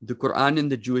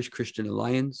and the Jewish Christian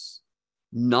alliance.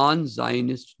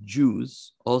 Non-Zionist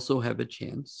Jews also have a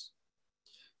chance.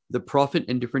 The Prophet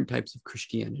and different types of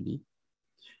Christianity.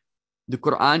 The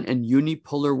Quran and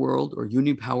unipolar world or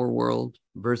unipower world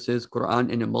versus Quran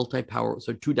in a multi-power,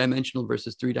 so two-dimensional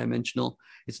versus three-dimensional.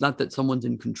 It's not that someone's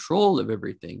in control of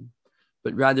everything,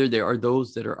 but rather there are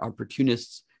those that are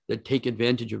opportunists that take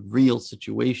advantage of real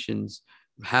situations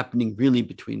happening really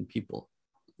between people,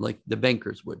 like the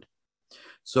bankers would.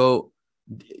 So,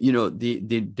 you know, the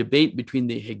debate between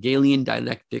the Hegelian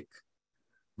dialectic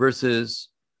versus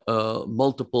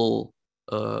multiple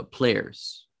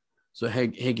players. So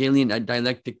Hegelian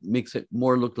dialectic makes it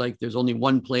more look like there's only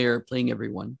one player playing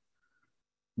everyone.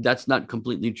 That's not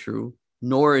completely true,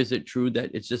 nor is it true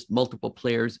that it's just multiple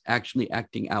players actually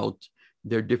acting out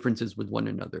their differences with one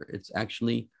another. It's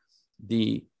actually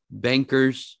the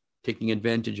bankers taking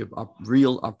advantage of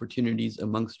real opportunities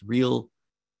amongst real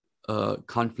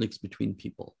conflicts between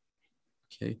people.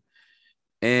 Okay.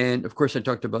 And of course, I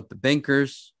talked about the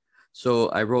bankers. So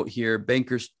I wrote here,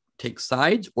 bankers take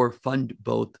sides or fund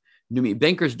both.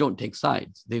 Bankers don't take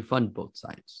sides. They fund both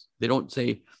sides. They don't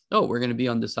say, oh, we're going to be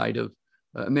on the side of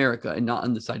America and not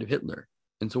on the side of Hitler.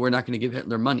 And so we're not going to give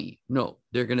Hitler money. No,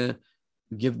 they're going to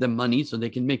give them money so they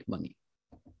can make money.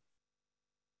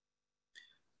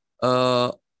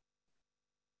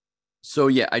 So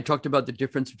yeah, I talked about the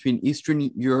difference between Eastern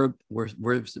Europe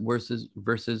versus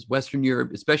Western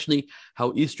Europe, especially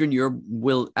how Eastern Europe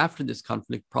will, after this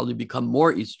conflict, probably become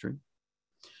more Eastern.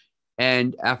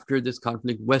 And after this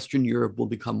conflict, Western Europe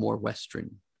will become more Western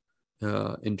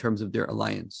in terms of their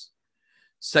alliance.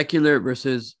 Secular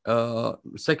religion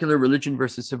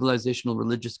versus civilizational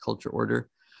religious culture order.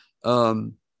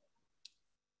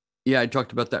 Yeah, I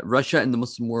talked about that. Russia and the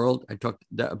Muslim world, I talked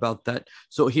about that.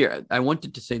 So here, I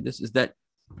wanted to say this, is that,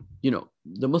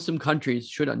 the Muslim countries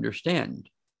should understand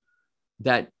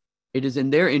that it is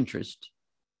in their interest,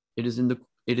 it is in the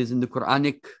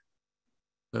Quranic,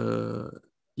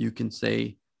 you can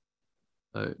say,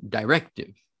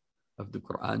 directive of the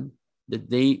Quran, that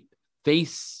they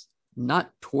face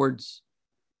not towards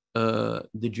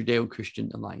the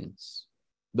Judeo-Christian alliance,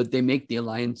 but they make the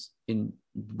alliance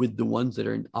with the ones that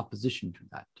are in opposition to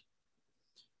that.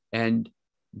 And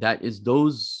that is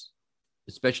those,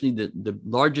 especially the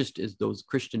largest is those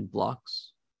Christian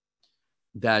blocs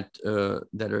that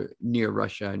are near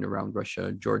Russia and around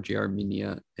Russia, Georgia,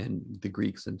 Armenia, and the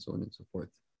Greeks, and so on and so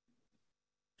forth.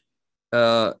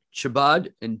 Chabad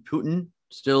and Putin,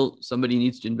 still somebody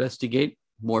needs to investigate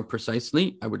more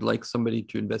precisely. I would like somebody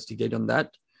to investigate on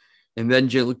that.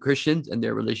 Evangelical Christians and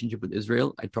their relationship with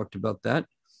Israel, I talked about that.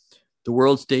 The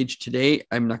world stage today,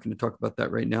 I'm not going to talk about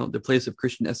that right now. The place of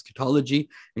Christian eschatology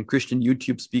and Christian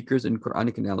YouTube speakers and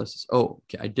Quranic analysis. Oh,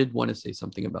 okay, I did want to say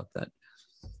something about that.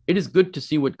 It is good to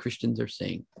see what Christians are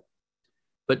saying,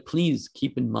 but please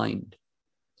keep in mind,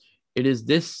 it is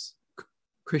this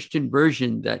Christian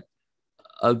version that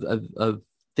of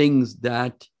things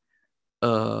that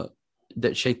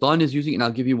that Shaitan is using, and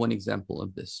I'll give you one example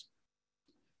of this.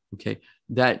 Okay,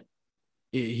 that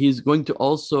he's going to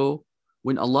also,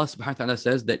 when Allah subhanahu wa ta'ala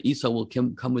says that Isa will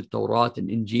come with Tawrat and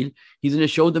Injil, he's going to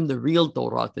show them the real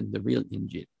Tawrat and the real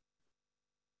Injil.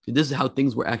 This is how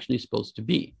things were actually supposed to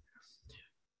be.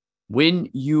 When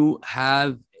you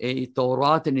have a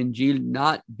Tawrat and Injil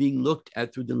not being looked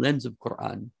at through the lens of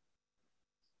Quran,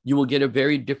 you will get a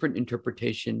very different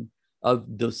interpretation of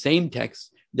the same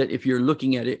text that if you're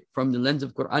looking at it from the lens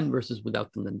of Quran versus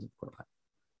without the lens of Quran.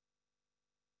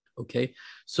 Okay,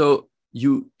 so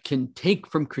you can take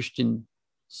from Christian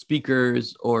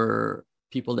speakers or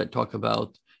people that talk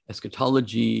about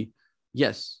eschatology,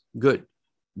 yes, good.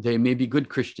 They may be good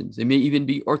Christians. They may even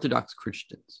be Orthodox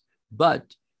Christians.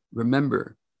 But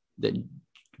remember that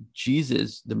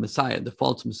Jesus, the Messiah, the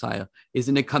false Messiah, is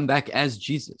going to come back as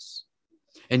Jesus.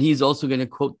 And he's also going to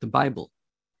quote the Bible.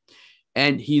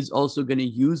 And he's also going to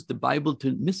use the Bible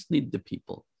to mislead the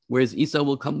people. Whereas Isa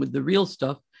will come with the real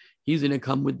stuff, he's going to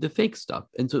come with the fake stuff.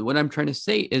 And so what I'm trying to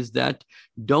say is that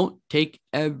don't take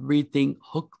everything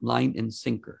hook, line, and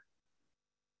sinker.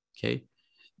 Okay?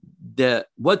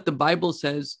 What the Bible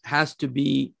says has to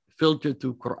be filtered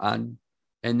through Quran,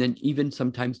 and then even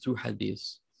sometimes through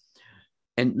Hadith.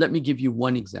 And let me give you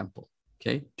one example,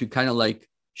 okay, to kind of like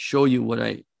show you what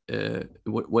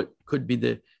what could be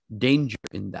the danger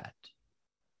in that.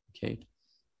 Okay.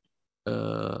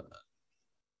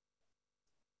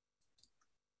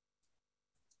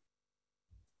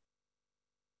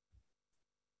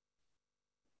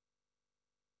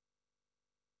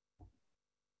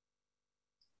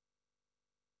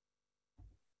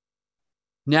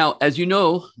 Now, as you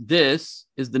know, this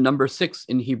is the number 6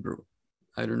 in Hebrew.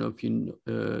 I don't know if you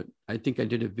know, I think I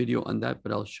did a video on that,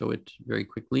 but I'll show it very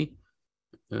quickly.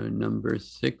 Number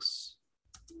 6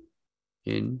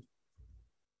 in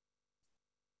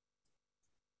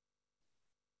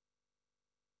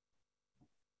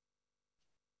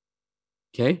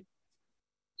okay.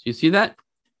 So you see that?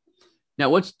 Now,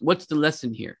 what's the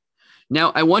lesson here?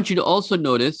 Now, I want you to also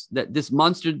notice that this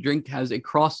monster drink has a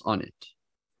cross on it.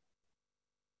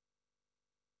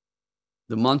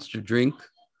 The monster drink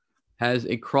has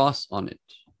a cross on it.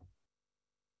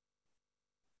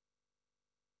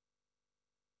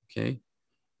 Okay.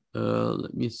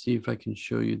 Let me see if I can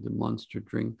show you the monster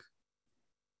drink.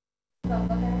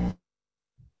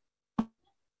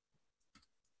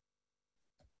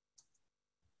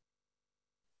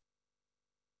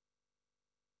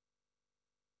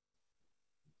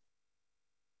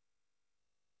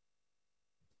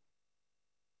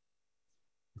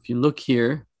 If you look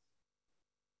here,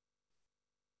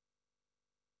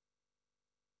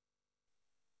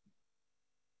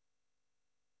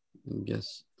 I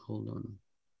guess, hold on.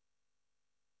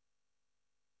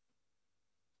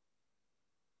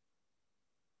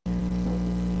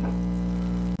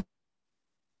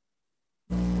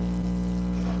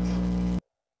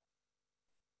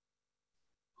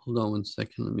 Hold on one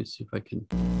second. Let me see if I can.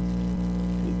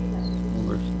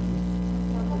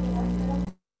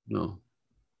 No.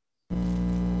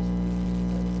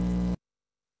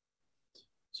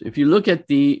 So if you look at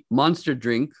the monster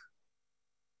drink,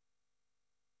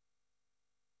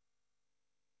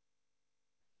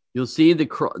 You'll see the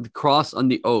cross on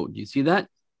the O. Do you see that?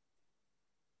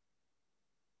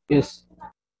 Yes.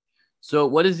 So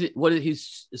what is it? What is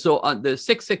he's so on the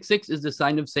 666 is the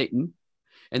sign of Satan,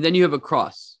 and then you have a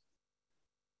cross.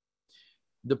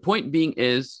 The point being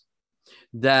is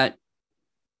that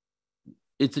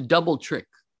it's a double trick.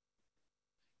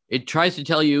 It tries to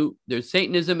tell you there's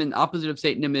Satanism, and the opposite of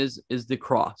Satanism is the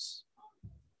cross.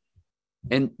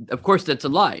 And of course, that's a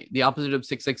lie. The opposite of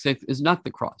 666 is not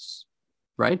the cross,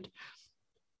 right?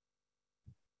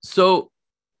 So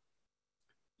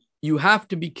you have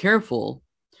to be careful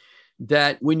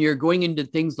that when you're going into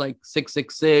things like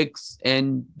 666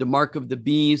 and the mark of the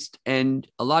beast and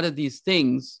a lot of these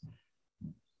things,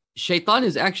 Shaitan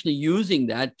is actually using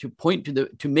that to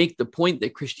make the point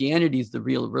that Christianity is the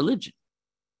real religion.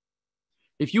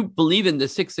 If you believe in the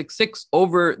 666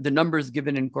 over the numbers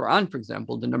given in Quran, for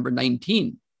example, the number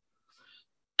 19,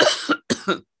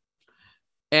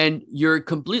 and you're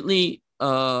completely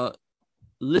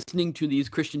listening to these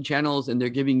Christian channels and they're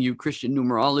giving you Christian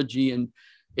numerology, and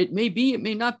it may be, it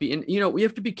may not be. And, we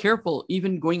have to be careful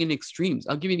even going in extremes.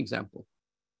 I'll give you an example.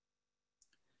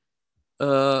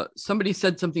 Somebody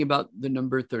said something about the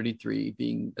number 33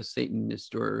 being a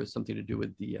Satanist or something to do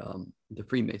with the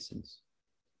Freemasons.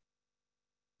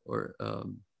 Or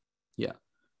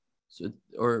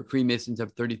or Freemasons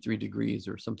have 33 degrees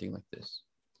or something like this.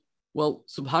 Well,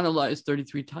 subhanallah is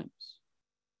 33 times.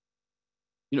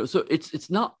 So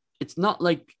it's not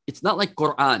like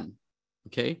Quran,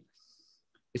 okay?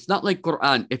 It's not like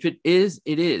Quran. If it is,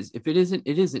 it is. If it isn't,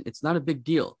 it isn't. It's not a big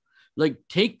deal. Like,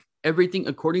 take everything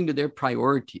according to their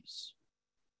priorities.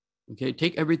 Okay,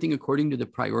 take everything according to the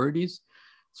priorities.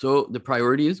 So the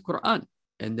priority is Quran.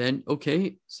 And then,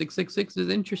 okay, 666 is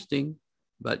interesting,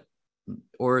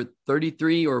 or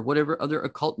 33 or whatever other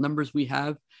occult numbers we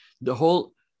have. The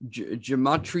whole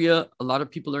gematria, a lot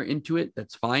of people are into it.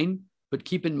 That's fine. But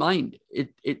keep in mind,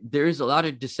 there is a lot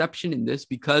of deception in this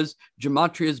because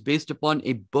gematria is based upon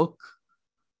a book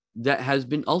that has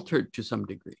been altered to some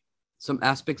degree. Some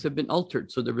aspects have been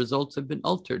altered. So the results have been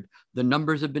altered. The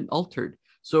numbers have been altered.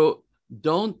 So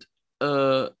don't,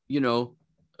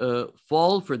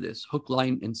 fall for this hook,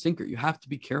 line, and sinker. You have to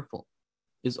be careful,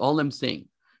 is all I'm saying.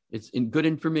 It's in good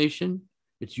information.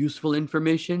 It's useful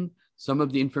information. Some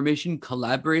of the information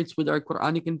collaborates with our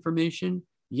Quranic information.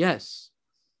 Yes.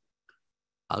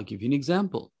 I'll give you an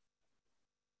example.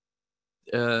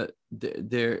 One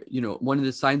of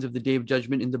the signs of the Day of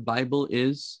Judgment in the Bible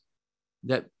is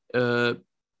that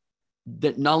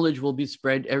that knowledge will be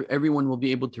spread. Everyone will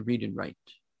be able to read and write.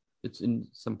 It's in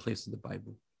some place in the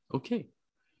Bible. Okay.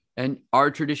 And our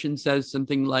tradition says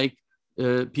something like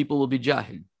people will be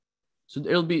jahil. So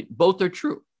it'll be, both are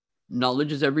true.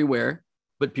 Knowledge is everywhere,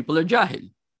 but people are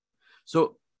jahil.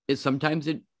 So sometimes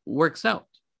it works out.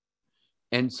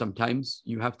 And sometimes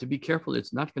you have to be careful.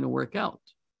 It's not going to work out.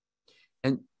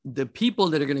 And the people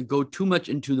that are going to go too much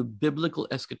into the biblical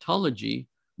eschatology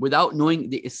without knowing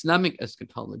the Islamic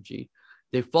eschatology,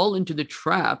 they fall into the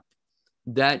trap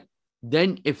that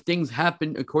then if things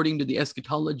happen according to the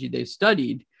eschatology they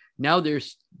studied, now they're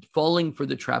falling for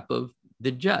the trap of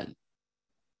Dajjal.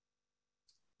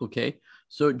 Okay,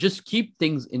 so just keep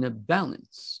things in a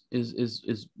balance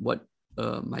is what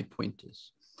my point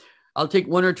is. I'll take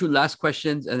one or two last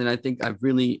questions, and then I think I've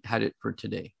really had it for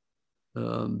today.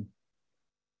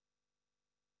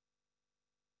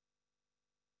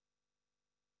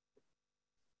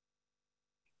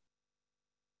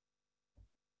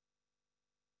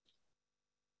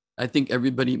 I think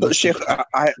everybody must. Sheikh,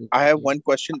 I have one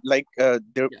question. Like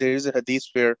there is a hadith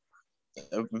where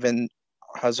when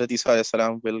Hazrat Isa alayhi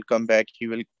salam will come back, he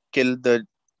will kill the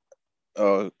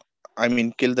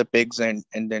kill the pigs and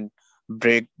then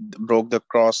broke the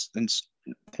cross and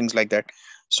things like that.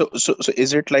 So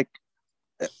is it like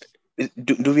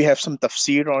do we have some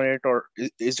tafsir on it, or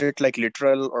is it like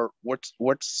literal, or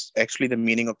what's actually the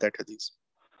meaning of that hadith?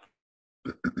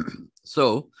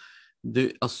 So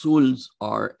the asuls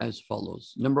are as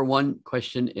follows. Number one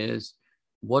question is,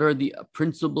 what are the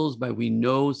principles by we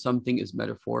know something is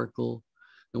metaphorical,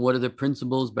 and what are the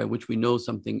principles by which we know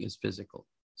something is physical?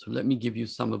 So let me give you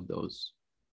some of those,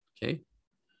 okay?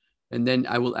 And then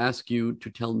I will ask you to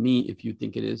tell me if you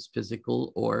think it is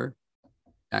physical or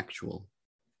actual.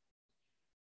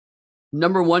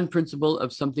 Number one principle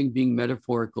of something being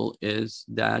metaphorical is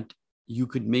that you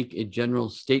could make a general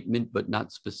statement but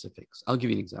not specifics. I'll give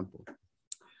you an example.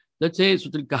 Let's say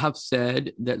Surah Al-Kahf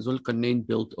said that Zulqarnain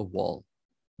built a wall,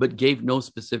 but gave no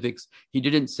specifics. He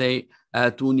didn't say,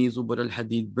 Atuni zubar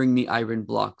al-hadid, bring me iron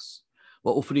blocks,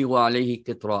 wa ufrigu alayhi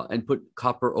kitra, and put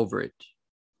copper over it.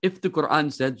 If the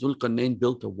Quran said Zulqarnain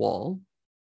built a wall,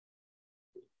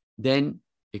 then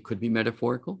it could be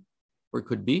metaphorical or it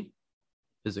could be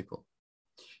physical.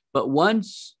 But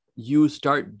once you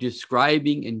start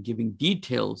describing and giving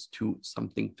details to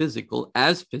something physical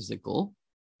as physical,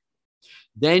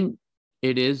 then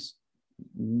it is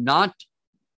not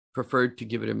preferred to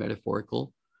give it a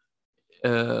metaphorical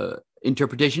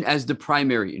interpretation as the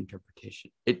primary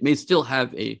interpretation. It may still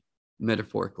have a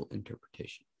metaphorical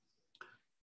interpretation.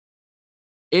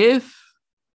 If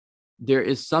there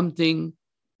is something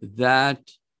that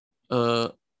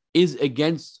is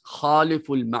against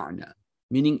khaliful ma'na,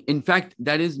 meaning, in fact,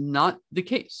 that is not the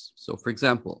case. So, for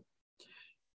example,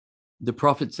 the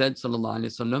Prophet said, sallallahu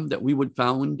alaihi wasallam, that we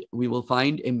will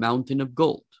find a mountain of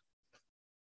gold.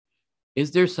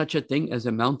 Is there such a thing as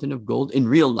a mountain of gold in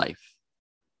real life?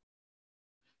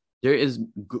 There is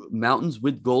mountains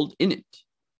with gold in it,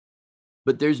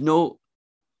 but there's no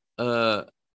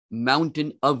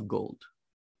mountain of gold.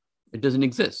 It doesn't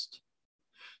exist.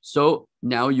 So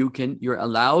now you're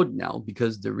allowed now,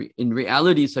 because in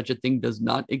reality, such a thing does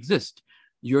not exist.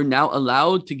 You're now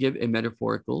allowed to give a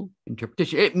metaphorical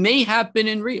interpretation. It may happen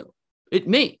in real. It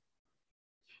may.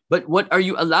 But what are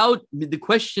you allowed? The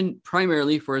question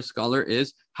primarily for a scholar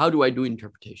is, how do I do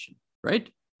interpretation, right?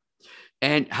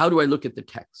 And how do I look at the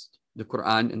text, the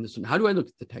Quran and the Sunnah? How do I look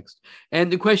at the text?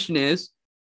 And the question is,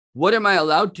 what am I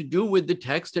allowed to do with the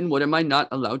text and what am I not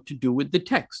allowed to do with the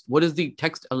text? What does the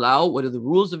text allow? What are the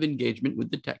rules of engagement with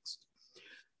the text?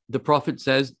 The Prophet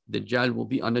says Dajjal will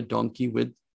be on a donkey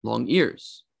with long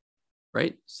ears,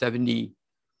 right? 70.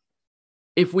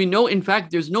 If we know, in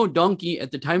fact, there's no donkey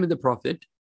at the time of the Prophet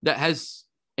that has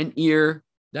an ear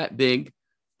that big,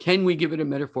 can we give it a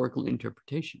metaphorical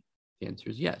interpretation? The answer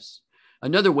is yes.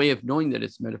 Another way of knowing that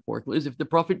it's metaphorical is if the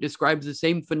Prophet describes the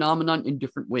same phenomenon in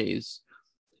different ways,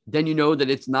 then you know that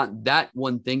it's not that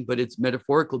one thing, but it's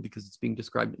metaphorical because it's being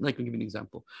described. Like, I'll give you an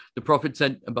example. The Prophet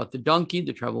said about the donkey,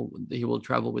 he will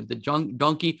travel with the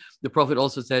donkey. The Prophet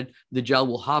also said the Dajjal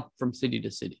will hop from city to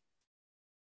city.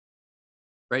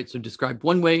 Right? So described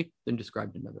one way, then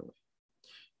described another way.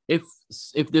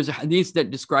 If there's a hadith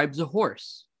that describes a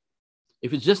horse,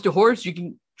 if it's just a horse,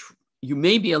 you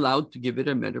may be allowed to give it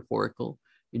a metaphorical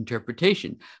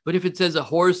interpretation. But if it says a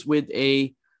horse with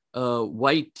a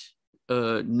white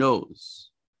nose,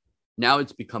 now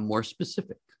it's become more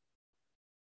specific.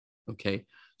 Okay,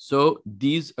 so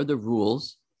these are the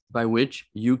rules by which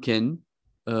you can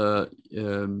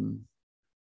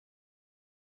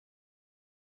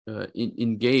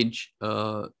engage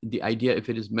the idea if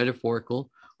it is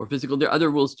metaphorical or physical. There are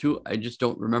other rules too. I just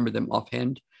don't remember them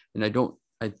offhand, and I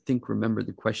think remember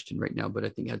the question right now, but I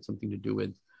think it had something to do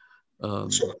with.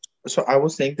 So I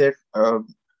was saying that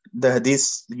the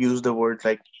hadith use the word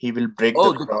like he will break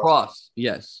the cross.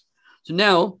 Yes. So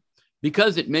now,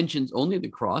 because it mentions only the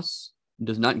cross, it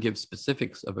does not give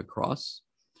specifics of a cross.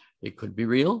 It could be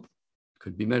real,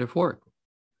 could be metaphorical.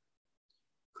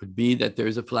 Could be that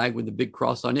there's a flag with a big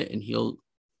cross on it and he'll.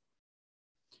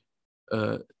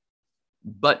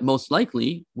 But most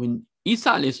likely, when Isa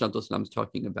ﷺ is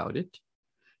talking about it,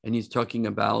 and he's talking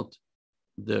about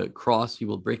the cross, he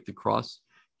will break the cross,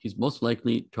 he's most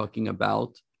likely talking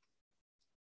about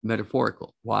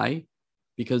metaphorical. Why?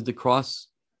 Because the cross,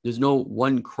 there's no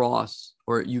one cross,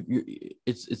 or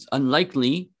it's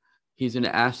unlikely he's going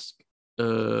to ask.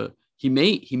 He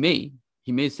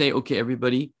may say, okay,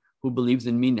 everybody who believes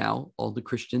in me now, all the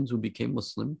Christians who became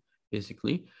Muslim,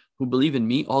 basically, who believe in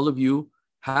me, all of you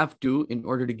have to, in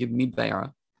order to give me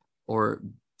bay'ah or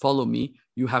follow me,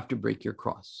 you have to break your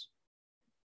cross.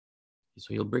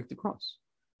 So he'll break the cross.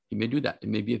 He may do that. It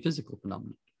may be a physical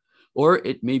phenomenon. Or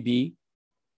it may be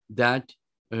that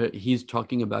he's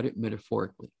talking about it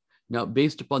metaphorically. Now,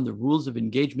 based upon the rules of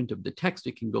engagement of the text,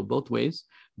 it can go both ways.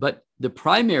 But the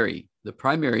primary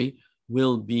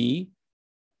will be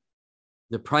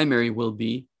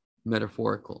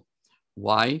metaphorical.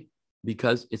 Why?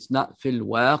 Because it's not fil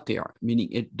waqi',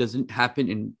 meaning it doesn't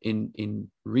happen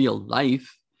in real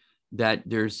life, that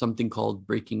there's something called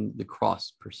breaking the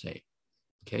cross per se.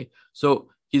 Okay, so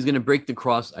he's going to break the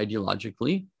cross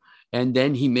ideologically, and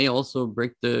then he may also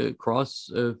break the cross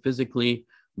physically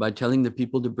by telling the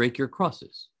people to break your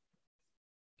crosses.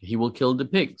 He will kill the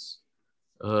pigs.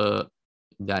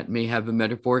 That may have a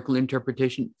metaphorical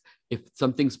interpretation. If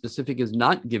something specific is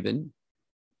not given,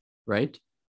 right,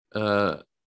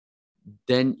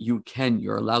 then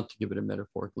you're allowed to give it a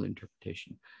metaphorical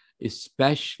interpretation,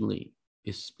 especially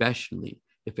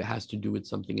if it has to do with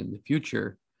something in the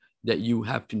future that you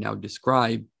have to now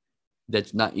describe,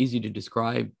 that's not easy to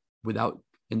describe without,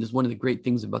 and this is one of the great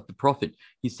things about the Prophet,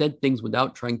 he said things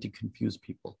without trying to confuse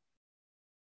people.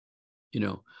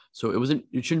 So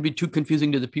it shouldn't be too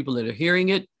confusing to the people that are hearing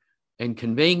it, and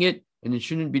conveying it, and it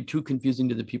shouldn't be too confusing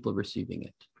to the people receiving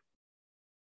it.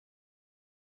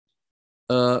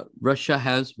 Russia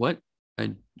has what?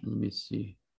 Let me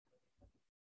see.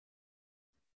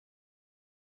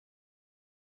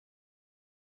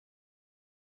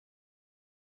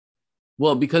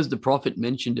 Well, because the Prophet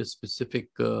mentioned a specific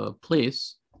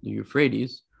place, the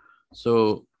Euphrates,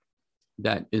 so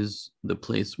that is the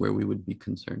place where we would be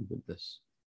concerned with this.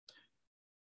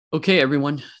 Okay,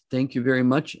 everyone, thank you very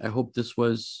much. I hope this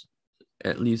was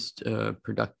at least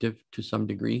productive to some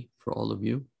degree for all of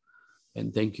you.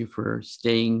 And thank you for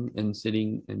staying and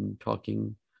sitting and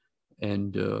talking.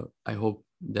 And I hope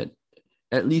that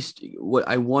at least what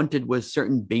I wanted was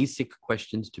certain basic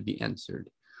questions to be answered,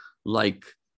 like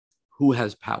who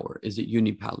has power? Is it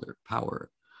unipolar power?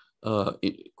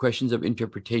 Questions of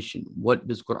interpretation. What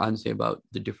does Quran say about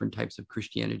the different types of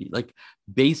Christianity? Like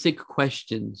basic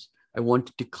questions. I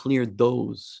wanted to clear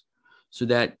those so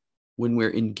that when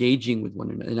we're engaging with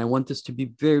one another, and I want this to be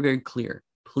very, very clear,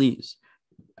 please.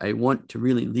 I want to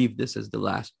really leave this as the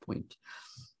last point.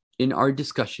 In our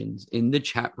discussions, in the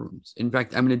chat rooms, in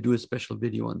fact, I'm going to do a special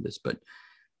video on this, but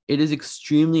it is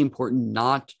extremely important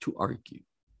not to argue.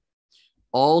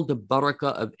 All the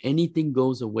barakah of anything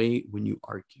goes away when you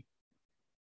argue.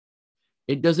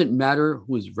 It doesn't matter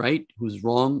who's right, who's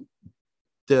wrong.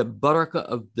 The barakah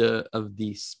of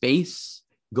the space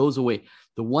goes away.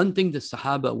 The one thing the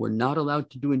Sahaba were not allowed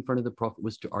to do in front of the Prophet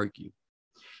was to argue.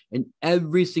 And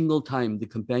every single time the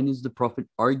companions of the Prophet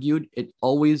argued, it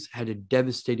always had a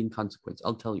devastating consequence.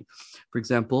 I'll tell you. For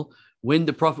example, when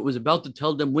the Prophet was about to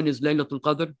tell them when is Laylatul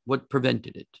Qadr, what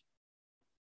prevented it?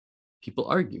 People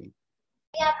arguing.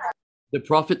 The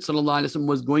Prophet ﷺ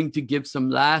was going to give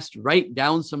write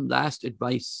down some last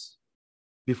advice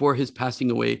before his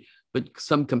passing away, but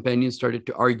some companions started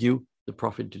to argue. The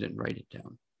Prophet didn't write it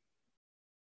down.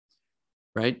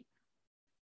 Right?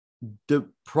 The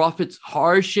Prophet's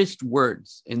harshest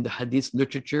words in the Hadith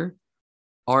literature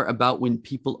are about when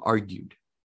people argued.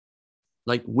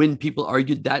 Like when people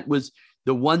argued, that was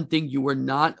the one thing you were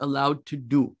not allowed to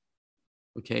do.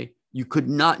 Okay? You could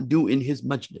not do in his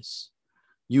majlis.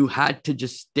 You had to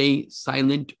just stay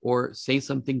silent or say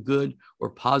something good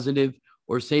or positive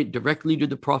or say it directly to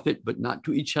the Prophet, but not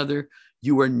to each other.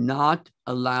 You were not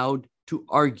allowed to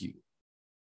argue.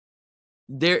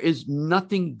 There is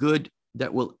nothing good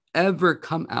that will ever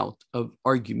come out of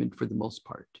argument for the most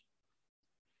part.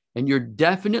 And you're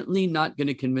definitely not going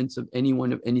to convince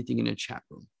anyone of anything in a chat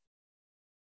room.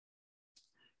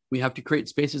 We have to create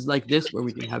spaces like this where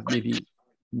we can have maybe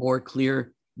more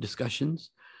clear discussions.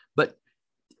 But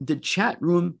the chat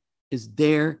room is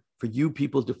there for you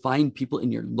people to find people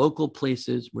in your local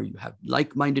places where you have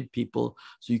like-minded people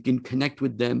so you can connect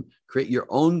with them, create your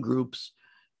own groups,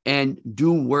 and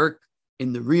do work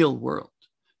in the real world.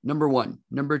 Number one.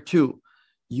 Number two,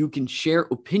 you can share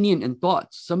opinion and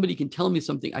thoughts. Somebody can tell me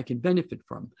something I can benefit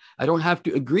from. I don't have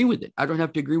to agree with it. I don't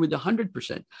have to agree with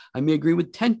 100%. I may agree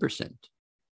with 10%.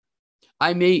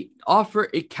 I may offer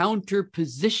a counter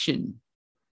position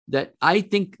that I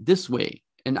think this way,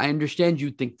 and I understand you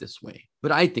think this way,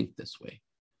 but I think this way.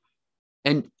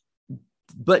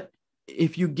 But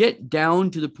if you get down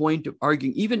to the point of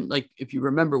arguing, even like if you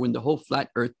remember when the whole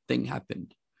flat earth thing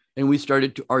happened and we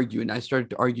started to argue and I started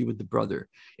to argue with the brother,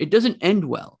 it doesn't end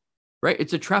well, right?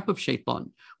 It's a trap of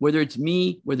shaitan. Whether it's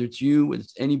me, whether it's you, whether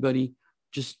it's anybody,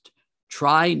 just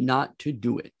try not to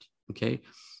do it, okay?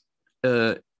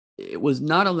 It was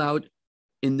not allowed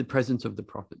in the presence of the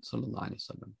Prophet ﷺ.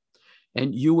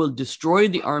 And you will destroy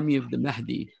the army of the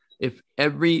Mahdi if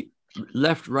every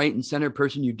left, right, and center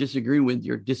person you disagree with,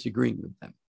 you're disagreeing with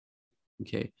them.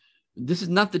 Okay. This is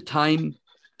not the time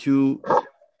to,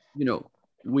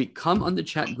 we come on the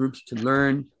chat groups to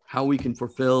learn how we can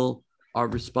fulfill our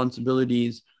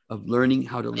responsibilities of learning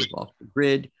how to live off the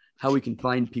grid, how we can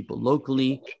find people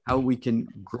locally, how we can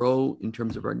grow in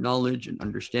terms of our knowledge and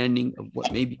understanding of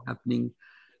what may be happening,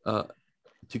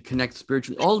 to connect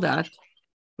spiritually, all that.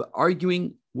 But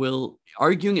arguing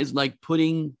is like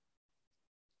putting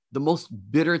the most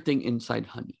bitter thing inside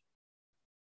honey.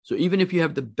 So even if you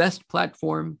have the best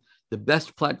platform, the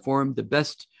best,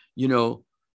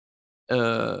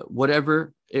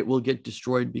 whatever, it will get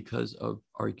destroyed because of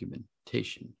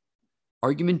argumentation.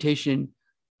 Argumentation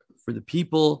for the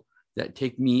people that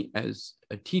take me as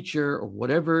a teacher or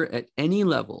whatever at any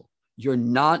level, you're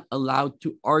not allowed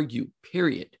to argue,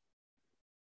 period.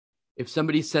 If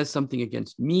somebody says something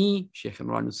against me, Sheikh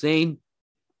Imran Hussein,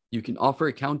 you can offer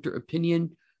a counter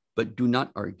opinion, but do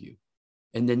not argue.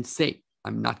 And then say,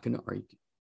 I'm not going to argue.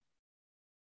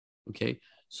 Okay,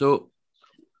 so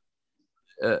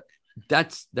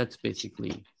that's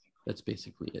basically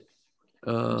it.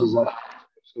 So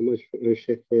much,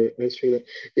 Sheikh, for answering that.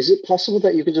 Is it possible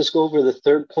that you could just go over the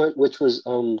third point, which was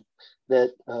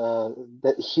that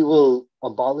he will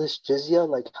abolish jizya?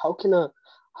 Like, how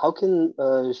can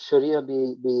Sharia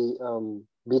be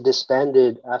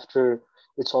disbanded after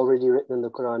it's already written in the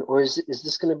Quran? Or is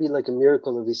this going to be like a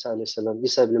miracle of Isa alayhi salam,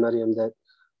 Isa ibn Maryam, that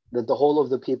the whole of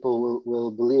the people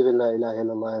will believe in La ilaha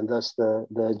illallah, and thus the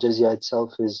jizya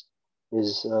itself is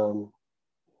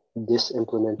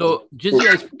disimplemented? So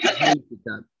jizya is for Ahlul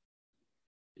Kitab.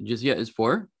 Jizya is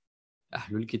for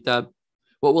Ahlul Kitab.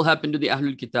 What will happen to the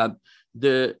Ahlul Kitab?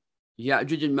 The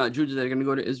Ya'juj and Ma'juj that are going to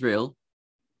go to Israel,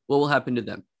 what will happen to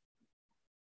them?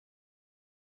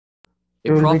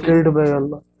 They will be killed by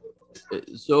Allah.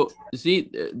 So you see,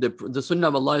 the sunnah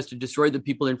of Allah is to destroy the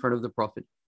people in front of the Prophet.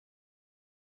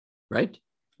 Right?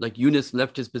 Like Yunus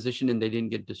left his position and they didn't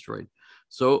get destroyed.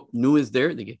 So Nuh is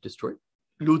there, they get destroyed.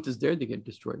 Lut is there, they get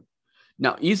destroyed.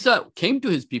 Now Isa came to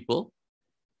his people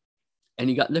and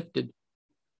he got lifted,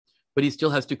 but he still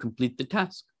has to complete the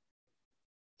task.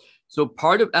 So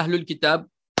part of Ahlul Kitab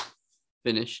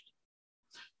finished.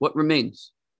 What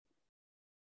remains?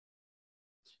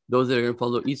 Those that are going to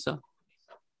follow Isa.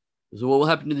 So what will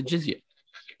happen to the jizya?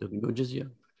 There can go jizya,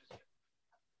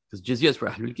 because jizya is for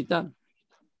Ahlul Kitab.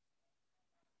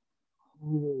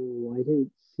 Oh, I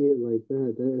didn't see it like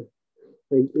that.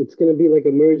 Like, it's going to be like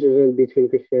a merge event between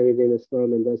Christianity and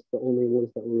Islam, and that's the only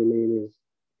ones that will remain is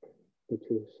the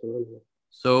two.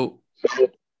 So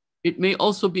it may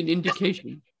also be an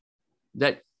indication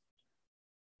that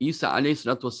Isa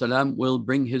ﷺ will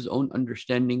bring his own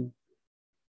understanding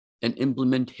and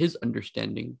implement his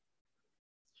understanding.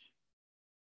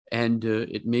 And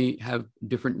it may have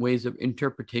different ways of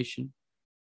interpretation.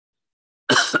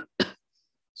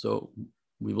 So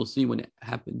we will see when it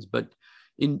happens. But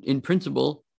in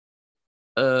principle,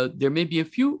 there may be a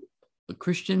few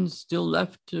Christians still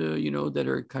left, that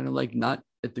are kind of like not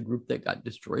at the group that got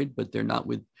destroyed, but they're not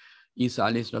with Isa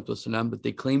ﷺ, but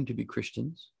they claim to be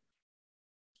Christians.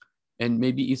 And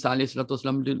maybe Isa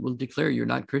ﷺ will declare, you're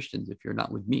not Christians if you're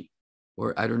not with me.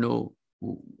 Or I don't know,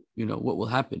 what will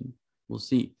happen. We'll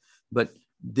see. But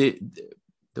the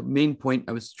main point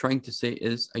I was trying to say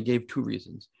is, I gave two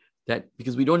reasons. That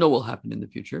because we don't know what will happen in the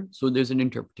future, so there's an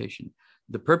interpretation.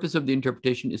 The purpose of the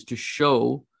interpretation is to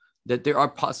show that there are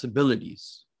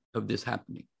possibilities of this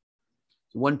happening.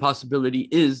 So one possibility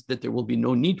is that there will be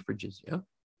no need for jizya,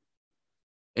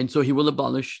 and so he will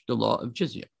abolish the law of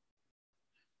jizya.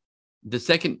 The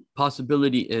second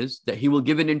possibility is that he will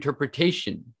give an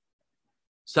interpretation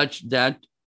such that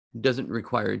doesn't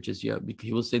require jizya, because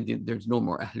he will say that there's no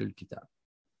more Ahlul Kitab.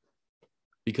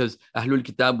 Because Ahlul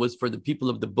Kitab was for the people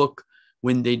of the book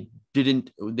when they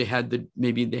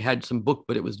had some book,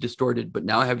 but it was distorted. But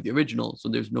now I have the original, so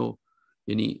there's no,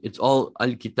 it's all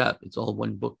Al-Kitab, it's all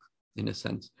one book in a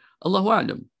sense. Allahu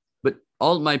A'lam. But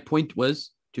all my point was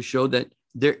to show that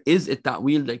there is a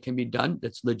ta'wil that can be done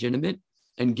that's legitimate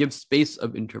and gives space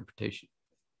of interpretation.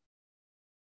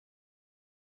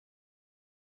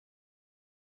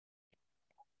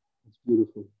 It's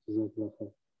beautiful.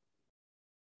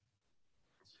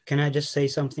 Can I just say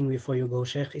something before you go,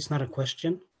 Sheikh? It's not a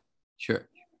question. Sure.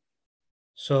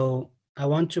 So I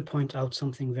want to point out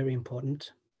something very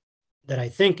important that I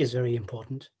think is very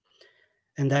important.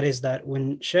 And that is that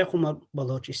when Sheikh Omar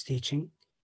Baloch is teaching,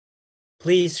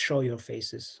 please show your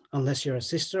faces. Unless you're a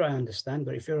sister, I understand.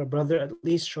 But if you're a brother, at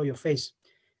least show your face.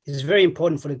 It's very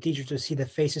important for the teacher to see the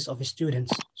faces of his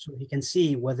students so he can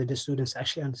see whether the students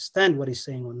actually understand what he's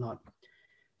saying or not.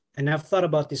 And I've thought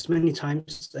about this many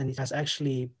times, and it has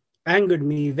actually angered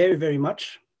me very, very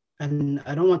much. And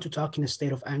I don't want to talk in a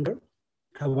state of anger.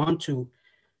 I want to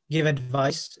give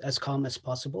advice as calm as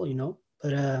possible,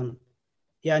 But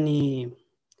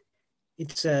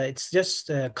it's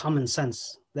just common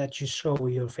sense that you show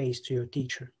your face to your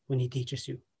teacher when he teaches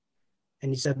you.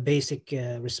 And it's a basic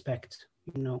respect,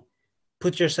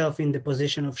 Put yourself in the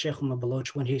position of Sheikh Omar Baloch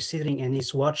when he's sitting and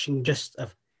he's watching just a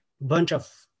bunch of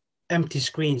empty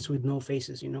screens with no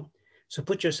faces, So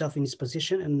put yourself in his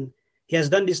position, and he has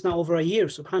done this now over a year,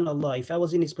 subhanAllah. If I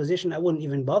was in his position, I wouldn't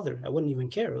even bother. I wouldn't even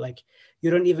care. Like, you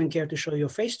don't even care to show your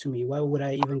face to me. Why would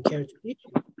I even care to teach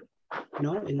you?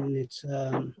 And it's,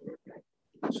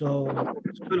 so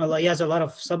subhanAllah, he has a lot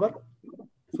of sabr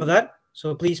for that.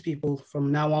 So please, people,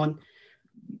 from now on,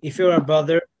 if you're a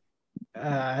brother,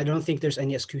 I don't think there's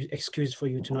any excuse for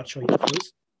you to not show your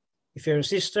face. If you're a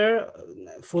sister,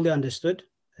 fully understood.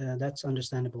 That's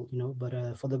understandable,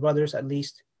 but for the brothers, at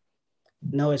least,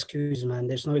 no excuse, man.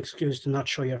 There's no excuse to not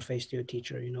show your face to your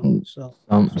teacher, So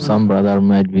some brother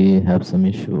might have some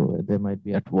issue. They might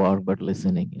be at work but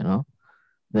listening,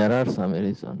 there are some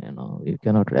reason, you know.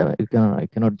 I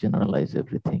cannot generalize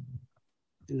everything.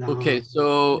 Okay,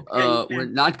 so we're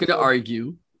not going to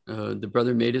argue. The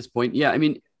brother made his point. Yeah, I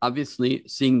mean, obviously,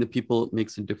 seeing the people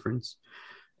makes a difference.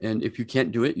 And if you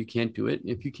can't do it, you can't do it.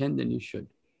 If you can, then you should.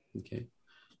 Okay.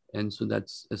 And so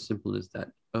that's as simple as that.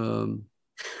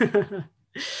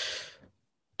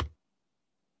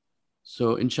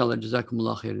 So, inshallah,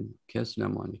 jazakumullah khairan. Okay,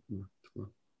 assalamu alaikum.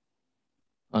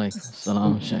 Alaikum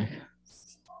assalam, Sheikh.